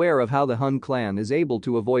 I am aware of how the Hun clan is able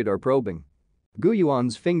to avoid our probing. Gu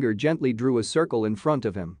Yuan's finger gently drew a circle in front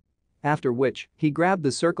of him. After which, he grabbed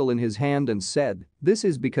the circle in his hand and said, this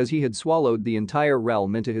is because he had swallowed the entire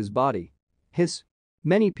realm into his body. Hiss.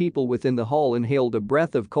 Many people within the hall inhaled a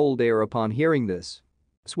breath of cold air upon hearing this.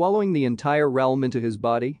 Swallowing the entire realm into his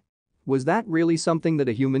body? Was that really something that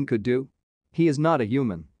a human could do? He is not a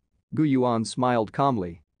human. Gu Yuan smiled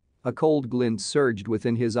calmly. A cold glint surged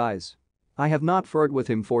within his eyes. I have not fought with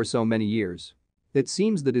him for so many years. It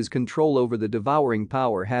seems that his control over the devouring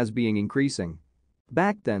power has been increasing.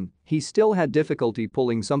 Back then, he still had difficulty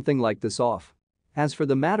pulling something like this off. As for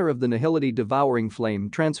the matter of the nihility devouring flame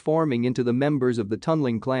transforming into the members of the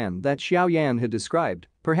Tunling clan that Xiao Yan had described,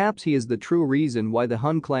 perhaps he is the true reason why the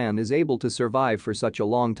Hun clan is able to survive for such a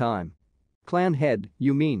long time. Clan head,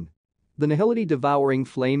 you mean? The nihility devouring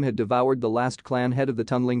flame had devoured the last clan head of the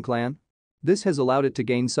Tunling clan? This has allowed it to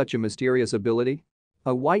gain such a mysterious ability?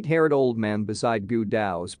 A white-haired old man beside Gu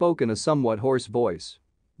Dao spoke in a somewhat hoarse voice.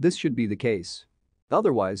 This should be the case.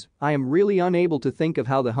 Otherwise, I am really unable to think of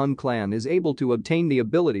how the Hun clan is able to obtain the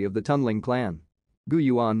ability of the Tunling clan. Gu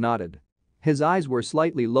Yuan nodded. His eyes were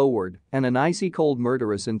slightly lowered and an icy cold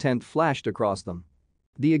murderous intent flashed across them.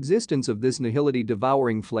 The existence of this nihility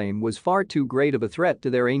devouring flame was far too great of a threat to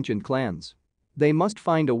their ancient clans. They must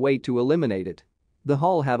find a way to eliminate it. The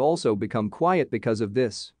hall had also become quiet because of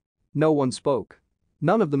this. No one spoke.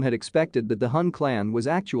 None of them had expected that the Hun clan was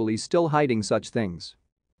actually still hiding such things.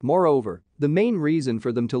 Moreover, the main reason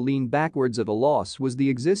for them to lean backwards at a loss was the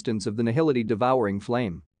existence of the nihility devouring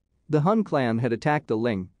flame. The Hun clan had attacked the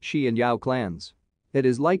Ling, Shi and Yao clans. It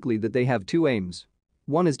is likely that they have two aims.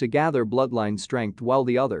 One is to gather bloodline strength while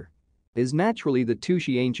the other is naturally the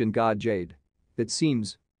Tushi ancient god Jade. It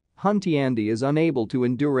seems Hun Tiandi is unable to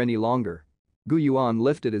endure any longer. Gu Yuan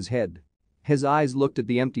lifted his head. His eyes looked at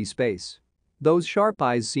the empty space. Those sharp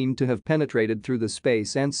eyes seemed to have penetrated through the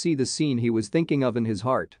space and see the scene he was thinking of in his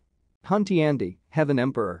heart. Hun Tiandi, Heaven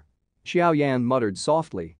Emperor. Xiao Yan muttered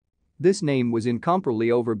softly. This name was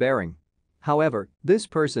incomparably overbearing. However, this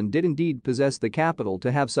person did indeed possess the capital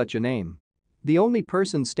to have such a name. The only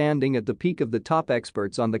person standing at the peak of the top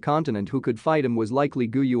experts on the continent who could fight him was likely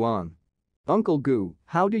Gu Yuan. Uncle Gu,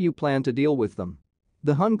 how do you plan to deal with them?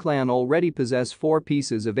 The Hun clan already possess 4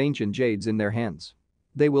 pieces of ancient jades in their hands.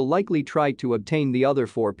 They will likely try to obtain the other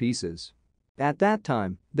 4 pieces. At that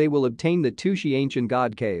time, they will obtain the Tushi ancient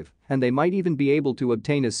god cave, and they might even be able to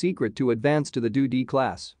obtain a secret to advance to the Du Di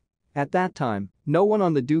class. At that time, no one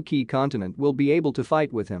on the Du Qi continent will be able to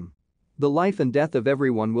fight with him. The life and death of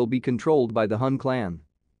everyone will be controlled by the Hun clan.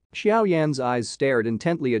 Xiao Yan's eyes stared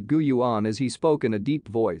intently at Gu Yuan as he spoke in a deep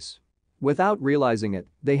voice. Without realizing it,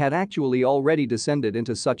 they had actually already descended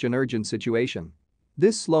into such an urgent situation.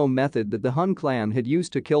 This slow method that the Hun clan had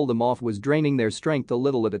used to kill them off was draining their strength a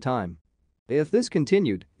little at a time. If this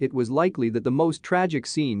continued, it was likely that the most tragic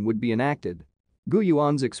scene would be enacted. Gu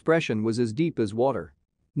Yuan's expression was as deep as water.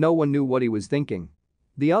 No one knew what he was thinking.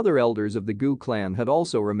 The other elders of the Gu clan had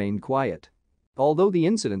also remained quiet. Although the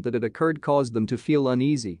incident that had occurred caused them to feel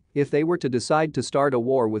uneasy, if they were to decide to start a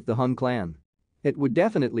war with the Hun clan, it would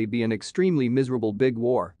definitely be an extremely miserable big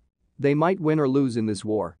war. They might win or lose in this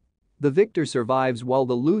war. The victor survives while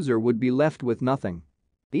the loser would be left with nothing.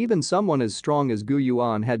 Even someone as strong as Gu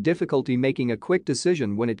Yuan had difficulty making a quick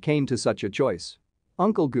decision when it came to such a choice.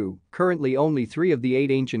 Uncle Gu, currently only 3 of the 8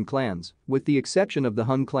 ancient clans, with the exception of the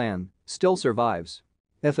Hun clan, still survives.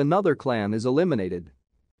 If another clan is eliminated,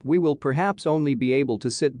 we will perhaps only be able to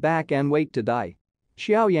sit back and wait to die.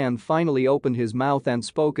 Xiao Yan finally opened his mouth and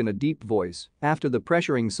spoke in a deep voice after the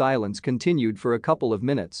pressuring silence continued for a couple of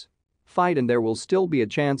minutes. Fight and there will still be a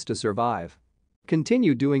chance to survive.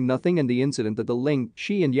 Continue doing nothing and the incident that the Ling,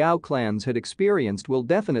 Shi and Yao clans had experienced will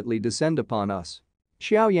definitely descend upon us.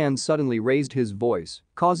 Xiao Yan suddenly raised his voice,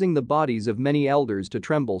 causing the bodies of many elders to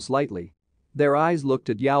tremble slightly. Their eyes looked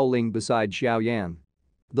at Yao Ling beside Xiao Yan.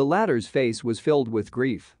 The latter's face was filled with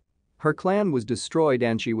grief. Her clan was destroyed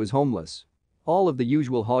and she was homeless. All of the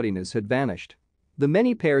usual haughtiness had vanished. The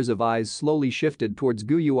many pairs of eyes slowly shifted towards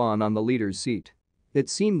Gu Yuan on the leader's seat. It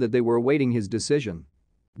seemed that they were awaiting his decision.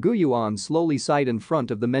 Gu Yuan slowly sighed in front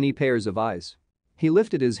of the many pairs of eyes. He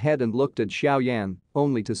lifted his head and looked at Xiao Yan,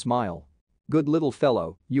 only to smile. Good little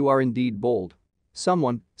fellow, you are indeed bold.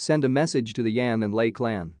 Someone, send a message to the Yan and Lei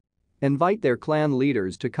clan. Invite their clan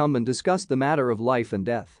leaders to come and discuss the matter of life and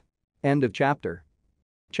death. End of chapter.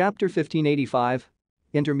 Chapter 1585.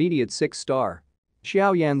 Intermediate 6 star.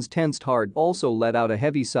 Xiao Yan's tensed heart also let out a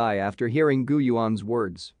heavy sigh after hearing Gu Yuan's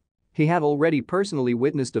words. He had already personally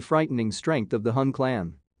witnessed the frightening strength of the Hun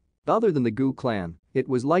clan. Other than the Gu clan, it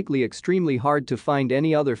was likely extremely hard to find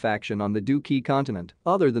any other faction on the Duqi continent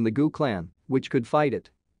other than the Gu clan, which could fight it.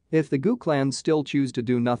 If the Gu clan still choose to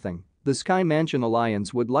do nothing, the Sky Mansion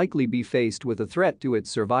Alliance would likely be faced with a threat to its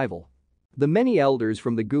survival. The many elders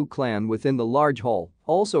from the Gu clan within the large hall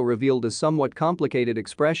also revealed a somewhat complicated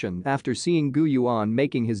expression after seeing Gu Yuan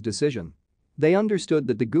making his decision. They understood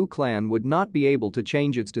that the Gu clan would not be able to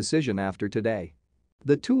change its decision after today.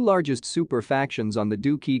 The 2 largest super factions on the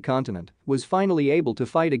Duqi continent was finally able to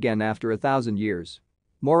fight again after 1,000 years.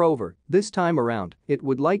 Moreover, this time around, it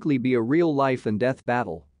would likely be a real life and death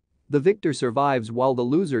battle. The victor survives while the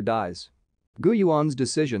loser dies. Gu Yuan's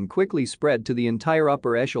decision quickly spread to the entire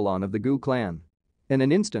upper echelon of the Gu clan. In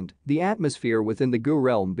an instant, the atmosphere within the Gu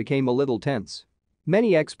realm became a little tense.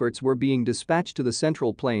 Many experts were being dispatched to the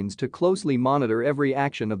central plains to closely monitor every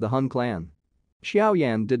action of the Hun clan. Xiao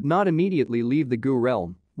Yan did not immediately leave the Gu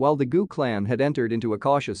realm, while the Gu clan had entered into a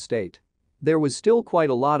cautious state. There was still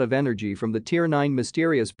quite a lot of energy from the Tier 9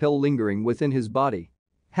 mysterious pill lingering within his body.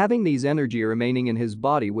 Having these energy remaining in his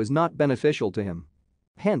body was not beneficial to him.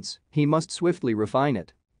 Hence, he must swiftly refine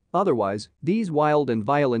it. Otherwise, these wild and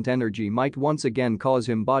violent energy might once again cause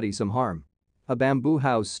him body some harm. A bamboo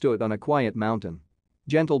house stood on a quiet mountain.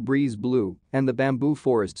 Gentle breeze blew, and the bamboo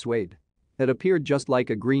forest swayed. It appeared just like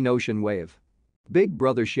a green ocean wave. Big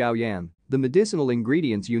brother Xiao Yan, the medicinal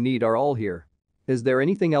ingredients you need are all here. Is there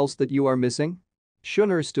anything else that you are missing?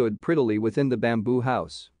 Shun'er stood prettily within the bamboo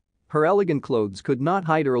house. Her elegant clothes could not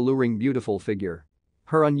hide her alluring beautiful figure.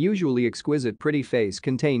 Her unusually exquisite pretty face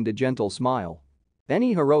contained a gentle smile.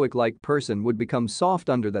 Any heroic-like person would become soft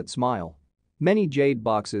under that smile. Many jade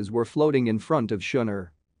boxes were floating in front of Shun'er.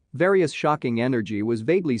 Various shocking energy was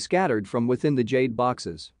vaguely scattered from within the jade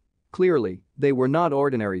boxes. Clearly, they were not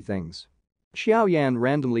ordinary things. Xiao Yan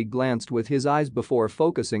randomly glanced with his eyes before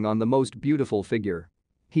focusing on the most beautiful figure.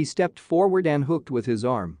 He stepped forward and hooked with his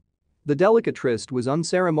arm. The delicate wrist was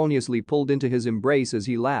unceremoniously pulled into his embrace as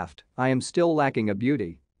he laughed, I am still lacking a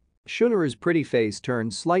beauty. Shun'er's pretty face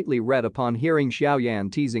turned slightly red upon hearing Xiao Yan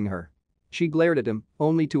teasing her. She glared at him,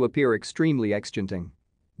 only to appear extremely enchanting.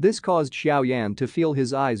 This caused Xiao Yan to feel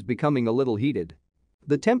his eyes becoming a little heated.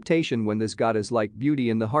 The temptation when this goddess-like beauty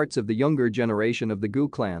in the hearts of the younger generation of the Gu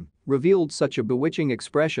clan revealed such a bewitching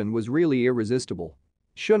expression was really irresistible.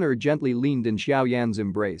 Shun'er gently leaned in Xiao Yan's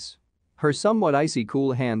embrace. Her somewhat icy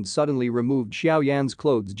cool hand suddenly removed Xiao Yan's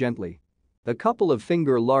clothes gently. A couple of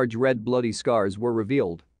finger-large red bloody scars were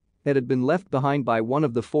revealed. It had been left behind by one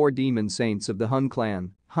of the 4 demon saints of the Hun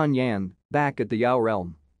clan, Han Yan, back at the Yao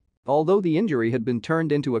realm. Although the injury had been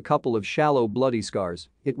turned into a couple of shallow bloody scars,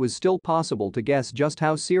 it was still possible to guess just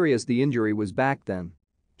how serious the injury was back then.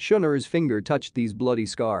 Shun'er's finger touched these bloody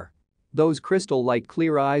scar. Those crystal-like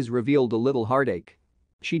clear eyes revealed a little heartache.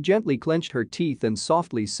 She gently clenched her teeth and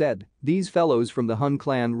softly said, these fellows from the Hun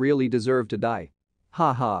clan really deserve to die.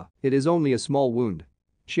 Ha ha, it is only a small wound.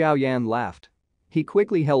 Xiao Yan laughed. He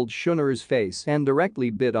quickly held Shun'er's face and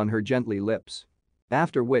directly bit on her gently lips.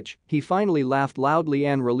 After which, he finally laughed loudly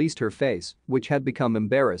and released her face, which had become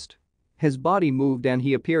embarrassed. His body moved and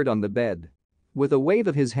he appeared on the bed. With a wave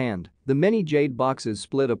of his hand, the many jade boxes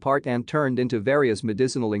split apart and turned into various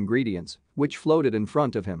medicinal ingredients, which floated in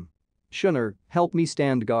front of him. Shun'er, help me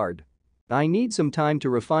stand guard. I need some time to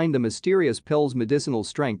refine the mysterious pill's medicinal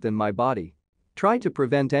strength in my body. Try to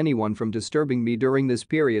prevent anyone from disturbing me during this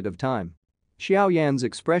period of time." Xiao Yan's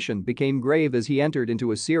expression became grave as he entered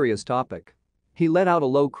into a serious topic. He let out a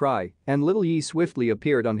low cry, and little Yi swiftly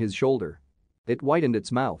appeared on his shoulder. It whitened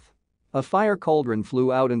its mouth. A fire cauldron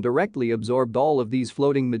flew out and directly absorbed all of these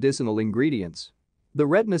floating medicinal ingredients. The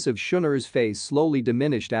redness of Shun'er's face slowly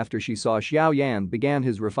diminished after she saw Xiao Yan began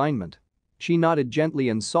his refinement. She nodded gently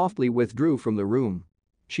and softly withdrew from the room.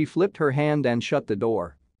 She flipped her hand and shut the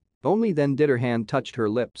door. Only then did her hand touch her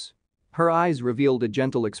lips. Her eyes revealed a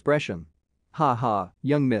gentle expression. "Ha ha,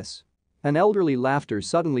 young miss." An elderly laughter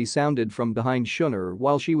suddenly sounded from behind Shun'er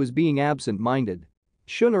while she was being absent-minded.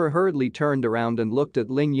 Shun'er hurriedly turned around and looked at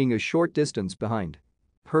Ling Ying a short distance behind.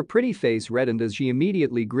 Her pretty face reddened as she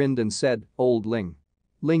immediately grinned and said, "Old Ling."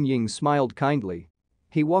 Ling Ying smiled kindly.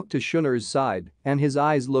 He walked to Shun'er's side and his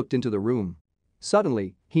eyes looked into the room.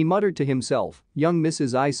 Suddenly, he muttered to himself, "Young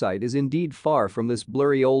Miss's eyesight is indeed far from this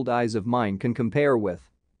blurry old eyes of mine can compare with.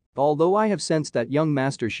 Although I have sensed that young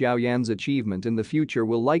Master Xiao Yan's achievement in the future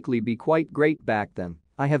will likely be quite great back then,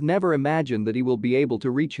 I have never imagined that he will be able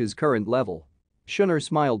to reach his current level." Shun'er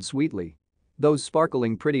smiled sweetly. Those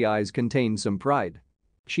sparkling pretty eyes contained some pride.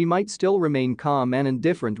 She might still remain calm and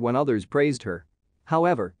indifferent when others praised her.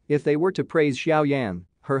 However, if they were to praise Xiao Yan,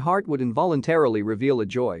 her heart would involuntarily reveal a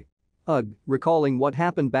joy. Ugh, recalling what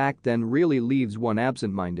happened back then really leaves one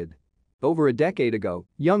absent-minded. Over a decade ago,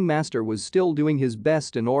 young master was still doing his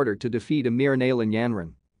best in order to defeat Emir Nalan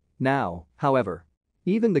Yanran. Now, however,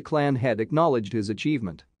 even the clan head acknowledged his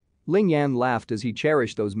achievement. Ling Yan laughed as he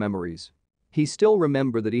cherished those memories. He still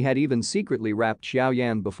remembered that he had even secretly rapped Xiao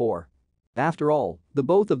Yan before. After all, the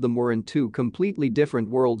both of them were in two completely different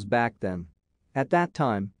worlds back then. At that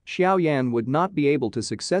time, Xiao Yan would not be able to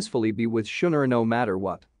successfully be with Shun'er no matter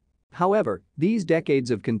what. However, these decades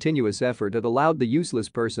of continuous effort had allowed the useless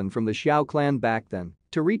person from the Xiao clan back then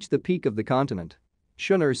to reach the peak of the continent.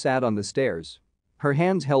 Shun'er sat on the stairs. Her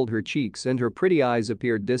hands held her cheeks and her pretty eyes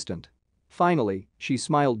appeared distant. Finally, she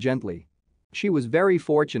smiled gently. She was very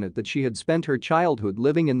fortunate that she had spent her childhood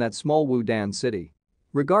living in that small Wudan city.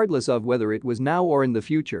 Regardless of whether it was now or in the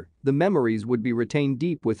future, the memories would be retained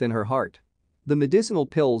deep within her heart. The medicinal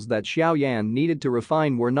pills that Xiao Yan needed to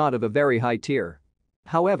refine were not of a very high tier.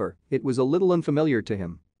 However, it was a little unfamiliar to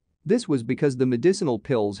him. This was because the medicinal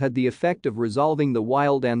pills had the effect of resolving the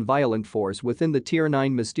wild and violent force within the Tier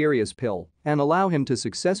 9 mysterious pill and allow him to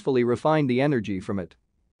successfully refine the energy from it.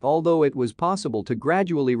 Although it was possible to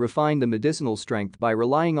gradually refine the medicinal strength by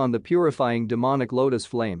relying on the purifying demonic lotus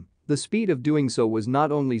flame, the speed of doing so was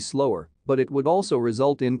not only slower, but it would also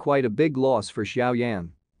result in quite a big loss for Xiao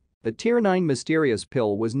Yan. The Tier 9 mysterious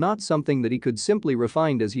pill was not something that he could simply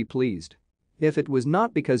refine as he pleased. If it was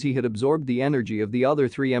not because he had absorbed the energy of the other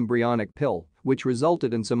three embryonic pill, which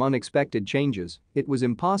resulted in some unexpected changes, it was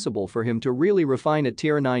impossible for him to really refine a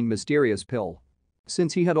Tier 9 mysterious pill.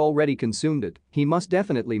 Since he had already consumed it, he must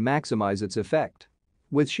definitely maximize its effect.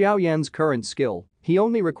 With Xiao Yan's current skill, he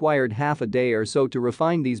only required half a day or so to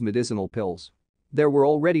refine these medicinal pills. There were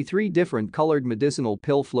already 3 different colored medicinal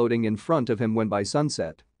pill floating in front of him when by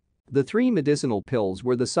sunset. The 3 medicinal pills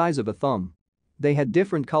were the size of a thumb. They had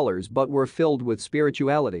different colors but were filled with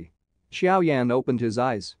spirituality. Xiao Yan opened his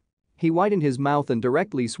eyes. He widened his mouth and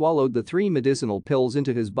directly swallowed the 3 medicinal pills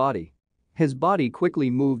into his body. His body quickly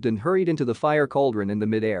moved and hurried into the fire cauldron in the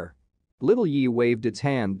mid-air. Little Yi waved its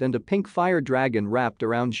hand and a pink fire dragon wrapped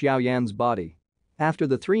around Xiao Yan's body. After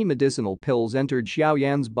the 3 medicinal pills entered Xiao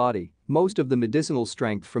Yan's body, most of the medicinal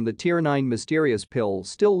strength from the Tier 9 mysterious pill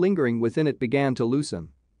still lingering within it began to loosen.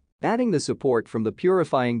 Adding the support from the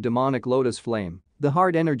purifying demonic lotus flame, the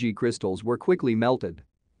hard energy crystals were quickly melted.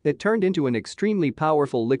 It turned into an extremely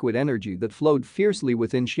powerful liquid energy that flowed fiercely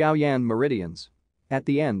within Xiao Yan meridians. At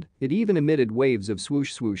the end, it even emitted waves of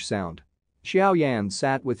swoosh swoosh sound. Xiao Yan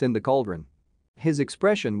sat within the cauldron. His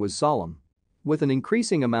expression was solemn. With an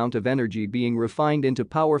increasing amount of energy being refined into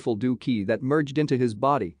powerful Du Qi that merged into his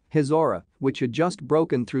body, his aura, which had just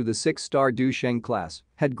broken through the 6-star Du Sheng class,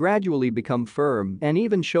 had gradually become firm and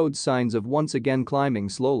even showed signs of once again climbing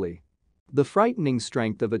slowly. The frightening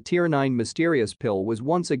strength of a Tier 9 mysterious pill was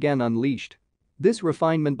once again unleashed. This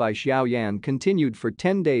refinement by Xiao Yan continued for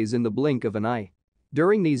 10 days in the blink of an eye.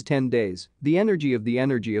 During these 10 days, the energy of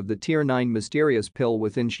the Tier 9 mysterious pill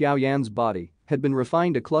within Xiao Yan's body had been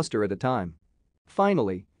refined a cluster at a time.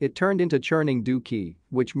 Finally, it turned into churning Du Qi,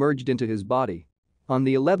 which merged into his body. On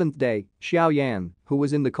the 11th day, Xiao Yan, who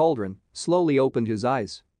was in the cauldron, slowly opened his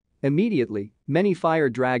eyes. Immediately, many fire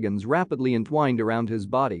dragons rapidly entwined around his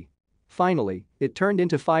body. Finally, it turned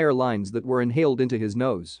into fire lines that were inhaled into his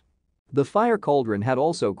nose. The fire cauldron had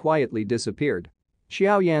also quietly disappeared.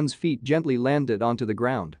 Xiao Yan's feet gently landed onto the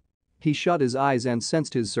ground. He shut his eyes and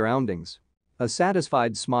sensed his surroundings. A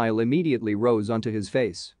satisfied smile immediately rose onto his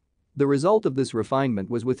face. The result of this refinement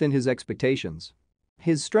was within his expectations.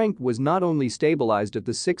 His strength was not only stabilized at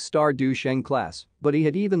the 6-star Du Sheng class, but he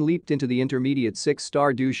had even leaped into the intermediate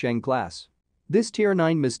 6-star Du Sheng class. This Tier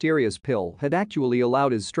 9 mysterious pill had actually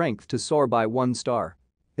allowed his strength to soar by 1 star.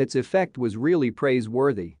 Its effect was really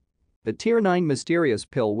praiseworthy. The Tier 9 mysterious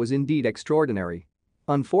pill was indeed extraordinary.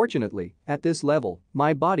 Unfortunately, at this level,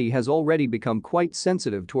 my body has already become quite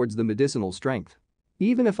sensitive towards the medicinal strength.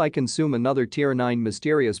 Even if I consume another Tier 9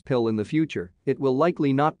 mysterious pill in the future, it will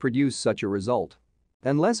likely not produce such a result.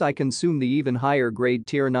 Unless I consume the even higher grade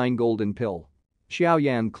Tier 9 golden pill. Xiao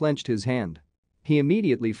Yan clenched his hand. He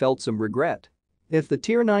immediately felt some regret. If the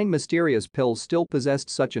Tier 9 mysterious pill still possessed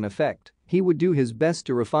such an effect, he would do his best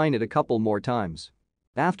to refine it a couple more times.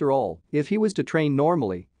 After all, if he was to train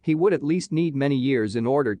normally, he would at least need many years in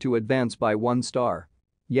order to advance by 1 star.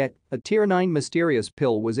 Yet, a Tier 9 mysterious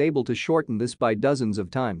pill was able to shorten this by dozens of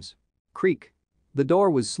times. Creak. The door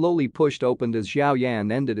was slowly pushed open as Xiao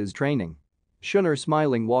Yan ended his training. Shun'er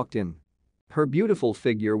smiling walked in. Her beautiful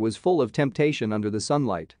figure was full of temptation under the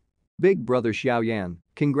sunlight. Big brother Xiao Yan,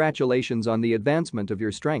 congratulations on the advancement of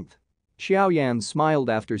your strength. Xiao Yan smiled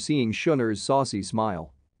after seeing Shun'er's saucy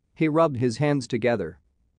smile. He rubbed his hands together.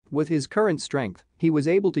 With his current strength, he was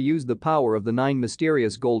able to use the power of the 9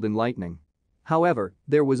 mysterious golden lightning. However,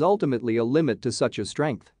 there was ultimately a limit to such a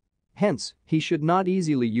strength. Hence, he should not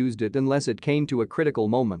easily use it unless it came to a critical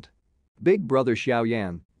moment. Big brother Xiao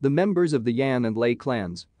Yan, the members of the Yan and Lei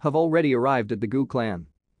clans have already arrived at the Gu clan.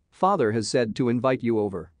 Father has said to invite you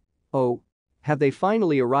over. Oh. Have they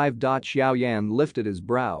finally arrived? Xiao Yan lifted his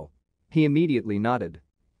brow. He immediately nodded.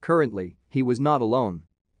 Currently, he was not alone.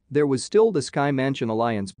 There was still the Sky Mansion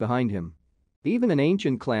alliance behind him. Even an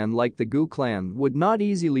ancient clan like the Gu clan would not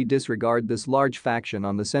easily disregard this large faction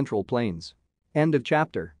on the Central Plains. End of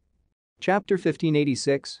chapter. Chapter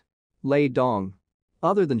 1586. Lei Dong.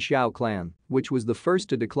 Other than Xiao clan, which was the first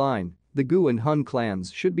to decline, the Gu and Hun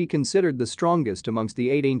clans should be considered the strongest amongst the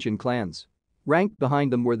 8 ancient clans. Ranked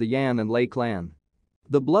behind them were the Yan and Lei clan.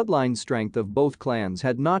 The bloodline strength of both clans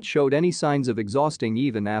had not showed any signs of exhausting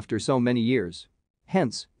even after so many years.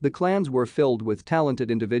 Hence, the clans were filled with talented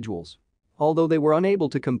individuals. Although they were unable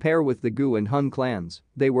to compare with the Gu and Hun clans,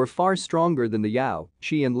 they were far stronger than the Yao,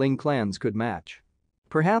 Shi and Ling clans could match.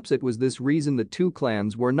 Perhaps it was this reason the 2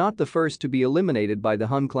 clans were not the first to be eliminated by the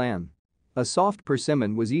Hun clan. A soft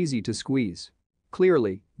persimmon was easy to squeeze.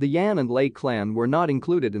 Clearly, the Yan and Lei clan were not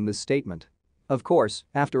included in this statement. Of course,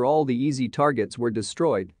 after all the easy targets were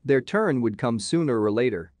destroyed, their turn would come sooner or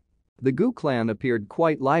later. The Gu clan appeared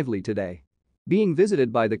quite lively today. Being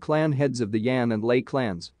visited by the clan heads of the Yan and Lei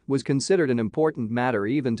clans was considered an important matter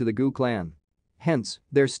even to the Gu clan. Hence,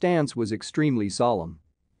 their stance was extremely solemn.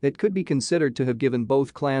 It could be considered to have given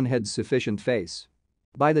both clan heads sufficient face.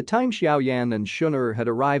 By the time Xiao Yan and Shun'er had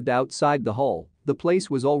arrived outside the hall, the place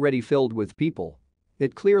was already filled with people.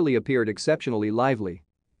 It clearly appeared exceptionally lively.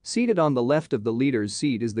 Seated on the left of the leader's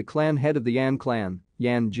seat is the clan head of the Yan clan,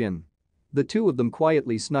 Yan Jin. The 2 of them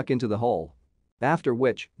quietly snuck into the hall. After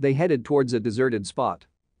which, they headed towards a deserted spot.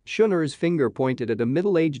 Shun'er's finger pointed at a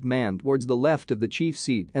middle-aged man towards the left of the chief's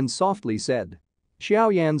seat and softly said.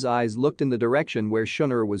 Xiao Yan's eyes looked in the direction where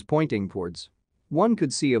Shun'er was pointing towards. One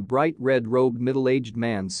could see a bright red-robed middle-aged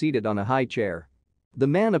man seated on a high chair. The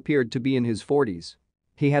man appeared to be in his 40s.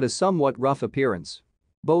 He had a somewhat rough appearance.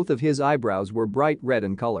 Both of his eyebrows were bright red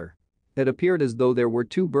in color. It appeared as though there were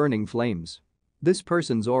 2 burning flames. This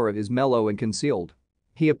person's aura is mellow and concealed.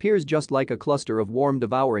 He appears just like a cluster of warm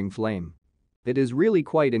devouring flame. It is really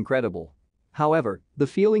quite incredible. However, the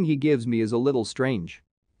feeling he gives me is a little strange.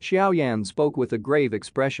 Xiao Yan spoke with a grave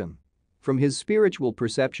expression. From his spiritual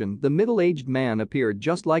perception, the middle-aged man appeared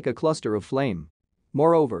just like a cluster of flame.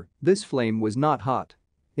 Moreover, this flame was not hot.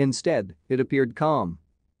 Instead, it appeared calm.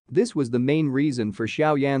 This was the main reason for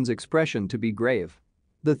Xiao Yan's expression to be grave.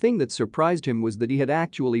 The thing that surprised him was that he had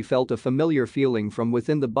actually felt a familiar feeling from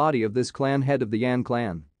within the body of this clan head of the Yan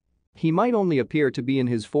clan. He might only appear to be in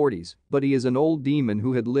his 40s, but he is an old demon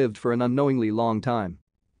who had lived for an unknowingly long time.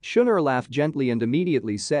 Shun'er laughed gently and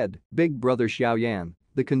immediately said, Big brother Xiao Yan,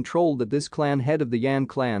 the control that this clan head of the Yan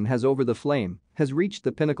clan has over the flame has reached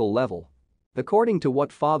the pinnacle level. According to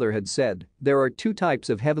what father had said, there are 2 types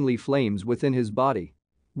of heavenly flames within his body.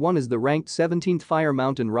 One is the ranked 17th Fire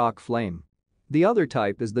Mountain Rock flame. The other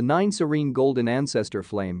type is the 9 Serene Golden Ancestor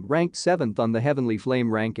flame ranked 7th on the heavenly flame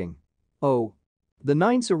ranking. Oh. The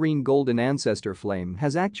 9 Serene Golden Ancestor flame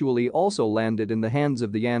has actually also landed in the hands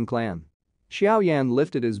of the Yan clan. Xiao Yan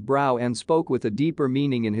lifted his brow and spoke with a deeper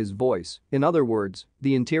meaning in his voice. In other words,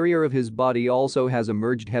 the interior of his body also has a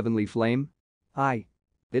merged heavenly flame? Aye.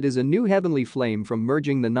 It is a new heavenly flame from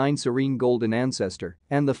merging the 9 serene golden ancestor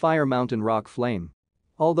and the fire mountain rock flame.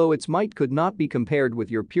 Although its might could not be compared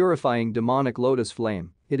with your purifying demonic lotus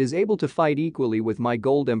flame, it is able to fight equally with my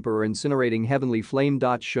gold emperor incinerating heavenly flame.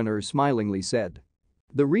 Shun'er smilingly said.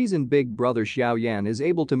 The reason big brother Xiao Yan is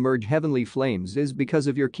able to merge heavenly flames is because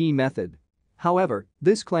of your key method. However,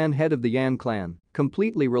 this clan head of the Yan clan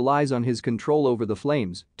completely relies on his control over the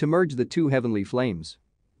flames to merge the two heavenly flames.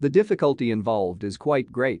 The difficulty involved is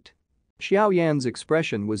quite great. Xiao Yan's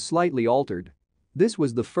expression was slightly altered. This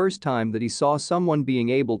was the first time that he saw someone being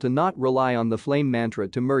able to not rely on the flame mantra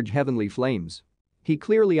to merge heavenly flames. He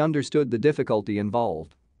clearly understood the difficulty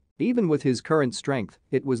involved. Even with his current strength,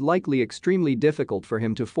 it was likely extremely difficult for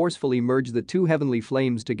him to forcefully merge the two heavenly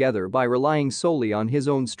flames together by relying solely on his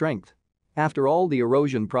own strength. After all, the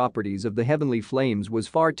erosion properties of the heavenly flames was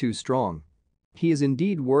far too strong. He is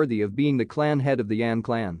indeed worthy of being the clan head of the Yan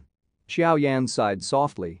clan. Xiao Yan sighed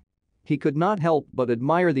softly. He could not help but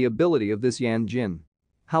admire the ability of this Yan Jin.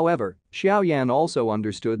 However, Xiao Yan also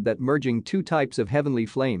understood that merging two types of heavenly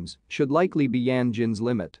flames should likely be Yan Jin's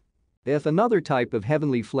limit. If another type of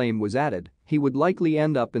heavenly flame was added, he would likely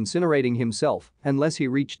end up incinerating himself unless he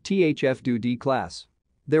reached THF D class.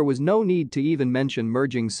 There was no need to even mention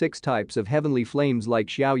merging 6 types of heavenly flames like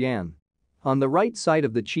Xiao Yan. On the right side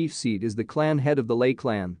of the chief seat is the clan head of the Lei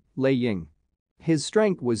clan, Lei Ying. His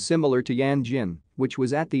strength was similar to Yan Jin, which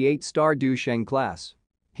was at the 8-star Du Sheng class.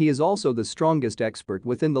 He is also the strongest expert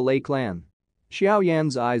within the Lei clan. Xiao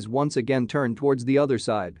Yan's eyes once again turned towards the other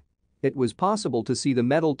side. It was possible to see the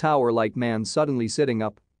metal tower-like man suddenly sitting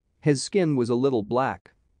up. His skin was a little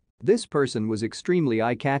black. This person was extremely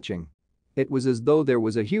eye-catching. It was as though there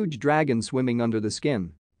was a huge dragon swimming under the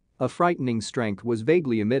skin. A frightening strength was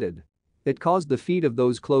vaguely emitted. It caused the feet of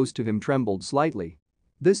those close to him trembled slightly.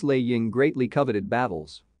 This Lei Ying greatly coveted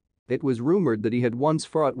battles. It was rumored that he had once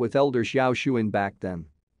fought with Elder Xiao Xuan back then.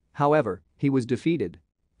 However, he was defeated.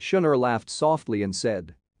 Shun'er laughed softly and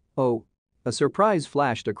said. Oh. A surprise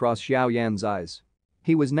flashed across Xiao Yan's eyes.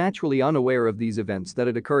 He was naturally unaware of these events that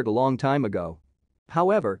had occurred a long time ago.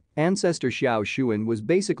 However, Ancestor Xiao Xuan was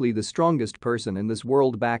basically the strongest person in this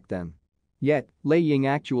world back then. Yet, Lei Ying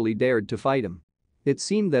actually dared to fight him. It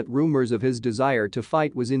seemed that rumors of his desire to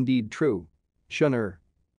fight was indeed true. Shun'er.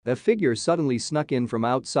 A figure suddenly snuck in from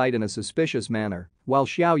outside in a suspicious manner, while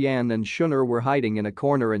Xiao Yan and Shun'er were hiding in a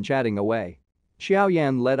corner and chatting away. Xiao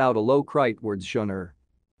Yan let out a low cry towards Shun'er.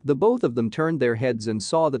 The both of them turned their heads and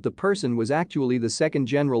saw that the person was actually the second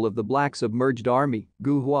general of the Black Submerged Army,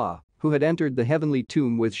 Gu Hua, who had entered the heavenly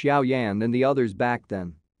tomb with Xiao Yan and the others back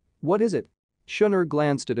then. What is it? Shun'er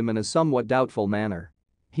glanced at him in a somewhat doubtful manner.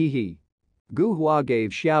 He. Gu Hua gave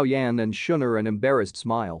Xiao Yan and Shun'er an embarrassed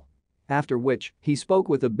smile. After which, he spoke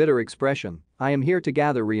with a bitter expression, I am here to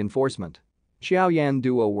gather reinforcement. Xiao Yan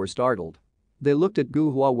duo were startled. They looked at Gu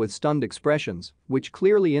Hua with stunned expressions, which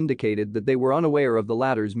clearly indicated that they were unaware of the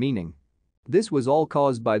latter's meaning. This was all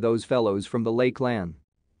caused by those fellows from the Lei clan.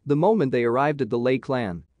 The moment they arrived at the Lei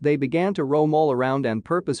clan, they began to roam all around and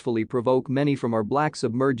purposefully provoke many from our Black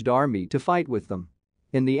Submerged Army to fight with them.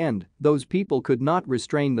 In the end, those people could not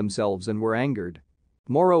restrain themselves and were angered.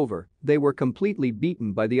 Moreover, they were completely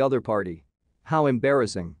beaten by the other party. How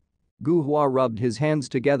embarrassing. Gu Hua rubbed his hands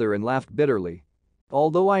together and laughed bitterly.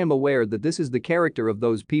 Although I am aware that this is the character of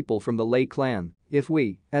those people from the Lei clan, if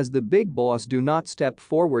we, as the big boss, do not step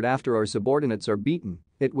forward after our subordinates are beaten,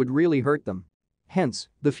 it would really hurt them. Hence,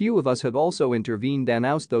 the few of us have also intervened and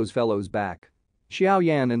oust those fellows back. Xiao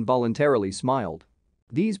Yan involuntarily smiled.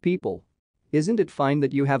 These people. Isn't it fine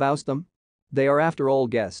that you have ousted them? They are after all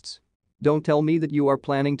guests. Don't tell me that you are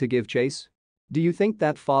planning to give chase. Do you think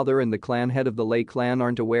that father and the clan head of the Lei clan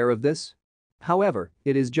aren't aware of this? However,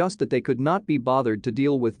 it is just that they could not be bothered to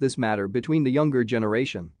deal with this matter between the younger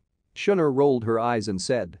generation. Shun'er rolled her eyes and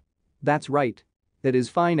said. That's right. It is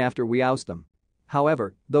fine after we oust them.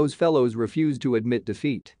 However, those fellows refused to admit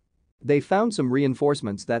defeat. They found some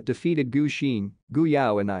reinforcements that defeated Gu Xin, Gu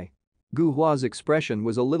Yao and I. Gu Hua's expression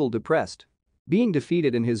was a little depressed. Being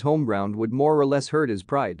defeated in his home ground would more or less hurt his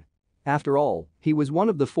pride. After all, he was one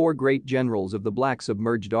of the 4 great generals of the Black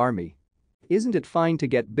Submerged Army. Isn't it fine to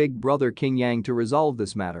get Big Brother King Yang to resolve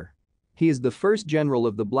this matter? He is the first general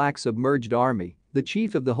of the Black Submerged Army, the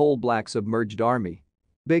chief of the whole Black Submerged Army.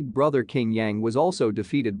 Big Brother King Yang was also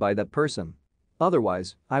defeated by that person.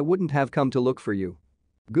 Otherwise, I wouldn't have come to look for you.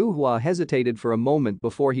 Gu Hua hesitated for a moment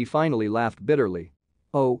before he finally laughed bitterly.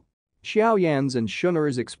 Oh. Xiao Yan's and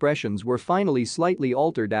Shun'er's expressions were finally slightly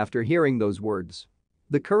altered after hearing those words.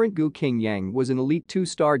 The current Gu King Yang was an elite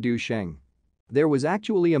 2-star Du Sheng. There was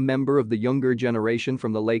actually a member of the younger generation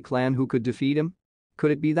from the Lei clan who could defeat him?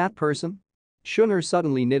 Could it be that person? Shun'er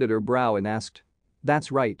suddenly knitted her brow and asked.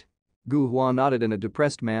 That's right. Gu Hua nodded in a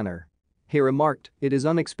depressed manner. He remarked, it is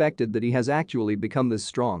unexpected that he has actually become this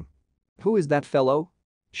strong. Who is that fellow?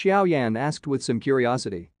 Xiao Yan asked with some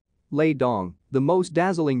curiosity. Lei Dong, the most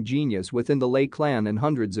dazzling genius within the Lei clan in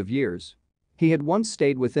hundreds of years. He had once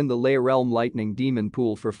stayed within the Lei realm lightning demon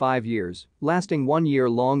pool for 5 years, lasting 1 year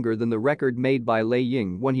longer than the record made by Lei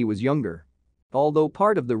Ying when he was younger. Although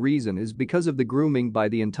part of the reason is because of the grooming by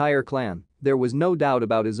the entire clan, there was no doubt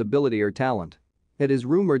about his ability or talent. It is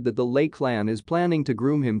rumored that the Lei clan is planning to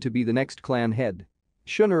groom him to be the next clan head.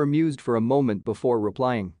 Shun'er mused for a moment before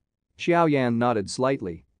replying. Xiao Yan nodded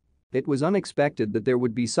slightly. It was unexpected that there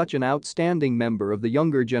would be such an outstanding member of the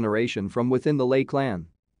younger generation from within the Lei clan.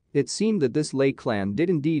 It seemed that this Lei clan did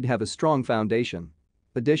indeed have a strong foundation.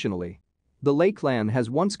 Additionally, the Lei clan has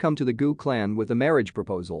once come to the Gu clan with a marriage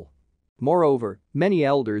proposal. Moreover, many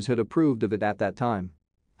elders had approved of it at that time.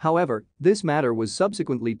 However, this matter was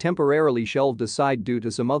subsequently temporarily shelved aside due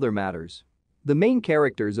to some other matters. The main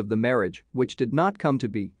characters of the marriage, which did not come to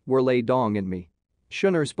be, were Lei Dong and me.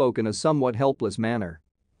 Shun'er spoke in a somewhat helpless manner.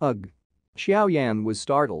 Ugh. Xiao Yan was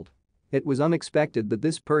startled. It was unexpected that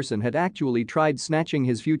this person had actually tried snatching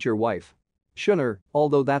his future wife. Shun'er,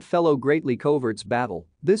 although that fellow greatly coverts battle,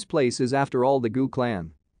 this place is after all the Gu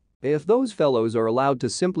clan. If those fellows are allowed to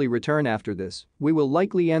simply return after this, we will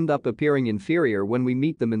likely end up appearing inferior when we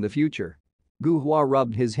meet them in the future. Gu Hua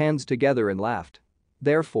rubbed his hands together and laughed.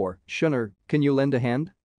 Therefore, Shun'er, can you lend a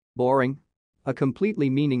hand? Boring. A completely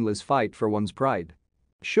meaningless fight for one's pride.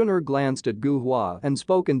 Shun'er glanced at Gu Hua and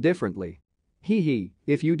spoke indifferently. Hee,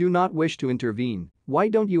 if you do not wish to intervene, why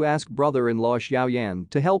don't you ask brother-in-law Xiao Yan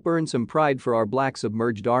to help earn some pride for our black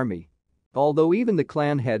submerged army? Although even the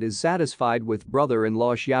clan head is satisfied with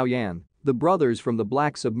brother-in-law Xiao Yan, the brothers from the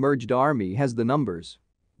black submerged army has the numbers.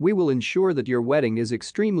 We will ensure that your wedding is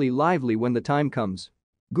extremely lively when the time comes.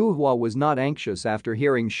 Gu Hua was not anxious after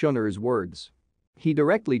hearing Shun'er's words. He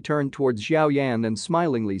directly turned towards Xiao Yan and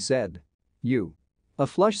smilingly said. You. A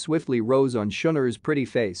flush swiftly rose on Shun'er's pretty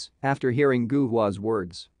face after hearing Gu Hua's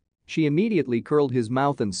words. She immediately curled his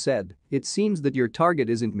mouth and said, it seems that your target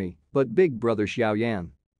isn't me, but big brother Xiao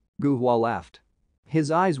Yan. Gu Hua laughed. His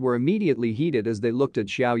eyes were immediately heated as they looked at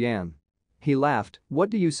Xiao Yan. He laughed, what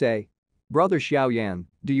do you say? Brother Xiao Yan,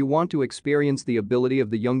 do you want to experience the ability of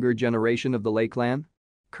the younger generation of the Lei clan?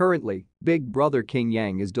 Currently, big brother King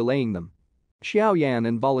Yang is delaying them. Xiao Yan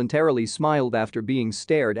involuntarily smiled after being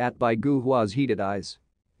stared at by Gu Hua's heated eyes.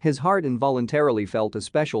 His heart involuntarily felt a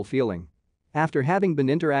special feeling. After having been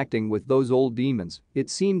interacting with those old demons,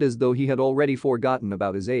 it seemed as though he had already forgotten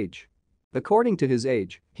about his age. According to his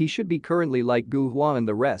age, he should be currently like Gu Hua and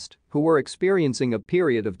the rest, who were experiencing a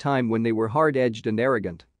period of time when they were hard-edged and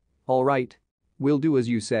arrogant. Alright. We'll do as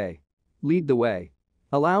you say. Lead the way.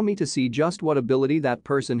 Allow me to see just what ability that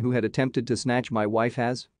person who had attempted to snatch my wife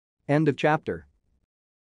has. End of chapter.